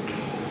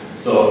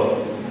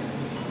 So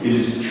it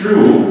is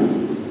true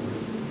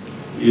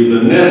if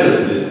the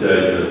necessity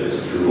statement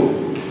is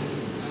true.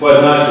 It's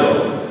quite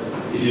natural.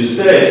 If you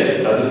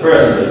state at the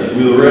present that it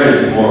will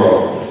rain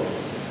tomorrow,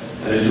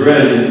 and it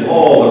rains in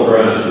all the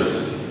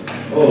branches,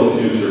 all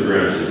the future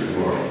branches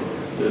tomorrow,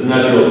 it's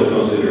natural to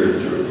consider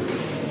it true.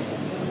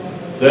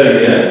 Then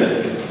again,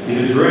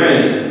 if it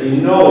rains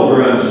in no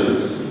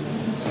branches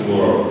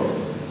tomorrow,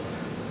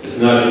 it's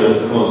natural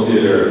to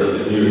consider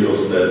that the neutral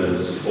statement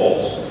is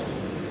false.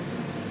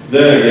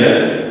 Then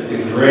again,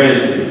 if it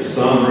rains in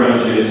some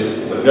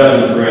branches but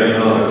doesn't rain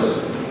in others,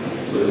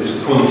 so it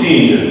is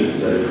contingent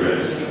that it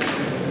rains.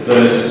 That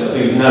is, I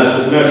think,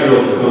 natural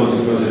to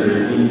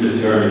consider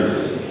indeterminate.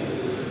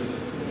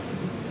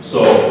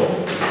 So,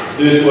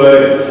 this way,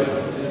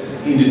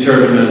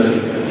 indeterminates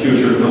and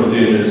future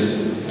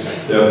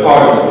contingents, they are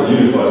parts of the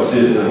unified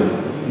system,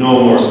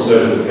 no more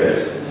special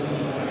case.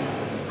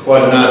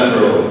 Quite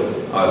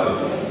natural, I think.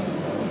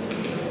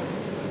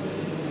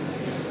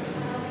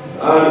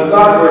 And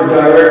backward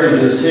directed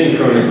and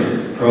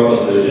synchronic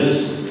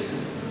propositions,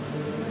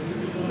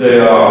 they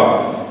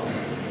are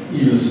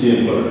even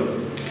simpler.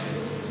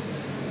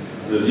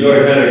 There's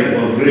Henrik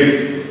von Wright,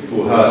 who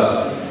has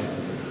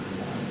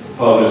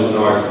published an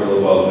article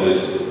about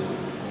this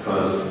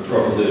kinds of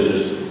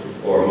propositions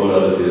or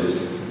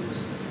modalities.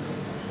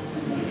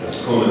 He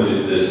has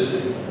commented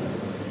this.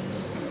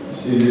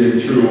 It's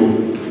indeed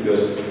true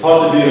because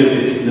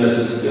possibility,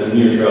 necessity, and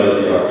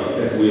neutrality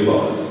are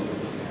equivalent.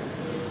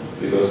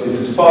 Because if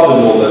it's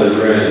possible that it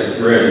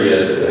rained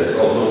yesterday, it's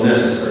also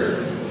necessary.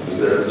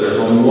 Because there's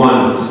only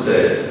one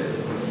state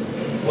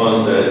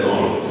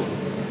only.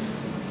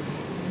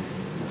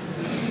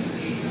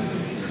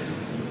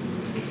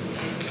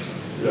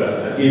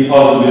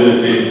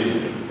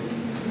 Impossibility,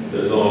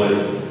 there's only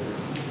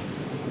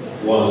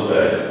one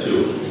state,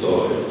 two.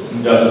 So if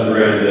it doesn't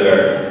rain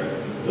there,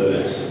 then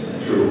it's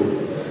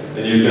true.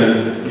 And you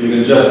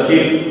can just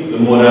keep the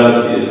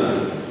modalities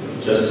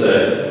and just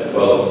say,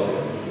 well,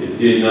 it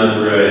did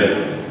not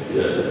rain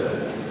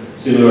yesterday.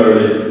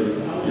 Similarly,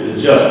 you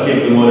just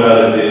keep the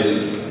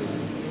modalities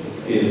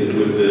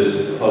with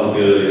this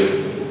possibility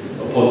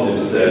of positive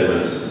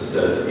statements and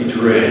say it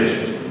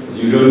rained.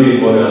 You don't need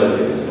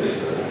modalities.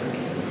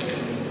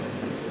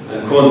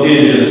 And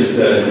contingency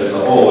statements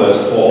are always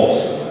false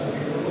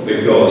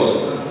because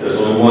there's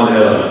only one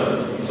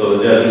element. So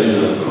the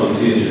definition of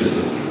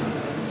contingency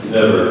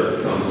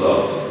never comes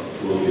out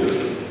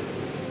fulfilled.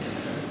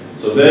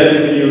 So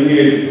basically you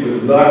need,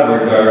 with the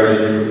backward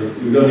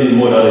direction, you don't need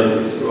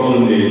modalities, you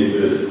only need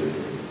this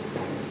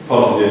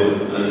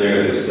positive and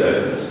negative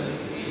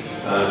statements.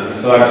 And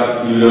in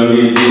fact, you don't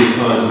need these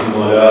kinds of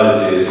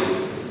modalities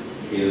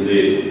in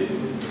the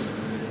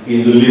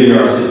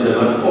linear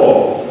system at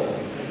all.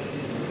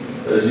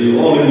 As you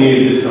only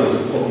need these kinds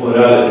of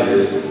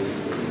modalities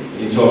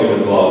in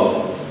talking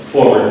about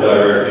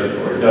forward-directed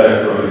or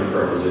diachronic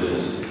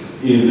propositions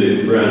in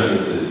the branching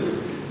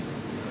system.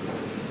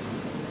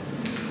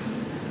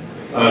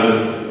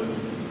 And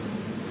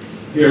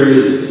here we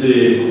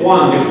see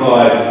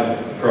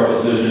quantified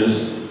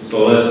propositions,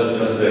 so let's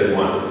just take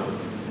one.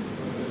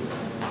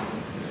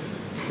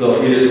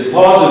 So it is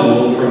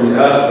possible from the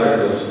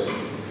aspect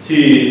of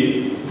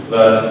T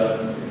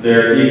that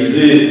there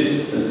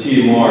exists a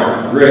T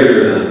mark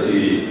greater than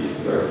T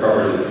where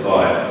property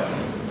phi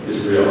is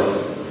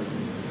realized.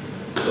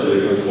 So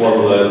you can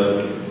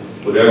formulate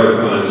whatever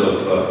kinds of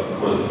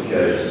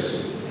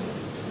quantifications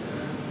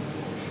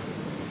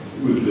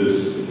with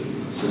this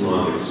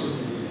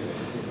semantics.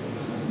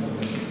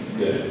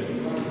 Okay.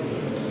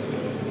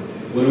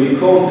 When we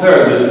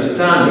compare this to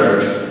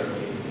standard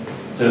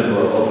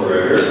temporal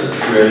operators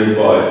created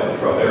by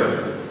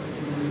Prior,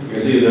 you can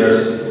see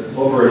there's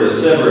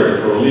operators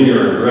separated from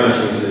linear and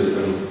branching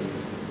system,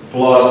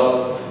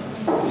 plus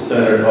the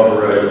standard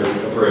operators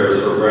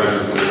for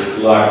branching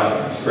systems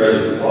lack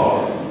expressive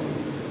power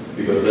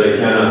because they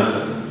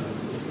cannot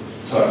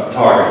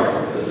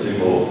target a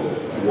single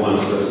one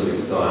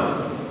specific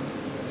time.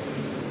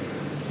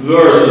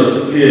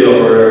 Versus PA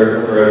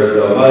operators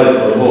that are valid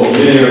for both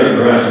linear and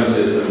branching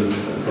system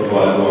and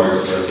provide more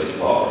expressive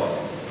power.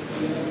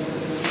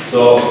 So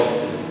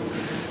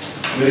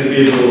many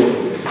people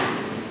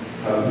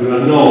do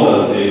not know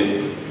that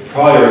the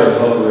prior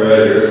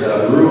operators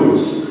have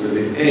roots with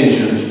the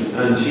ancient,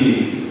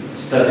 antique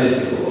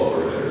statistical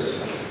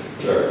operators.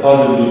 They are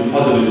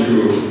possibly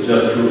true, it's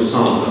just true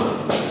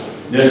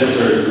sometimes.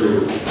 Necessarily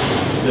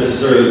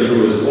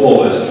true is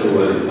always true,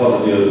 and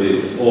possibility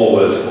is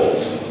always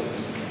false.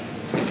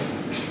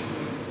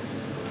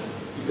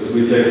 Because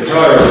we take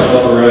prior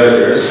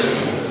operators,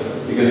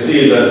 you can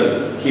see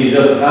that he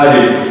just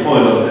added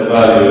point of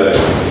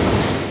evaluation.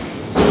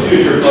 So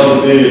future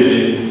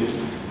possibility,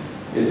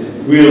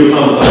 it will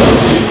sometimes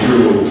be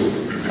true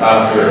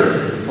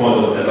after point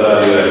of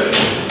evaluation.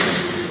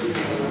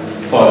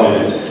 5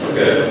 minutes,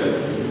 okay.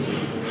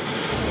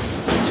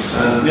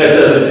 And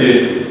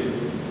necessity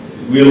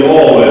will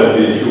always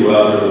be true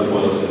after the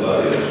point of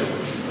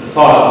evaluation.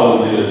 Past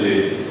possibility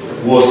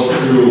was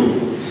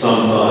true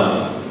sometime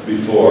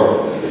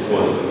before the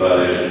point of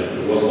evaluation.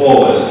 It was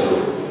always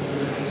true.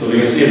 So we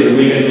can see that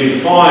we can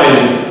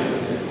define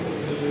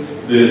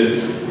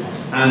this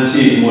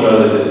antique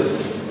modalities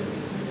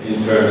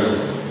in terms of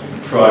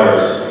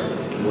Prior's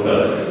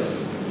modalities.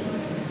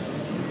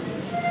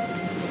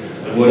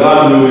 And what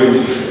I'm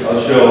doing, I'll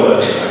show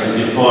that I can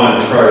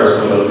define Prior's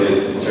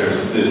modalities in terms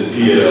of this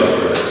PA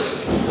operators.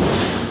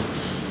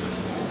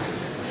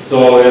 So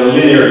in a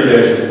linear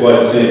case, it's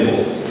quite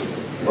simple.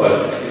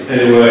 But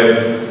anyway,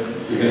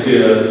 you can see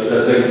that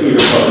that's a future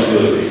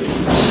possibility.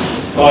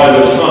 Phi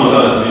will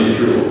sometimes be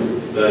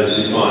true, that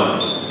is defined.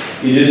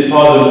 It is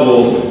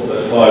possible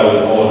that phi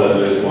will hold at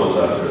least once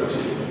after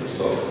t.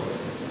 So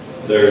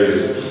there it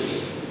is.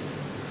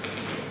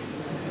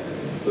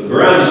 The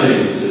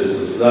branching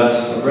systems,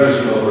 that's a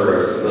branching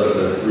operator, that's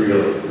a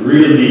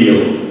real deal.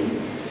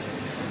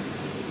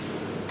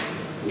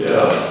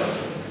 Yeah.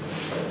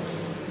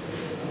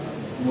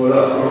 What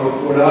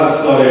I've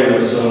studied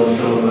or so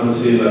shown and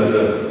see that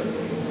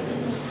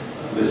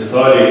the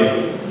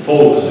study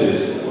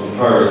focuses on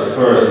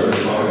person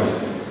and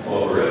mechanism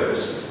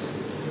operators.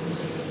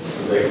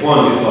 And they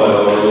quantify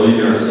our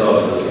linear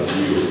substance of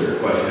U, they're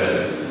quite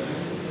heavy.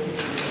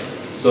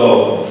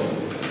 So,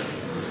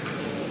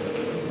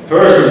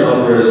 person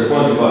operators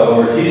quantify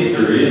our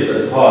histories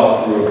that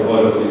pass through a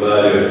point of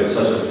evaluation,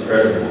 such as the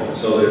present one.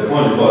 So they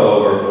quantify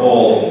over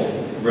all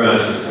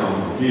branches come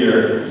from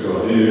here,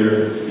 go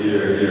here,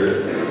 here, here.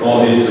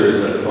 All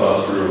histories that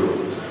pass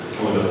through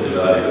point of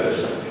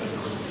evaluation.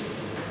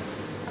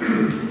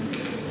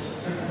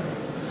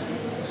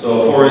 So,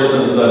 for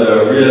instance, that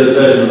a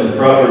realization of the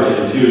property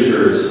in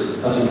future is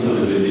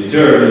asymptotically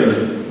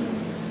determined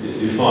is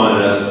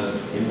defined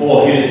as in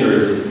all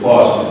histories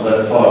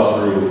that pass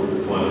through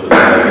the point of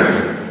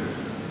evaluation.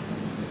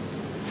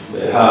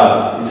 It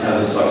has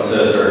a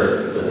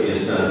successor that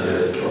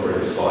instantiates the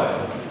property phi.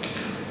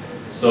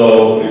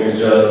 So we can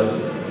just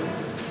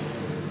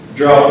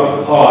drop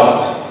the past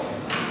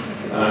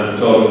and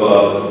talk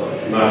about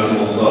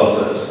maximal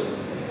subsets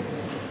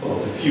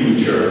of the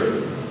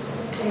future.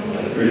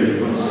 It's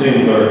pretty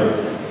similar,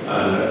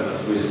 and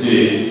as we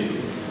see,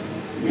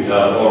 we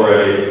have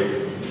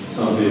already,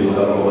 some people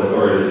have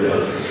already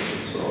done this.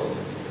 So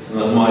it's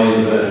not my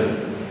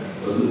invention.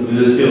 But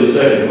this is still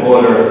second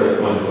order as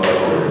a quantified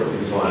order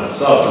defined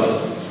subset.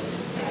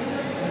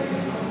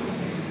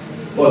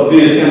 But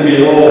these can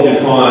be all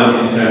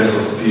defined in terms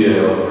of PA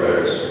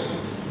operators.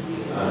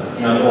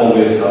 And not all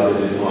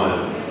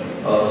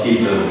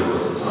skip them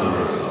because the time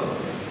runs out.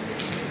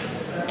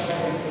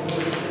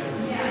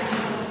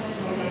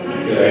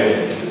 Okay.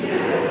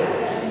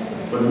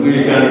 But we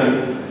can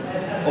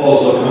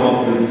also come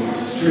up with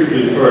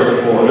strictly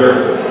first order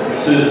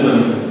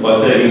system by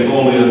taking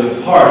only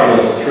a partial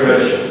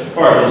stretch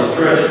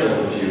of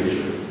the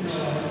future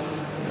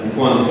and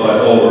quantify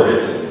over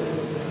it.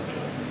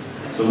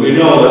 So we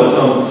know that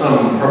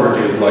some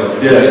properties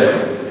like death,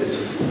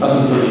 it's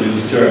asymptotically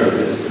determined.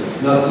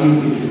 It's not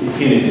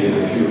infinity in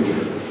the future.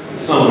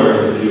 It's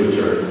somewhere in the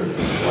future,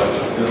 like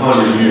in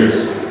 100 years.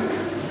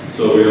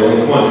 So we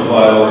only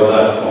quantify over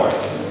that part.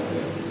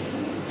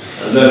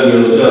 And then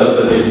we'll just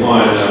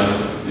define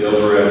the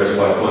operators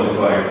by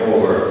quantifying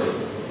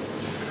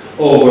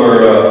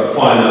over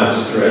finite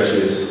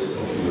stretches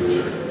of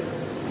future.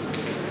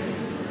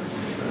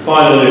 And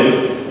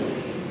finally,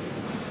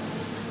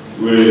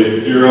 we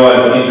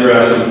derive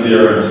interaction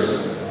theorems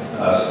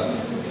as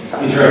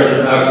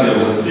interaction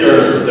axioms and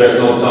theorems, but there's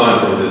no time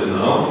for this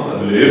now, I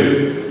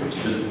believe.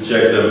 Just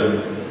check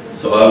them.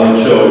 So I won't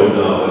show you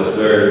now. It's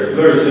very,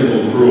 very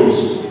simple proofs.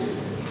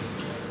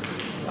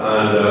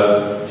 And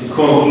to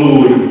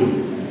conclude,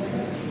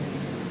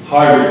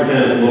 hybrid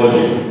tense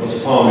logic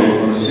was founded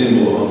on a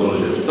simple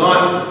ontology of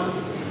time.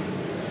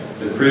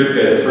 The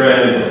Kripke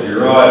frame was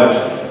derived.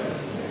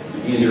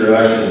 The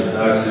interaction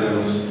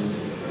axioms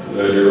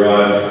were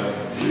derived.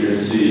 You can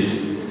see it.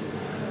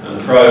 And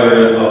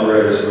private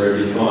operators were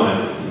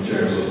defined in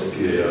terms of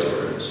PA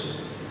operators.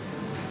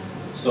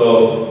 So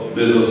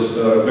this was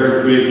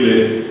very quick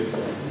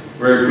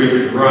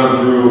run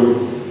through.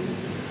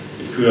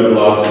 It could have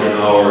lasted an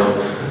hour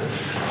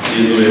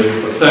easily.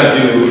 But thank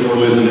you for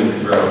listening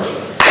very much.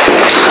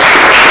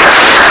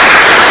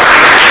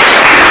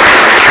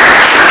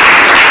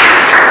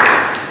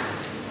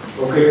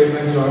 Okay,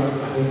 thanks a lot. I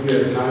think we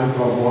have time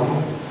for one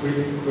quick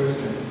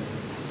question.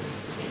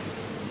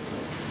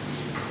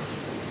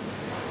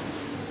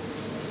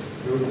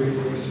 No quick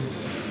questions.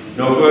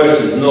 No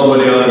questions,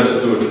 nobody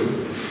understood.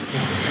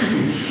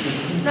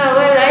 No,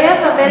 well, I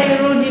have a very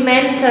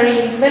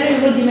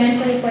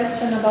rudimentary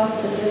question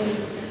about the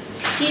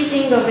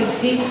ceasing of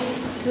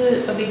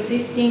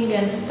existing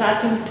and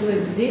starting to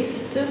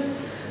exist.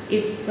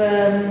 If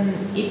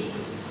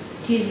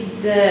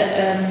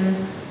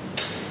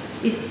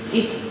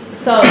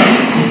so,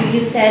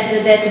 you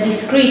said that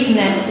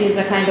discreteness is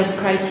a kind of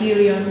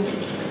criterion,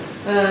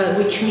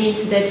 which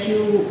means that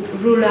you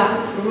rule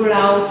out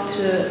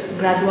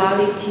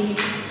graduality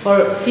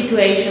or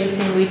situations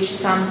in which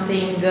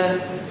something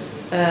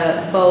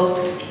both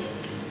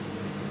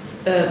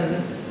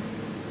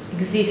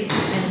exists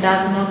and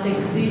does not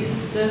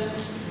exist,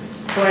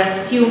 or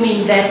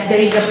assuming that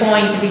there is a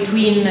point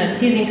between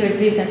ceasing to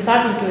exist and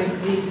starting to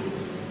exist.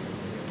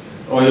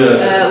 Oh yes.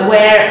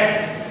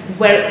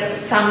 Where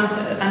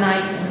an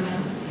item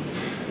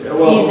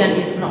is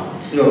and is not.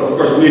 No, of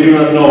course, we do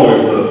not know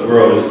if the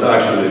world is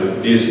actually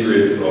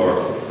discrete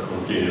or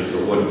continuous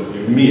or what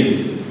it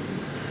means.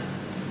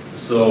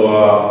 So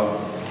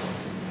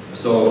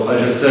I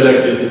just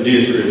selected the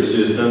discrete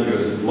system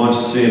because it's much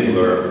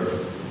simpler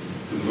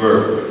to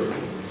work with.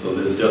 So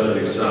this is just an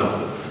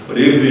example. But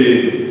if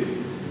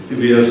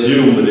we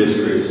assume the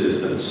discrete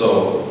system,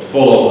 so it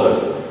follows that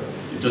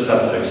you just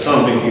have to make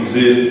something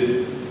exist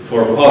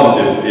for a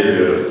positive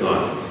period of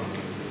time,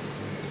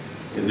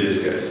 in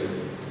this case.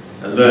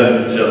 And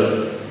then just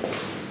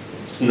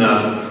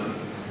snap,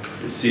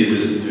 it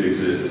ceases to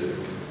exist.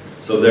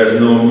 So there's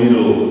no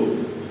middle.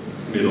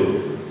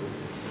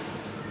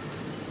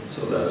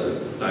 So that's it.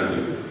 Thank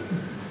you.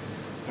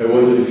 I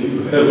wonder if you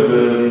have a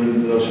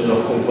notion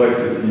of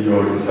complexity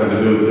or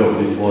decidability of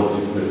this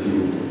logic that you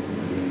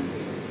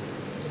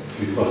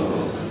talked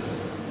about.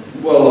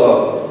 Well,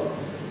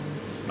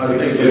 I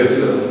think it's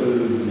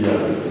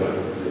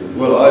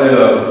well, I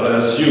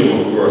assume,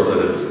 of course, that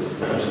it's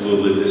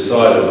absolutely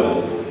decidable.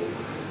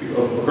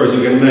 Of course,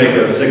 you can make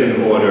a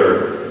second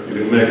order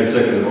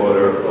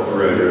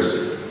operators,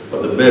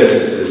 but the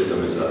basic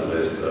system is at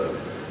least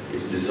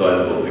it's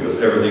decidable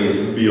because everything is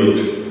built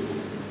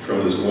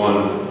from this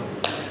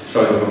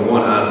starting from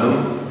one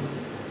atom,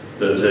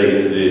 then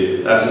taking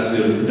the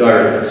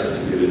direct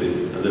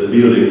accessibility, and then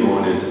building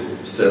on it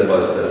step by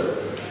step.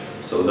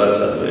 So that's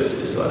at least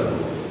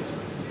decidable.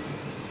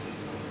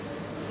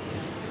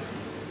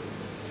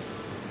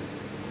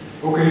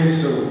 Okay,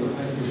 so I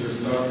think we should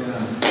start now.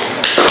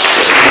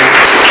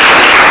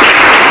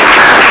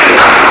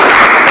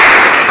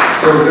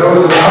 So that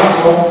was the last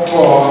talk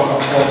for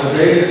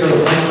today. So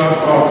thank you a lot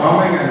for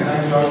coming and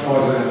thank you a lot for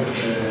the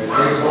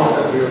great talk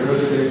that we have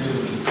heard today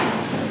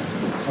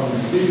from the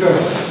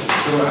speakers.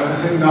 So I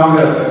think now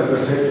there's a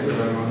reception.